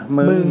นเองนะ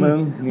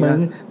มึง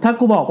ถ้า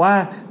กูบอกว่า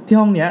ที่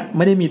ห้องเนี้ยไ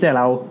ม่ได้มีแต่เ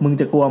รามึง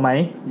จะกลัวไหม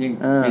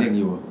ยัง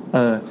อยู่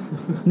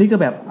นี่ก็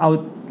แบบเอ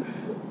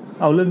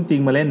าเรื่องจริ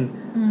งมาเล่น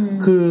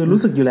คือรู้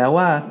สึกอยู่แล้ว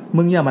ว่า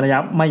มึงอย่า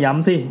มาย้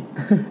ำสิ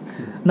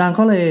นางเข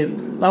าเลย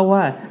เล่าว่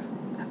า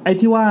ไอ้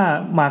ที่ว่า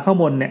มาเข้า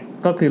บนเนี่ย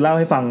ก็คือเล่าใ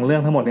ห้ฟังเรื่อ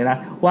งทั้งหมดเลยนะ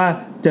ว่า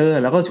เจอ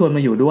แล้วก็ชวนม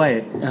าอยู่ด้วย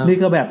นี่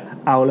ก็แบบ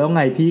เอาแล้วไ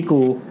งพี่กู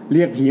เ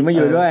รียกผีมาอ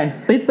ยู่ด้วย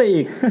ติดไป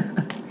อีก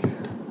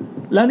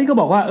แล้วนี่ก็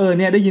บอกว่า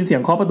เนี่ยได้ยินเสีย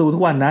งเคาะประตูทุ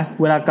กวันนะ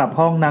เวลากลับ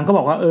ห้องนางก็บ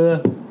อกว่า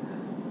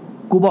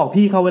กูบอก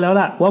พี่เขาไว้แล้ว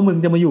ล่ะว่ามึง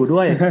จะมาอยู่ด้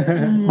วย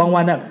บาง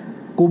วัน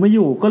กูไม่อ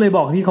ยู่ก็เลยบ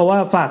อกพี่เขาว่า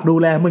ฝากดู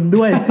แลมึง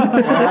ด้วย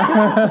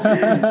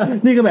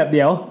นี่ก็แบบเ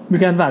ดี๋ยวมี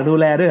การฝากดู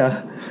แลด้วยเหรอ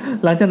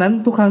หลังจากนั้น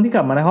ทุกครั้งที่ก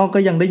ลับมาในห้องก็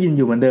ยังได้ยินอ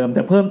ยู่เหมือนเดิมแ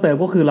ต่เพิ่มเติม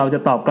ก็คือเราจะ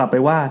ตอบกลับไป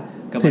ว่า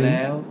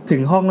ถึ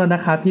งห้องแล้วน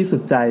ะคะพี่สุ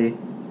ดใจ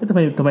ทำ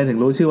ไมถึง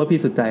รู้ชื่อว่าพี่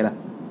สุดใจล่ะ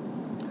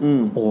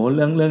โอ้เ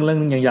รื่อง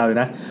ยังยาวอยู่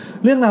นะ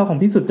เรื่องราวของ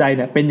พี่สุดใจเ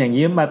นี่ยเป็นอย่าง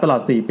นี้มาตลอ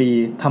ด4 ปี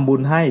ทำบุ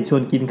ญให้ชว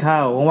นกินข้า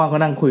วว่างๆก็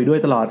นั่งคุยด้วย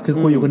ตลอดคือ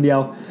คุยอยู่คนเดียว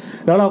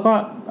แล้วเราก็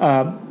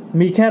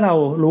มีแค่เรา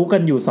รู้กั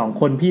นอยู่2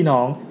คนพี่น้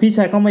องพี่ช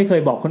ายก็ไม่เค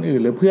ยบอกคนอื่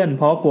นหรือเพื่อนเ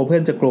พราะกลัวเพื่อ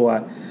นจะกลัว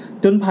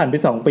จนผ่านไป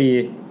2ปี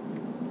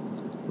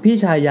พี่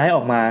ชายย้ายอ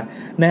อกมา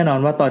แน่นอน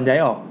ว่าตอนย้าย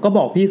ออกก็บ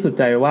อกพี่สุด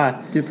ใจว่า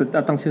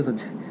ต้องชื่อสุด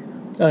ใจ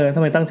ทำ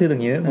ไมตั้งชื่ออย่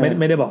างนี้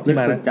ไม่ได้บอกที่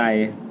มาสุดใจ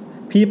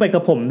พี่ไปกั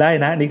บผมได้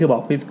นะนี่คือบอ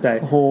กพี่สุดใจ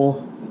โอ้โห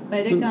ไป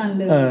ด้วยกันเ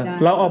ลย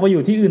เราออกไปอ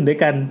ยู่ที่อื่นด้วย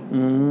กัน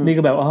นี่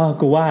ก็แบบ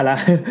กูว่าละ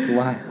กู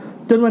ว่า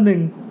จนวันหนึ่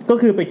งก็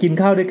คือไปกิน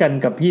ข้าวด้วยกัน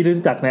กับพี่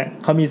รู้จักเนี่ย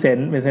เขามีเซน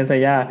ส์เป็นเซนส์ไซ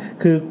ย่า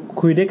คือ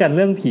คุยด้วยกันเ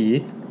รื่องผี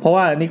เพราะ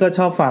ว่านี่ก็ช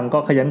อบฟังก็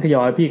ขยันขย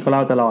อให้พี่เขาเล่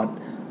าตลอด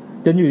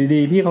จนอยู่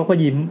ดีๆพี่เขาก็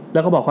ยิ้มแล้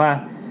วก็บอกว่า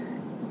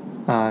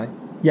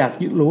อยาก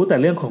รู้แต่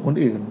เรื่องของคน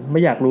อื่นไม่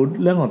อยากรู้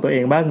เรื่องของตัวเอ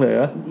งบ้างเหร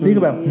อนี่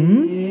ก็แบบ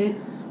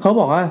เขา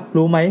บอกว่า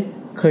รู้ไหม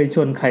เคยช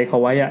วนใครเขา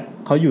ไว้อะ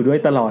เขาอยู่ด้วย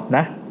ตลอดน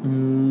ะ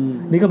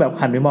นี่ก็แบบ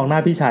หันไปมองหน้า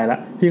พี่ชายละ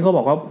พี่เขาบ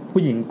อกว่า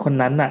ผู้หญิงคน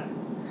นั้นน่ะ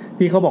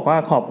พี่เขาบอกว่า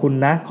ขอบคุณ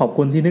นะขอบ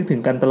คุณที่นึกถึ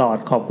งกันตลอด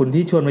ขอบคุณ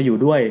ที่ชวนมาอยู่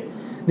ด้วย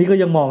นี่ก็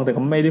ยังมองแต่เข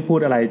าไม่ได้พูด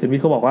อะไรจน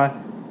พี่เขาบอกว่า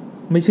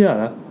ไม่เชื่อเ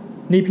หรอ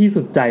นี่พี่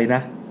สุดใจน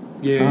ะ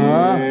เย้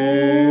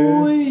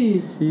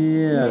เชี่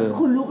ยข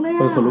นลุกเลย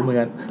ขนลุกเหมือน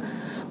กัน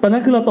ตอนนั้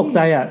นคือเราตกใ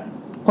จอ่ะ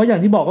เพราะอย่า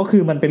งที่บอกก็คื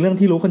อมันเป็นเรื่อง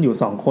ที่รู้กันอยู่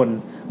2คน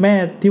แม่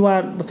ที่ว่า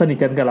สนิท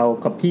กันกับเรา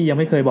กับพี่ยัง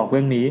ไม่เคยบอกเ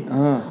รื่องนี้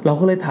เรา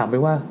ก็เลยถามไป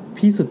ว่า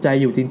พี่สุดใจ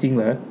อยู่จริงๆเ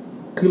หรอ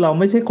คือเรา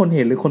ไม่ใช่คนเ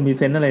ห็นหรือคนมีเ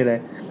ซนส์อะไรเลย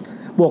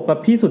บวกกับ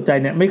พี่สุดใจ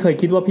เนี่ยไม่เคย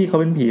คิดว่าพี่เขา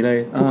เป็นผีเลย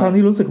ทุกครั้ง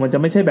ที่รู้สึกมันจะ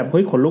ไม่ใช่แบบเ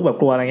ฮ้ยขนลุกแบบ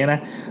กลัวอะไรเงี้ยน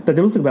ะแต่จ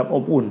ะรู้สึกแบบอ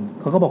บอุ่น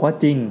เขาก็บอกว่า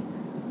จริง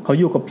เขา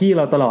อยู่กับพี่เ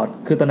ราตลอด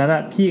คือตอนนั้นอ่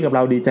ะพี่กับเร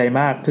าดีใจ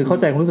มากคือเข้า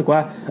ใจความรู้สึกว่า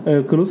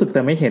คือรู้สึกแ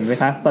ต่ไม่เห็นไหม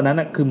คะตอนนั้น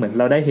อ่ะคือเหมือน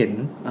เราได้เห็น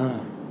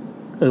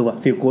ว่ะ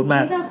ฟีลกู๊ดม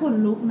าก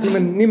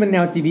นี่มันแน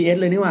ว GDS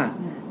เลยนี่ว่ะ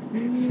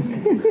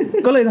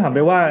ก็เลยถามไป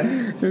ว่า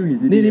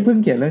นี่เพิ่ง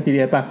เขียนเรื่อง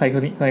GDS ป่ะใครค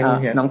นนี้ใครคน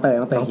เขียนน้องเต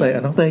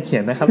ยเขี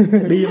ยนนะครับ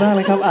ดีมากเ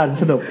ลยครับอ่าน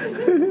สนุก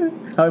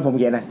เขาให้ผม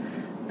เขียนนะ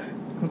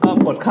ก็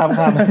กดข้าม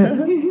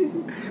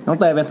น้อง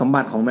เตยเป็นสม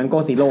บัติของ Mango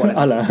Zero เลย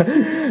อ๋อเหรอ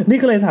นี่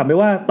ก็เลยถามไป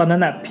ว่าตอนนั้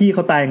นน่ะพี่เข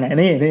าตายไง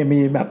นี่มี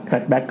แบบแฟล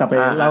ชแบ็กกลับไป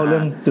เล่าเรื่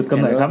องจุดกำ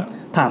เนิดครับ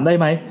ถามได้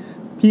ไหม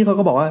พี่เขา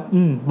ก็บอกว่า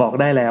บอก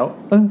ได้แล้ว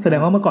แสด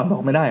งว่าเมื่อก่อนบอ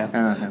กไม่ได้เหรอ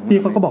พี่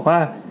เขาก็บอกว่า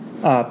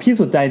พี่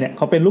สุดใจเนี่ยเ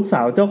ขาเป็นลูกส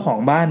าวเจ้าของ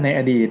บ้านใน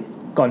อดีต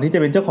ก่อนที่จะ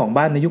เป็นเจ้าของ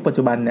บ้านในยุคปัจ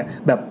จุบันเนี่ย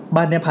แบบ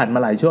บ้านเนี่ยผ่านมา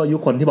หลายชั่วอายุ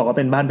คนที่บอกว่า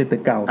เป็นบ้านเป็นตึ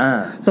กเก่า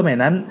สมัย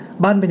นั้น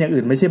บ้านเป็นอย่าง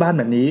อื่นไม่ใช่บ้าน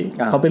แบบนี้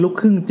เขาเป็นลูก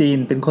ครึ่งจีน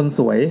เป็นคนส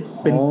วย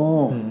เป็น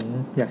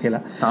อยากเห็นล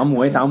ะสาวหม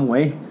ว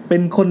ยเป็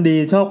นคนดี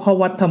ชอบเข้า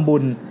วัดทำบุ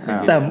ญ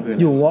แต่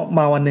อยู่ม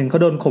าวันหนึ่งเขา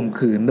โดนข่ม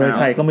ขืนโดยใ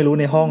ครก็ไม่รู้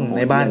ในห้องใ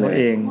นบ้านตัวเ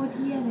อง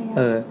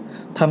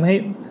ทำให้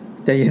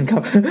ใจเย็นครั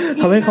บ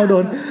ทำให้เขาโด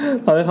น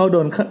ทำให้เ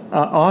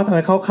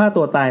ขาฆ่า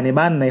ตัวตายใน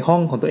บ้านในห้อ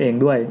งของตัวเอง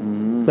ด้วย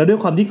แล้วด้วย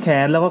ความที่แค้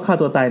นแล้วก็ฆ่า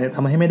ตัวตายเนี่ยท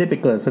ำให้ไม่ได้ไป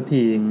เกิดสัก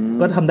ที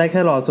ก็ทำได้แ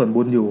ค่รอส่วน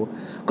บุญอยู่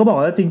ก็บอก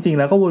ว่าจริงๆ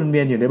แล้วก็วนเวี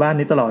ยนอยู่ในบ้าน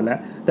นี้ตลอดแล้ว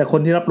แต่คน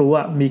ที่รับรู้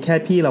อ่ะมีแค่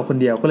พี่เราคน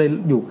เดียวก็เลย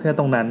อยู่แค่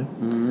ตรงนั้น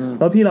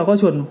แล้วพี่เราก็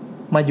ชวน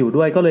มาอยู่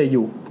ด้วยก็เลยอ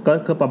ยู่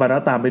ก็ประมาณว่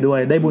าตามไปด้วย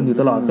ได้บุญอยู่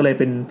ตลอดก็เลย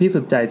เป็นพี่สุ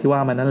ดใจที่ว่า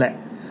มันนั่นแหละ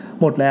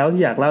หมดแล้ว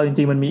ที่อยากเล่าจ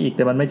ริงๆมันมีอีกแ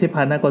ต่มันไม่ใช่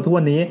พันนะก็ทุก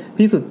วันนี้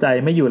พี่สุดใจ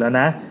ไม่อยู่แล้ว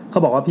นะเขา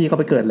บอกว่าพี่เขา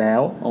ไปเกิดแล้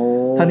ว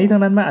ทั้งนี้ทั้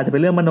งนั้นมันอาจจะเป็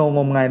นเรื่องมโนง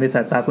มงายในส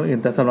ายตาคนอื่น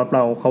แต่สำหรับเร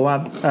าเขาว่า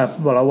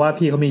บอกเราว่า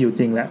พี่เขามีอยู่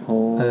จริงแล้ว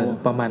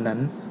ประมาณนั้น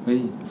เฮ้ย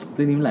เ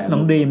รื่องนี้แหละน้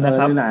องดีมนะ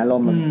ครับหนาล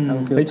ม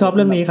ชอบเ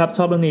รื่องนี้ครับช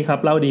อบเรื่องนี้ครับ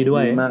เล่าดีด้ว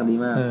ยดี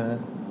มาก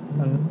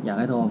อยาก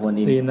ให้โทรมาคน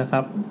ดีมนะครั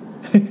บ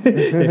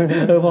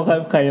พอ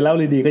ใครเล่า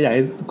ดีๆก็อยากใ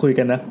ห้คุย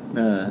กันนะ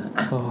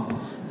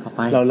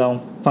เราลอง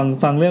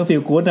ฟังเรื่องฟี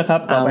ลกู๊ดนะครับ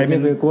ต่อไปเป็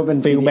นฟีลกู๊ดเป็น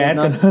ฟีลแบด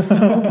กัน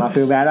มา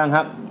ฟีลแบดบ้างค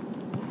รับ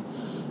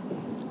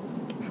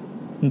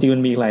จริงๆมั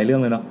นมีหลายเรื่อง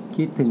เลยเนาะ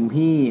คิดถึง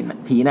พี่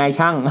ผีนาย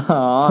ช่าง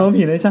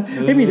ผีนายช่าง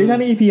ผีนายช่าง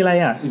นี่ EP อะไร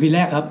อ่ะ EP แร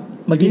กครับ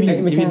เมื่อกี้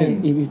ไม่ใช่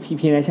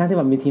EP นายช่างที่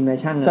แบบมีทีมนาย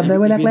ช่างจำได้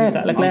ไว้แรก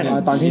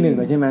ตอนที่1เ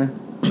ลยใช่ไหม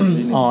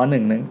อ๋อ1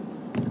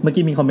เมื่อ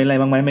กี้มีคอมเมนต์อะไร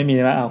บ้างไหมไม่มี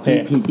แล้วโอเค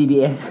ผี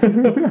GDS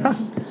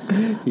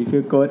ผีฟี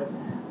ลกู๊ด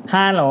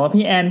ฮัลโหล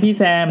พี่แอนพี่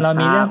แซมเรา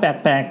มีเรื่องแ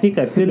ปลกๆที่เ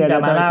กิดขึ้นจะ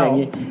มาเล่า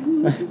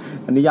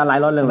วันนี้ยอดไล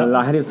ค์ลดลงเหลื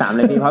อ153เ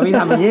ลยพี่เพราะพี่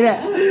ทำอย่างนี้เนี่ย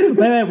ไ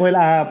ม่เวล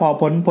าพอ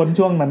พ้น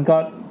ช่วงนั้นก็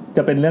จ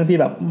ะเป็นเรื่องที่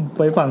แบบไ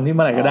ปฟังที่เ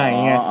มื่อไหร่ก็ได้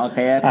ไงโอเค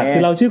คื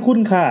อเราชื่อคุณ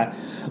ค่ะ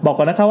บอก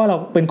ก่อนนะครับว่าเรา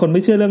เป็นคนไ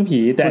ม่เชื่อเรื่องผี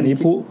แต่อันนี้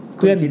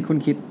เพื่อนคุณ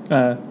คิด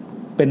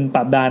เป็นป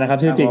รับดานะครับ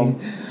ชื่อจริง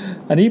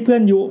อันนี้เพื่อ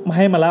นยุใ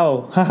ห้มาเล่า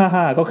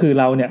ฮ่าก็คือ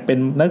เราเนี่ยเป็น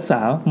นักศึกษา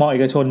ม.เอ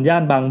กชนย่า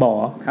นบางบ่อ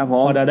ครับผ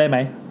มพอได้ไหม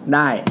ไ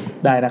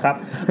ด้นะครับ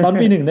ตอน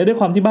ปี1ด้วย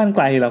ความที่บ้านไก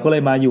ลเราก็เล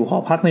ยมาอยู่หอ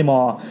พักในม.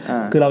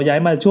คือเราย้าย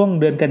มาช่วง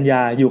เดือนกันย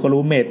าอยู่กับรู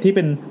มเมทที่เ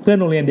ป็นเพื่อน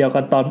โรงเรียนเดียวกั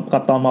น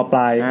ตอนม.ปล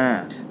าย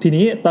ที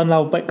นี้ตอนเรา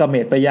ไปกับเม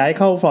ทไปย้ายเ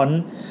ข้าฟรอน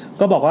ต์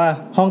ก็บอกว่า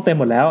ห้องเต็ม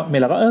หมดแล้วเม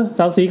ทเราก็เซ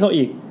าซีเข้า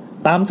อีก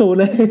ตามสูตร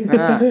เลย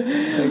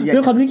ด้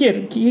วยความที่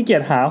ขี้เกีย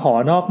จหาหอ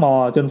นอกม.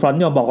จนฟรอน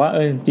ต์ยอมบอกว่า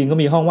จริงก็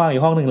มีห้องว่างอ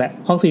ยู่ห้องนึงแหละ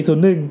ห้อง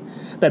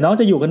401แต่น้อง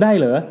จะอยู่กันได้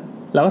เหรอ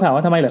เราก็ถามว่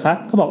าทำไมเหรอคะ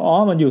เขาบอก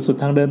มันอยู่สุด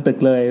ทางเดินตึก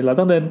เลยเรา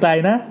ต้องเดินไกล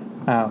นะ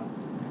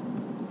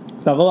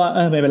เราก็ว่า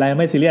ไม่เป็นไร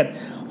ไม่ซีเรียส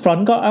ฟรอน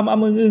ต์ก็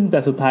อึ้งแต่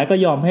สุดท้ายก็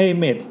ยอมให้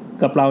เมท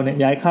กับเราเนี่ย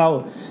ย้ายเข้า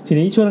ที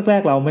นี้ช่วงแร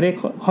กๆเราไม่ได้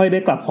ค่อยได้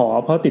กลับหอ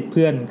เพราะติดเ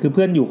พื่อนคือเ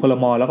พื่อนอยู่คนละ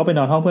มอแล้วก็ไปน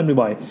อนห้องเพื่อน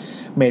บ่อย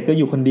ๆเมทก็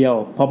อยู่คนเดียว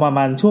พอประม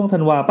าณช่วงธั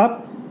นวาปั๊บ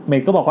เม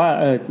ทก็บอกว่า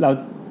เรา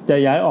จะ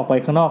ย้ายออกไป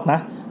ข้างนอกนะ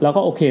แล้ว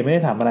ก็โอเคไม่ได้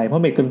ถามอะไรเพรา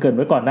ะเมดเกินไ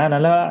ว้ก่อนหน้านั้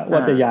นแล้วว่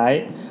าจะย้าย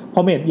พ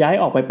อเมดย้าย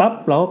ออกไปปั๊บ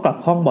เราก็กลับ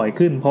ห้องบ่อย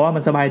ขึ้นเพราะว่ามั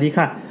นสบายดี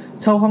ค่ะ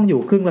เช่าห้องอยู่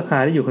ครึ่งราคา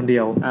ได้อยู่คนเดี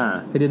ยว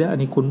เดี๋ยวอัน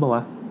นี้คุ้นป่าวว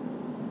ะ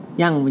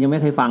ยังไม่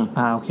เคยฟัง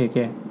โอเค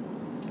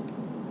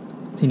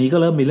ทีนี้ก็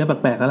เริ่มมีเรื่องแ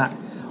ปลกๆแล้วล่ะ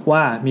ว่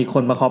ามีค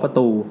นมาเคาะประ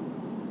ตู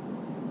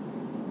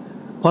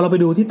พอเราไป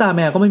ดูที่ตาแ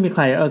มวก็ไม่มีใค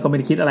รก็ไม่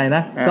ได้คิดอะไรน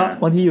ะก็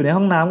บางทีอยู่ใน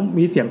ห้องน้ำ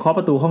มีเสียงเคาะป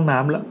ระตูห้องน้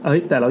ำแล้ว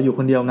แต่เราอยู่ค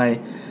นเดียวไง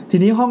ที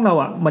นี้ห้องเรา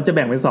มันจะแ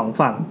บ่งเป็น2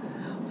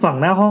ฝั่ง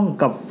หน้าห้อง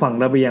กับฝั่ง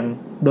ระเบียง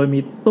โดยมี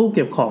ตู้เ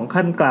ก็บของ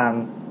ขั้นกลาง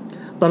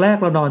ตอนแรก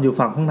เรานอนอยู่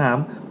ฝั่งห้องน้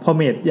ำพอเ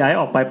มดย้าย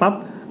ออกไปปั๊บ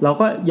เรา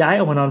ก็ย้าย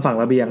ออกมานอนฝั่ง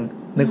ระเบียง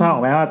นึกภาพออ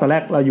กไหมว่าตอนแร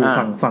กเราอยู่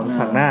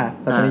ฝั่งหน้า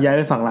แล้วตอนนี้ย้ายไ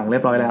ปฝั่งหลังเรี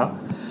ยบร้อยแล้ว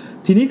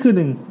ทีนี้คือ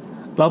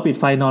1เราปิด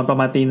ไฟนอนประ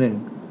มาณ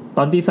 1:00 ต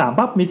อน 3:00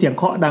ปั๊บมีเสียง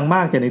เคาะดังม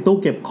ากจากในตู้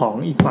เก็บของ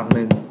อีกฝั่ง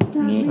นึง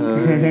นี่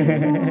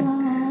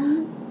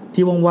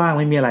ที่ว่างๆ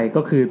ไม่มีอะไร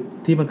ก็คือ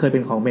ที่มันเคยเป็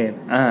นของเมด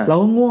เรา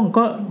ก็ง่วง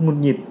ก็หงุด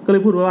หงิดก็เล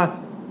ยพูดว่า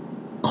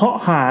เคาะ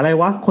หาอะไร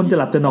วะคนจะ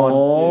หลับจะนอนโ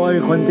อ้ย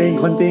คนจริง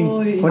ค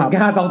นก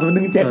ล้า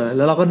2017แ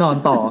ล้วเราก็นอน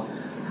ต่อ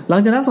หลั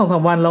งจากนั้น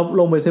 2-3 วันเรา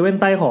ลงไปเซเว่น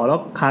ใต้หอแล้ว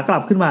ขากลั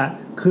บขึ้นมา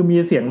คือมี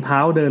เสียงเท้า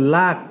เดินล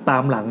ากตา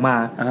มหลังมา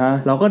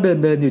เราก็เ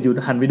ดินอยู่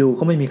หันไปดู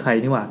ก็ไม่มีใคร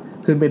นี่หว่า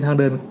คือเป็นทาง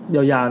เดินย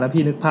าวๆนะ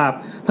พี่นึกภาพ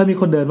ถ้ามี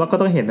คนเดินว่าก็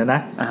ต้องเห็นนะ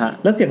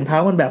แล้วเสียงเท้า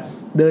มันแบบ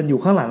เดินอยู่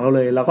ข้างหลังเราเ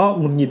ลยแล้วก็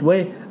หงุดหงิดเว้ย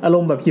อาร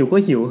มณ์แบบหิวก็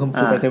หิว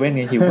คือไปเซเว่นไ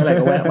งหิวเมื่อไหร่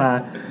ก็แวะมา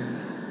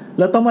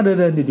แล้วต้องมาเดิ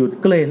นหยุด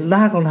ก็เลยล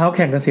ากรองเท้าแ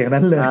ข่งกับเสียง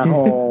นั้นเลยโ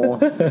อ้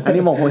อัน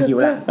นี้โมโหหิว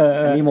แล้ว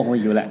อันนี้โมโห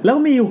หิวแล้วแล้ว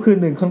มีอยู่คืน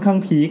หนึ่งค่อนข้าง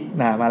พีค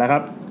มาแล้วค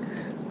รับ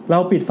เรา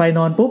ปิดไฟน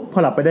อนปุ๊บพอ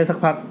หลับไปได้สัก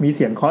พักมีเ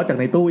สียงเคาะจาก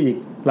ในตู้อีก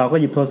เราก็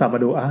หยิบโทรศัพท์มา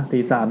ดูตี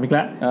 3อีกแ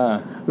ล้ว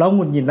เราห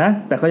งุดหงิดนะ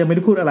แต่ก็ยังไม่ไ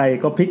ด้พูดอะไร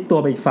ก็พลิกตัว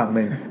ไปอีกฝั่ง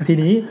นึงที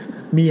นี้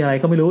มีอะไร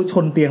ก็ไม่รู้ช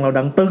นเตียงเรา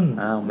ดังตึ้ง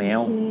แม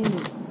ว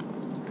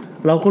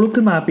เราก็ลุก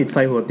ขึ้นมาปิดไฟ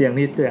หัวเตียง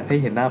นี่อยากให้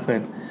เห็นหน้าเฟิร์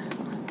น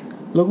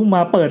แล้วก็ม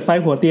าเปิดไฟ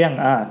หัวเตียง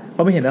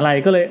ก็ไม่เห็นอะไร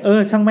ก็เลย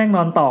ช่างแม่งน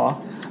อนต่อ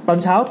ตอน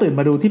เช้าตื่น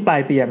มาดูที่ปลา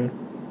ยเตียง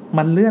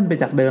มันเลื่อนไป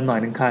จากเดิมหน่อย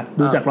นึงค่ะ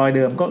ดูจากรอยเ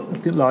ดิมก็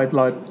ร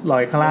อ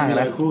ยข้างล่าง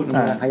นะ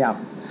ขยับ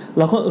เ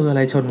ราก็อะไ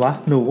รชนวะ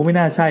หนูก็ไม่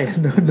น่าใช่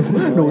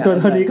หนูตัว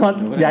เท่านี้ก็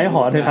ย้ายห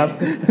อเถอะครับ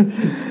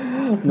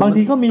บาง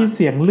ทีก็มีเ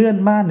สียงเลื่อน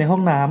ม่านในห้อ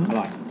งน้ำอ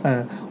ร่อย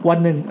วัน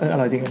หนึ่งอ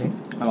ร่อยจริงอันนี้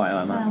อร่อย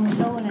มาก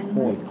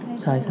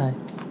ใช่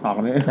ออก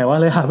เลยแต่ว่า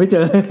เลยหาไม่เจ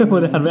อหมด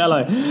เลยไม่อร่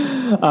อย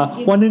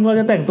วันหนึ่งเรา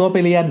จะแต่งตัวไป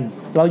เรียน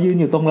เรายืน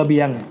อยู่ตรงระเบี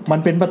ยงมัน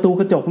เป็นประตู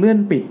กระจกเลื่อน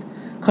ปิด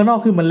ข้างนอก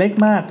คือมันเล็ก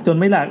มากจน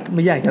ไม่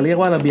อยากจะเรียก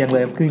ว่าระเบียงเล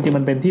ยคือจริงๆ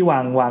มันเป็นที่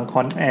วางค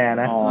อนแอร์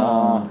นะ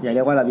อย่าเรี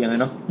ยกว่าระเบียงเลย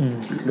เนาะ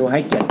ดูใ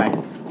ห้เกียรติไป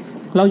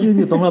เรายืน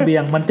อยู่ตรงระเบีย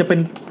งมันจะเป็น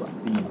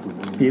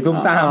ผีซุ่ม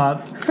ซ่าม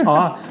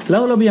แล้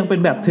วระเบียงเป็น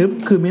แบบทึบ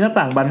คือมีหน้า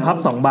ต่างบานพับ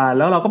2บาน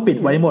แล้วเราก็ปิด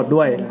ไว้หมด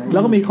ด้วยแล้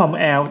วก็มีคอม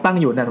แอร์ตั้ง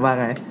อยู่นั่นว่า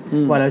ไง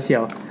ว่าแล้วเชีย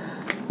ว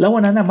แล้ววั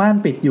นนั้นม่าน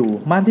ปิดอยู่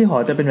ม่านที่หอ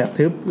จะเป็นแบบ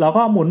ทึบเรา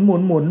ก็ห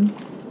มุน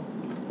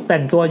แต่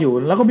งตัวอยู่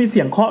แล้วก็มีเ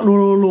สียงเคาะ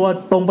รัว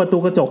ๆตรงประตู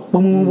กระจก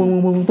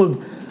ปึ้ง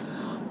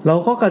เรา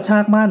ก็กระชา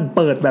กม่านเ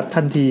ปิดแบบ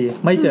ทันที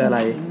ไม่เจออะไร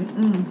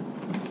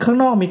ข้าง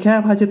นอกมีแค่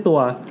ผ้าเช็ดตัว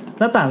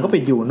หน้าต่างก็ปิ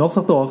ดอยู่นก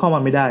สักตัวเข้ามา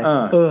ไม่ได้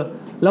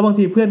แล้วบาง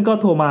ทีเพื่อนก็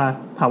โทรมา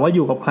ถามว่าอ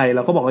ยู่กับใครเร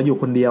าก็บอกว่าอยู่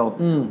คนเดียว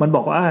มันบ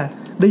อกว่า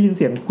ได้ยินเ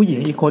สียงผู้หญิง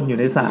อีกคนอยู่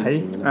ในสาย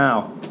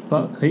ก็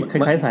ค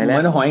ล้ายๆสายแล้ว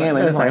มันหอยไงมั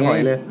นสายหอย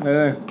เลย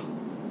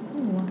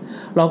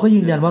เราก็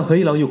ยืนยันว่าเฮ้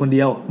ยเราอยู่คนเ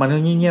ดียวมันก็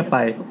เงียบๆไป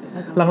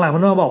หลังๆมั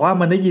นมาบอกว่า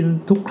มันได้ยิน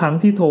ทุกครั้ง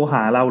ที่โทรห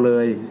าเราเล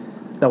ย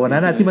แต่วันนั้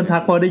นที่มันทั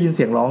กเพราะได้ยินเ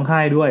สียงร้องไห้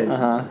ด้วย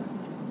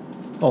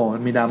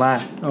มีดราม่า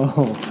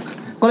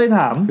ก็เลยถ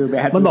าม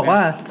มันบอกว่า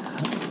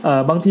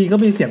บางทีก็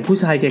มีเสียงผู้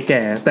ชายแ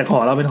ก่ๆแต่ขอ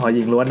เราเป็นหอห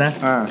ญิงล้วนนะ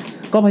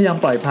ก็พยายาม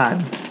ปล่อยผ่าน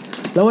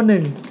แล้ววันห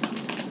นึ่ง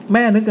แ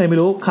ม่นึกไงไม่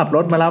รู้ขับร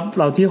ถมารับ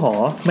เราที่หอ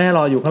แม่ร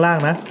ออยู่ข้างล่าง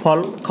นะพอ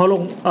เขาล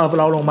ง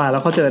เราลงมาแล้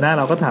วเขาเจอหน้า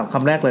เราก็ถามค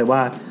ำแรกเลยว่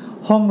า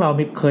ห้องเรา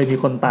เคยมี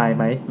คนตายไ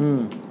หม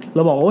เร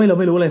าบอกโอ้ยเรา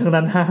ไม่รู้อะไรทั้ง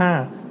นั้น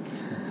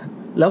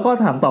55แล้วก็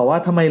ถามต่อว่า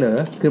ทำไมเหรอ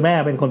คือแม่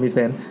เป็นคนมีเซ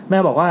นส์แม่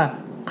บอกว่า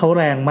เขา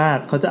แรงมาก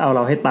เขาจะเอาเร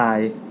าให้ตาย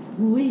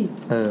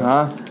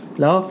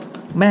แล้ว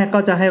แม่ก็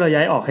จะให้เราย้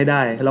ายออกให้ไ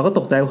ด้เราก็ต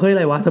กใจเฮ้ยอะ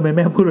ไรวะทำไมแ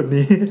ม่พูดแบบ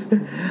นี้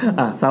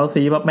เซา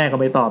ซีแม่ก็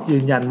ไม่ตอบยื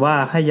นยันว่า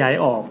ให้ย้าย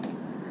ออก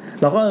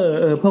เราก็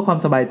เพื่อความ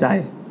สบายใจ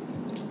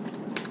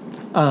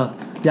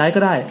ย้ายก็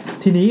ได้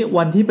ทีนี้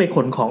วันที่ไปข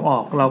นของออ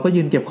กเราก็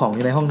ยืนเก็บของอ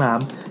ยู่ในห้องน้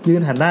ำยื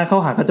นหันหน้าเข้า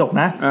หากระจก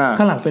นะ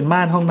ข้างหลังเป็นม่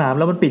านห้องน้ำ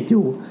แล้วมันปิดอ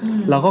ยู่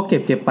เราก็เ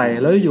ก็บไป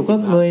แล้วอยู่ก็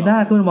เงยหน้า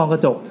ขึ้นมองกร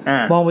ะจก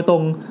มองไปตร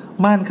ง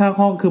ม่านข้าง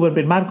ห้องคือมันเ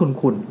ป็นม่าน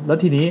ขุ่นๆแล้ว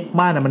ทีนี้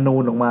ม่านมันนู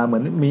นออกมาเหมือ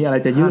นมีอะไร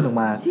จะยื่นออก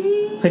มา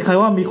คล้าย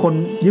ๆว่ามีคน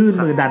ยื่น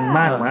มือดัน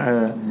ม่านออกมา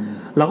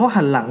เราก็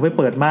หันหลังไป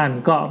เปิดม่าน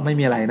ก็ไม่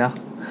มีอะไรนะ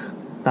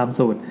ตาม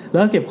สูตรแล้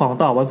วเก็บของ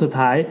ต่อวันสุด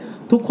ท้าย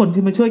ทุกคน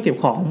ที่มาช่วยเก็บ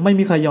ของไม่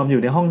มีใครยอมอ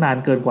ยู่ในห้องนาน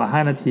เกินกว่า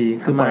5นาที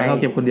คือปล่อยให้เรา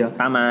เก็บคนเดียว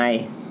ตาไม้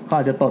เขา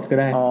อาจจะตดก็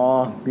ได้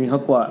นี่เขา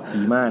กลัวผี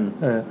ม่าน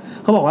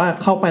เขาบอกว่า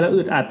เข้าไปแล้ว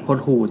อึดอัดหด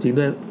หู่จริง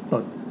ด้วยต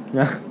ด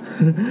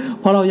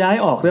พอเราย้าย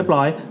ออกเรียบ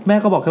ร้อยแม่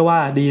ก็บอกแค่ว่า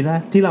ดีนะ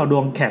ที่เราด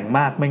วงแข็งม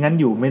ากไม่งั้น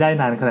อยู่ไม่ได้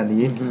นานขนาด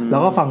นี้แล้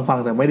วก็ฟัง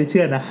แต่ไม่ได้เ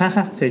ชื่อนะ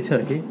เฉ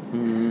ย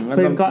ๆเ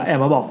พื่อนก็แอบ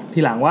มาบอกที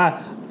หลังว่า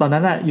ตอนนั้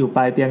นอยู่ป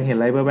ลายเตียงเห็นอ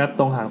ะไรแวบๆ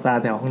ตรงหางตา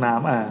แถวห้องน้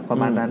ำประ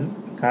มาณนั้น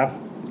ครับ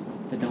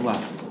เป็นจังหวะ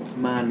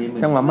ม่านนี่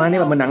จังหวะม่านนี่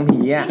แบบเหมือนหนังผี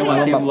อ่ะจังหวะ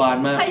เกมวาน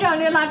มากถ้าย้อน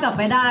เวลากลับไ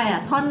ปได้อ่ะ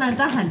ท่อนนั้น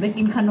จะหันไป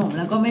กินขนมแ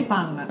ล้วก็ไม่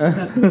ฟังอ่ะแ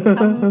บบท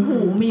ำหู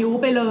มิ้ว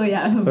ไปเลย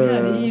อ่ะไม่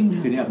ได้ยิน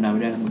คืนนี้อาบน้ำไม่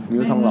ได้มิ้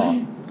วทองหล่อ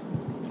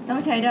ต้อง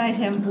ใช้ไดร์แ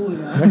ชมพูอ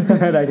ยู่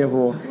ไดร์แชม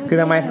พูคือ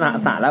ทำไม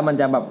สระแล้วมัน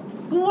จะแบบ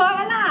กลัว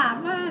ล่ะ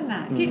ม่านอ่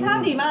ะคิดภาพ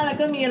ดีมากแล้ว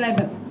ก็มีอะไรแ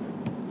บบ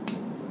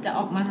จะ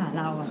ออกมาหา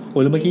เราอ่ะโอ้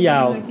ยเมื่อกี้ยา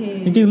ว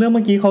จริงๆเรื่องเ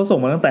มื่อกี้เขาส่ง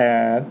มาตั้งแต่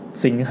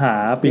สิงหา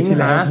ปีที่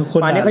แล้วทุกค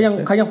นป่านนี้เขา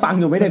ยังฟัง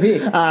อยู่ไม่ได้พี่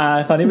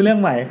คราวนี้เป็นเรื่อง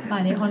ใหม่ป่า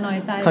นนี้เขาน้อย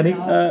ใจคราวนี้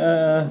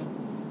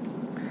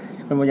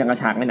เป็นอย่างกระ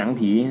ฉากในหนัง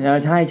ผี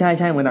ใ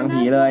ช่เหมือนหนัง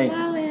ผีเลย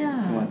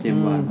เจม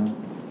วาน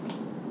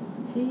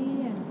เชี่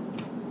ย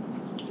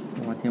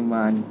เจมว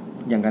าน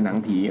อย่างกับหนัง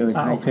ผีใ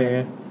ช่โอเค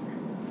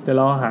เดี๋ยวเ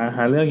ราห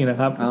าเรื่องอยู่นะ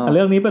ครับเ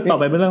รื่องนี้ไปต่อ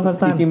ไปเป็นเรื่อง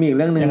สั้นๆจริงๆมีอีกเ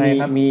รื่องนึง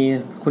มี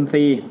คุณ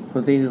ซี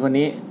คือคน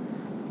นี้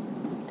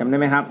จำได้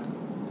ไหมครับ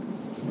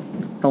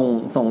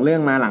ส่งเรื่อ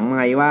งมาหลังไ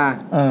มค์ว่า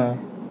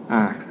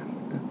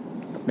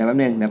เดี๋ยวแป๊บ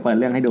นึงเดี๋ยวเปิด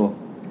เรื่องให้ดู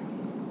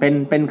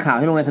เป็นข่าว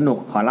ที่ลงในสนุก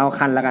ขอเล่า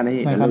ขั้นแล้วกันนะ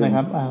พี่นะค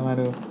รับมา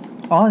ดู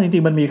จริ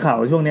งๆมันมีข่าว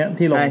ช่วงนี้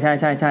ที่ลงใ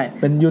ช่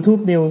เป็น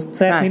YouTube News แ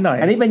ทรกนิดหน่อย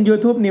อันนี้เป็น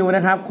YouTube News น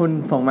ะครับคุณ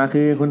ส่งมา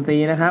คือคุณซี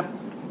นะครับ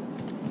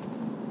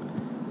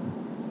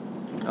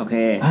โอเค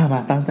มา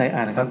ตั้งใจอ่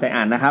านนะครับตั้งใจ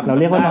อ่านนะครับเรา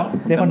เรียกว่าน้อ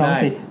ง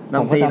ซี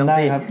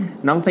ครับ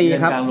น้องซี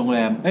ครับกลางโรงแร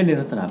มเรียน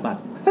สถาปัต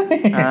ย์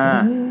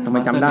ทำไม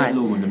จำได้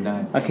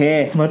โอเค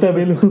มาเตอร์ไ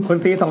ม่รู้คุณ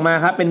ซีส่งมา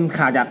ครับเป็น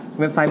ข่าวจาก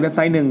เว็บไซ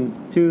ต์หนึ่ง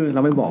ชื่อเร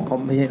าไม่บอกเขา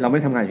ไม่ใช่เราไม่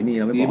ทำงานที่นี่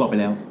เราไม่บอกไป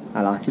แล้ว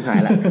เหรอชิบหาย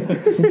แล้ว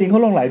จริงๆเขา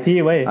ลงหลายที่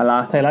เว้ย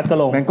ไทยรัฐก็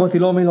ลงแมงโก้ซิ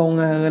โร่ไม่ลง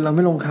เราไ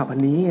ม่ลงข่าวอัน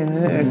นี้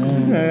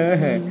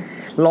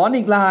ร้อน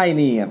อีกลาย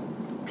นี่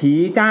ผี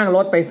จ้างร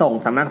ถไปส่ง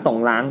สำนักส่ง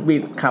ล้างบิ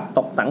ดขับต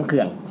กสันเ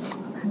ขื่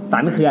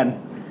อน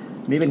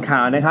นี่เป็นข่า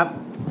วนะครับ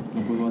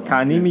ข่า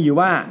วนี้มีอยู่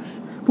ว่า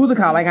ผู้สื่อ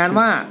ข่าวรายงาน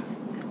ว่า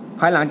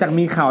ภายหลังจาก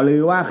มีข่าวลื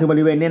อว่าคือบ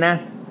ริเวณนี้นะ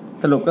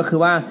สรุปก็คือ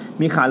ว่า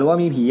มีข่าวลือว่า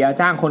มีผี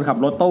จ้างคนขับ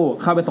รถตู้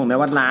เข้าไปส่งใน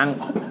วัดล้าง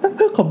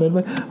คอมเมนต์ไหม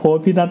โห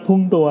พี่นัทพุ่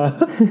งตัว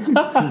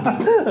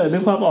นึ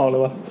กภาพออกเล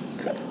ยวะ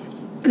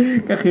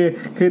ก็คือ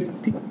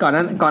ก่อน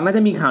นั้นจ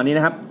ะมีข่าวนี้น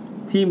ะครับ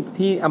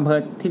ที่อำเภอ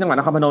ที่จังหวัด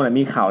นครพนมเนี่ย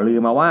มีข่าวลือ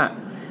มาว่า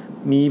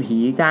มีผี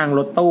จ้างร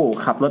ถตู้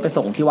ขับรถไป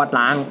ส่งที่วัด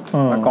ล้าง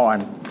มาก่อน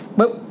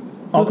ปึ๊บ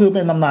คือเ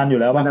ป็นตำนานอยู่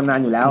แล้วเป็นตำนาน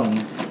อยู่แล้ว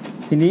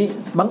ทีนี้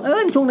บังเอิ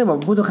ญช่วงในแบบ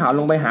ผู้สื่อข่าว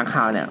ลงไปหา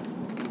ข่าวเนี่ย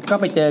ก็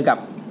ไปเจอกับ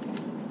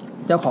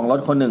เจ้าของรถ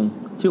คนหนึ่ง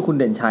ชื่อคุณ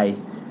เด่นชัย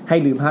ให้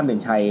ลืมภาพเด่น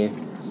ชัย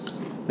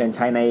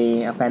ใน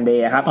แฟนเด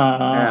ย์ครับ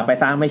ไป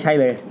สร้างไม่ใช่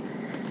เลย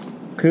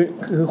คื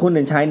อคุณเ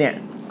ด่นชัยเนี่ย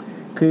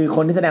คือค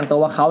นที่แสดงตัว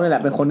ว่าเขาเนี่ยแหล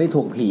ะเป็นคนที่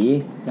ถูกผี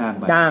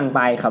จ้างไป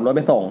ขับรถไ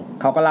ปส่ง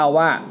เขาก็เล่า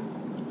ว่า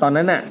ตอน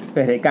นั้นน่ะเ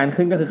กิดเหตุการณ์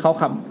ขึ้นก็คือเข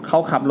า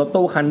ขับรถ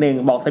ตู้คันหนึ่ง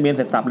บอกทะเบียนเ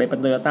สร็จสับเลยเป็น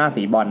Toyota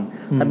สีบอล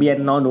ทะเบียน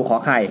นหนูขอ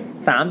ไข่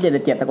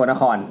3777สกลน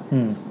คร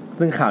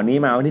ซึ่งข่าวนี้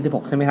มาวันที่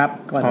16ใช่ไหมครับ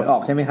ก่อนจะออ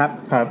กใช่ไหมครับ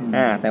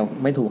แต่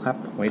ไม่ถูกครับ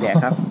หวยแดก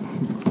ครับ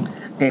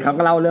โอเคเขา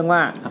ก็เล่าเรื่องว่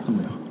า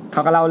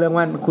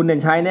คุณเด่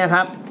นชัยเนี่ยค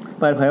รับ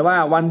เปิดเผยว่า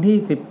วันที่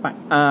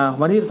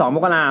12 ม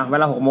กราคมเว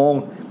ลา 6 โมง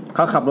เข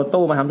าขับรถ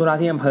ตู้มาทำธุระ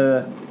ที่อำเภอ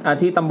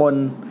ที่ตำบล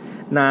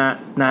นา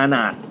หน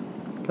าด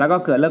แล้วก็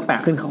เกิดเรื่องแปล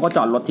กขึ้นเขาก็จ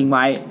อดรถทิ้งไ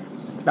ว้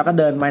แล้วก็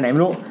เดินไปไหนไม่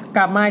รู้ก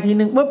ลับมาที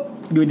นึงปุ๊บ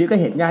อยู่ดีก็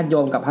เห็นญาติโย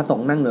มกับพระสง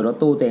ฆ์นั่งอยู่รถ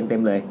ตู้เต็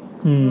มเลย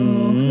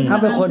ถ้า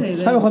เป็น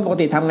คนปก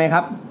ติทำไงค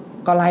รับ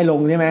ก็ไล่ลง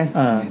ใช่ไหม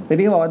แต่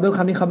นี่ก็บอกว่าด้วยค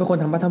ำที่เขาเป็นคน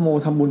ทำพระธรรมโม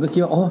ทำบุญก็คิ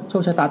ดว่าโอ้โช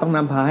คชะตาต้องน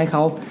ำพาให้เข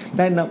าไ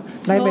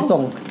ด้ไป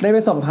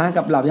ส่งพระ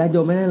กับเหล่าญาติโย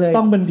มไม่ได้เลย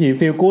ต้องเป็นผี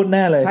ฟีลกู๊ดแ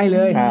น่เลยใช่เล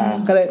ย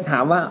ก็เลยถา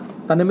มว่า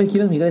ตอนนั้นไม่คิด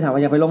เรื่องผีก็เลยถามว่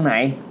าอยากไปลงไหน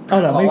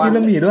เหรอไม่คิดเ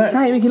รื่องผีด้วยใ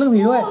ช่ไม่คิดเรื่อง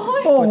ผีด้วย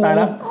โอ้ตายแ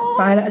ล้ว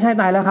ใช่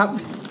ตายแล้วครับ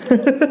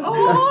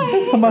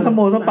ทำมาธรรมโ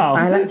มซะเปล่า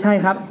ตายแล้วใช่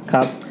ครับ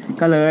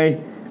ก็เลย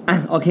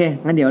โอเค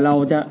งั้นเดี๋ยวเรา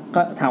จะ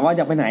ก็ถามว่า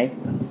จะไปไหน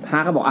พระ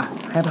ก็บอก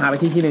ให้พาไป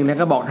ที่นึงนะ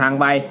ก็บอกทาง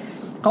ไป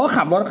เขาก็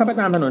ขับรถเข้าไป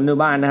ตามถนนใน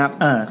บ้านนะครับ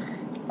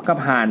ก็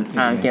ผ่าน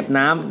อ่างเก็บ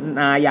น้ำ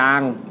นายา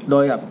งโด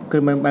ยแบบคื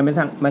อมันเป็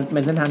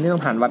นเส้นทางที่ต้อ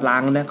งผ่านวัดล้า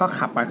งนะก็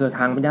ขับไปคือท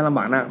างเป็นยากลำบ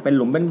ากนะเป็นห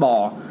ลุมเป็นบ่อ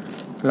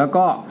แล้ว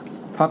ก็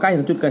พอใกล้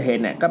ถึงจุดเกิดเห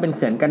ตุเนี่ยก็เป็นเ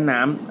ขื่อนกั้นน้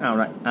ำ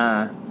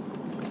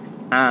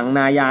อ่างน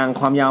ายาง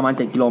ความยาวประมาณ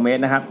7 กิโลเมต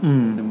รนะครับ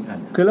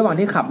คือระหว่าง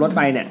ที่ขับรถไ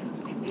ปเนี่ย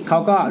เขา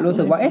ก็รู้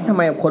สึกว่าเอ๊ะทำไ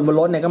มคนบน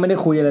รถเนี่ยก็ไม่ได้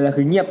คุยอะไรเลย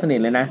คือเงียบสนิท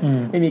เลยนะ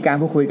ไม่มีการ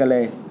พูดคุยกันเล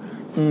ย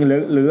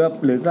ห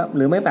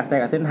รือไม่แปลกใจ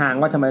กับเส้นทาง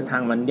ว่าทำไมทา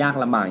งมันยาก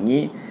ลำบากอย่าง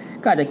นี้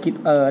ก็อาจจะคิด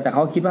แต่เข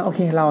าคิดว่าโอเค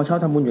เราชอบ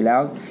ทำบุญอยู่แล้ว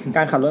ก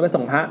ารขับรถไป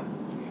ส่งพระ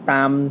ต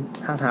าม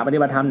ทางสถานปฏิ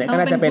บัติธรรมเนี่ยก็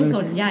น่าจะเป็นกุ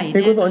ศลให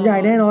ญ่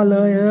แน่นอนเล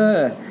ย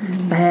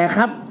แต่ค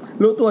รับ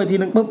รู้ตัวอีกที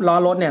นึงปุ๊บล้อ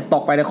รถเนี่ยต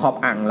กไปในขอบ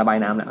อ่างระบาย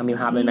น้ำเนี่ยมี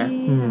ภาพเลยนะ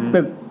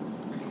ตึก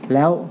แ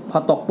ล้วพอ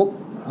ตกปุ๊บ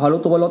พอรู้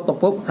ตัวว่ารถตก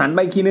ปุ๊บหันไป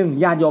อีกทีนึง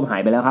ญาติโยมหา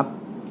ยไปแล้วครับ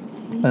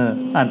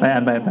อ่านไป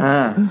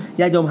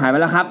ญาติโยมหายไป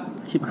แล้วครับ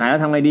ชิบหายแล้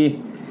วทำไงดี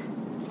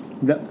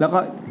แ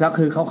ล้ว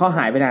คือเขาห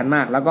ายไปนานม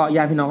ากแล้วก็ญ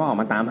าติพี่น้องก็ออก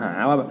มาตามหา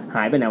ว่าห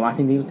ายไปไหนวะ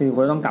ทีนี้ค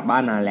นต้องกลับบ้า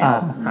นนานแล้ว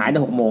หายแต่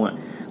6 โมง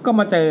ก็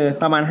มาเจอ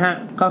ประมาณ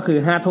5ก็คือ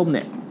5 ทุ่มเ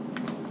นี่ย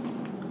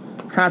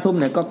5 ทุ่ม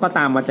เนี่ยก็ต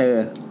ามมาเจอ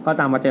เข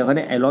าเ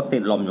นี่ยไอ้รถติ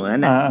ดลมอยู่นั้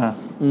นน่ะ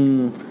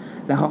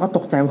แล้วเขาก็ต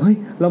กใจว่าเฮ้ย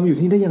เรามาอยู่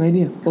ที่นี่ได้ยังไงเ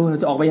นี่ยเรา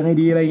จะออกไปยังไง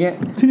ดีอะไรเงี้ย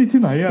ที่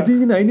ไหนอ่ะ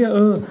ที่ไหนเนี่ย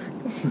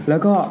แล้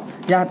วก็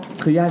ญาติ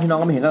พี่น้อง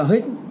ก็ไม่เห็นก็เฮ้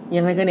ย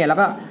ยังไงกันเนี่ยแล้ว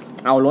ก็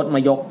เอารถม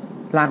ายก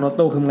ลากรถ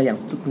ตู้ขึ้นมาอย่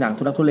าง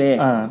ทุลักทุเล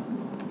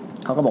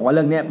เขาก็บอกว่าเ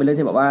รื่องนี้เป็นเรื่อง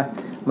ที่แบบว่า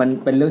มัน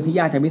เป็นเรื่องที่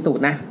ยากจะพิสูจ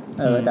น์นะ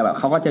แต่แบบ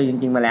เขาก็เจอจ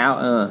ริงๆมาแล้ว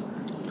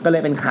ก็เล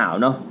ยเป็นข่าว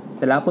เนาะเ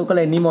สร็จแล้วปุ๊บก็เ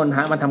ลยนิมนต์พร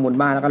ะมาทำบุญ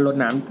บ้านแล้วก็รด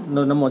น้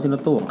ำมนต์ที่ร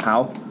ถตู้ของเขา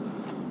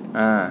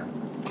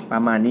ปร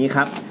ะมาณนี้ค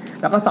รับ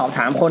แล้วก็สอบถ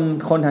าม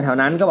คนแถว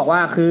ๆนั้นก็บอกว่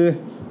าคือ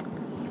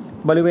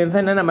บริเวณเ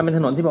ส้นนั้นมันเป็นถ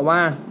นนที่แบบว่า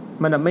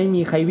มันไม่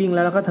มีใครวิ่งแ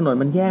ล้วก็ถนน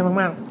มันแย่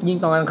มากๆยิ่ง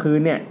ตอนกลางคืน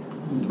เนี่ย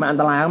มันอัน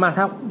ตรายมาก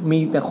ถ้ามี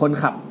แต่คน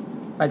ขับ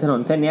ไปถนน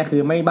เส้นนี้คื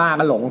อไม่บ้า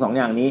ก็หลง2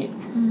อย่างนี้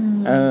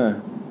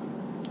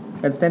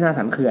เป็นเส้นทาง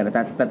สันเขื่อน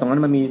แต่ตรงนั้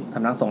นมันมีส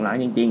ำนักสงฆ์ล้าง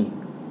จริง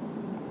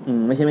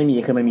ๆไม่ใช่ไม่มี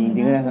คือมันมีจ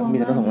ริงๆนะมี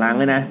สำนักสงฆ์ล้าง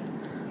ด้วยนะ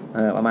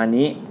ประมาณ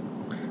นี้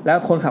แล้ว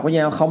คนขับก็ยั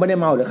งเขาไม่ได้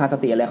เมาหรือขาดส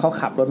ติอะไรเขา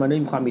ขับรถมาด้วย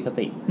ความมีส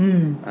ติ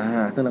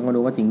ซึ่งเรามาดู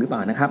ว่าจริงหรือเปล่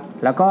านะครับ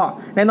แล้วก็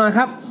แน่นอนค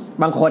รับ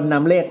บางคนน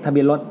ำเลขทะเบี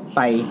ยนรถไ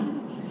ป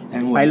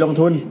ลง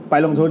ทุน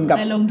กับ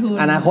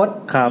อนาคต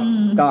ครับ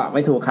ก็ไ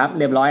ม่ถูกครับ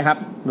เรียบร้อยครับ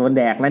โดนแ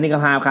ดกและนี่ก็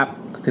ภาพครับ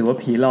ถือว่า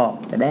ผีหลอก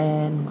แต่แด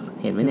น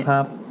เห็นไหมเนี่ยค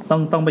รับ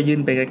ต้องไปยื่น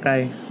ไปใกล้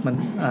ๆมัน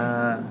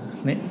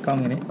นี่กล้อง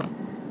อย่างนี้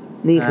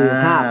นี่คือ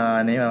ภาพ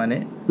นี้ประมาณ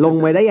นี้ลง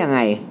ไว้ได้ยังไง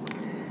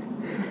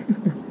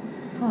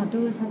ขอดู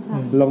ชัด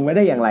ๆลงไว้ไ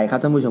ด้อย่างไรครับ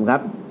ท่านผู้ชมครั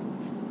บ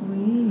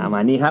มา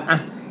นี่ครับ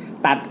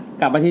ตัด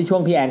กลับมาที่ช่ว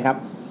งพี่แอนครับ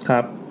ครั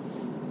บ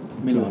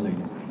ไม่ร้อนเลย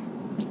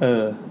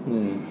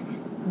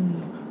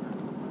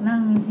นั่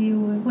งชิว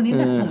คนนี้แ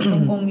ต่ผ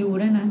มกงยู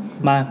ด้วยนะ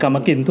มากลับม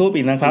ากินทูบ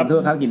อีกนะครับ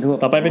กินทูบ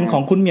ต่อไปเป็นขอ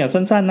งคุณเหมียว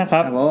สั้นๆนะค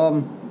รับ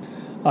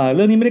เ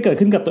รื่องนี้ไม่ได้เกิด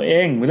ขึ้นกับตัวเอ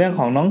งเป็นเรื่อง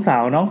ของน้องสา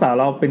ว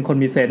เราเป็นคน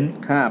มีเซนส์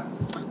ครับ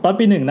ตอน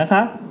ปี1นะค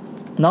ะ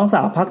น้องส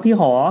าวพักที่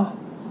หอ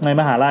ใน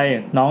มหาลัย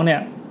น้องเนี่ย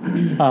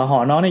หอ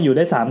น้องเนี่ยอยู่ไ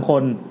ด้3ค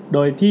นโด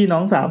ยที่น้อ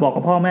งสาวบอก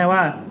กับพ่อแม่ว่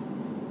า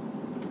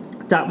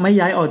จะไม่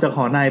ย้ายออกจากห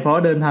อในเพรา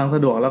ะเดินทางส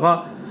ะดวกแล้วก็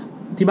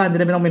ที่บ้านจะ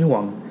ได้ไม่ต้องเป็นห่ว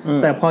ง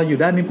แต่พออยู่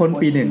ได้ไม่พ้น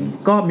ปี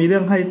1ก็มีเรื่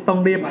องให้ต้อง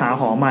รีบหา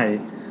หอใหม่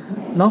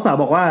น้องสาว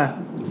บอกว่า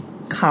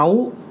เขา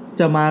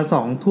จะมา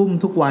20:00 น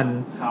ทุกวัน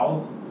เขา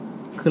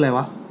คืออะไร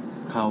วะ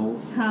เขา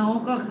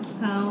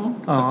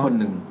คน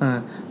หนึ่ง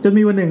จน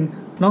มีวันหนึ่ง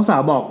น้องสา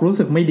วบอกรู้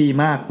สึกไม่ดี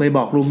มากเลยบ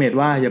อกรูมเมท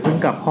ว่าอย่าเพิ่ง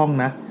กลับห้อง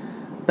นะ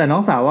แต่น้อ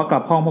งสาวว่ากลั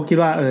บห้องเพราะคิด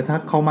ว่าถ้า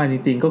เขามาจ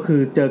ริงๆก็คือ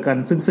เจอกัน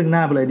ซึ่งหน้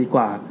าไปเลยดีก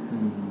ว่า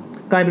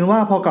กลายเป็นว่า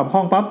พอกลับห้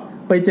องปั๊บ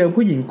ไปเจอ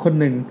ผู้หญิงคน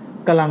หนึ่ง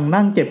กำลัง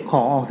นั่งเก็บข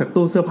องออกจาก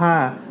ตู้เสื้อผ้า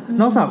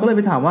น้องสาวก็เลยไ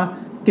ปถามว่า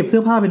เก็บเสื้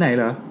อผ้าไปไหนเ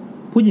หรอ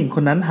ผู้หญิงค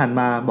นนั้นหัน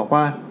มาบอก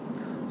ว่า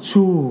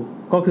ชู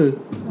ก็คือ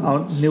เอา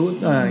นิ้ว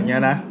อย่างเงี้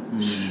ยนะ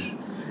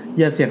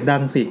อย่าเสียงดั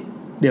งสิ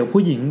เดี๋ยว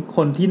ผู้หญิงค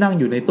นที่นั่ง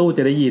อยู่ในตู้จ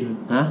ะได้ยิน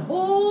โ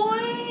อ้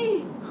ย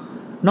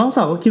น้องส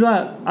าวก็คิดว่า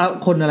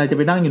คนอะไรจะไ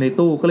ปนั่งอยู่ใน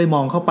ตู้ก็เลยม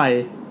องเข้าไป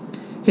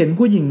เห็น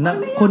ผู้หญิง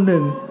คนห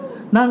นึ่ง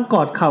นั่งก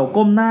อดเข่า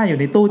ก้มหน้าอยู่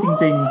ในตู้จ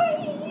ริง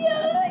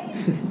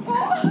ๆ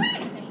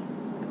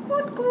โค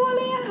ตรกลัวเ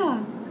ลยอะค่ะ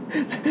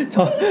ช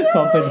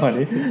อบเป็นหน่อย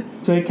นี้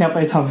ช่วยแคปไป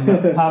ท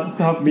ำ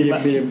ภาพบี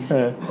ม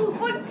โ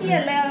คตรเกลีย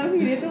ดเลย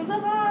ผีในตู้เสื้อ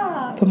ผ้า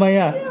ทำไม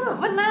อะ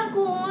มันน่าก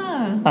ลัว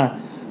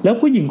แล้ว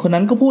ผู้หญิงคน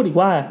นั้นก็พูดอีก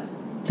ว่า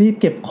รีบ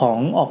เก็บของ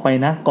ออกไป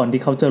นะก่อน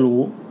ที่เขาจะรู้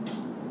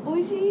โอ้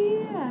ยเชี่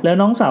ยแล้ว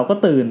น้องสาวก็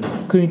ตื่น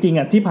คือจริง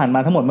ๆที่ผ่านมา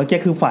ทั้งหมดเมื่อกี้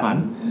คือฝัน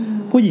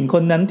ผู้หญิงค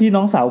นนั้นที่น้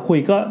องสาวคุย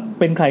ก็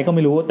เป็นใครก็ไ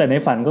ม่รู้แต่ใน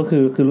ฝันก็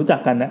คือรู้จัก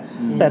กันนะ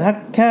แต่ถ้า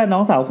แค่น้อ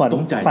งสาว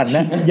ฝันน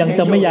ะยังจ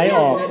ะไม่ย้ายอ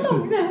อก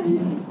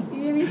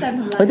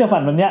ก็จะฝั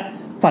นแบบเนี้ย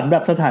ฝันแบ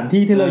บสถาน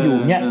ที่ที่เราอยู่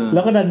เนี้ยแล้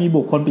วก็ดันมี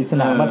บุคคลปริศ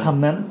นามาท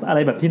ำนั้นอะไร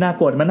แบบที่น่า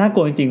กลัวมันน่าก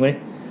ลัวจริงๆเว้ย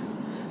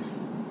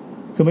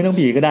คือไม่ต้อง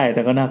ผีก็ได้แ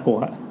ต่ก็น่ากลัว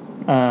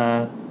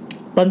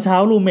ตอนเช้า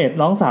รูมเมท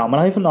น้องสาวมาเ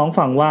ล่าให้น้อง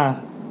ฟังว่า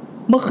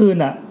เมื่อคืน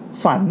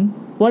ฝัน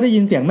ว่าได้ยิ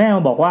นเสียงแม่ม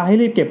าบอกว่าให้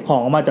รีบเก็บของ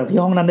ออกมาจากที่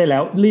ห้องนั้นได้แล้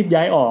วรีบย้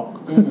ายออก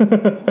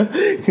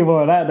คือบอก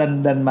ว่า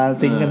ดันมา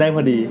ซิงกันได้พ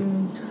อดี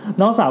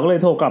น้องสาวก็เลย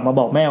โทรกลับมา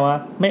บอกแม่ว่า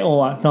ไม่โอ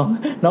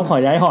น้องขอ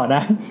ย้ายหอน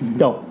ะ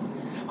จบ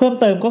เพิ่ม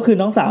เติมก็คือ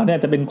น้องสาวเนี่ย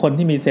จะเป็นคน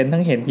ที่มีเซนส์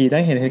ทั้งเห็นผีทั้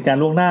งเห็นเหตุการ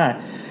ณ์ล่วงหน้า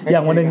อย่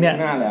างวันนึงเนี่ย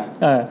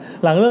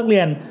หลังเลิกเรี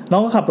ยนน้อ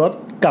งก็ขับรถ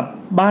กลับ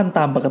บ้านต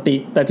ามปกติ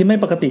แต่ที่ไม่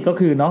ปกติก็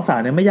คือน้องสาว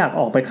เนี่ยไม่อยาก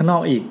ออกไปข้างนอ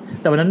กอีก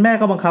แต่วันนั้นแม่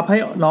ก็บังคับให้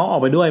น้องออ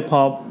กไปด้วยพอ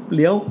เ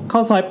ลี้ยวเข้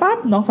าซอยปั๊บ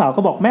น้องสาว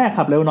ก็บอกแม่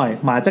ขับเร็วหน่อย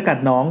หมาจะกัด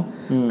น้อง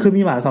คือ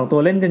มีหมา2ตัว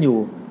เล่นกันอยู่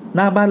ห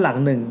น้าบ้านหลัง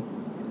หนึ่ง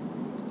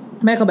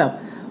แม่ก็แบบ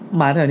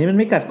หมาแถวนี้มัน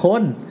ไม่กัดค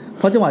นเ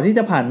พราะจังหวะที่จ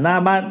ะผ่านหน้า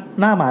บ้าน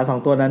หน้าหมา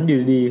2ตัวนั้นอยู่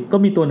ดีๆก็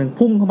มีตัวหนึ่ง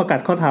พุ่งเข้ามากัด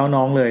ข้อเท้า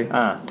น้องเลย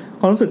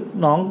ความรู้สึก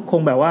น้องค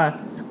งแบบว่า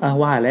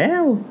ว่าแล้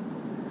ว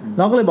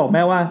น้องก็เลยบอกแ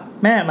ม่ว่า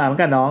แม่หมามัน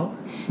กัดน้อง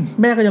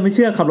แม่ก็ยังไม่เ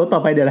ชื่อขับรถต่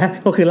อไปเดี๋ยวนะ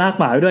ก็คือลาก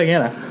หมาไปด้วยอย่างเงี้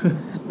ยเหรอ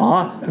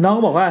น้อง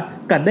ก็บอกว่า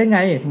กัดได้ไง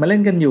มาเล่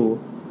นกันอยู่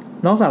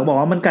น้องสาวบอก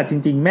ว่ามันกัดจ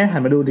ริงๆแม่หั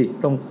นมาดูดิ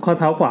ตรงข้อ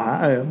เท้าขวา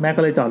แม่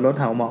ก็เลยจอดรถ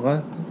หาหมอก็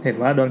เห็น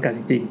ว่าโดนกัดจ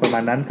ริงๆประมา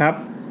ณนั้นครับ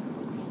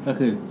ก็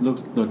คือลูก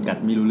โดนกัด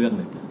ไม่รู้เรื่องเ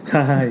ลยใ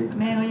ช่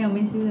แม่ก็ยังไ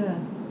ม่เชื่อ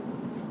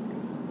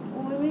โ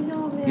อ้ยไม่ช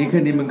อบเลยนี่คื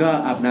นนี้มันก็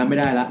อาบน้ำไม่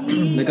ได้ละ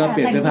แล้วก็เป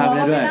ลี่ยนเสื้อผ้าไม่ไ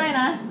ด้ด้วย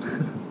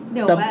เ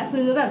ดี๋ยวแวะ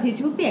ซื้อแบบทิช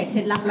ชู่เปียกเ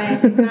ช็ดรักแร้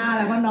เช็ดหน้าแ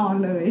ล้วก็นอน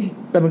เลย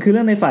แต่มันคือเ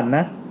รื่องในฝันน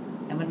ะ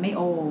แต่มันไม่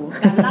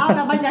การเล่าแ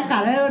ล้วบรรยากา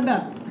ศแล้วมันแบ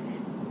บ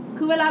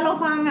คือเวลาเรา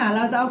ฟังเ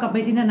ราจะเอากลับไป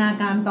จินตนา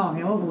การต่อไ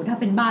งว่าโอ้ถ้า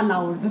เป็นบ้านเรา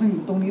จะอ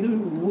ยู่ตรงนี้ด้วย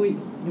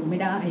อยู่ไม่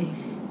ได้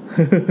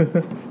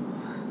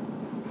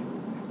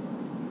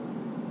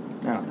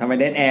ทำไม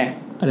เดทแอร์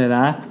อะไรน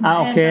ะ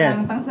โอเคกำ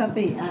ลังตั้งส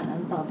ติอ่านอั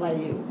นต่อไป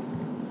อยู่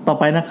ต่อ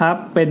ไปนะครับ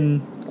เป็น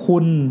คุ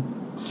ณ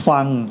ฟั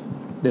ง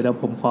เดี๋ยว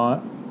ผมขอ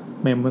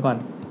เมมไว้ก่อน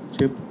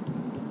ชึบ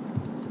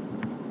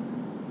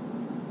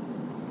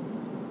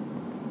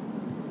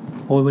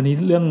โอ้ยวันนี้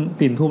เรื่อง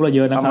กลิ่นทูบเราเย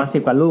อะนะครับประมาณ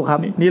10 กว่าลูกครับ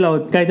นี่เรา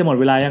ใกล้จะหมด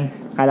เวลายัง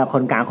ใครเราค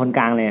นกล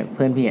างเลยเ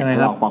พื่อนพี่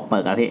หลอกปอกเปิ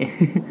กอ่ะพี่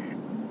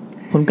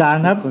คนกลาง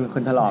ครับค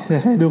นถลอก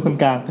ดูคน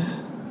กลาง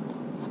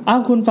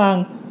คุณ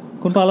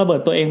ฟังระเบิด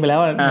ตัวเองไปแล้ว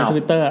ใน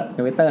Twitter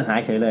หาย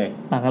เฉยเลย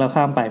งั้นเรา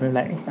ข้ามไปไม่เป็น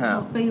ไร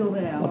ไปอยู่ไป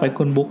แล้วต่อไป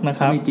คุณบุ๊กนะ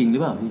ครับมีจริงหรื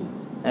อเปล่าพี่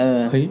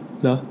เฮ้ย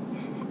เหรอ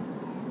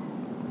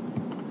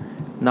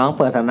น้องเ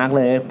ปิดสำนักเ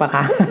ลยปะค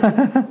ะ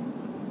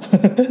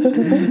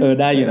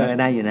ได้อยู่นะ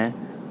ได้อยู่นะ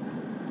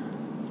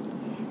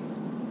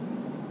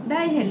ไ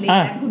ด้เห็นเลยน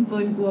ะคุณเฟิ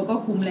ร์นกลัวก็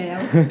คุ้มแล้ว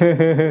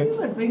เ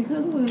หมือนเป็นเครื่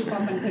องมือควา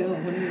มบันเทิงขอ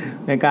งคนอื่น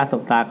ไม่กล้าส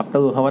บตากับ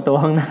ตู้เขาว่าตู้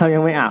ห้องน้ำยั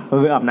งไม่อาบ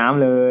อาบน้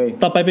ำเลย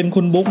ต่อไปเป็น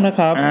คุณบุ๊กนะค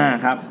รับ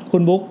ครับคุ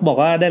ณบุ๊กบอก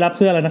ว่าได้รับเ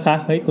สื้อแล้วนะคะ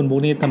เฮ้ยคุณบุ๊ก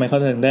นี่ทำไมเขา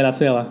ถึงได้รับเ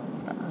สื้อวะ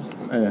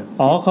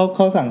เข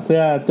าสั่งเสื้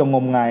อจงง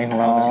มงายของ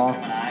เรา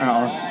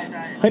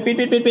เฮ้ย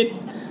ปิด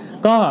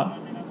ก็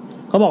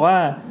เขาบอกว่า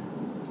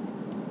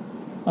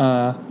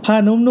ผ้า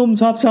นุ่ม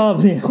ๆชอบ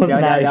นี่โฆษ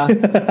ณา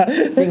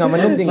จริงเหรอมัน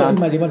นุ่มจริงเหรอ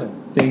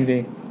จริ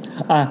ง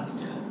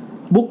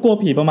บุ๊กกลัว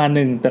ผีประมาณห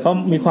นึ่งแต่ก็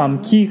มีความ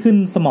ขี้ขึ้น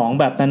สมอง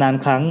แบบนาน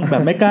ๆครั้งแบ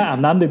บไม่กล้าอาบ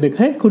น้ำดึกๆ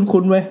เฮ้ย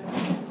คุ้นๆเว้ย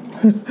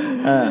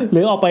หรื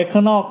อออกไปข้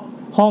างนอก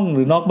ห้องห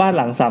รือนอกบ้าน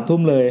หลัง 3 ทุ่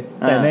มเลย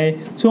แต่ใน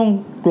ช่วง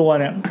กลัว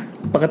เนี่ย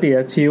ปกติจ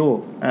ะชิล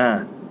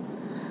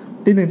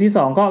ตี 1 ตี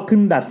 2ก็ขึ้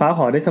นดาดฟ้าห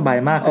อได้สบาย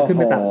มากคือขึ้น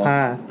ไปตากผ้า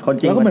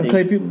แล้วก็เหมือนเค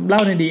ยเล่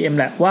าใน DM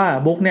แหละว่า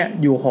บุ๊กเนี่ย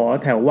อยู่หอ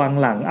แถววัง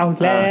หลังเอา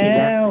แล้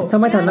วทำ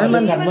ไมแถวนั้น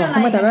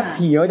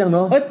ผีเยอะจังเน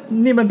าะ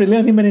นี่มันเป็นเรื่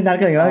องที่ไม่ได้นัด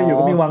กันอีกแล้วอยู่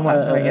ก็มีวังหลัง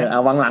อะไรเงี้ย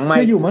วังหลัง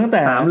คืออยู่มาตั้งแ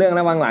ต่3 เรื่องแ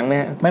ล้ววังหลังเนี่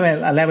ยไม่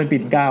อันแรกเป็น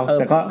ปิ่นเกล้า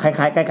แต่ก็คล้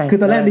ายๆใกล้ๆคือ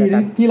ตอนแรกดี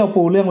ที่เรา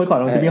ปูเรื่องไว้ก่อน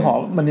มันจะมีหอ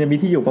มันจะมี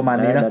ที่อยู่ประมาณ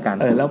นี้นะ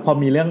แล้วพอ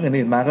มีเรื่อง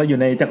อื่นๆมาก็อยู่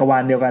ในจักรวา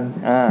ลเดียวกัน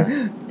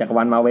จักรว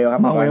าลมาเวลครั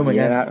บมาเวลเหมือน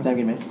กันครับใช่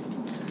กินมั้ย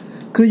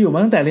คืออยู่มา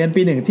ตั้งแต่เรียน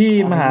ปี 1ที่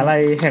มหาลั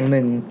ยแห่ง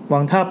1วั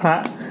งท่าพระ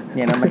เ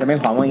นี่ยนะมันจะไม่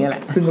ผอมอย่างเงี้ยแหล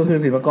ะซึ่งก็คือ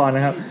ศิลปากรน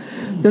ะครับ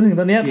จนถึง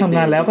ตอนนี้ทำง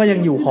านแล้วก็ยัง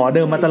อยู่หอเ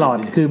ดิมมาตลอด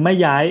คือไม่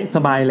ย้ายส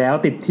บายแล้ว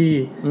ติดที่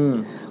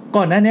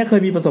ก่อนหน้านี้เค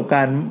ยมีประสบก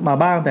ารณ์มา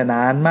บ้างแต่น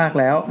านมาก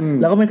แล้ว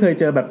แล้วก็ไม่เคย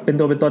เจอแบบเป็น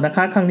ตัวเป็นตนนะค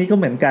ะครั้งนี้ก็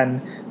เหมือนกัน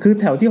คือ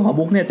แถวที่หอ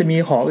บุ๊กเนี่ยจะมี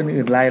หอ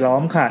อื่นๆรายล้อ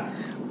มค่ะ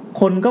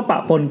คนก็ปะ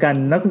ปนกัน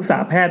นักศึกษา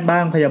แพทย์บ้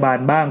างพยาบาล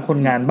บ้างคน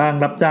งานบ้าง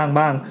รับจ้าง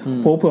บ้าง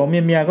ผัวเ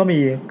มียก็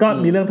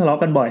มีเรื่องทะเลาะ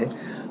กันบ่อย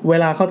เว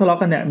ลาเขาทะเลาะ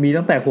กันเนี่ยมี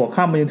ตั้งแต่หัว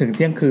ค่ำไปจนถึงเ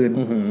ที่ยงคืน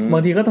บา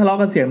งทีก็ทะเลาะ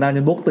กันเสียงดังจ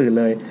นบุ๊กตื่น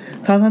เลย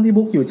ทั้งที่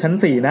บุ๊กอยู่ชั้น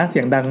4นะเสี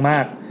ยงดังมา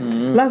ก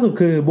ล่าสุด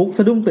คือบุ๊กส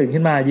ะดุ้งตื่น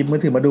ขึ้นมาหยิบมือ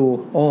ถือมาดู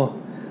โอ้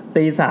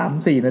ตี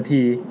 3-4 นา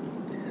ที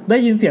ได้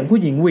ยินเสียงผู้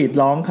หญิงหวีด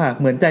ร้องค่ะ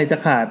เหมือนใจจะ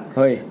ขาด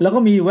แล้วก็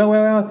มีแว่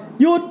ว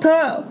ๆหยุดเถ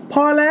อะพ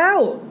อแล้ว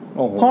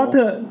พอเถ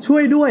อะช่ว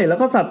ยด้วยแล้ว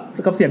ก็สับ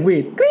กับเสียงหวี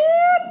ดกรี๊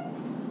ด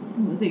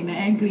เสียงใน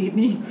แองกรี๊ด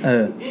นี่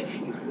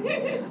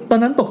ตอน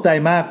นั้นตกใจ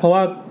มากเพราะ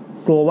ว่า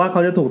กลัวว่าเข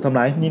าจะถูกทำ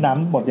ร้ายนี่น้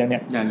ำหมดยังเนี่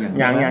ย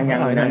ยังไม่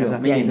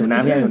เห็นอยู่น้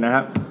ำยังอยู่นะค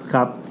รับค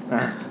รับ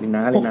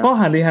ผมก็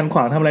หันรีหันขว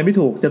างทำอะไรไม่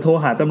ถูกจะโทร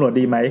หาตำรวจ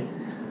ดีไหม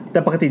แต่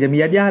ปกติจะมี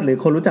ญาติหรือ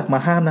คนรู้จักมา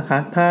ห้ามนะคะ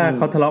ถ้าเ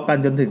ขาทะเลาะกัน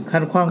จนถึง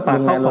ขั้นขว้างปา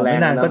เข้าของไม่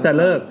นานก็จะ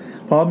เลิก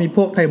เพราะมีพ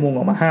วกไทยมุงอ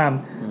อกมาห้าม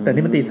แต่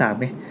นี่มันตี 3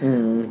ไง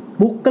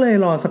บุ๊กก็เลย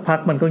รอสักพัก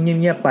มันก็เ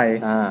งียบๆไป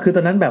คือต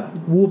อนนั้นแบบ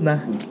วูบนะ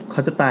เข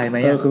าจะตายไหม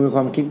คือมีค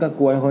วามคิดก็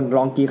กลัวคน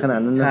ร้องกรีดขนาด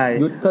นั้นนะ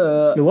ยุดเถอ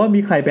ะหรือว่ามี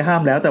ใครไปห้า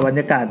มแล้วแต่บรร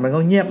ยากาศมันก็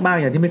เงียบมาก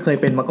อย่างที่ไม่เคย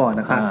เป็นมาก่อน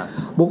นะคะ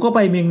บุ๊กก็ไป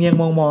เมียง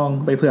มอง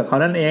ไปเผือกเขา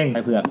นั่นเองไป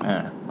เผือก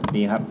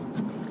ดีครับ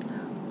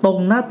ตรง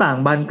หน้าต่าง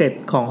บานเกล็ด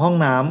ของห้อง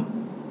น้ำ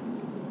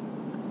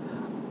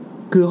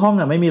คือห้อง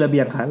ไม่มีระเบี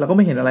ยงค่ะแล้วก็ไ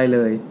ม่เห็นอะไรเล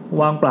ย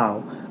ว่างเปล่า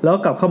แล้ว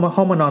กลับเข้ามาห้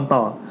องมานอน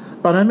ต่อ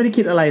ตอนนั้นไม่ได้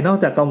คิดอะไรนอก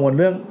จากกังวล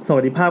เรื่องส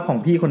วัสดิภาพของ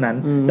พี่คนนั้น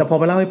แต่พอ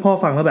ไปเล่าให้พ่อ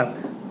ฟังแล้วแบบ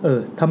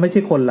ถ้าไม่ใช่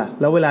คนล่ะ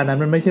แล้วเวลานั้น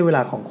มันไม่ใช่เวล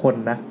าของคน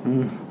นะ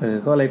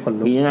ก็เลยขน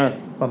ลุก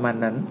ประมาณ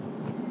นั้น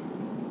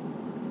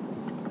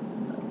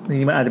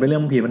นี่มันอาจจะเป็นเรื่อ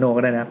งผีมโน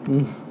ก็ได้นะ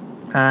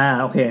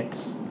โอเค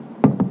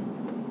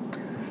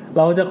เ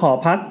ราจะขอ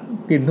พัก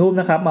กลิ่นทูบ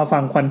นะครับมาฟั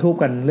งควันทูบ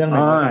กันเรื่องห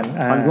นึ่งกัน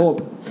ควันทูบ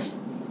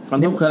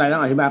คืออะไรต้อ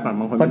งอธิบายก่อน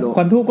บางคนไม่รู้ค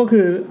วันทูบก็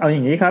คือเอาอย่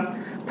างนี้ครับ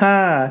ถ้า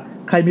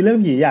ใครมีเรื่อง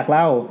ผีอยากเ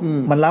ล่า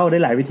มันเล่าได้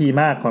หลายวิธี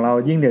มากของเรา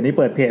ยิ่งเดี๋ยวนี้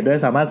เปิดเพจด้วย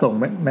สามารถส่ง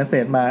เมสเส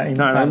จมา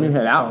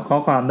ข้อ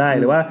ความได้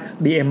หรือว่า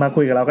DM มา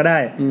คุยกับเราก็ได้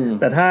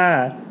แต่ถ้า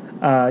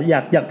อ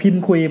ยากพิม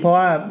พ์คุยเพราะ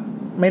ว่า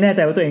ไม่แน่ใจ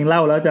ว่าตัวเองเล่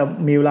าแล้วจะ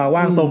มีเวลา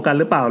ว่างตรงกัน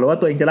หรือเปล่าหรือว่า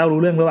ตัวเองจะเล่ารู้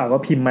เรื่องหรือเปล่าก็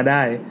พิมพ์มาไ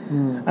ด้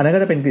อันนั้นก็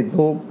จะเป็นกลิ่น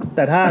ทูบแ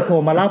ต่ถ้าโท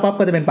รมาเล่าปั๊บ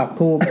ก็จะเป็นปัก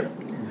ทูบ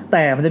แ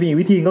ต่มันจะมีอีก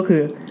วิธีก็คื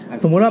อ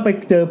สมมุติว่าไป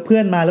เจอเพื่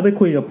อนมาแล้วไป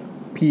คุยกับ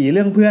ผีเ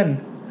รื่องเพื่อน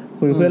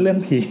คุยเพื่อนเรื่อง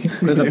ผี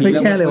ไม่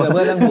แค่เลยว่าเ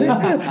พื่อนเรื่องผี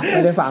ไ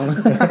ม่ได้ฟัง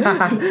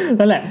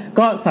นั่นแหละ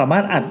ก็สามา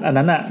รถอัดอัน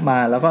นั้นมา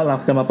แล้วก็เรา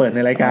จะมาเปิดใน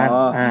รายการ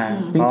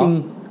จริง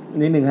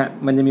ๆนิดนึงฮะ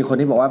มันจะมีคน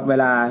ที่บอกว่าเว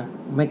ลา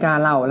ไม่กล้า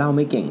เล่าไ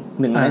ม่เก่ง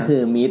หนึ่งนั่นคื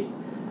อมิด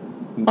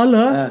อ๋อเหร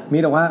อมิ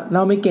ดบอกว่าเร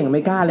าไม่เก่งไ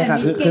ม่กล้าเลยค่ะ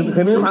คื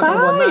อไม่มีความกัง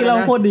วลมากเรา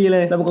โคตรดีเล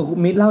ยแต่ปรากฏ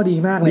มิดเล่าดี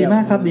มากเลยดีม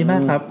ากครับดีมา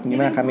กครับดี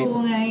มากครับมิด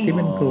ที่เ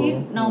ป็นครู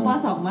น้องป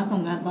.2 มาส่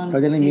งงานตอนเขา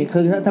จะเรียกมิดคื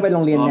อถ้าเป็นโร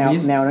งเรียน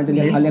แนวนั้นจะเรี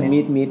ยกเขาเรียก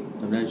มิด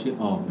จำได้ชื่อ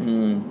ออม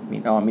มิ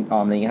ดออ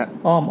มอะไรอย่างเงี้ยครับ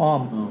อ้อ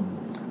ม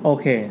โอ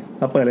เค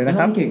เราเปิดเลยนะ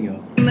ครับเก่งอยู่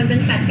มันเป็น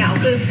แฟลชเก่า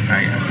คือ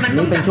มัน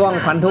ต้องเป็นช่วง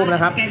ควันทูบน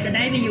ะครับแกจะไ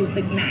ด้ไปอยู่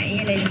ตึกไหน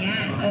อะไรอย่างเงี้ย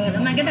แล้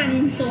วมันก็ดัน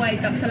ซวย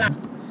จับฉลาก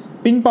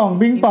ปิ้งปอง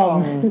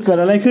เกิด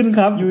อะไรขึ้นค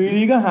รับอยู่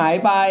ดีๆก็หาย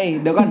ไป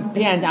เดี๋ยวก่อน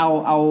พี่แอนจะ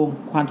เอา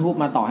ควันทูบ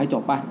มาต่อให้จ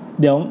บป่ะ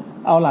เดี๋ยว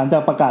เอาหลังจา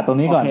กประกาศตรง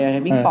นี้ก่อนโอเค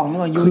ปิ้งปอง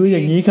ก่อนคืออย่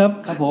างนี้ครับ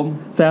ผม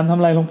แซมทำ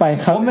อะไรลงไป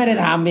ครับผมไม่ได้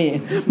ทำพี่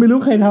ไม่รู้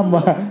ใครทำว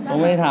ะผม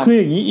ไม่ได้ทำคือ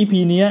อย่างนี้ EP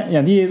นี้อย่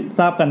างที่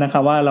ทราบกันนะครั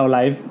บว่าเราไล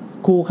ฟ์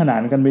คู่ขนา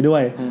นกันไปด้ว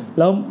ย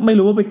แล้วไม่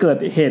รู้ว่าไปเกิด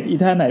เหตุอี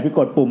ท่าไหนไปก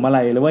ดปุ่มอะไร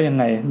หรือว่ายัง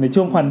ไงใน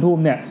ช่วงควันทูบ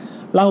เนี่ย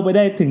เล่าไปไ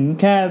ด้ถึง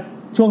แค่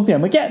ช่วงเสียง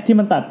เมื่อกี้ที่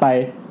มันตัดไป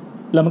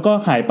แล้วมันก็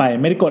หายไป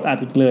ไม่ได้กดอัด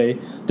อีกเลย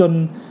จน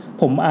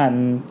ผมอ่าน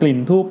กลิ่น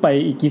ทูบไป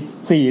อีก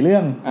4เรื่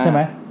องใช่ไหม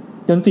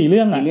จน4เ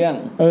รื่องอ่ะ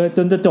จ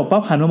นจะจบปั๊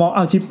บหันมามอง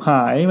อ้าวชิบห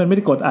ายมันไม่ไ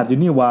ด้กดอัดอยู่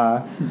นี่วะ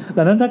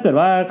ดังนั้นถ้าเกิด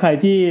ว่าใคร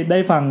ที่ได้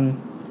ฟั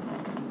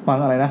ง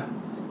อะไรนะ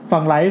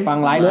ฟังไลฟ์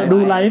ดู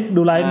ไล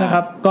ฟ์นะค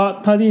รับก็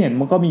เท่าที่เห็น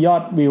มันก็มียอ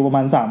ดวิวประม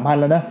าณ 3,000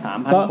 แล้วนะ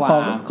ก็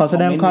ขอแส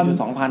ดงความ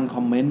 2,000 ค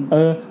อมเมนต์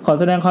ขอ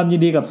แสดงความยิ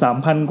นดีกับ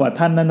 3,000 กว่า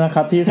ท่านนั้นนะค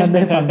รับที่ท่านไ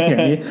ด้ฟังเสียง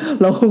นี้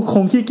เราค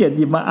งขี้เกียจห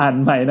ยิบมาอ่าน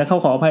ใหม่นะครับ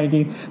ขออภัยจ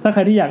ริงๆถ้าใค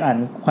รที่อยากอ่าน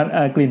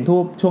กลิ่นทู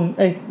บช่วง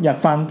อยาก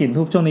ฟังกลิ่น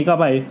ทูบช่วงนี้ก็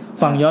ไป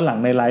ฟังย้อนหลัง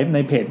ในไลฟ์ใน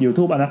เพจ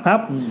YouTube นะครับ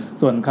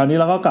ส่วนคราวนี้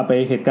เราก็กลับไป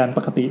เหตุการณ์ป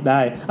กติได้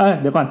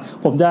เดี๋ยวก่อน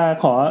ผมจะ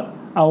ขอ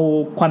เอา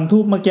ควันทู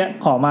บเมื่อกี้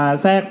ขอมา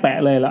แทรกแปะ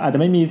เลยแล้วอาจจะ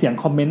ไม่มีเสียง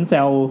คอมเมนต์แซ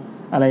ว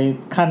อะไร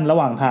ขั้นระห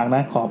ว่างทางน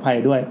ะขออภัย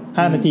ด้วย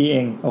5 นาทีเอ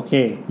งโอเค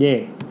เย่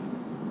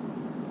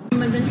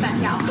มันเป็นแฟลช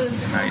เก่าคือ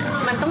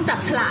มันต้องจับ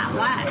ฉลาก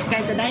ว่าแก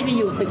จะได้ไป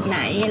อยู่ตึกไหน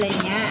อะไร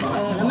เงี้ย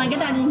แล้วมันก็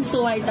ดันซ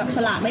วยจับฉ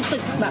ลากได้ตึ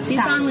กแบบที่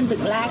สร้างเป็นตึ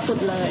กแรกสุด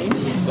เลย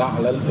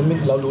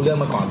เรารู้เรื่อง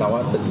มาก่อนแต่ว่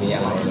าตึกนี้อ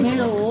ะไรไม่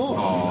รู้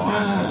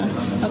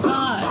แล้วก็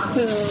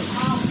คือ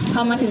พ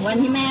อมาถึงวัน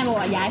ที่แม่บอก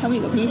ว่าย้ายเขาอ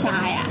ยู่กับพี่ชา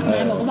ยอ่ะแม่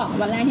บอกก็บอก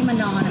วันแรกที่มา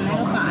นอนแม่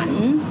ก็ฝัน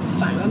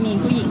ว่ามี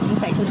ผู้หญิง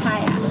ใส่ชุดไท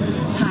ยอ่ะ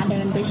พาเดิ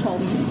นไปชม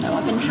แต่ว่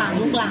าเป็นทาง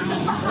ลูกลัง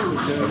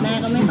แม่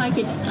ก็ไม่ค่อย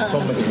คิด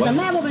แต่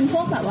แม่บอกเป็นพ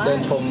วกแบบว่าเดิ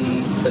นชม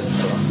ตึก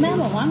แม่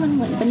บอกว่ามันเ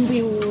หมือนเป็น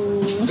วิว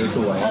ส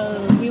วย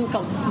วิว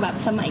กับแบบ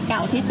สมัยเก่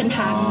าที่เป็นท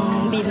าง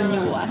บินอ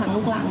ยู่อ่ะทาง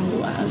ลูกลังอ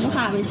ยู่อ่ะก็พ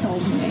าไปช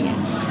มอะไรเงี้ย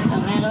แต่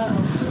แม่ก็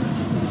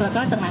แล้ว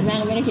ก็จากนั้นแม่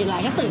ก็ไม่ได้คิดอะไร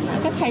ก็ตื่นมา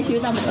ก็ใช้ชีวิ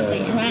ตตามปกติ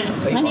มาก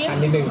อันนี้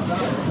นิดนึง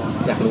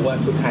อยากรู้ว่า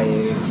ชุดไทย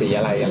สี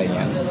อะไรเ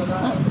งี้ย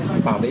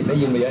เปล่าได้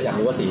ยินมาเยอะอยาก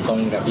รู้ว่าสีตรง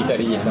กับที่เคย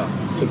ได้ยินเนาะ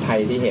ชุดไทย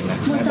ที่เห็นนะ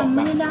จำไ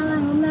ม่ได้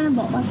ว่าแม่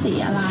บอกว่าสี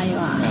อะไร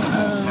วะ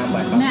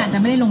แม่อาจจะ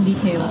ไม่ได้ลงดี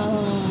เทล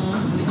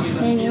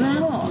อย่างนี้แม่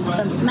บอกแ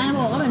ต่แม่บ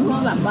อกก็เป็นพว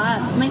กแบบว่า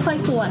ไม่ค่อย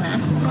กลัวนะ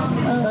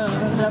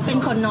แล้วเป็น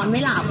คนนอนไ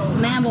ม่หลับ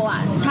แม่บอกว่า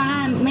ถ้า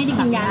ไม่ได้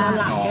กินยานอน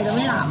หลับแกจะไ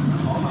ม่หลับ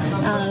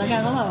แล้วแก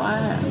ก็แบบว่า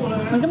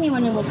มันก็มีวั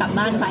นนึงโบกลับ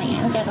บ้านไปไง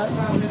แล้วแกก็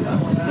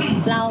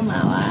เล่ามา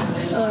ว่า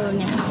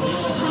เนี่ย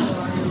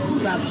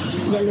แบบ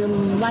อย่าลืม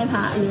ไหว้พร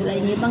ะหรืออะไรอ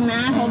ย่างงี้บ้างนะ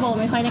เพราะโบ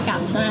ไม่ค่อยได้กลั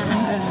บนะ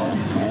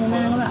แ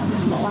ม่ก็แบบ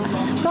บอกว่า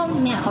ก็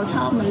เนี่ยเขาช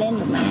อบมาเล่น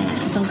กับแม่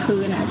กลางคื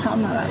นนะชอบ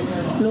มาแบบ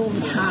ลูบ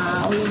เท้า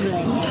ลูบอะไร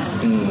เงี้ย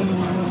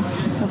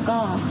แล้วก็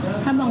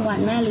ถ้าบางวัน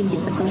แม่ลืมปิ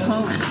ดประตูห้อ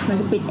งอ่ะมัน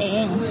จะปิดเอ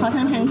งเพราะ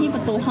ทั้งที่ป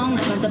ระตูห้อง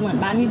อ่ะมันจะเหมือน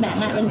บ้านพี่แบง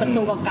ค์อ่ะเป็นประ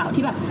ตูเก่าๆ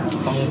ที่แบบ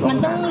มัน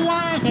ต้องล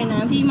ากเลยน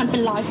ะพี่มันเป็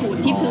นรอยขูด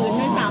ที่พื้น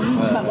ด้วยซ้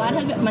ำแบบว่าถ้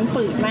าเกิดมัน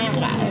ฝืดมาก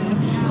อ่ะ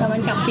แต่มั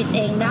นกลับปิดเ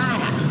องได้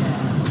อ่ะ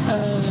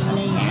อะไร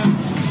เงี้ย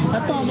แล้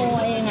วตัวโบ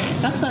เองอ่ะ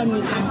ก็เคยมี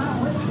2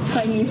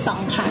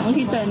 ครั้ง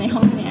ที่เจอในห้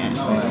องเนี้ย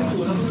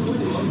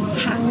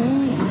ครั้ง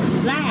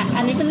แรก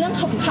อันนี้เป็นเรื่อง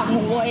ขำๆข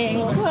องโบเอง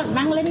เพราะ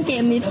นั่งเล่นเก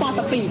ม Need for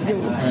Speed อ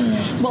ยู่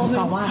โบ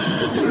บอกว่า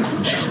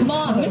โบ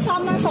ไม่ชอบ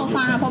นั่งโซฟ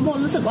าเพราะโบ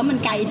รู้สึกว่ามัน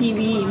ไกลที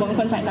วีบางค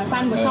นสายตา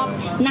สั้นโบชอบ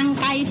นั่ง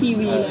ใกล้ที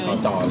วีเลย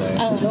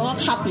แล้วก็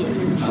ขับอยู่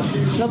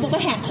แล้วโบก็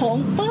แหกโค้ง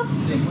ปุ๊บ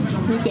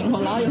มีเสียงหั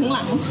วเราะอยู่ข้างห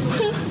ลัง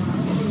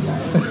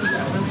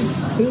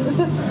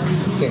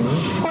เก่ง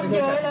คนเ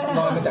ยอะเลยน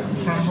อนมาจาก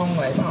ข้างห้อง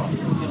ไรเปล่า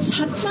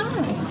ชัดมา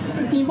ก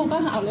นี่พวกก็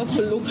หาแล้วข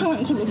นลุกข้างหลั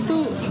งขนลุก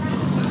สู้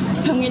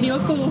ทำไงดีว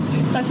ะกู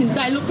ตัดสินใจ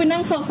ลุกไปนั่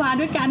งโซฟา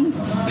ด้วยกัน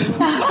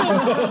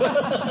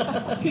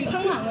คือข้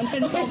างหลังมันเป็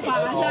นโซฟา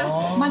ใช่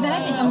มันจะได้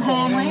ติดกำแพ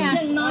งไหมอ่ะอ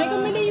ย่างน้อยก็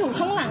ไม่ได้อยู่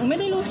ข้างหลังไม่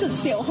ได้รู้สึก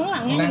เสียวข้างหลั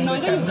งไงอย่างน้อย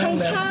ก็อยู่ข้า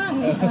ง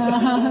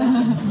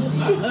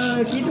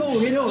คิดถูก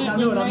อย่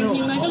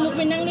างน้อยก็ลุกไ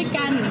ปนั่งด้วย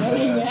กันอะไร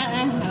อย่างเงี้ย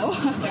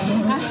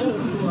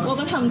โบ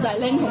ก็ทำใจ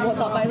เล่นของโบ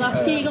ต่อไปว่า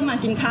พี่ก็มา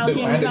กินข้าวเ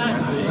ที่ยงด้วยกัน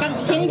ก็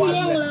เที่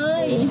ยงเล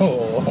ย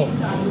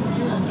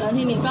แล้ว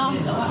ทีนี้ก็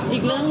อี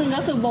กเรื่องนึง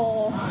ก็คือโบ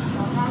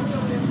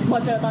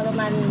เจอตอนประ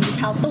มาณเ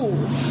ช้าตู่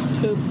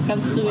คือกลา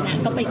งคืนน่ะ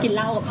ก็ไปกินเห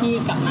ล้ากับพี่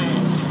กลับมา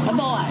แล้วโ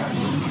บ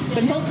เ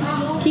ป็นพวก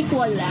ขี้กลั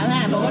วอยู่แล้วน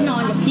ะโบก็นอ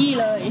นกับพี่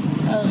เลย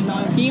นอน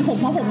กับพี่ห่ม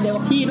ผ้าห่มเดียว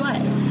กับพี่ด้วย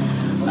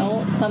แล้ว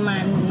ประมา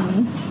ณ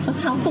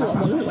เช้าตู่โ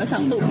บรู้สึกว่าเช้า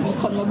ตู่มี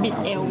คนมาบิด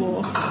เอวโบ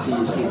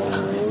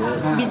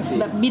บิด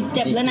แบบบิดเ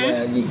จ็บเลยนะ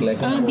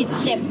บิด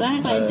เจ็บแรก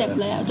เลยเจ็บ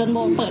เลยจนโบ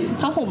เปิด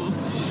ผ้าห่ม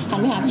หัน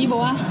ไปหาพี่บอ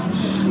กว่า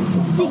จิ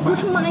กกู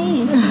ทำไม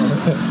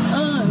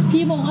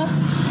พี่บอกว่า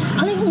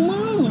อะไรของมึ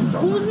ง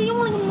กูไม่ยุ่ง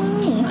อะไรกับมึง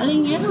อะไร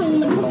เงี้ยคือ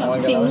มันพูดแบบ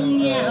เสียงมึง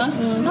เนี่ย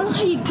แล้วใค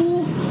รจิกกู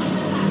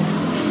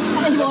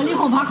ไอ้โบลี่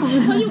ของพักเข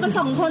าอยู่กัน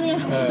2 คนไง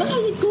แล้วใคร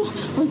จิกกู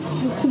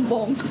คุณบ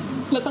ง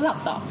แล้วก็หลับ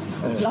ต่อ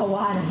เรา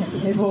ว่านะ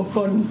ไอ้โบค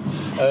น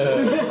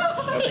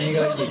นี่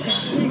ก็ห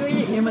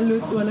ยิกเนี่ยมันรู้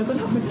ตัวแล้วก็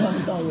ทำเป็นตอน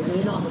ต่ออยู่เล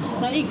ยนอน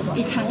แล้ว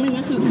อีกครั้งหนึ่ง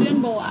ก็คือเพื่อน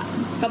โบอ่ะ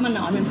ก็มาน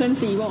อนเป็นเพื่อน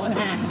ซีโบ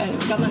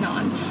ก็มานอ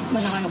น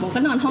กับโบ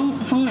ก็นอน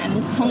ห้อง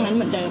นั้นเ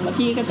หมือนเดิมแล้ว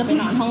พี่ก็จะไป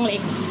นอนห้องเล็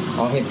ก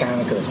เหตุการณ์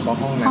มันเกิดเฉพาะ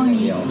ห้องนั้นเ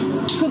ดียว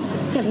คือ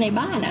เกิดใน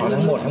บ้านอ่ะ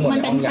ทั้งหมดมัน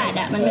เป็นแฟลต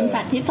อ่ะมันเป็นแฟล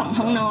ตที่2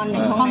 ห้องนอน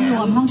1 ห้องร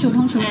วมห้องชุด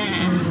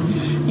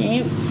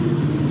นี่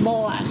โบ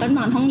อ่ะก็น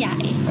อนห้องใหญ่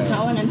แล้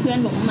ววันนั้นเพื่อน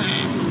โบมา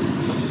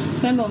เ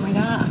พื่อนโบมัน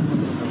ก็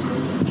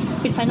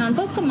ปิดไฟนอน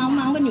ปุ๊บก็เม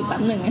ากันอยู่แป๊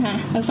บหนึ่งนะคะ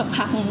แล้วสัก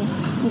พัก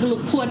มันก็ลุ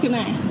กพรวดขึ้นม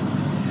า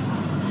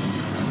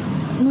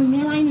หนุ่ยไ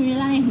ม่ไล่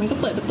มันก็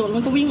เปิดประตูแล้ว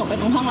มันก็วิ่งออกไป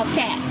ตรงห้องรับแข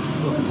ก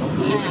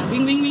วิ่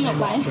งออก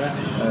ไป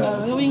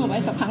มันก็วิ่งออกไป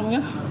สักพักมัน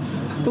ก็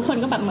ทุกคน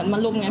ก็แบบเหมือนมา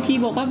ลุมไงพี่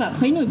โบก็แบบ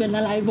เฮ้ยหนุ่ยเป็น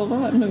อะไรโบก็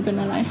แบบหนุ่ยเป็น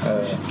อะไร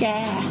แก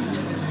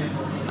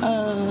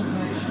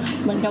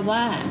เหมือนกับว่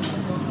า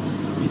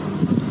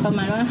ประม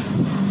าณว่า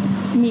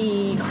มี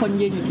คน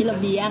ยืนอยู่ที่ระ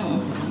เบียง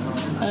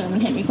มัน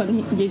เห็นมีคน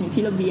ยืนอยู่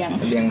ที่ระเบียง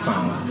ฝั่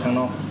งข้าง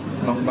นอก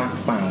บ้าน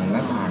ฝั่งหน้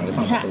าต่างหรือ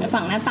ฝั่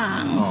งหน้าต่า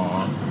ง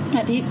แ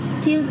ต่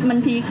ที่มัน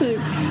พีคือ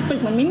ตึก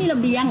มันไม่มีระ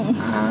เบียง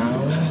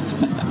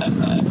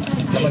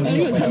แล้วมัน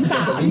อยู่ชั้น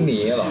3วิ่งหนี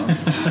เหรอ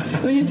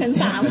มันอยู่ชั้น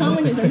3ห้อง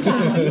มันอยู่ชั้น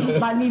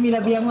3บ้านมีร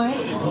ะเบียงไหม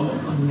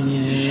มี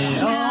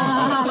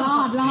รอ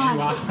ด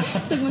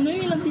ตึกมันไม่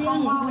มีระเบียง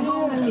ห้อง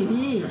มันหรือ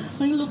พี่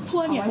มันลุกพร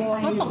วดเนี่ย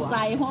ก็ตกใจ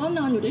เพราะว่าน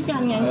อนอยู่ด้วยกัน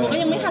ไงก็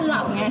ยังไม่ทันห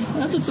ลับไงแ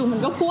ล้วจู่ๆมั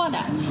นก็พรวด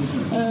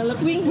แล้ว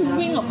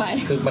วิ่งออกไป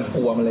คือมันก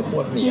ลัวมันเลยพร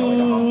วดหนีออก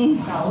จากห้อง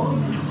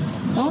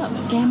แล้วแบบ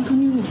แกมคน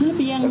อยู่ที่ระ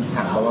เบียงถ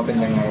ามว่าเป็น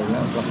ยังไงแล้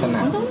วลักษณะ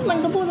มัน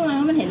ก็พูดประมาณ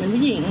ว่ามันเห็นเป็น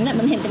ผู้หญิงแต่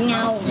มันเห็นเป็นเง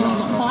า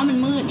เพราะว่ามัน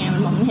มืดไงมั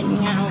นบอกมันเห็นเป็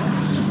นเงา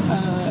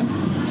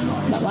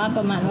แบบว่าป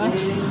ระมาณว่า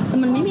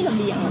มันไม่มีระเ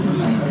บียง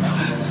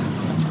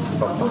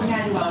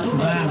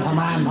พ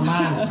ม่าน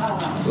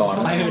หลอน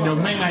ไปเดี๋ยว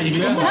ไม่ไงอีกเ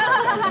รื่อง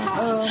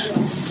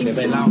เดี๋ยวไ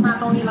ปเล่ามา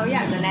ตรงนี้เราอย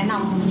ากจะแนะน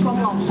ำช่วง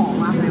ลองของ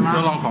มากเลยว่าช่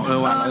วงลองของ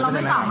เราไ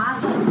ม่สามารถ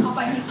ส่งเข้าไ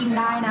ปให้กิน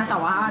ได้นะแต่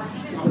ว่า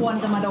ควร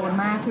จะมาโดน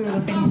มากคือ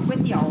เป็นก๋วย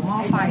เตี๋ยวหม้อ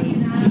ไฟ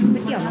ก๋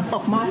วยเตี๋ยวน้ำต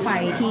กหม้อไฟ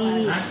ที่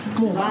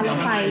หมู่บ้านรถ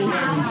ไฟ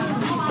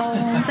ตรง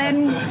เส้น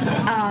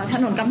ถ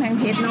นนกำแพง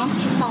เพชรเนาะ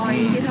ซอย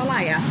ที่เท่าไห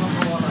ร่อ่ะ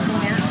ตรง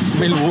เนี้ย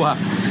ไม่รู้อ่ะ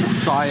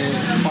ซอย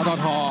ปต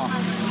ท.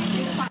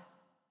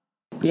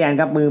พี่แอน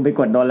กับมือไป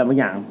กดโดนอะไรบาง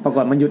อย่างปราก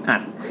ฏมันหยุดอั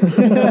ด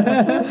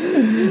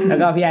แล้ว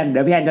ก็พี่แอนเดี๋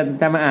ยวพี่แอน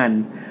จะมาอ่า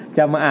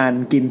น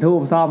กลิ่นทู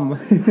บซ่อม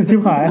ชิบ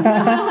หาย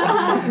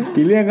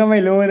กี่เรื่องก็ไม่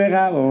รู้นะค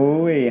รับโอ้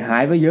ยหา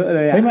ยไปเยอะเล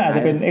ยอ่ะมันอาจจ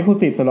ะเป็น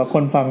Exclusive สำหรับค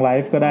นฟังไล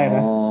ฟ์ก็ได้น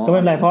ะก็ไม่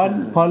เป็นไรเพ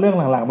ราะเรื่อง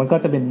หลังๆมันก็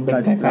จะเป็น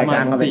คล้ายๆกั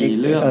นก็เป็น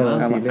4 เรื่อง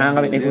ก็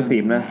เป็น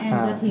Exclusive นะ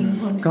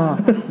ก็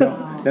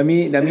เดี๋ยว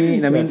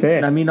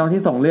มีน้องที่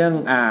ส่งเรื่อง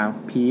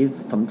ผี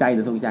สมใจห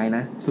รือสุขใจน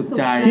ะสุด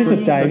ใจที่สุ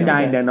ดใจ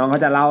เดี๋ยวน้องเขา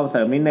จะเล่าเส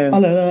ริมนิดนึง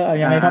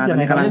ยังไงครับก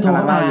ำ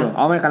ลังเล่าอยู่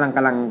ไม่กำ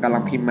ลั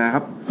งพิมพ์มาค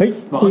รับเฮ้ย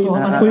คุยกับ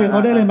เข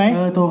าได้เลยไหม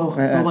โทร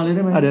มาเลยไ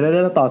ด้ไหมเดี๋ยวไ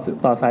ด้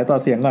ต่อสายต่อ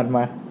เสียงก่อนม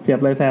าเสียบ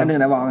เลยแซมนึง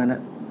นะบอกกันน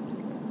ะ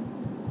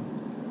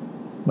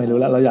ไม่รู้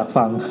แล้วเราอยาก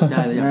ฟังใ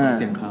ช่เราอยากฟัง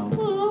เสียงเขา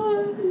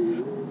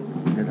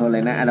เดี๋ยวโทรเล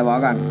ยนะบอก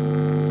ก่อน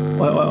โ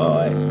อ้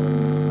ย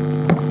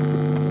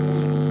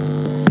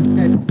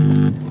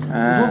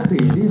พวก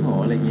ผีที่หอ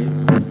อะไรอย่างงี้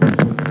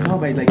เข้า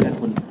ไปรายการ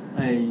คน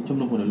ชม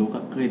รมคนลุก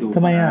เคยดูท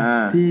ำไมอ่ะ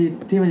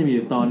ที่มันจะมีอ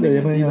ยู่ตอนนึง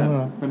ที่แบบ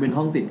มันเป็น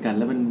ห้องติดกัน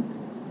แล้วมัน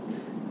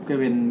ก็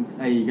เป็น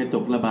กระจ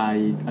กระบาย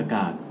อาก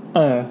าศ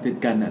ติด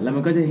กันอ่ะแล้วมั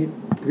นก็จะ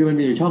คือมัน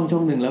มีอยู่ช่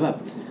องนึงแล้วแบบ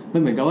มั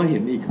นเหมือนกับว่าเห็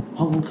นอีก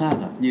ห้องข้าง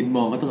ๆอ่ะยืนม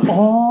องก็ตลอด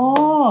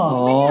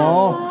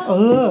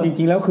จ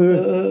ริงๆแล้วคือ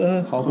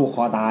เขาผูกค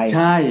อตายใ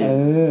ช่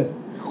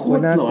โคต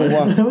รน่ากลัว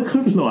มันคื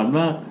อหลอนม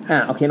าก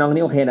โอเคน้อง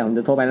นี่โอเคเดี๋ยวผม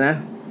จะโทรไปนะ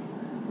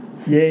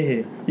เย่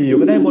อยู่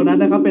ก็ได้โบนัส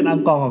นะครับเป็นอัง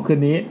กอร์ของคืน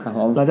นี้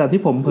หลังจาก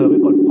ที่ผมเผลอไป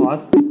กดพอส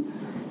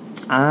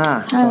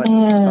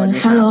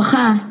ฮัลโหล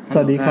ค่ะส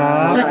วัสดีครั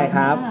บสวัสดีค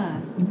รับ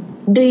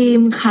ดี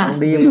มค่ะ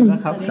ดีมนะ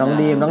ครับน้อง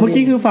ดีมเมื่อ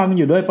กี้คือฟังอ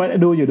ยู่ด้วยปะ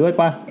ดูอยู่ด้วย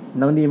ปะ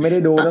น้องดีมไม่ได้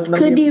ดู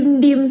คือ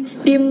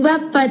ดีมแว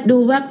บไปดู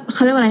แวบเข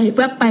าเรียกว่าอะไร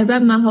แวบไปแว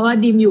บมาเพราะว่า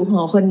ดีมอยู่ห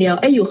อคนเดียว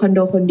อยู่คอนโด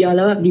คนเดียวแ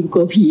ล้วแบบดีมก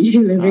ลัวผี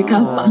เลยไม่กล้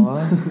าฟัง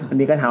อัน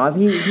นี้ก็ถามว่า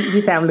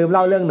พี่แซมลืมเ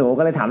ล่าเรื่องหนู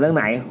ก็เลยถามเรื่องไ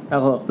หน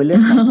เป็นเ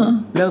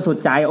รื่องสุด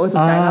ใจสุ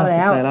ดใจเล่าแ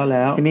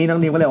ล้วทีนี้น้อง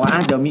ดีมก็เลยว่า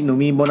เดี๋ยวหนู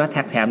มีโบนัส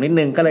แถมนิด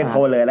นึงก็เลยโทร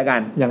เลยแล้วกั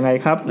นยังไง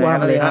ครับว่า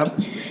เลยครับ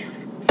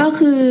ก็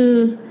คือ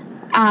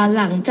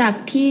หลังจาก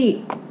ที่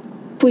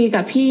คุย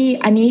กับพี่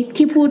อันนี้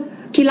ที่พูด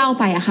ที่เล่า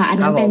ไปอะค่ะอัน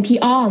นั้นเป็นพี่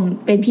อ้อม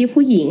เป็นพี่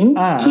ผู้หญิง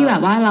ที่แบ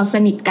บว่าเราส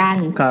นิทกัน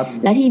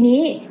และทีนี้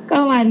ก็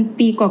ประมาณ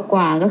ปีก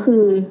ว่าๆก็คื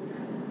อ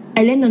ไป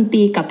เล่นดนต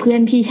รีกับเพื่อ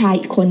นพี่ชาย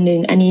อีกคนนึง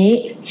อันนี้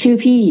ชื่อ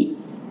พี่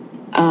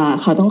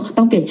เขา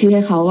ต้องเปลี่ยนชื่อใ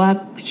ห้เขาว่า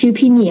ชื่อ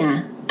พี่เนีย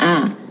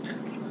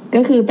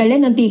ก็คือไปเล่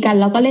นดนตรีกัน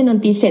แล้วก็เล่นดน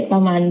ตรีเสร็จปร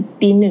ะมาณ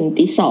 1:00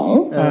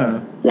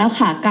 2:00แล้วข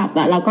ากลับ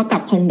เราก็กลั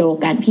บคอนโด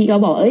กันพี่ก็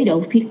บอกเดี๋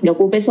ยว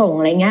กูไปส่ง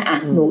อะไรเงี้ย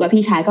หนูกับ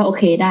พี่ชายก็โอ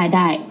เคไ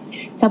ด้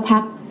สักพั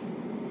ก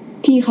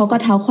พี่เขาก็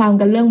เท้าความ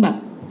กันเรื่องแบบ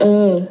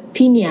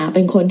พี่เนี่ยเ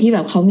ป็นคนที่แบ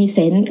บเขามีเซ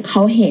นส์เข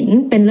าเห็น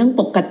เป็นเรื่อง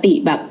ปกติ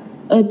แบบ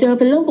เจอเ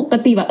ป็นเรื่องปก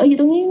ติแบบอยู่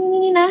ตรงนี้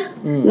นี่นะ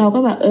เราก็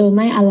แบบไ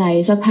ม่อะไร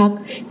สักพัก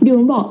ดิว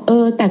มันบอก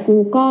แต่กู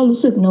ก็รู้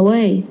สึกนะเว้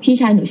ยพี่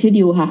ชายหนูชื่อ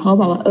ดิวค่ะเขา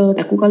บอกว่าแ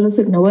ต่กูก็รู้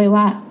สึกนะเว้ย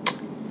ว่า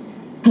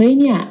เฮ้ย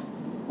เนี่ย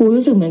กู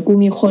รู้สึกเหมือนกู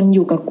มีคนอ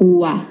ยู่กับกู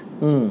อ่ะ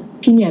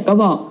พี่เนี่ยก็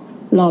บอก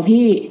หรอ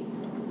พี่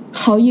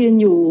เขายืน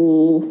อยู่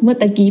เมื่อ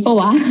ตะกี้ปะ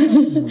วะ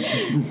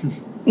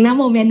ณ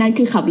โมเมนต์นั้น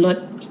คือขับรถ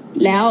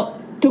แล้ว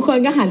ทุกคน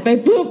ก็หันไป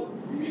ปุ๊บ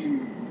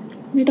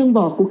ไม่ต้องบ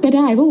อกกูก็ไ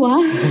ด้ปะวะ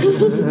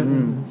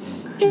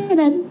แค่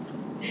นั้น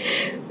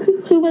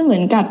คือมันเหมื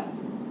อนกับ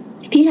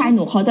พี่ชายห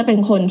นูเขาจะเป็น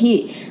คนที่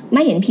ไ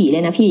ม่เห็นผีเล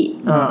ยนะพี่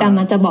แต่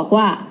มันจะบอก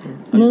ว่า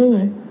มึง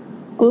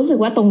กูรู้สึก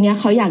ว่าตรงเนี้ย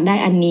เขาอยากได้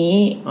อันนี้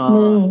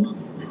มึง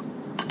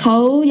เขา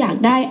อยาก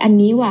ได้อัน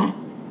นี้ว่ะ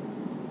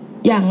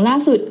อย่างล่า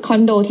สุดคอ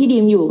นโดที่ดี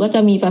มอยู่ก็จะ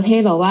มีประเภ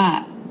ทแบบว่า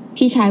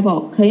พี่ชายบอ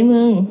กเฮ้ย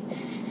มึง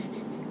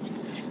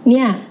เ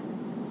นี่ย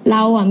เร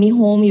าอ่ะมีโฮ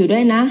มอยู่ด้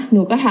วยนะห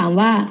นูก็ถาม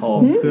ว่าโฮ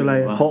มคืออะไร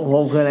โฮ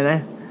มคืออะไรนะ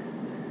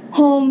โฮ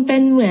มเป็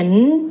นเหมือน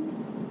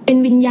เป็น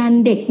วิญญาณ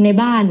เด็กใน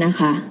บ้านนะ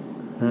คะ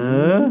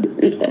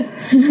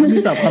มันมี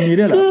ศัพท์คำนี้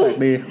ด้วยเหรอแปลก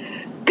ดี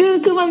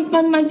คือมั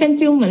นเป็น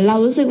ฟีลเหมือนเรา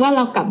รู้สึกว่าเ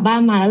รากลับบ้าน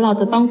มาแล้วเรา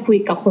จะต้องคุย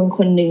กับคนค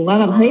นหนึ่งว่า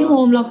แบบเฮ้ยโฮ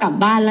มเรากลับ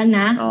บ้านแล้ว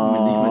นะ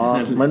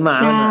มันหมา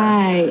ใช่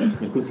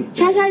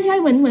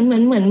เห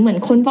มือน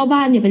คนเฝ้าบ้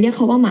านอย่าไปเรียกเ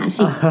ขาว่าหมา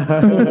สิ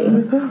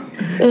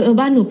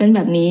บ้านหนูเป็นแบ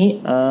บนี้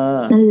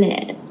นั่นแหละ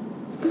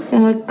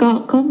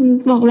ก็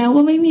บอกแล้วว่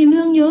าไม่มีเ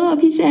รื่องเยอะ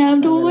พี่แซม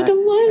ดูว่าท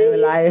ำไมไม่เป็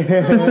นไร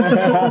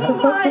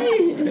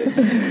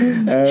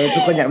ทุ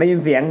กคนอยากได้ยิน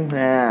เสียง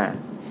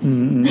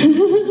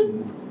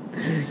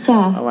ค่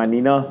ะประมาณ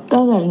นี้เนาะก็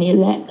แบบนี้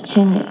แหละใ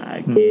ช่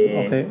โ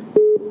อเค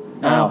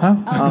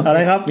อะไร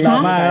ครับดรา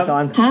ม่า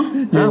ครับ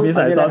มีส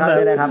ายซ้อนเลย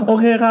โอ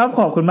เคครับ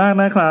ขอบคุณมาก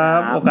นะครับ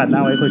โอกาสหน้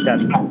าไว้คุยกัน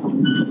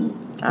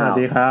สวัส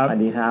ดีครับสวั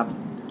สดีครับ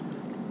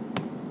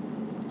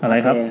อะไร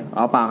ครับ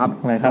เปล่าครับ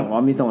อะไรครับ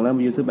มีส่งเริ่ม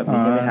ยูทูบแบบนี้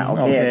ใช่ไหมครับโอ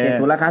เค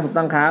ถูกราคาถูก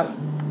ต้องครับ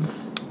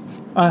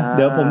เ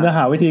ดี๋ยวผมจะห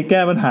าวิธีแก้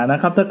ปัญหานะ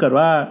ครับถ้าเกิด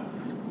ว่า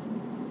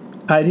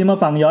ใครที่มา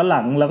ฟังย้อนห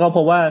ลังแล้วก็พ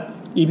บว่า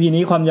EP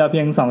นี้ความยาวเพี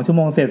ยง2ชั่วโ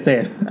มงเศ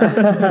ษ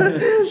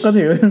ก็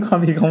ถือเป็นความ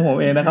ผิดของผม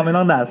เองนะครับไม่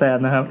ต้องด่าแซม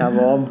นะครับครับ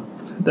ผม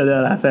แต่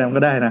ด่าแซมก็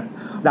ได้นะ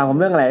ด่าผม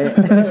เรื่องอะไร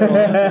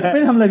ไ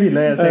ม่ทำอะไรผิดเ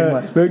ลยเซ็งว่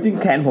ะหรือจริง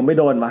แขนผมไม่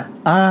โดนมา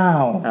อ้า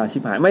วชิ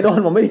บหายไม่โดน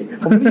ผมไม่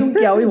ยุ่งเ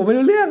กี่ยวผมไม่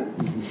รู้เรื่อง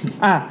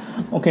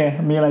โอเค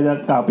มีอะไรจะ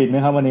กล่าวปิดไหม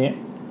ครับวันนี้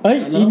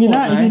EP หน้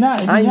า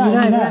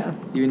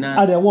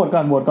เดี๋ยวโหวตก่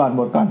อน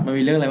มัน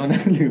มีเรื่องอะไรบ้างน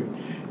ะลืม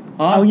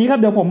เอางี้ครับ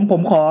เดี๋ยวผ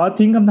มขอ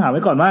ทิ้งคำถามไ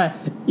ว้ก่อนว่า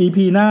EP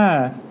หน้า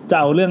จะ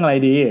เอาเรื่องอะไร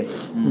ดี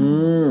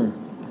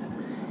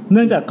เ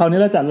นื่องจากคราวนี้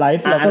เราจัดไล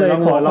ฟ์เราก็เลย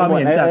ขอความ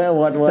เห็นจ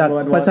าก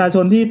ประชาช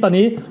นที่ตอน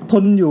นี้ท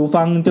นอยู่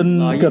ฟังจน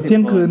เกือบเที่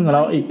ยงคืนของเร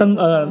าอีกต้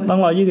อ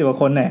ง120กว่า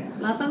คนเนี่ย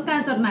เราต้องการ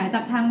จดหมายจ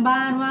ากทางบ้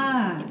านว่า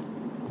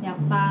อยา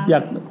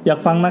ก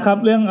ฟังนะครับ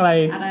เรื่องอะไร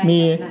มี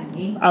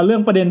เอาเรื่อ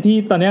งประเด็นที่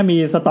ตอนนี้มี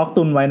สต็อก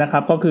ตุนไว้นะครั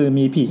บก็คือ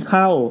มีผีเ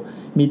ข้า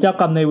มีเจ้า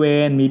กรรมนายเว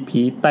รมี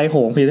ผีไตโห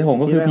ง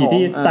ก็คือผี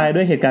ที่ตายด้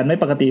วยเหตุการณ์ไม่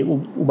ปกติ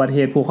อุบัติเห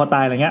ตุผูกคอต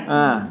ายอะไรเงี้ย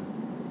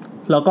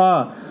แล้วก็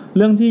เ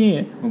รื่องที่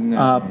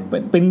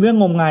เป็นเรื่อง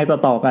งมงาย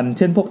ต่อๆกันเ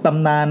ช่นพวกต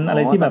ำนานอะไร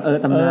ที่แบบ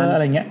ตำนานอะ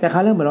ไรเงี้ยแต่ครา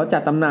วเรื่องเหมือนเราจั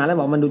ดตำนานแล้วบ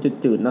อกมันดู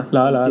จืดๆเนาะ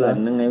จืด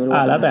ยังไงไม่รู้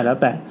แล้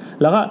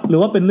วก็หรือ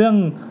ว่าเป็นเรื่อง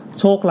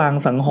โชคลาง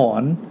สังห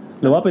รณ์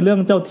หรือว่าเป็นเรื่อง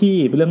เจ้าที่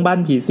เป็นเรื่องบ้าน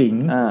ผีสิง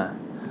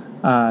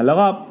แล้ว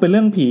ก็เป็นเ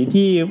รื่องผี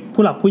ที่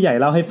ผู้หลักผู้ใหญ่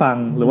เล่าให้ฟัง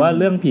หรือว่า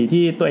เรื่องผี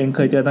ที่ตัวเองเค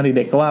ยเจอตอนเ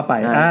ด็กๆก็ว่าไป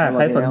ใ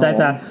ครสนใจ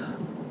จะ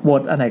โหว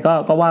ตอันไหน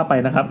ก็ว่าไป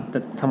นะครับแต่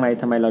ทำ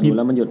ไมเราดูแ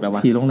ล้วมันหยุดแบบว่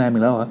าผีโรงแรมอี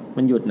กแล้วเหรอ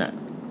มันหยุดน่ะ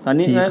ตอน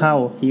นี้ผีเ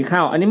ข้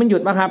าอันนี้มันหยุ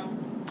ดป่ะครับ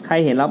ใคร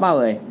เห็นแล้วเปล่า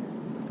เอ่ย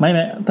ไม่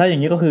ถ้าอย่า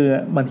งนี้ก็คือ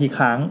บางที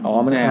ค้าง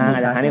มันค้าง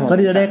ก็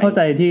ที่จะได้เข้าใ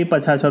จที่ปร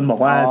ะชาชนบอก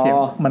ว่าเสียง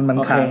มัน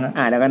ค้าง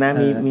แล้วก็นะ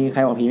มีใคร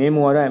บอกผีไม่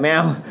มัวด้วยไม่เอ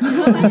า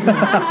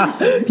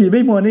ผีไ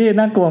ม่มัวนี่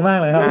น่ากลัวมาก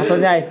เลยครับส่ว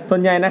นใ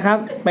หญ่นะครับ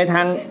ไปท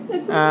าง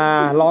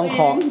ลองข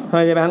อง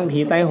จะไปทางผี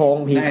ไต้หง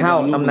ผีเข้า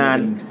ตำนาน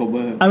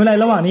เอาเวลา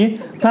ระหว่างนี้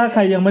ถ้าใค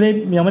รยังไม่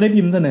ได้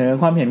พิมพ์เสนอ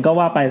ความเห็นก็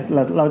ว่าไป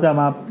เราจะ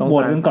มาโหว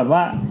ตกันก่อนว่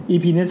า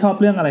EP นี้ชอบ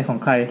เรื่องอะไรของ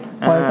ใคร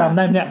พอจำไ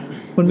ด้เนี่ย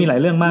มันมีหลาย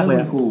เรื่องมากเลย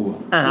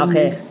โอเค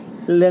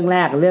เรื่องแร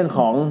กเรื่องข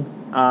อง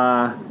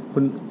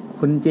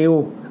คุณจิว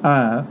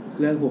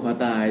เรื่องผูกคอ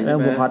ตา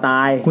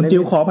ยคุณจิ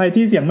วขออภัย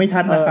ที่เสียงไม่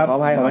ชัดนะครับขอ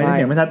อภัยที่เ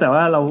สียงไม่ชัดแต่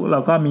ว่าเรา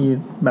ก็มี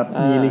แบบ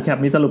มีรีแคป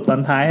มีสรุปตอ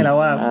นท้ายให้แล้ว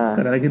ว่าเ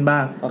กิดอะไรขึ้นบ้า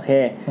งโอเค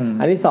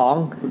อันที่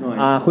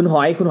2คุณห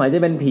อยจะ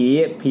เป็น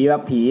ผีแบ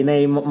บผีใน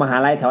มหา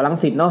ลัยแถวรัง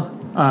สิตเนาะ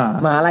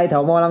มหาลัยแถ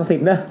วมอรังสิต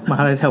เนอะมห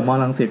าลัยแถวมอ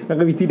รังสิตแล้ว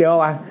ก็มีที่เดียว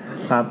ว่ะ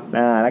ครับ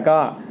แล้วก็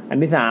อัน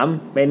ที่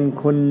3เป็น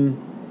คุณ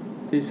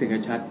ที่เสียง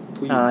ชัด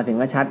เสียง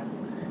ชัด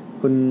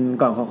คุณ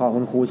ก่อนขอ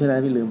คุณครูชื่ออะไ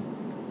รพี่ลืม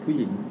ผู้ห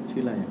ญิงชื่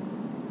ออะไร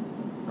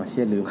เ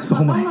ชื่อลืมต้อ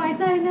งน้อย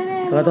ใจแน่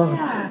ๆแล้วต้อง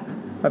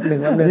แป๊บนึง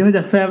นี่มาจ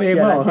ากแซมเอง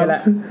เปล่าครับ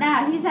ด่า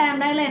พี่แซม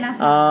ได้เลยนะ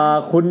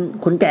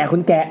คุณแก่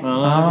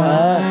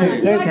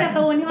ชื่อการ์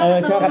ตูนที่ว่า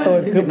ชื่อการ์ตูน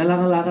คือน่า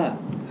รักอ่ะ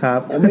ครับ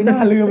ไม่น่า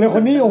ลืมเลยค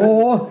นนี้โอ้โห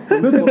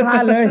รู้สึกพลา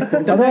ดเลย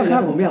ขอโทษครั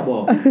บผมไม่อยากบอ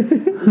ก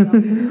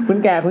คุณ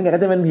แก่ก็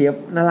จะเป็นผี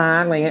น่ารั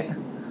กอะไรเงี้ย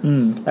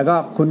แล้วก็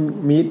คุณ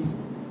มิด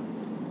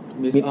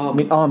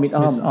อ้อม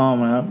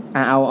นะครับ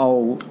เอา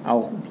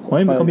เฮ้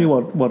ยเขามี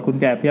บทคุณ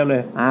แก่เพียบเล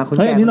ยเ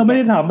ฮ้ยอันนี้เราไม่ไ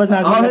ด้ถามประชา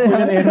ชนคุย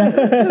กันเองนะ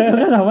เรา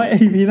ก็ถามว่าไอ้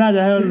พีน่าจ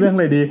ะให้เรื่องอะ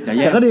ไรดีแ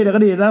ต่ก็ดี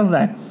น่าสง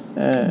สัย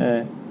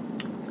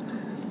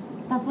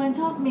แต่เฟิร์น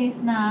ชอบมิส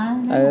นะ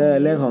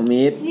เรื่องของ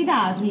มิสที่ด่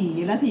าผี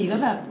แล้วผีก็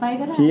แบบไป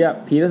ก็ได้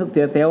ผีรู้สึกเ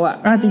สียเซลล์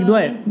จริงด้ว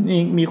ย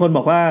มีคนบ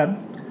อกว่า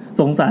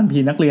สงสารผี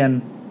นักเรียน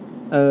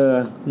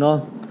เนาะ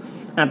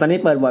ตอนนี้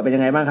เปิดบทเป็นยั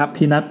งไงบ้างครับ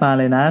พี่นัทมา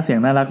เลยนะเสียง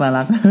น่ารัก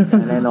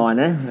แน่นอน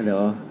นะเดี๋ย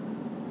ว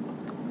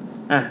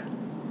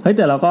เฮ้ยแ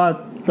ต่เรา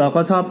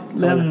ก็ชอบ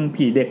เรื่อง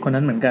ผีเด็กคน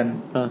นั้นเหมือนกัน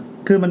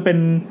คือมันเป็น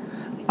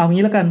เอา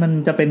งี้แล้วกันมัน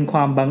จะเป็นคว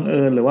ามบังเ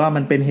อิญหรือว่า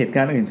มันเป็นเหตุก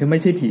ารณ์อื่นที่ไม่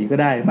ใช่ผีก็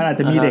ได้มันอาจ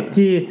จะมีเด็ก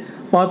ที่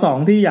ป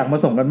.2 ที่อยากมา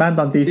ส่งกันบ้าน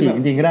ตอนตี 4จ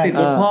ริงๆก็ได้ติด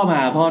รถพ่อม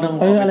าพ่อต้องไ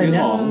ปซื้อ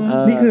ของ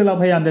นี่คือเรา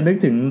พยายามจะนึก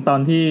ถึงตอน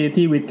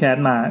ที่วิดแคส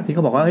มาที่เข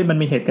าบอกว่าเฮ้ยมัน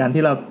มีเหตุการณ์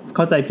ที่เราเ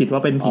ข้าใจผิดว่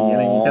าเป็นผีอะไ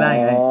รอย่างงี้ก็ได้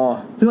ไง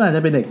ซึ่งอาจจ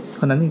ะเป็นเด็ก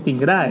คนนั้นจริง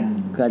ๆก็ได้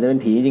อาจจะเป็น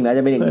ผีจริงๆแล้วจ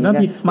ะเป็นเด็ก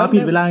มาผิ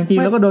ดเวลาจริง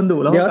ๆแล้วก็โดนดุ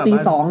แล้วเดี๋ยวตี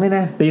 2เลยน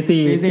ะตี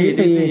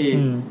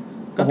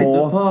 4ก็ติดร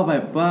ถพ่อแบ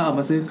บว่าเอาม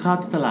าซื้อข้าว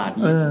ที่ตลาด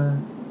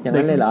อย่าง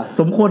นั้นเลยเหรอ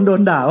สมควรโด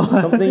นด่า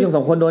ส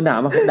มควรโดนด่า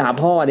มาด่า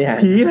พ่อดิฮะ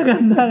ผีแล้วกั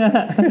น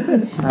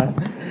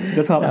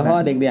ก็ชอบพ่อ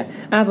เด็กเดียว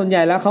ส่วนให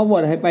ญ่แล้วเขาโหว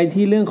ตให้ไป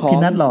ที่เรื่องของ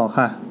พี่นัทหล่อ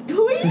ค่ะ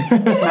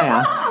ใช่เหร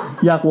อ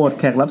อยากโหวต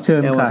แขกรับเชิ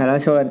ญค่ะแขกรั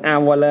บเชิญ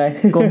โหวตเลย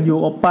กงยู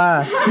โอป้า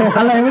อ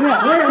ะไรวะเนี่ย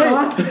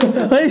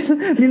เฮ้ย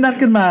นี่นัด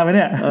กันมาไหมเ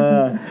นี่ย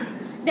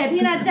เดี๋ยว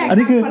พี่นัทแจกอัน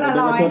นี้คือ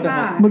100ค่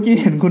ะเมื่อกี้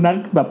เห็นคุณนัท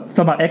แบบส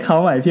มัครแอคเคา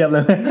ท์ใหม่เพียบเล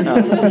ย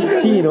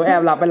พี่หนูแอ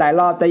บหลับไปหลาย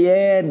รอบใจเ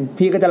ย็น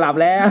พี่ก็จะหลับ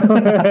แล้ว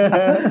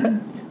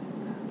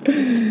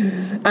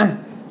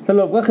ส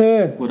รุปก็คือ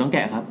กูต้องแก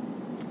ะครับ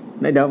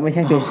เดี๋ยวไม่ใ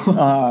ช่คือ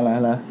อะไร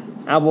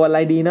เอาบทอะไร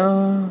ดีเนาะ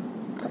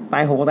ไต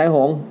หงเหรอไต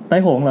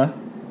หงเหรอ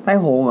ไต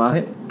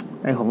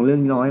หงเรื่อ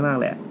งน้อยมาก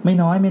เลยไม่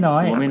น้อย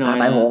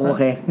ไตหงโอ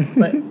เค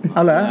เอ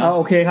าเหรอเอาโ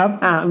อเคครับ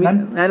งั้น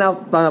เอา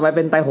ตอนต่อไปเ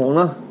ป็นไตหงเ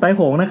นาะไต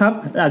หงนะครับ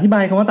อธิบา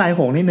ยคำว่าไต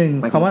หงนิดนึง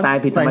คำว่าตาย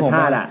ผิดธรรมช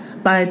าติ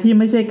ตายที่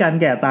ไม่ใช่การ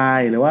แก่ตาย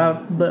หรือว่า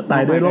ตา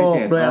ยด้วยโรค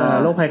ด้วย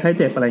โรคภัยไข้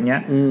เจ็บอะไรเงี้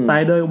ยตา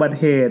ยโดยอุบัติ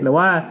เหตุหรือ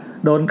ว่า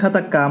โดนฆาต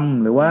กรรม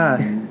หรือว่า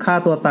ฆ่า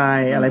ตัวตาย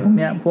อะไรพวกเ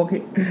นี้ยพวก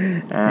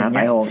ไต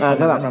หง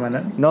ก็แบบประมาณ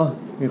นั้นเนาะ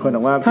มีคนบ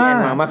อกว่าพี่แอ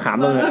นมาขาม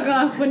เลย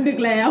มันดึก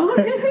แล้ว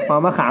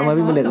มาขามมา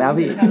พี่มันดึกแล้ว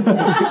พี่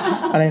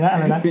อะไรน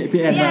ะ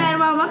พี่แอน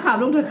มาขาม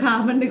ลงเถอะค่ะ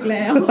มันดึกแ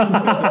ล้ว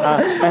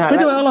ไม่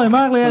แต่อร่อยม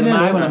ากเลยเนี่ย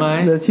ผลไม้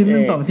เหลือชิ้นนึ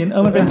ง2ชิ้น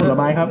มันเป็นผล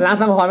ไม้ครับล้าง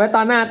สังหรณ์ไว้ต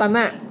อนหน้า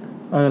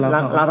เร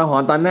าสังห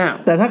รณ์ตอนหน้า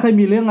แต่ถ้าใคร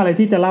มีเรื่องอะไร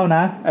ที่จะเล่าน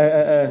ะ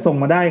ส่ง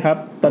มาได้ครับ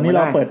ตอนนี้เ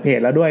ราเปิดเพจ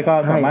แล้วด้วยก็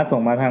สามารถส่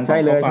งมาทางใช่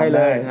เ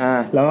ลย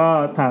แล้วก็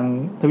ทาง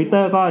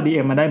Twitter ก็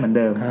DM มาได้เหมือนเ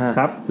ดิมค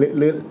รับห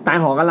รือตาย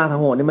หองกับล้างสั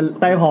งหรณ์นี่มัน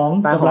ตายหอง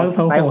กับล้าง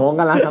สังหรณ์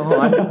กับล้างสังห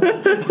รณ์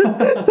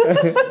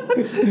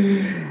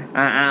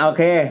โอเ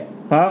ค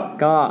ครับ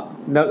ก็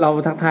เรา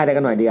ทักทายได้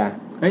กันหน่อยดีอ่ะ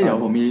เดี๋ยว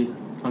ผมมี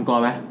อังกอ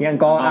ร์ไหมมีอัง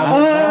กอร์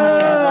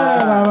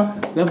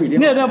แล้วผี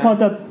เนี่ยพอ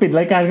จะปิด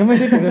รายการก็ไม่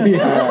ได้10 นาที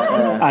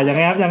ยังไ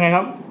งค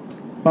รับ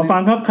มาฟั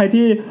งครับใคร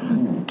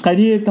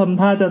ที่ท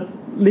ำท่าจะ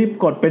รีบ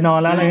กดไปนอน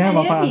แล้วอะไรเงี้ย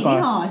มาฟังก่อน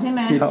ผีหอใช่ไหม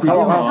เขา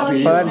บอก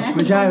เฟิร์นไ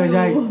ม่ใช่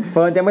เ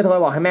ฟิร์นจะไม่โทร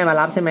บอกให้แม่มา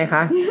รับใช่ไหมค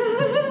ะ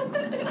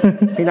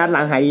พี่นัดห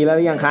ลังหายดีแล้วห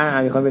รือยังคะ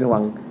มีคนเป็นห่ว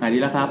งหายดี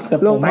แล้วครับ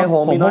เรื่องไตห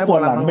งมีน้อยบวก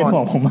หลังเป็นห่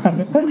วงผมมาก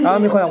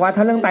มีคนบอกว่าถ้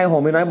าเรื่องไตห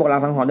งมีน้อยบวกหลั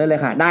งสังหรณ์ด้วยเลย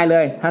ค่ะได้เล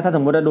ยถ้าส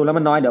มมติเราดูแล้ว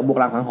มันน้อยเดี๋ยวบวก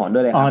หลังสังหรณ์ด้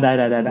วยเลยได้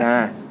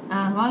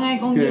ว่าไง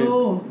กงยู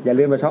อย่า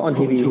ลืมมาช็อคออน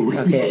ทีวีโ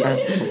อเค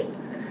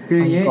คือ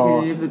อย่างนี้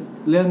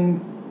เรื่อง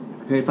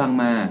เคยฟัง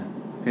มา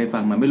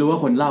ไม่รู้ว่า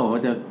คนเล่าเขา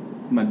จะ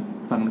มัน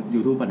ฟัง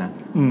YouTube ป่ะนะ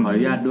ขออ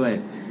นุญาตด้วย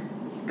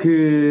คื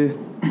อ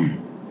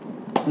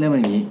เรื่องมัน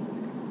อย่างนี้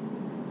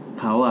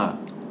เขา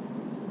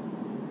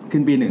ขึ้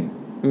นปี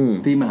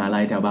 1ที่มหา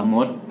ลัยแถวบางม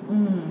ด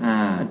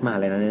มหา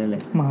ลัยนั่นเล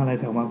ยมหาลัย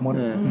แถวบางมด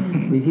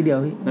มีที่เดียว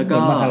พี่แล้วก็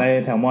มหาลัย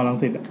แถวมอรัง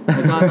สิตแ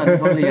ล้วก็ตอนที่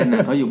เขาเรียน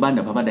เขาอยู่บ้านแถ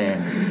วพระประแดง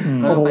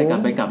เขาไป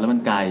กลับแล้วมัน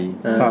ไกล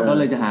ก็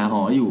เลยจะหาห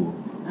ออยู่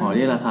หอ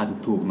ที่ราคา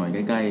ถูกๆหน่อย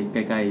ใก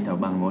ล้ๆแถว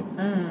บางมด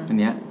อัน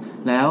เนี้ย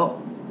แล้ว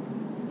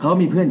เขา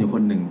มีเพื่อนอยู่ค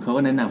นหนึ่งเขา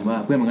ก็แนะนำว่า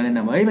เพื่อนมันก็แนะน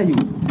ำว่ามาอยู่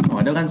หอ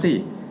เดียวกันสิ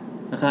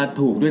ราคา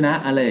ถูกด้วยนะ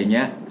อะไรอย่างเ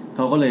งี้ยเข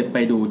าก็เลยไป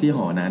ดูที่ห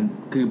อนั้น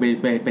คือ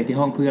ไปที่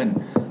ห้องเพื่อน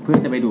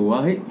จะไปดูว่า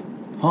เฮ้ย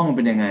ห้องมันเ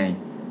ป็นยังไง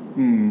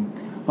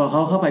พอเข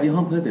าเข้าไปที่ห้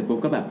องเพื่อนเสร็จปุ๊บ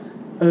ก็แบบ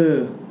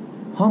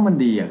ห้องมัน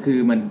ดีคือ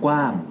มันก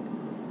ว้าง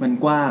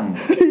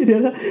เดี๋ยว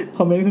นะค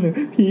อมเมนต์คนหนึ่ง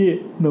พี่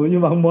หนูอ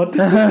ยู่บางมด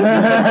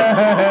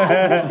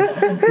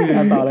คือ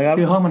ต่อเลยครับ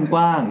คือห้องมันก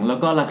ว้างแล้ว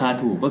ก็ราคา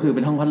ถูกก็คือเ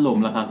ป็นห้องพัดลม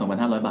ราคา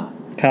 2,500 บาท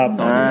ครับ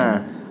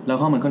แล้ว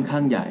ห้องมันค่อนข้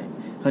างใหญ่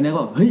คราวนี้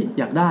ก็เฮ้ย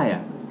อยากได้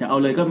อยากเอา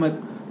เลยก็มา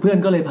เพื่อน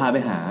ก็เลยพาไป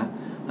หา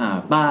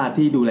ป้า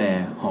ที่ดูแล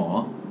หอ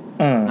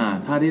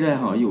ถ้าที่ดูแล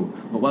หออยู่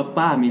บอกว่า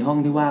ป้ามีห้อง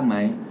ที่ว่างไหม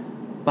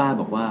ป้า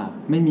บอกว่า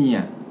ไม่มี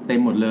เต็ม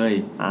หมดเลย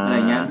อะไร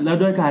เงี้ยแล้ว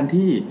ด้วยการ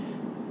ที่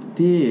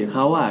ที่เข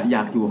าอย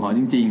ากอยู่หอ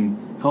จริง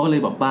ๆเขาก็เลย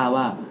บอกป้า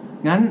ว่า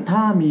งั้นถ้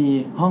ามี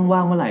ห้องว่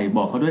างเมื่อไหร่บ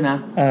อกเขาด้วยนะ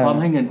พร้อม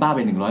ให้เงินป้าไป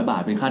100 บา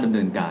ทเป็นค่าดำเ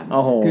นินการ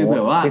คือเ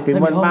ผื่อว่าถ้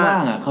ามีห้องว่า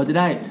งเขาจะ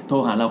ได้โทร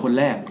หาเราคน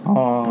แรก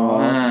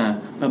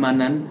ประมาณ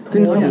นั้นซึ่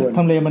งท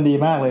ำเลมันดี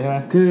มากเลยใช่ไหม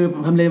คือ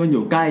ทำเลมันอ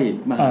ยู่ใกล้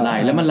มหาลัย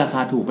แล้วมันราค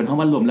าถูกเป็นห้อง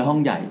บ้านรวมและห้อง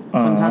ใหญ่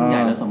ค่อนข้างให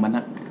ญ่แล้ว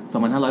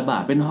2,500 บา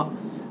ทเป็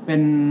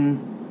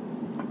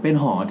น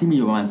หอที่มีอ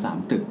ยู่ประมาณ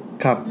3 ตึก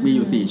มีอ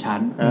ยู่4 ชั้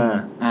น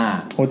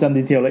โอ้จำ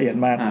ดีเทลละเอียด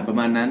มากประ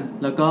มาณนั้น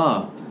แล้วก็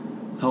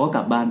เขาก็ก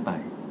ลับบ้านไป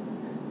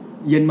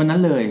เย็นวันนั้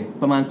นเลย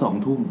ประมาณ20:00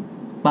 น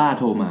ป้า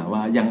โทรมาว่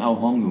ายังเอา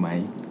ห้องอยู่ไหม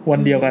วั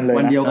นเดียวกันเลย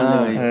วันเดียวกันเล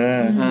ย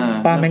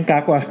ป้าแม่งกั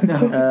กว่ะ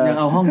ยัง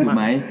เอาห้องอยู่ไ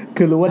หม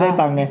คือรู้ว่าได้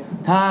ตังค์ไง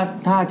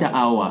ถ้าจะเ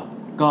อา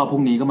ก็พรุ่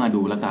งนี้ก็มา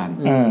ดูละกัน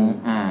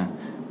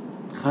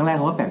ครั้งแรกเ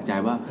ขาก็แปลกใจ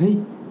ว่าเฮ้ย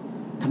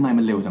ทำไม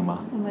มันเร็วจังวะ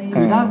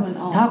คือ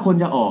ถ้าคน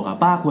จะออก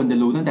ป้าควรจะ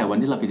รู้ตั้งแต่วัน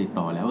ที่เราไปติด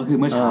ต่อแล้วก็คือ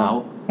เมื่อเช้า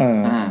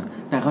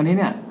แต่คราวนี้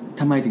เนี่ย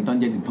ทำไมถึงตอน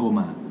เย็นถึงโทร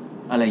มา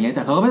อะไรเงี้ยแ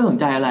ต่เขาก็ไม่สน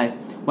ใจอะไร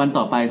วัน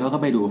ต่อไปเขาก็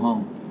ไปดูห้อ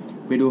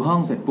ง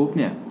เสร็จปุ๊บ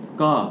เนี่ย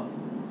ก็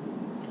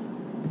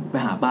ไป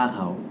หาป้าเข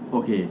าโอ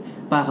เค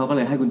ป้าเขาก็เ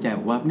ลยให้กุญแจ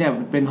บอกว่าเนี่ย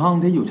เป็นห้อง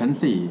ที่อยู่ชั้น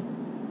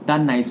4ด้า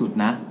นในสุด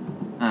นะ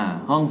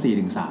ห้อง413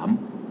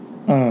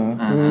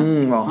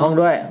บอกห้อง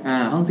ด้วย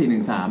ห้อง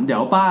413เดี๋ย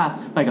วป้า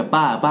ไปกับ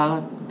ป้าก็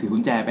ถือกุ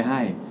ญแจไปให้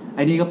ไ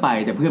อ้นี่ก็ไป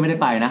แต่เพื่อนไม่ได้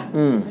ไปนะ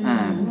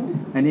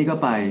ไอ้นี่ก็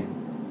ไป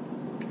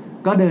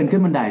ก็เดินขึ้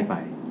นบันไดไป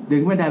เ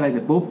ส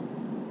ร็จปุ๊บ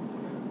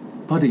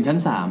พอถึงชั้น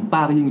3ป้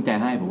าก็ยื่นกุญแจ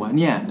ให้บอกว่าเ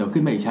นี่ยเดี๋ยว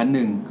ขึ้นไปอีกชั้น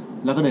นึง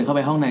แล้วก็เดินเข้าไป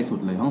ห้องในสุด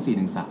เลยห้อง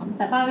413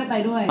แต่ป้าไม่ไป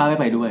ด้ว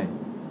ย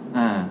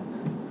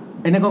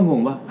ไอ้นั่นก็งง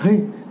ว่าเฮ้ย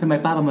ทำไม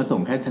ป้ามาส่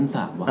งแค่ชั้น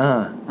3วะ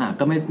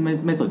ก็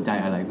ไม่สนใจ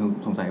อะไรคือ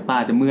สงสัยป้า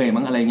จะเมื่อย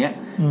มั้งอะไรเงี้ย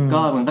ก็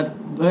มันก็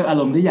อา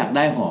รมณ์ที่อยากไ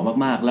ด้หอ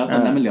มากๆแล้วตอ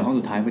นนั้นมันเหลือห้อง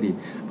สุดท้ายพอดี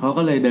เขา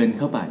ก็เลยเดิน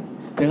เข้าไป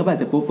เส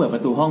ร็จปุ๊บเปิดปร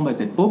ะตูห้องไปเ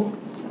สร็จปุ๊บ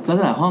ลัก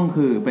ษณะห้อง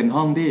คือเป็น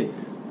ห้องที่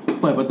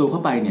เปิดประตูเข้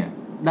าไปเนี่ย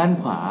ด้าน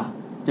ขวา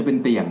จะเป็น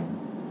เตียง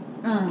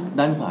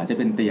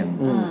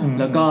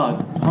แล้วก็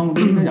ห้อง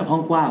ที่เนื่องจากห้อ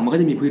งกว้างมันก็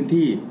จะมีพื้น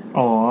ที่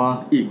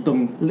อีกตรง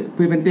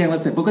พื้นเป็นเตียงแล้ว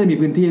เสร็จปุ๊บก็จะมี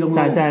พื้นที่โล่ง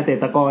ๆใช่เตะ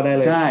ตะกอได้เ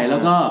ลยใช่แล้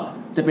วก็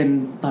จะเป็น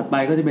ถัดไป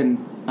ก็จะเป็น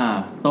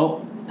โต๊ะ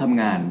ท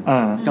ำงาน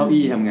เก้า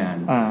อี้ทำงาน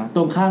ต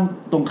รง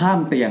ข้าม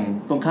เตีย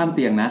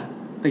งนะ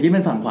แต่กี้เ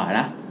ป็นฝั่งขวา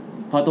นะ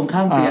พอตรงข้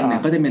างเตียงเนี่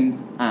ยก็จะเป็น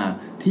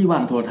ที่วา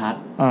งโทรทัศ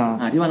น์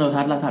ที่วางโทร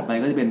ทัศน์แล้วถัดไป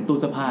ก็จะเป็นตู้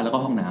เสื้อผ้าแล้วก็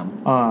ห้องน้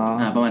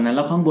ำประมาณนั้นแ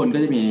ล้วข้างบนก็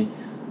จะมี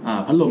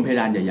พัดลมเพ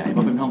ดานใหญ่ๆเพร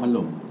าะเป็นห้องพัดล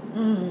ม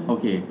โอ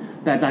เค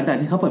แต่หลังจาก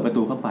ที่เขาเปิดประ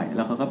ตูเข้าไปแ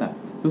ล้วเขาก็แบบ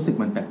รู้สึก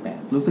มันแปลก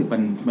ๆรู้สึก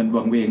มัน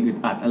วังเวงอึด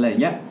อัดอะไรอย่า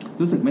งเงี้ย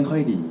รู้สึกไม่ค่อย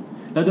ดี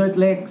แล้วด้วย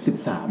เลข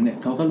13เนี่ย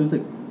เขาก็รู้สึ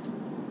ก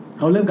เ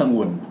ขาเริ่มกังว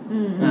ล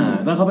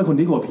แล้วเขาเป็นคน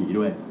ที่กลัวผี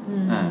ด้วย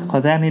ขอ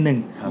แทรกนิดนึง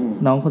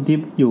น้องคนที่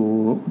อยู่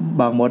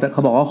บางมดเข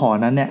าบอกว่าหอ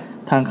นั้นเนี่ย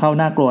ทางเข้า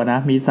น่ากลัวนะ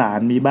มีศาล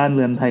มีบ้านเ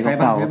รือนไทยเ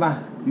ก่า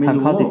ๆทาง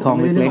เข้าติดคลอง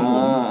เล็กๆ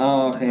โ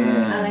อเค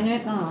อะไรเงี้ย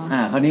ต่อ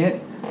คราวนี้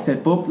เสร็จ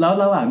ปุ๊บแล้ว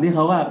ระหว่างที่เข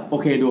าว่าโอ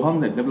เคดูห้อง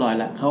เสร็จเรียบร้อย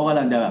แล้วเขากำ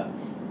ลังจะแบบ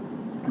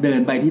เดิน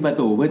ไปที่ประ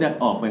ตูเพื่อจะ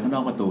ออกไปข้างน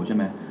อกประตูใช่ไ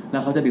หมแล้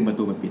วเขาจะดึงประ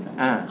ตูมาปิด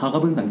เขาก็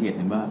เพิ่งสังเกตเ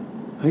ห็นว่า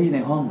เฮ้ยใน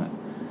ห้อง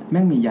แ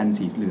ม่งมียัน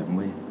สีเหลืองเ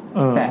ว้ย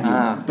แปะอยู่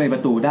เป็นปร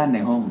ะตูด้านใน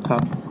ห้องครั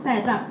บแปะ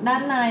จากด้า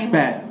นในแ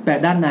ปะ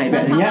ด้านในแป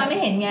ะอย่างเงี้ยไม่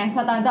เห็นไงพ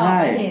อตอนจะออก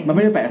ไปเห็นมันไ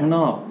ม่ได้แปะข้างน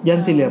อกยัน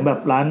สีเหลืองแบบ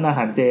ร้านอาห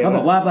ารเจเขาบ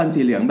อกว่ายัน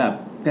สีเหลืองแบบ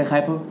คล้า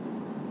ยๆพวก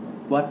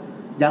วัด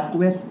ยักษ์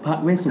พระ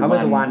เวสสุ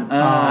วรรณ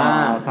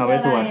ท้าวเวส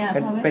สุวรรณ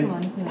เป็น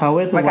ท้าวเว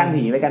สสุวรรณ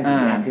ไว้กันผี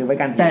คือไว้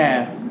กันผีแต่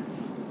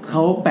เข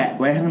าแปะ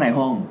ไว้ข้างใน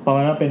ห้องประม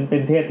าณว่าเป็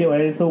นเทพที่ไว้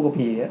สู้กับ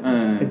ผี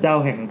เป็นเจ้า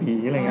แห่งผี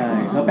อะไรเงี้ย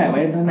เขาแปะไว้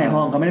ข้างในห้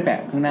องเขาไม่ได้แปะ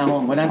ข้างหน้าห้อ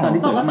งเพราะนั้นตอนที่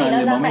เปิดมาเล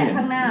ยมองไม่เห็น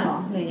ข้างหน้าหรอ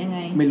หรือยังไง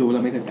ไม่รู้เร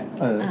าไม่เคยแปะ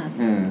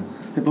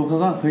เสร็จปุ๊บเขา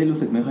ก็เฮ้ยรู้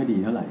สึกไม่ค่อยดี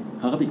เท่าไหร่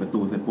เขาก็ปิดประตู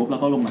เสร็จปุ๊บแล้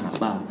วก็ลงมาหา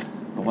ป้า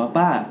บอกว่า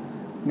ป้า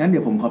งั้นเดี๋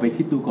ยวผมขอไป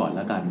คิดดูก่อนแ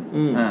ล้วกัน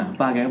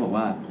ป้าแกก็บอก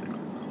ว่า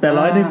แต่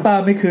100ป้า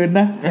ไม่คืน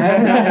นะ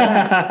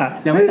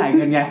ยังไม่จ่ายเ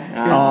งินไง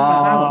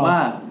ป้าบอกว่า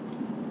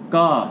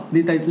ก็รี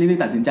บ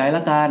ตัดสินใจแ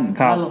ล้วกัน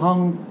ถ้าห้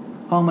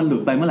องมันหลุ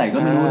ดไปเมื่อไหร่ก็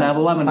ไม่รู้นะเพ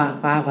ราะว่ามัน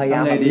ป้าพยายา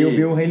ม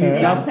บิวให้รีบ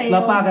แล้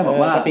วป้าแกบอก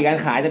ว่าจะปิดการ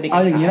ขายเอ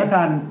าอย่างนี้แล้ว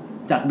กัน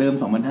จากเดิม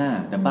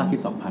 2,500 แต่ป้าคิด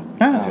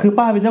 2,000 คือ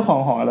ป้าเป็นเจ้าของ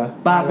หอเหรอ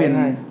ป้าเป็น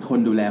คน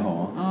ดูแลหอ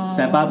แ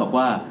ต่ป้าบอก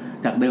ว่า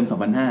จากเดิม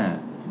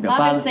 2,500 เดี๋ยว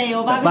ป้า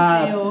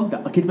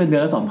คิดเป็นเดือ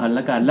นละ 2,000 แ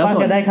ล้วกันแล้วป้า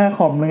จะได้ค่าค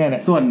อมยังไงเนี่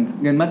ยส่วน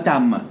เงินมัดจำ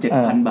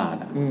7,000 บาท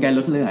แกล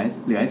ดเหลือ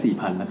ให้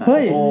 4,000 แล้วกันเฮ้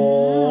ย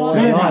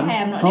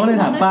เขาเลย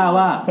ถามป้า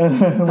ว่า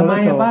ทำไม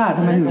ป้าท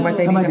ำไม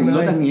ถึงล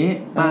ดอย่างนี้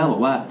ป้าบอ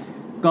กว่า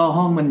ก็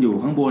ห้องมันอยู่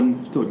ข้างบน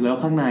สุดแล้ว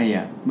ข้างใน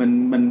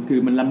มันคือ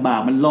มันลำบา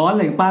กมันร้อนอะไ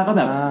รป้าก็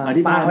แบบอ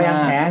ธิบายมา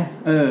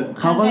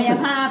เขาก็รู้สึก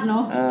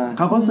เ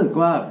ขาก็รู้สึก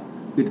ว่า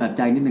อึดอัดใ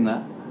จนิดนึงแล้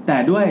วแต่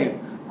ด้วย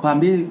ความ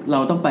ที่เรา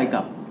ต้องไป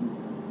กับ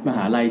มห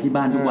าลัยที่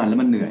บ้านทุกวันแล้ว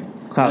มันเหนื่อย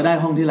แล้วได้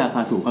ห้องที่ราคา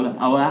ถูกเขาเลย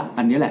เอาละ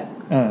อันนี้แหละ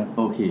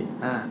โอเค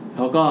เข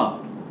าก็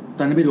ต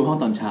อนนั้นไปดูห้อง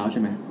ตอนเช้าใช่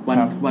ไหม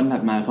วันถั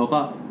ดมาเขาก็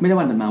ไม่ได้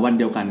วันถัดมาวัน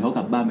เดียวกันเขาก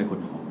ลับบ้านไปข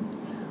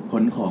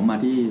นของมา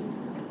ที่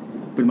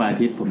เป็นวันอา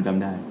ทิตย์ผมจ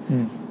ำได้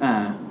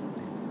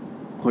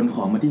ขนข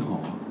องมาที่หอ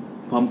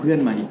พร้อมเพื่อน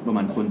มาอีกประม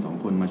าณคน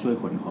2 คนมาช่วย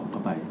ขนของเข้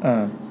าไป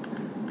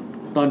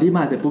ตอนที่ม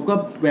าเสร็จปุ๊บก็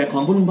แบกขอ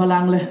งพลุงพลั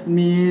งเลย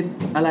มี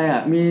อะไรอ่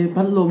ะมี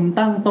พัดลม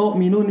ตั้งโต๊ะ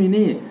มีนู่นมี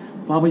นี่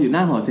พอมาอยู่หน้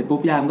าหอเสร็จปุ๊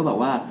บยามก็บอก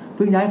ว่าเ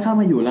พิ่งย้ายเข้า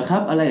มาอยู่แล้วครั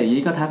บอะไรอย่าง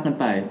นี้ก็ทักกัน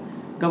ไป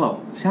ก็บอก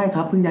ใช่ค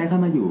รับเพิ่งย้ายเข้า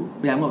มาอยู่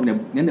ยามบอกเดี๋ยว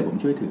งั้นเดี๋ยวผม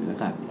ช่วยถือแล้ว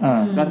กัน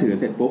ก็ถือ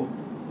เสร็จปุ๊บ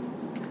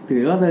ถื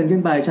อก็เดินขึ้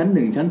นไปชั้น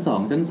1ชั้น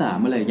2ชั้น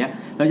3อะไรอย่างเงี้ย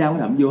แล้วยามก็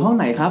ถามอยู่ห้อง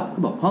ไหนครับก็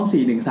บอกห้อง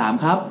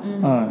413ครับ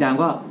ยาม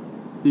ก็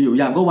อยู่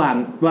ยามก็วาง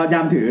ว่าย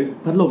ามถือ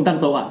พัดลมตั้ง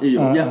โต๊ะอ่ะอ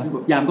ยู่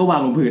ยามก็วาง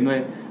ลงพื้นไว้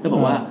แล้วบอ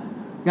กว่า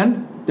งั้น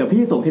เดี๋ยว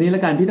พี่ส่งแค่นี้แล้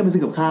วกันพี่ต้องไปซื้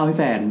อกับข้าวให้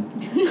แฟน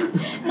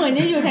เหมือน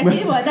อยู่แท็ก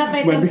ซี่หัวจะไป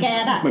เติมแก๊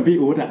สอ่ะเหมือนพี่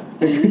อู๊ดอ่ะ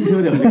ไปซื้อ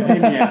เดี๋ยวให้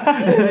เมีย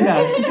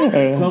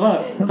เขา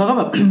ก็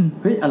แบบ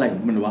เฮ้ยอะไร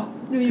มันวะ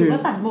อยู่ก็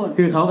ตัดบท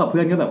คือเขากับเพื่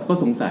อนก็แบบก็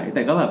สงสัยแ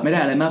ต่ก็แบบไม่ได้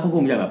อะไรมากเขาค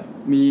งอยากแบบ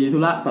มีธุ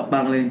ระปะปั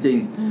งอะไรจริง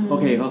ๆโอ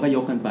เคเขาก็ย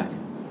กกัน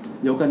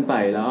ไป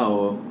แล้วเอา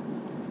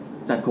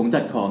จัดข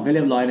องให้เ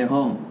รียบร้อยในห้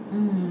อง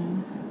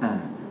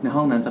ในห้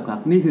องนั้นสักพัก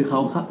นี่คือเข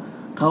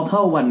าเข้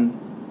าวัน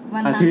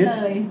อาทิตย์เ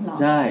ลยเหรอ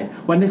ใช่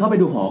วันที่เขาไป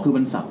ดูหอคือ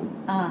วันเสาร์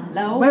แ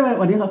ล้วไม่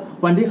วัน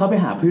ที่เขาไป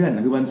หาเพื่อน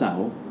คือวันเสา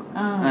ร์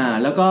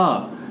แล้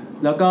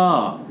วก็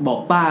บอก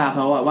ป้าเข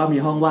าว่ามี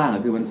ห้องว่าง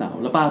คือวันเสาร์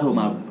แล้วป้าโทร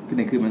มาใ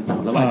นคืนวันเสา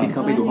ร์แล้ววันอาทิตย์เข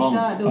าไปดูห้อง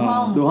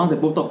เสร็จ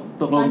ปุ๊บ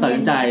ตกลงตัดสิ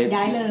นใจ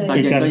ตอน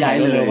เย็นก็ย้าย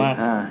เลย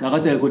แล้วก็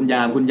เจอคุณย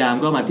าม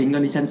ก็มาทิ้งกั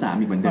นที่ชั้น3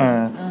อีกเหมือนเดิม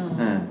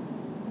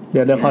เ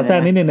ดี๋ยวขอแทรก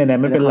นิดนึงไหน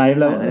ๆมันเป็นไลฟ์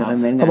แล้ว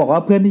เขาบอกว่า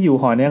เพื่อนที่อยู่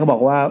หอเนี้ยเขาบอ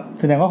กว่า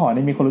แสดงว่าหอ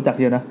นี้มีคนรู้จัก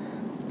เยอะนะ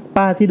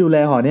ป้าที่ดูแล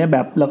หอเนี้ยแบ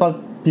บแล้วก็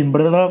พิมพ์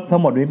ทั้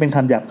งหมดนี้เป็นค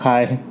ำหยาบคา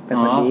ยเป็น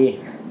คนดี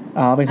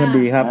เป็นคน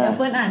ดีครับเดี๋ยวเ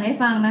พื่อนอ่านให้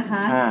ฟังนะค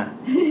ะ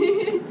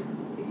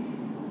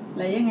แ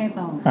ล้วยังไง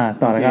ต่อ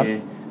ต่อเลยครับ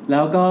แล้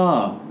วก็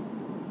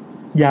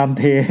ยาม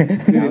เท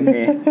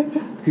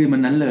คือมั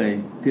นนั้นเลย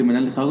คือมัน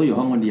นั้นเขาก็อยู่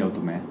ห้องคนเดียว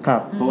ถูกไหมครั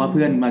บเพราะว่าเ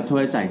พื่อนมาช่ว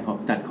ยใส่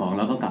จัดของแ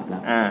ล้วก็กลับแล้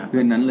วเพื่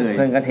อนนั้นเลยเ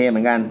พื่อนก็เทเหมื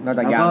อนกันนอกจ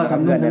ากยามท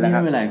ำเพื่อนได้แล้วไ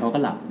ม่เป็นไรเขาก็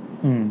หลับ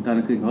ตอนก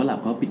ลางคืนเขาหลับ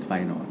เขาปิดไฟ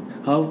นอน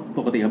เขาป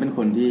กติเขาเป็นค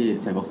นที่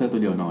ใส่บ็อกเซอร์ตั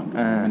วเดียวนอน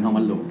เป็นห้อง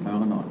พัดลมแล้ว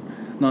ก็น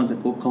อนเสร็จ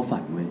ปุ๊บเขาฝั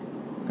นเว้ย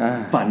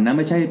ฝันนะไ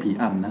ม่ใช่ผี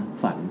อำนะ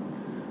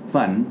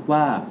ฝันว่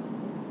า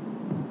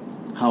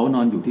เขาน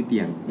อนอยู่ที่เตี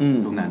ยง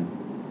ตรงนั้น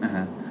นะฮ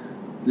ะ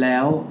แล้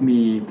วมี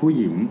ผู้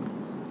หญิง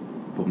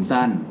ผม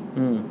สั้น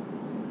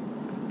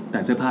แต่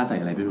เสื้อผ้าใส่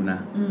อะไรไม่รู้นะ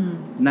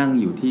นั่ง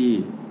อยู่ที่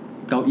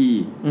เก้าอี้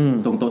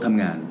ตรงโต๊ะท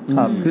ำงาน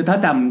คือถ้า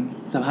จ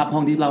ำสภาพห้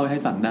องที่เล่าให้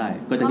ฟังได้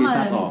ก็จะคิดภ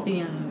าพออก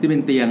ที่เป็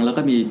นเตียงแล้ว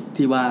ก็มี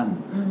ที่ว่าง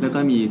แล้วก็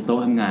มีโต๊ะ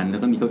ทำงานแล้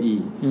วก็มีเก้าอี้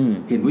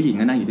เห็นผู้หญิง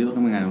ก็นั่งอยู่ที่โต๊ะ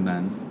ทำงานตรง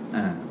นั้น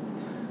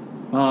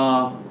พอ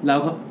แ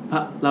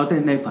ล้ว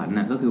ในฝัน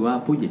น่ะก็คือว่า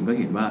ผู้หญิงก็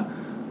เห็นว่า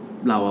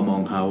เรามอ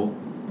งเขา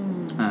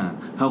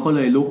เขาก็เล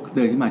ยลุกเ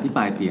ดินขึ้นมาที่ป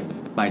ลายเตียง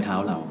ปลายเท้า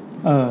เรา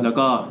แล้ว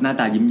ก็หน้า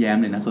ตายิ้มแย้ม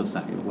เลยนะสดใส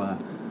บอกว่า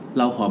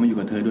เราขอมาอยู่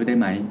กับเธอด้วยได้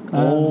ไหม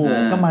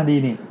ก็มาดี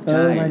นี่ใ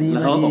ช่แล้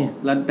วเขาบอก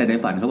แล้วแต่ใน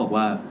ฝันเขาบอก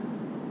ว่า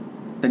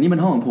แต่นี่มัน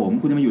ห้องของผม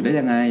คุณจะมาอยู่ได้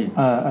ยังไง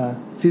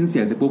สิ้นเสี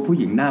ยงเสร็จปุ๊บผู้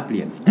หญิงหน้าเป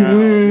ลี่ยน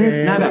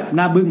หน้าแบบห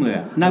น้าบึ้งเลย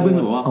หน้าบึ้งเล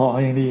ยบอกว่า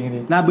อย่างดี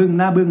หน้า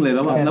บึ้งเลยแ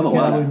ล้วบอก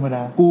ว่า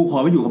กูขอ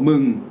มาอยู่กับมึ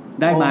ง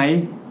ได้ไหม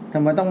ท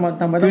ำไมต้อง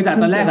คือจาก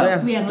ตอนแรกเ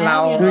รา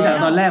คือจาก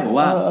ตอนแรกบอก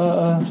ว่า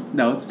เ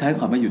ดี๋ยวฉัน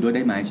ขอมาอยู่ด้วยไ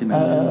ด้ไหมใช่ไหม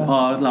พอ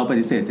เราป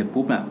ฏิเสธเสร็จ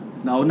ปุ๊บ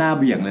เราหน้า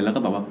เบี่ยงเลยแล้วก็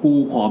แบบว่ากู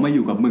ขอมาอ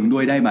ยู่กับมึงด้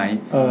วยได้ไหม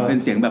เป็น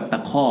เสียงแบบตะ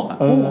คอก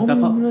แล้ว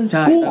เขาใ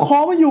ช่กูขอ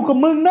มาอยู่กับ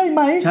มึงได้ไห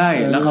มใช่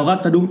แล้วเขาก็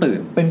สะดุ้งตื่น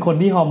เป็นคน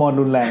ที่ฮอร์โมน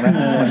รุนแรงนะ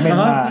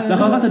แล้ว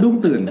เขาก็สะดุ้ง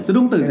ตื่นเสร็จ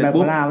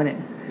ปุ๊บ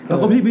แล้ว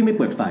ก็รีบวิ่งไป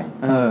เปิดไฟ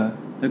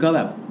แล้วก็แ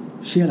บบ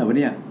เชื่ออะไรวะเ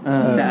นี่ย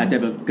แต่อาจจะ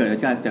เกิดจ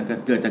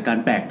ากการ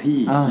แปลกที่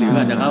หรือ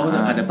อาจจะเขา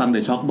อาจจะฟังเด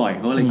อะช็อคบ่อย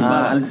เขาเลยคิดว่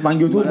าฟัง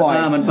YouTube บ่อย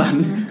มันฟัง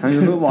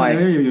YouTube บ่อยไ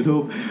ม่อยู่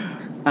YouTube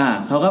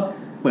เขาก็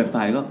เปิดไฟ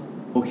ก็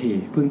โอเค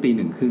เพิ่ง 1:30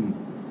 น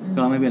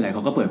ก็ไม่เป็นไรเข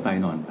าก็เปิดไฟ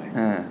นอนไป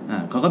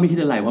เขาก็ไม่คิด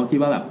อะไรเพราะคิด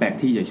ว่าแบบแปลก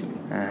ที่เฉย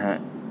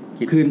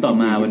ๆคืนต่อ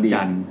มาวัน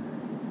จันทร์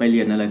ไปเรี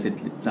ยนอะไรเสร็จ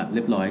สับเ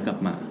รียบร้อยกลับ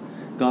มา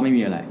ก็ไม่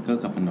มีอะไรก็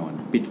กลับมานอน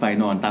ปิดไฟ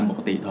นอนตามปก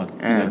ติถอด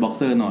บ็อกเ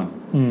ซอร์นอน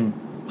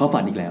เขาฝั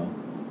นอีกแล้ว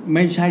ไ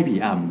ม่ใช่ผี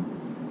อ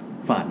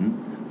ำ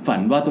ฝัน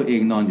ว่าตัวเอ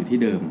งนอนอยู่ที่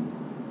เดิม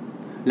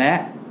และ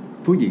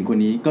ผู้หญิงคน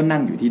นี้ก็นั่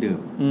งอยู่ที่เดิม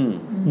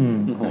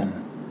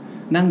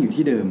นั่งอยู่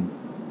ที่เดิม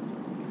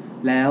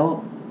แล้ว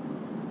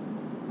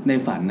ใน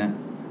ฝันน่ะ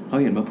เขา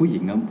เห็นว่าผู้หญิ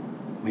งก็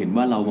เห็น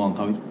ว่าเรามองเ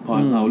ขาพอ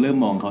เราเริ่ม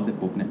มองเขาเสร็จ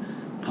ปุ๊บเนี่ย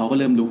เขาก็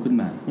เริ่มลุกขึ้น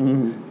มา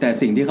แต่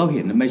สิ่งที่เขาเ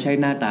ห็นไม่ใช่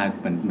หน้าตา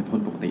เหมือนค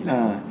นปกติแล้ว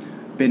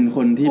เป็นค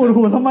นที่โอ้โห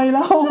ทำไมเ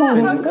ล่า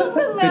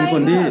เป็นค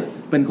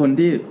น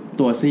ที่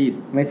ตัวซีด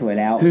ไม่สวย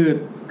แล้ว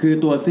คือ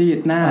ตัวซีด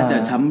หน้าจะ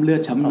ช้ำเลือ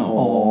ดช้ำหนอง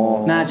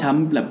หน้าช้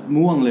ำแบบ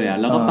ม่วงเลย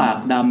แล้วก็ปาก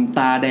ดำต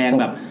าแดง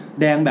แบบ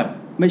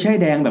ไม่ใช่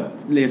แดงแบบ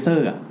เลเซอ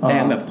ร์แด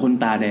งแบบคน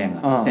ตาแดง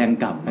แดง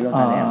กล่ำ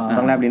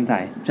ต้องแลบลิ้นใส่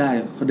ใช่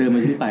เขาเดินมา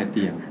ที่ปลายเ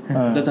ตียง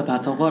แล้วสักพัก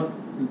เขาก็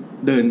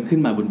เดินขึ้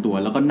นมาบนตัว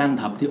แล้วก็นั่ง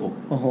ทับที่อก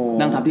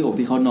นั่งทับที่อก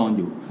ที่เขานอนอ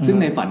ยู่ซึ่ง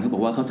ในฝันเขาบอ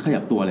กว่าเขาขยั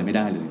บตัวอะไรไม่ไ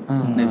ด้เลย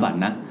ในฝัน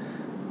นะ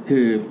คื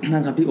อนั่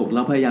งทับที่อกแ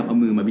ล้วพยายามเอา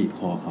มือมาบีบค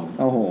อเขา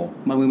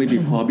มามือมาบี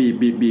บคอ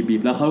บี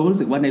บแล้วเขารู้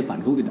สึกว่าในฝัน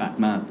เขาอึดอัด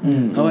มาก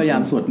เขาพยายา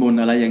มสวดมนต์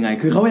อะไรยังไง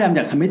คือเขาพยายามอ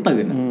ยากทำให้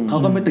ตื่นเขา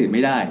ก็ไม่ตื่นไ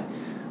ม่ได้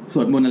ส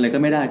วดมนต์อะไรก็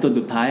ไม่ได้จน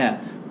สุดท้าย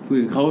คื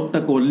อเขาต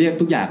ะโกนเรียก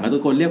ทุกอย่างแล้วต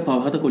ะโกนเรียกพอ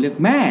เขาตะโกนเรียก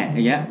แม่อ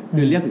ย่างเงี้ย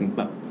คือเรียกถึง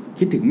แบบ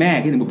คิดถึงแม่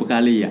คิดถึงบุปกา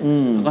รี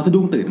เขาก็สะ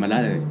ดุ้งตื่นมาได้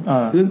เลย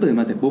สะดุ้งตื่น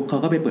มาเสร็จปุ๊บเขา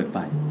ก็ไปเปิดไฟ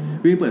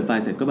วิ่งเปิดไฟ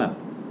เสร็จก็แบบ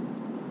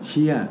เ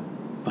ชี่ย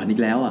ฝันอี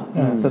กแล้ว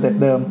สเต็ป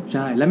เดิมใ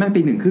ช่แล้วแม่ง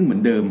 1:30 เหมือ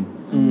นเดิม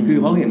คือ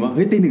เขาเห็นว่าเ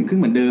ฮ้ย 1:30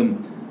 เหมือนเดิม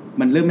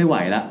มันเริ่มไม่ไหว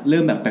ละเริ่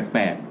มแบบแป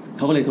ลกๆเ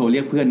ขาก็เลยโทรเรี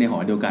ยกเพื่อนในหอ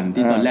เดียวกัน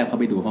ที่ตอนแรกเขา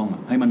ไปดูห้อง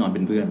ให้มานอนเ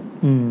ป็นเพื่อน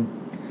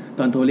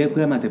ตอนโทรเรียกเ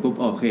พื่อนมาเสร็จปุ๊บ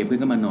โอเคเพื่อน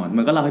ก็มานอน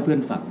มันก็เล่าให้เพื่อน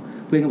ฟัง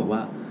เพื่อนก็บอกว่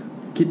า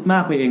คิดมา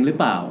กไปเองหรือ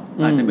เปล่า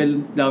อาจจะเป็น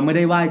เราไม่ไ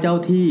ด้ไหว้เจ้า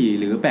ที่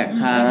หรือแปลก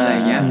ทางอะไร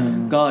เงี้ย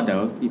ก็เดี๋ยว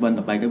อีกวัน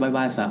ต่อไปก็ไห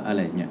ว้ซะอะไร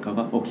เงี้ยเขา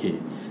ก็โอเค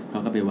เขา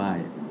ก็ไปไหว้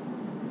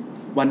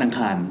วันอังค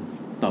าร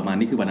ต่อมา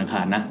นี่คือวันอังค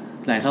ารนะ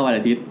รายเข้าวัน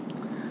อาทิตย์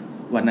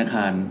วันอังค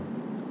าร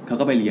เขา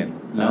ก็ไปเรียน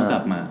แล้วกลั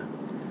บมา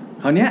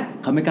คราวเนี้ย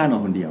เขาไม่กล้านอ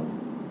นคนเดียว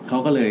เขา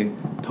ก็เลย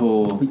โทร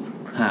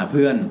หาเ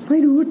พื่อนไม่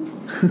ดูด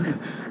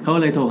เขา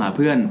เลยโทรหาเ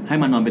พื่อนให้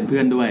มานอนเป็นเพื่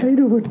อนด้วยไม่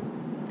ดูด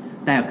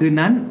แต่คืน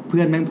นั้นเพื่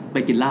อนแม่งไป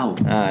กินเหล้า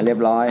เรียบ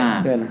ร้อย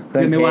เพื่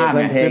อนไม่ว่างเ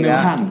พื่อนไม่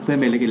ว่างเพื่อน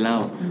ไปกินเหล้า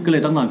ก็เล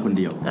ยต้องนอนคน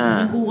เดียว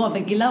กูก็ไป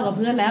กินเหล้ากับเ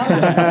พื่อนแล้ว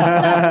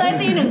เลย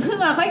 1:00 ขึ้น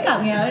มาค่อยกลับ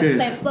ไง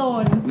เซฟโซ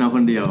นนอนค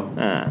นเดียว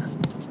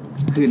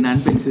คืนนั้น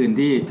เป็นคืน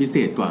ที่พิเศ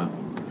ษกว่า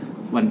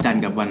วันจันท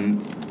ร์กับวัน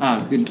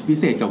คืนพิ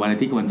เศษกับวันอา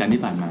ทิตย์กับวันจันทร์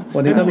ที่ผ่านมา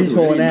วันนี้ต้องมีโช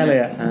ว์แน่เลย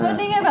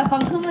นี่ไงแบบฟั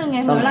งครึ่งนึงไง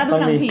เวลาดู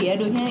หนังผี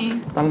ดูแค่นี้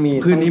ต้องมี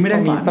คืนนี้ไม่ได้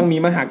ฝันต้องมี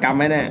มหากรรม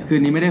แน่คื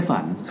นนี้ไม่ได้ฝั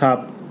นครับ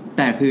แ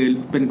ต่คือ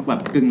เป็นแบ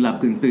บกึ่งหลับ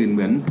กึ่งตื่นเห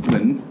มื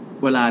อน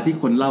เวลาที่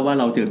คนเล่าว่า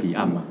เราเจอผี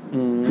อ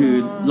ำคือ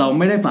เรา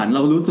ไม่ได้ฝันเร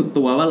ารู้สึก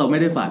ตัวว่าเราไม่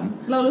ได้ฝัน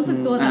เรารู้สึก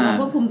ตัวแต่เรา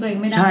ควบคุมตัวเอง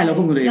ไม่ได้ใช่เราค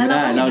วบคุมตัวเองไม่ไ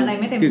ด้เรา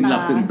กึ่งหลั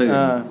บกึ่งตื่น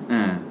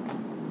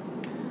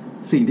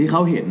สิ่งที่เข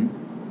าเห็น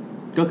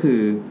ก็คือ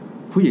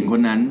ผู้หญิงค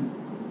นนั้น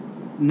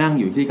นั่ง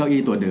อยู่ที่เก้า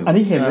อี้ตัวเดิมอัน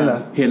นี้เห็นเลยเหรอ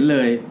เห็นเล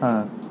ย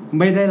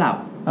ไม่ได้หลับ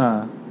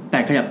แต่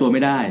ขยับตัวไ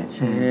ม่ได้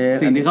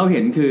สิ่งที่เขาเห็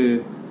นคือ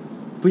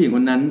ผู้หญิงค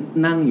นนั้น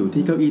นั่งอยู่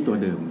ที่เก้าอี้ตัว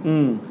เดิม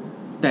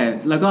แต่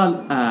แล้วก็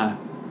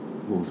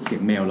โหเสีย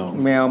งแมวร้อง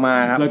แมวมา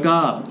ครับแล้วก็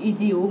อี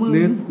จิ๋วมึง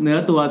เนื้อ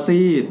ตัว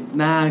ซีด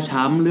หน้า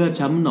ช้ำเลือด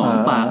ช้ำหนอง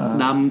ปาก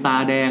ดำตา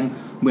แดง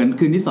เหมือน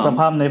คืนที่2ส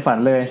ภาพในฝัน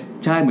เลย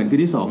ใช่เหมือนคื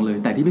นที่2เลย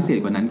แต่ที่พิเศษ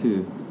กว่านั้นคือ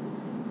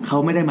เขา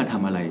ไม่ได้มาท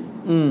ำอะไร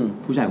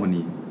ผู้ชายคน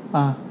นี้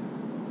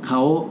เข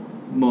า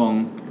มอง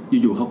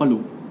อยู่ๆเขาก็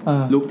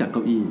ลุกจากเก้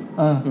าอี้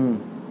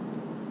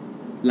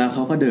แล้วเข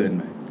าก็เดินไ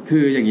ปคื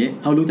ออย่างนี้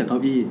เขาลุกจากเก้า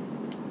อี้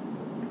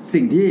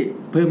สิ่งที่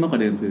เพิ่มมากกว่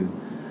าเดิมคือ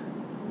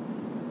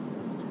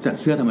จาก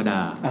เชือกธรรมดา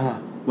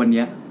วัน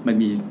นี้มัน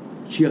มี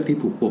เชือกที่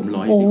ผูกปมร้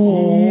อยอยู่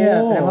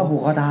แสดงว่าผู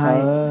กคอตาย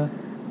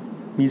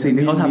มีสิ่ง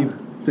ที่เขา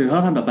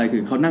ทำต่อไปคื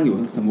อเขานั่งอยู่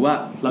สมมติว่า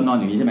เรานอน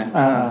อย่างนี้ใช่ไหม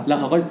แล้ว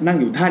เขาก็นั่ง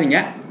อยู่ท่าอย่างเ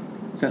งี้ย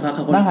สักพักเข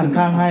าก็นั่งหัน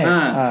ข้างให้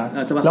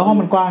แล้วห้อง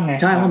มันกว้างไง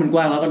ใช่ห้องมันก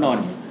ว้างแล้วก็นอน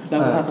แล้ว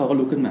สักพักเขาก็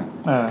ลุกขึ้นมา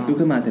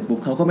เสร็จปุ๊บ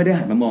เขาก็ไม่ได้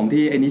หันมามอง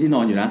ที่ไอ้นี้ที่น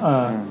อนอยู่นะ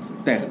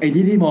แต่ไอ้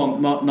ที่มอง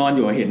นอนอ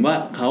ยู่เห็นว่า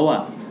เขาอ่ะ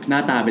หน้า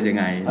ตาเป็นยัง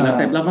ไง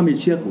แล้วก็มี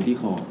เชือกผูกที่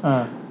คอ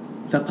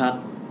สักพัก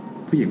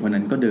ผู้หญิงคน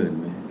นั้นก็เดิน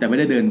ไปแต่ไม่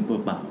ได้เดินเ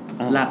ปล่า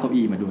ลากเก้า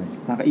อี้มาด้วย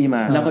ลากเก้าอี้ม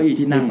าแล้วเก้าอี้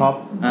ที่นั่ง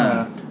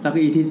ลากเก้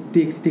าอี้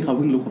ที่เขาเ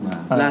พิ่งลุกออกมา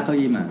ลากเก้า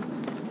อี้มา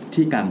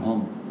ที่กลางห้อง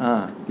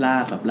ลา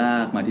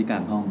กมาที่กลา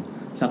งห้อง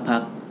สักพั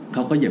กเข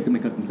าก็เหยียบขึ้นไป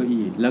กับเก้า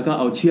อี้แล้วก็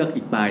เอาเชือก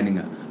อีกปลายนึง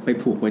อ่ะไป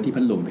ผูกไว้ที่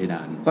พัดลมเพด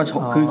านก็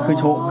คือ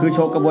โช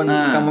ว์กระบวน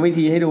กรรมวิ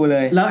ธีให้ดูเล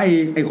ยแล้ว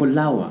ไอ้คน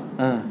เล่าอ่ะ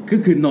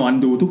คือนอน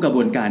ดูทุกกระบ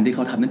วนการที่เข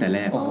าทำตั้งแต่แร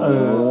ก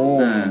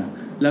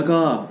แล้วก็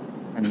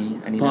อันนี้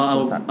พอ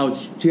เอา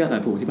เชือก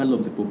ผูกที่พัดล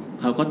มเสร็จปุ๊บ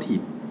เขาก็ถี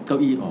บเก้า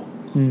อี้ออก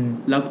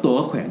แล้วตัว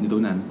ก็แขวนอยู่ตร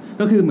งนั้น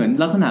ก็คือเหมือน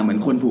ลักษณะเหมือน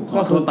คนผูกค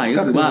อทั่วไป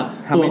ก็คือว่า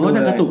ตัวเขาจ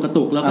ะกระ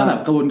ตุกแล้วก็แบบ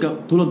กระวน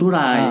ทุรนทุร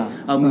าย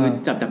เอามือ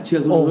จับเชือ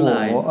กทุรนทุร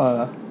าย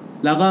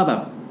แล้วก็แบบ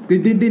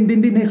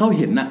ดิ้นให้เขา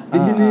เห็นน่ะ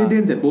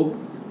ดิ้นเสร็จปุ๊บ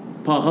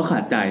พอเขาขา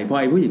ดใจพอ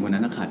ไอ้ผู้หญิงคน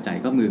นั้นขาดใจ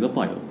ก็มือก็ป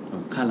ล่อย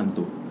ข้าลำ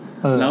ตัว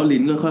แล้วลิ้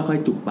นก็ค่อย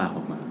ๆจุกปากอ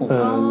อกมา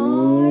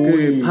คื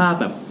อภาพ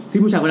แบบ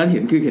ที่ผู้ชายคนนั้นเ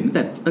ห็นคือเห็น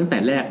ตั้งแต่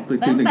แรก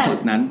จนถึงจุด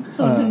นั้น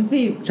0 ถึง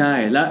 10ใช่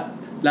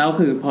แล้ว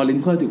คือพอลิ้น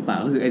ค่อยจุกปาก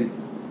ก็คือไอ้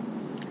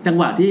จัง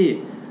หวะ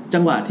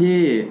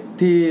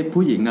ที่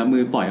ผู้หญิงมื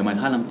อปล่อยออกมา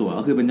ท่าลำตัว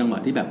ก็คือเป็นจังหวะ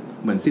ที่แบบ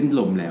เหมือนสิ้น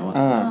ลมแล้ว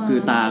คือ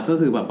ตาก็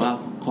คือแบบว่า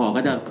คอ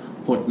ก็จะ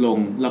หดลง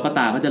แล้วก็ต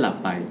าก็จะหลับ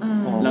ไป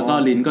แล้วก็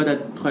ลิ้นก็จะ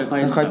ค่อ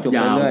ยๆย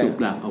าวจุก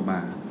ปากออกมา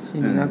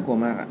น่ากลัว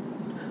มากอ่ะ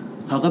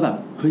เขาก็แบบ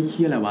เฮ้ยเ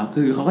หี้ยอะไรวะ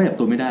คือเขาก็หยับ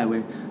ตัวไม่ได้เว้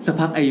ยสัก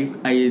พักไ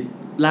อ้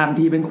ร่าง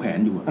ที่เป็นแขวน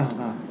อยู่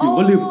อยู่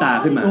ก็ลืมตา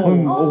ขึ้นมา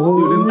อ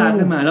ยู่ลืมตา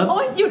ขึ้นมาแล้ว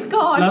หยุด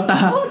ก่อนแล้วตา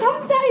ท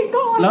ำใจ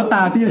ก่อนแล้วต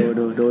าที่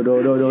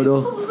ดู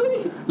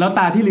แล้วต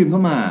าที่ลืมเข้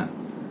ามา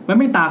มัน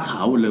ไม่ตาขา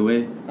วหมดเลยเว้ย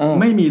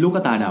ไม่มีลูก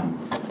ตาด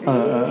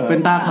ำเป็น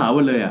ตาขาวหม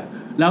ดเลยอ่ะ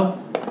แล้ว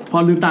พอ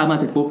ลืมตามา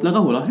เสร็จปุ๊บแล้วก็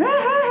หัวเราะ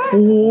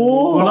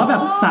หัวเราะแบ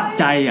บสะ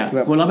ใจอ่ะ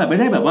หัวเราะแบบไม่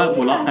ได้แบบว่า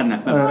หัวเราะกันอ่ะ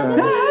แบบ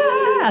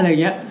อะไร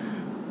เงี้ย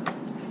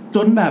จ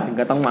นแบบ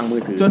ก็ต้องวางมื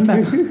อถือจน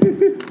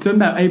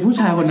แบบไอ้ผู้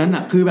ชายคนนั้นอ่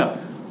ะคือแบบ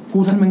กู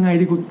ทำยังไง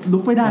ดิกูลุ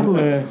กไม่ได้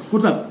กู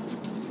แบบ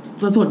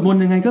จะสวดมน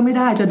ต์ยังไงก็ไม่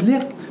ได้จะเรีย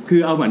กคือ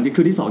เอาเหมือน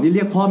คือที่2ที่เ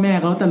รียกพ่อแม่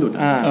เขาแต่หลุด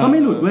ก็ไ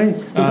ม่หลุดเว้ย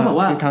คือเขาบอก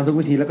ว่าทำทุก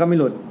วิธีแล้วก็ไม่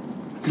หลุด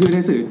คือใน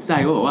สื่อใจ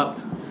เขาบอกว่า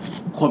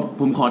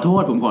ผมขอโท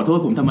ษผ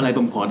มทำอะไร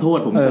ผมขอโทษ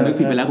ผมสำนึก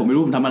ผิดไปแล้วผมไม่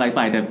รู้ผมทำอะไรไ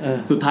ปแต่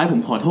สุดท้ายผม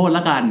ขอโทษล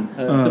ะกัน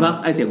สักพัก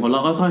ไอเสียงหัวเรา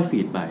ะก็ค่อยฟี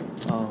ดไป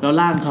แล้ว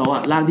ร่างเขาอ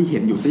ะร่างที่เห็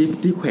นอยู่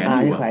ที่แขวนอ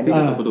ยู่ที่ก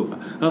ระตุก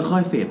ก็ค่อ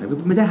ยเฟดไป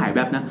ไม่ใช่หายแบ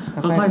บนะ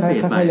ก็ค่อยเฟ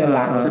ดไป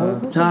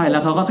ใช่แล้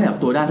วเขาก็ขยับ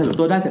ตัวได้เสร็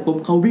จปุ๊บ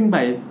เขาวิ่งไป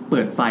เปิ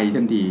ดไฟ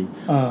ทันที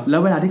แล้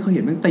วเวลาที่เขาเ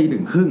ห็นมันตี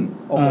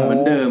 1:30เหมือ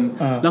นเดิม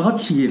แล้วเขา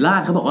ฉี่รา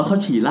ดเขาบอกว่าเขา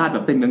ฉี่ราดแบ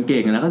บเต็มกางเก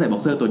งแล้วก็ใส่บ็อ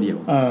กเซอร์ตัวเดียว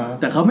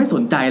แต่เขาไม่ส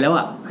นใจแล้วอ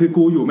ะคือ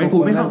กูไม่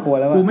เข้า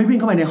กูไม่วิ่ง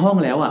เข้าไปในห้อง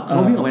แล้วอะเข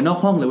าวิ่งออกไปนอก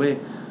ห้องเลยเว้ย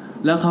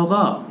แล้วเขาก็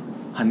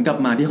หันกลับ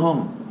มาที่ห้อง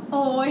โ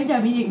อ้ยอย่า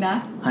มีอีกนะ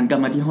หันกลับ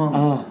มาที่ห้อง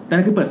แต่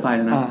นั่นคือเปิดไฟแ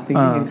ล้วนะ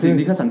สิ่ง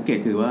ที่เขาสังเกต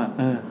คือว่า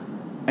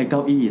ไอ้เก้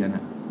าอี้นั่นน่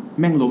ะ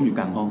แม่งล้มอยู่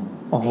กลางห้อง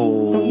โอ้โห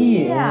เก้า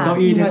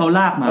อี้ที่เขาล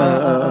ากมา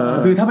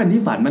คือถ้าเป็น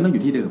ที่ฝันมันต้องอ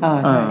ยู่ที่เดิม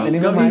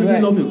เก้าอี้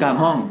ที่ล้มอยู่กลาง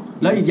ห้อง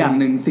แล้วอีกอย่าง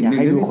นึงสิ่งนึง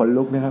ให้ดูขน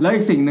ลุกนะครับแล้ว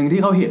อีกสิ่งนึง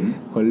ที่เขาเห็น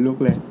ขนลุก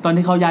เลยตอน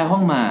ที่เขาย้ายห้อ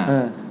งมา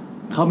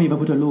เขามีพระ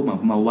พุทธรูป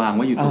มาวางไ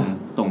ว้อยู่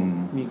ตรง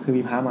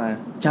มีพระมา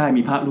ใช่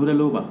มีพระพุทธ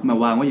รูปมา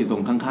วางไว้อยู่ตร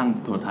งข้าง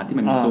ๆโทรทัศน์ที่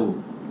มันมีตู้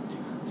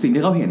สิ่ง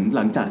ที่เขาเห็นห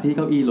ลังจากที่เ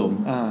ก้าอี้ล้ม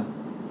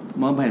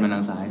มองไปมาท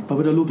างซ้ายพระ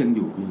พุทธรูปยังอ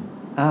ยู่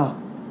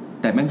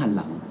แต่แม่งหันห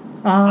ลัง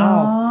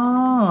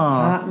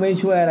พระไม่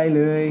ช่วยอะไรเ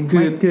ลย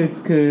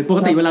คือปก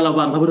ติเวลาเรา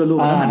วางพระพุทธรูป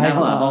แล้วหันหน้าเ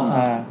ข้าหาห้อง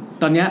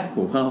ตอนเนี้ยโห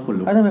เขาขน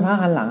ลุกแล้วทำไมพระ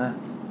หันหลัง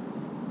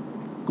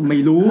ไม่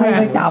รู้ใคร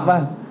ไปจับ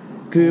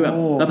คือแบบ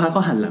แล้วพระ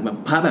ก็หันหลังแบบ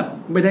พระแบบ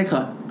ไม่ได้ค่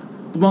ะ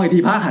มองอีกที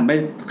พระหันไป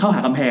เข้าหา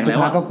กำแพงแล้ว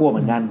พระก็กลัวเห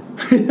มือนกัน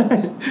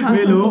ไ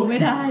ม่รู้ไม่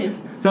ได้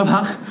สักพั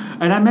ก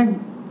ไอ้นั่นแม่ง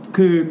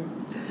คือ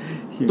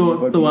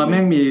ตัวแ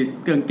ม่งมี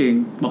กางเกง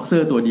บ็อกเซอ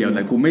ร์ตัวเดียวแ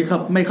ต่กูไม่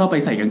เข้าไป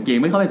ใส่กางเกง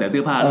ไม่เข้าไปใส่เสื้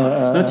อผ้า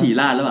แล้วฉี่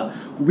ราดแล้ว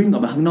กูวิ่งออ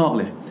กมาข้างนอก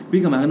เลยวิ่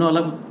งออกมาข้างนอกแ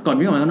ล้วก่อน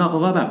วิ่งออกมาข้างนอกเข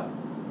าก็แบบ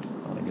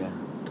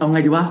เอาไง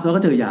ดีวะแล้ว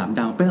ก็เจอยาม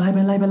ดังเป็นไ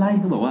ร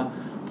เขาบอกว่า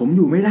ผมอ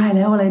ยู่ไม่ได้แ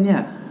ล้วอะไรเนี่ย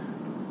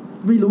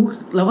ไม่รู้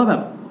แล้วก็แบ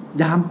บ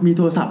ยามมีโ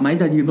ทรศัพท์ไหม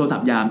จะยืมโทรศัพ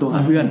ท์ยามโทรหา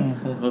เพื่อน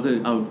ก็คือ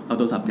เอาโ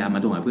ทรศัพท์ยามมา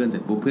โทรหาเพื่อนเสร็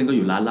จปุ๊บเพื่อนก็อ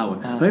ยู่ร้านเหล้า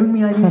เฮ้ยมึงมี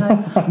อะไร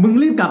มึง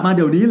รีบกลับมาเ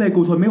ดี๋ยวนี้เลย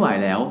กูทนไม่ไหว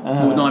แล้ว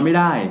กูนอนไม่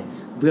ได้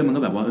เพื่อนมัน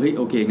ก็แบบว่าเฮ้ย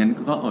โอเคงั้น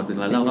ก็ออกจาก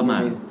ร้านเหล้าก็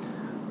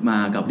มา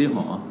กับที่ห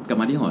อกลับ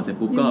มาที่หอเสร็จ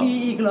ปุ๊บก็มี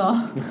อีกเหรอ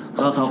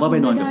ก็เขาก็ไป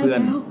นอนกับเพื่อ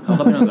น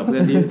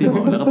ที่ห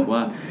อแล้วก็บอก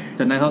ว่าจ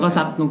ากนั้นเขาก็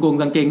ซัก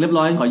กางเกงเรียบ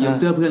ร้อยขอยืม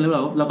เสื้อเพื่อนแ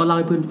ล้วก็เล่า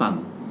ให้เพื่อนฟัง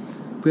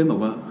เพื่อนบอก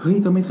ว่าเฮ้ย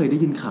ก็ไม่เคยได้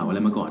ยินข่าวอะไร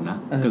มาก่อนนะ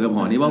เกี่ยวกับห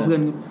อนี้ว่าเพื่อ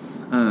น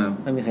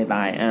ไม่มีใครต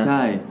ายใ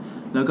ช่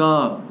แล้วก็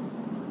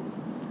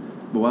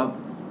บอกว่า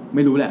ไ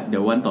ม่รู้แหละเดี๋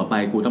ยววันต่อไป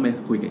กูต้องไป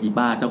คุยกับอี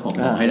ป้าเจ้าของ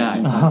หอให้ได้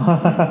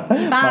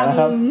อีป้า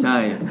ใช่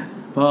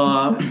พ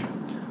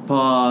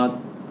อ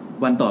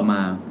วันต่อมา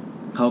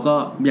เขาก็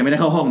ยังไม่ได้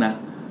เข้าห้องนะ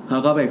เขา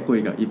ก็ไปคุย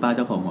กับอีป้าเ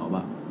จ้าของหอ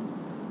ว่า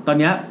ตอน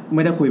เนี้ยไ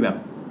ม่ได้คุยแบบ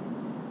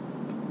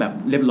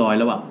เรียบร้อย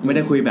แล้วอะไม่ไ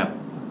ด้คุยแบบ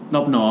น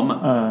อบน้อมอะ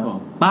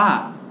ป้า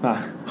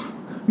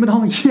ไม่ต้อ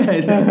งเหี้ยเล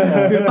ย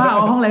คือป้าเอ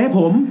าห้องอะไรให้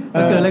ผม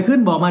มันเกิดอะไรขึ้น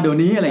บอกมาเดี๋ยว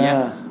นี้อะไรเงี้ย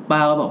ป้า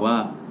ก็บอกว่า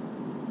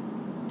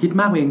คิด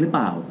มากเองหรือเป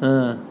ล่า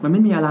มันไ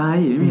ม่มีอะไร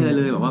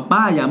เลยบอกว่า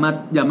ป้าอย่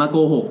ามาโก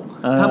หก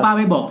ถ้าป้า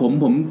ไม่บอก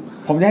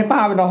ผมจะให้ป้า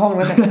ไปนอนห้อง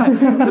นั้น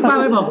ถ้าป้า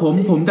ไม่บอก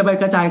ผมจะไป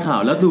กระจายข่าว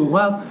แล้วดู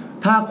ว่า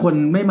ถ้าคน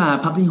ไม่มา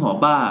พักที่หอ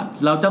ป้า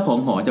แล้วเจ้าของ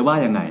หอจะว่า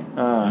ยังไง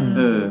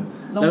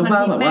แล้วป้า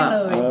แบบว่า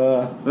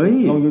เฮ้ย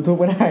ลง YouTube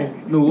ก็ได้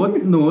ห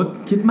นู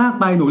คิดมาก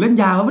ไปหนูเล่น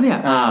ยาป่ะเนี่ย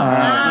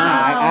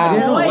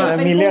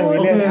มีเรื่อง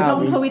ล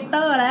ง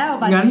Twitter แล้ว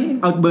งั้น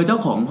เอาเบอร์เจ้า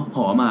ของห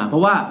อมาเพรา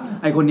ะว่า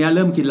ไอคนนี้เ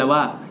ริ่มคิดแล้วว่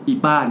าอี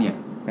ป้าเนี่ย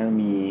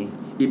มี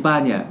อีป้า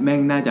เนี่ยแม่ง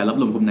น่าจะรับ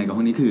ลมคมในกับ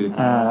ห้องนี้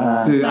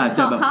คืออาจจ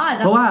ะแบบ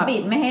เพราะว่าปิ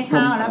ดไม่ให้เ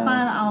ช่าแล้วป้า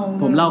เอา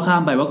ผมเล่าข้า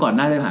มไปว่าก่อนห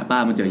น้าจะหาป้า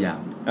มันเจอยาม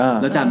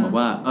แล้วจันบอก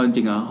ว่าเอาจ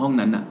ริงๆห้อง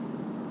นั้นอ่ะ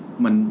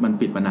มัน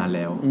ปิดมานานแ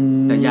ล้ว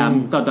แต่ยาม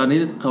ตอนนี้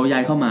เขาย้า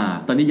ยเข้ามา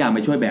ตอนนี้ยามไป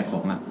ช่วยแบกข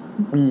อง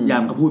ยา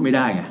มเขาพูดไม่ไ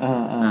ด้ไง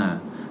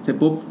เสร็จ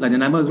ปุ๊บหลังจาก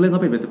นั้นเรื่องก็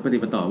เป็นปฏิ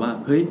ปต่อว่า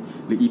เฮ้ย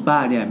หรืออีป้า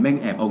เนี่ยแม่ง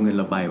แอบเอาเงินเ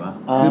ราไปวะ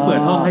คือเปิด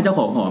ห้องให้เจ้าข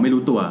องหอไม่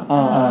รู้ตัว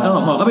เจ้าข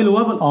องหอก็ไม่รู้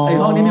ว่าไอ้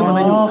ห้องนี้มีคน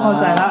มาอยู่เข้า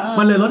ใจละ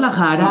มันเลยลดรา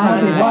คาได้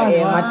ว่าเอ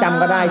งมาจ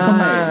ำก็ได้ทำ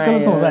ไมก็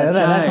สงสัยตั้งแ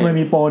ต่แรกทำไม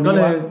มีโปรก็เ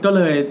ล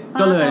ย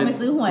ไป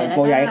ซื้อหวยแล้วโป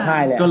รย้ายค่า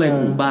ยเลยก็เลย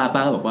ขู่ป้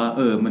าก็บอกว่า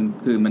มัน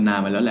คือมันนาน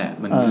มาแล้วแหละ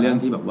มันมีเรื่อง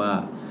ที่แบบว่า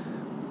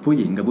ผู้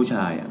หญิงกับผู้ช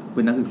ายเ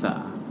ป็นนักศึกษา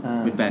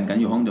เป็นแฟนกัน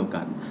อยู่ห้องเดียว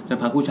กันสัก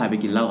พักผู้ชายไป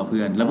กินเหล้ากับเ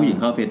พื่อนแล้วผู้หญิง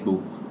เข้า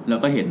Facebook แล้ว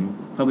ก็เห็น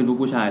เขาเป็น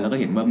ผู้ชายแล้วก็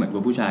เห็นว่าเหมือนกั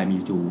บผู้ชายมี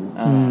ชู้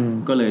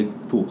ก็เลย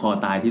ผูกคอ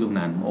ตายที่ตรง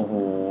นั้น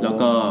แล้ว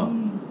ก็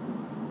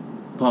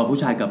พอผู้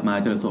ชายกลับมา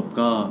เจอศพ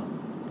ก็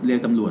เรียก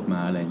ตำรวจม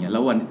าอะไรเงี้ยแล้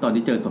ววันตอน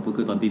ที่เจอศพก็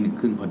คือตอน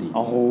 1:30 พอดี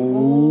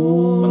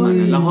ประมาณ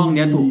นั้นแล้วห้องเ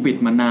นี้ยถูกปิด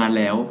มานาน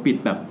แล้วปิด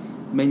แบบ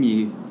ไม่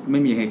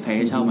มีใครใ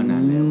ห้เช่ามานา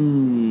นแล้ว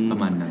ประ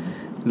มาณนั้น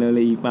เล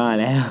ยอีป้า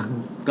แล้ว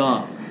ก็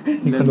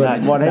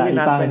บอลให้พี่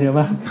นัทเป็นเยอะ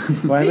มาก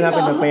บอลให้พี่นัทเ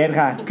ป็นเฟซ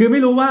ค่ะคือไม่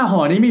รู้ว่าห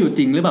อนี้มีอยู่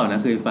จริงหรือเปล่านะ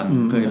เคย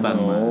ฟัง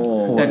มา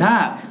แต่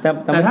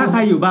ถ้าใคร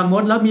อยู่บางม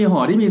ดแล้วมีหอ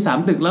ที่มี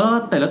3ตึกแล้ว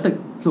แต่ละตึก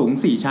สูง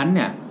4ชั้นเ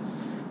นี่ย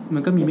มั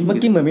นก็มีไม่เมื่อ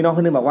กี้เหมือนพี่น้องค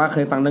นนึงบอกว่าเค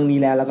ยฟังเรื่องนี้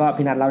แล้วก็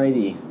พี่นัทเล่าได้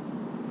ดี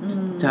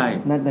ใช่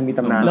น่าจะมีต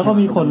ำนานแล้วก็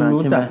มีคน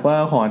รู้จักว่า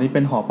หอนี้เ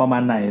ป็นหอประมา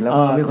ณไหนแล้ว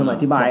ก็มีคนอ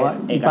ธิบายว่า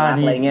อีป้า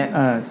นี่อะไรเงี้ย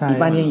ใช่อี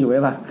ป้านี่ยังอยู่ไหม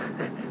ป่ะ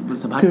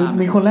สัมภาษณ์คือ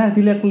มีคนแรก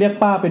ที่เรียก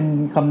ป้าเป็น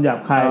คำหยาบ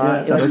คายด้วย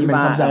แต่เป็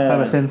นคำหยาบคาย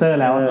แบบเซนเซอร์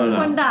แล้ว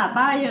คนด่า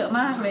ป้าเยอะม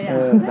ากเลยอ่ะ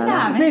ไม่ด่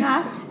าไหมคะ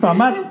สา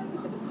มารถ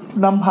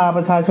นำพาป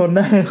ระชาชนไ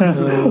ด้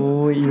โอ้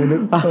ยมนุ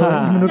ษย์ป้า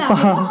อยากไป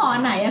หอ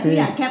ไหนอะคือ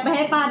อยากแคปไปใ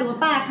ห้ป้าดูว่า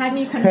ป้าใคร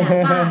มีคนด่า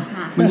ป้า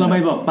ค่ะมึงเราไป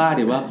บอกป้าเ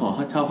ดี๋ยวว่าขอ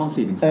เช่าห้อง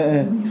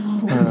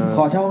413ข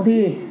อเช่าห้อง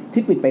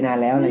ที่ปิดไปนาน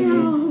แล้วอะไรอย่าง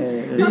งี้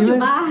จริงเ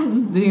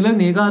รื่อง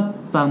นี้ก็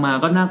ฟังมา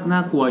ก็น่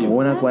ากลัวอยู่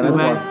น่ากลัว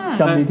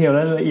จำดีเทลแล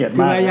ะละเอียด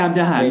มากพยายามจ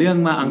ะหาเรื่อง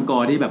มาอังกอ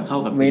ร์ที่แบบเข้า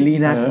กับเมลี่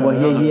น่ากลัวเ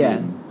ฮี้ย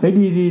เฮ้ย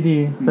ดี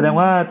แสดง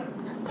ว่า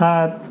ถ้า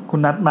คุณ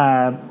นัดมา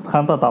ค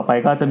รั้งต่อๆไป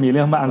ก็จะมีเ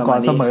รื่องมาอังกอ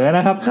ร์เสมอน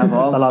ะครับ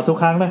ตลอดทุก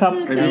ครั้งนะครับ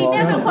คือเ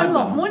นี่ยเป็นคนหม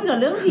กมุ่นกับ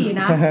เรื่องผี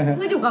นะ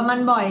คืออยู่กับมัน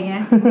บ่อยไง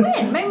ไม่เ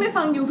ห็นไม่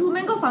ฟัง YouTube แ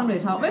ม่งก็ฟังเดอ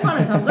ะช็อคไม่ฟังเด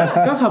อะช็อค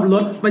ก็ขับร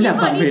ถไปอยาก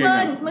ฟังเพล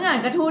งมึงอ่าน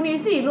กระทู้นี้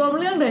สิรวม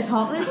เรื่องเดอะช็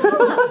อคเลยใช่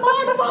ป่ะ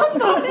ป้อน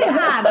ตัวได้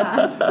อ่านอ่ะ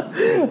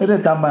ไม่ได้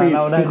จำมาเร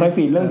าได้ค่อย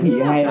ฟีดเรื่องผี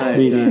ให้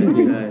ดี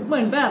เห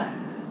มือนแบบ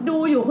ดู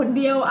อยู่คน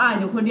เดียวอ่าน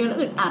อยู่คนเดียวแล้ว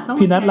อึดอัดต้อง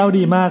พี่นัทเล่า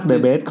ดีมาก The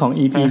Best ของ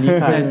EP นี้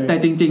ค่ะแต่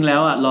จริงๆแล้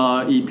วอ่ะรอ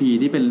EP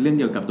ที่เป็นเรื่อง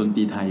เกี่ยวกับดนต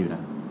รีไทยอยู่น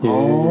ะ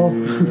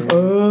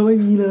ไม่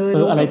มีเลย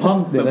อะไรห้อง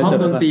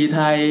ดนตรีไ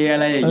ทยอะ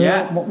ไรอย่างเงี้ย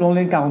โรงเ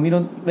รียนเก่ามี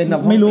เป็นแบ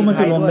บไม่รู้มัน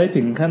จะรวมได้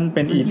ถึงขั้นเ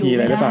ป็น EP อะ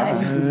ไรหรือเปล่า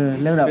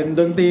เรื่องแบบเป็น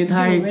ดนตรีไท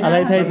ยอะไร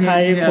ไท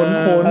ยๆ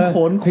โข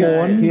น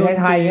ผี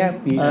ไทยเนี่ย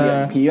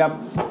ผีแบบ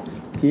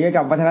ผี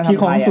กับวัฒนธรรมไทยผี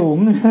ของสูง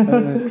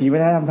ผีวั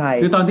ฒนธรรมไทย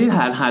คือตอนที่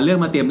หาเรื่อง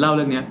มาเตรียมเล่า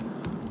เรื่องเนี้ย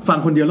ฟัง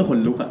คนเดียวแล้วขน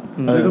ลุกอ่ะ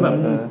แล้วก็แบบ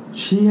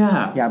เชี่ย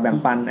อยากแบ่ง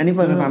ปันอันนี้เ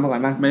ฟิร์นฟังมาก่อ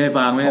นมั้ยไม่ได้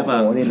ฟังโอ้โห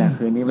นี่แหละ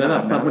คืนนี้แล้วแบ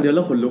บฟังคนเดียวแ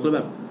ล้วขนลุกแล้วแ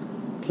บบ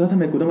แล้วทำ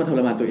ไมกูต้องมาท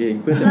รมานตัวเอง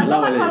เพื่อจะมาเล่า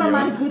อะไรอย่างเ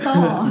งี้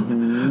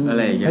ยอะไ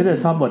รอย่างเงี้ยไม่ได้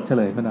ชอบบทเฉ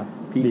ลยป่ะเนาะ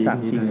พี่สั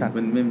ก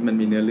มัน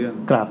มีเนื้อเรื่อง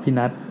กราบพี่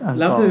นัท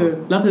แล้ว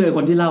คือค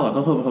นที่เล่าอ่ะเข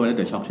าโทรมาเ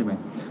ดอะช็อคใช่ไหม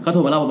เขาโท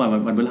รมาเล่าประมาณ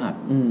วันพฤหัส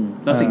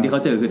แล้วสิ่งที่เขา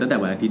เจอคือตั้งแต่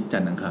วันอาทิตย์จั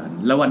นทร์อังคาร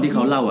แล้ววันที่เข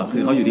าเล่าอ่ะคื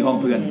อเขาอยู่ที่ห้อง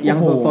เพื่อนยัง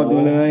สดๆอ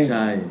ยู่เลยใ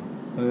ช่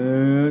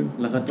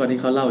แล้วก็ตอนที่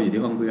เขาเล่าอยู่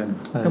ที่ห้องเพื่อน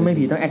ก็ไม่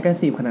ผีต้องแอค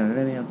ทีฟขนาดนั้นไ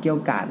ด้ไหมเกี่ยว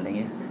กาดอะไร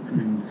เงี้ย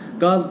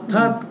ก็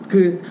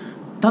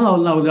ถ้าเรา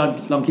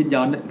ลองคิดย้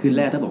อนคืนแ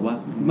รกถ้าบอกว่า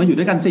มาอยู่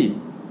ด้วยกันสิ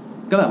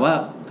ก็แบบว่า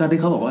ตอนที่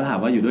เขาบอกว่าถาม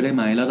ว่าอยู่ด้วยได้ไ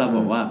หมแล้วเราบ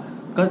อกว่า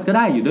ก็ไ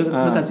ด้อยู่ด้วย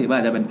กันสิว่า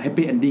อาจจะเป็นแฮป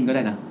ปี้เอนดิ้งก็ไ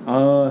ด้นะ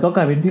ก็ก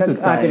ลายเป็นที่สุด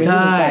ใจใ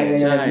ช่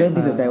เรื่อง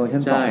ที่สุดใจเวอร์ชั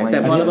น2แต่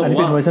พอเราบอก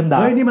ว่า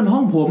เฮ้ยนี่มันห้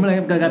องผมอะไร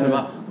กลายเป็น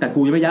ว่าแต่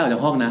กูยังไม่ย้ายออกจา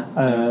กห้องนะ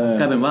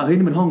กลายเป็นว่าเฮ้ย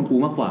นี่มันห้องกู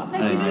มากกว่าอะ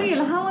ไรอย่างเงี้ย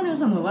แล้วถ้าวันนึง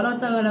สมมติว่าเรา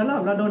เจอแล้ว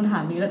เราโดนถา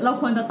มนี้เรา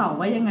ควรจะตอบ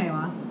ว่ายังไงว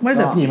ะไม่แ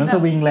ต่ผีมันส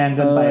วิงแรงเ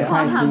กินไปขอ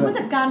ถามผู้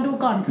จัดการดู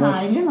ก่อนขาย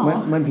อย่างเงี้ยหรอ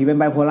มันผีเป็น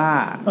ไบโพล่า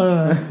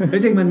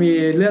จริงมันมี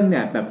เรื่องเนี่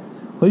ยแบบ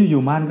เฮ้ยอ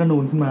ยู่ม่านก็นู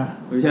นขึ้นมา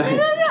ไม่ใช่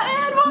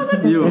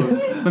อยู่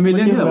มันมีเ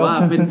รื่องที่แบบว่า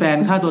เป็นแฟน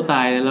ฆ่าตัวต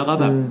ายแล้วก็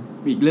แบบ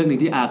อีกเรื่องนึง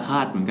ที่อาฆา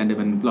ตเหมือนกันแต่เ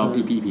ป็นรอ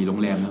EP ผีโรง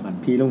แรมแล้วกัน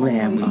ผีโรงแร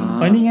ม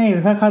นี่ไง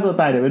ถ้าฆ่าตัว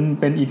ตายเดี๋ยว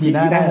เป็น EP ห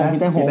น้าได้นะผี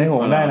ได้ห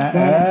งได้นะ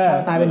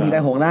ตายเป็นผีได้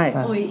หงได้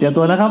เดี๋ยว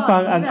ตัวนะครับฟั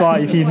งอังกอร์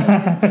EP หน้า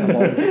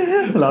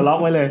เราล็อก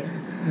ไว้เลย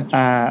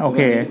โอเ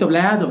คจบแ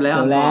ล้ว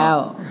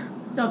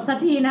จบสัก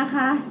ทีนะค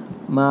ะ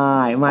ไ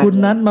ม่คุณ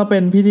นัทมาเป็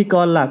นพิธีก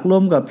รหลักร่ว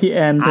มกับพี่แอ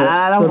นเถอะ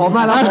แล้วผม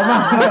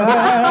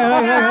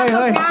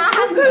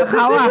เข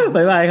า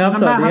บ๊ายบายครับ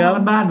สวัสดีครับ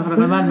บ้าน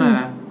มา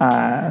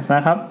น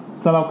ะครับ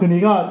สำหรับคืน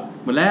นี้ก็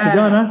หมดแล้วสุด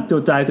ยอดนะจุ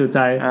ใจ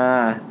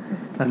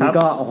นะครับ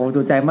ก็โอ้โห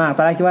จุใจมากต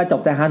อนแรกคิดว่าจ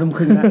บแต่5 ทุ่มค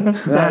รึ่งนะ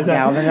ลากย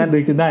าวงั้นดึ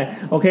กจนได้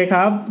โอเคค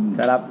รับส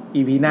ำหรับ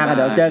EP หน้าก็เ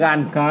ดี๋ยวเจอกัน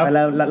แ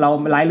ล้วเรา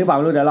ไลฟ์หรือเปล่าไ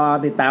ม่รู้เดี๋ยวรอ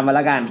ติดตามมาแ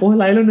ล้วกันโอ้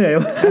ไลฟ์แล้วเหนื่อย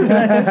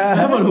แ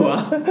ล้วปวดหัว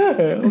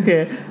โอเค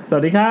ส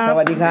วัสดีครับส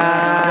วัส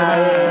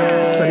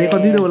ดีค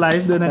นที่ดูไล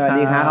ฟ์ด้วยนะครับสวัส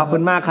ดีครับขอบคุ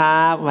ณมากค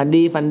รับฝัน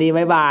ดี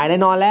บ๊ายบายได้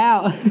นอนแล้ว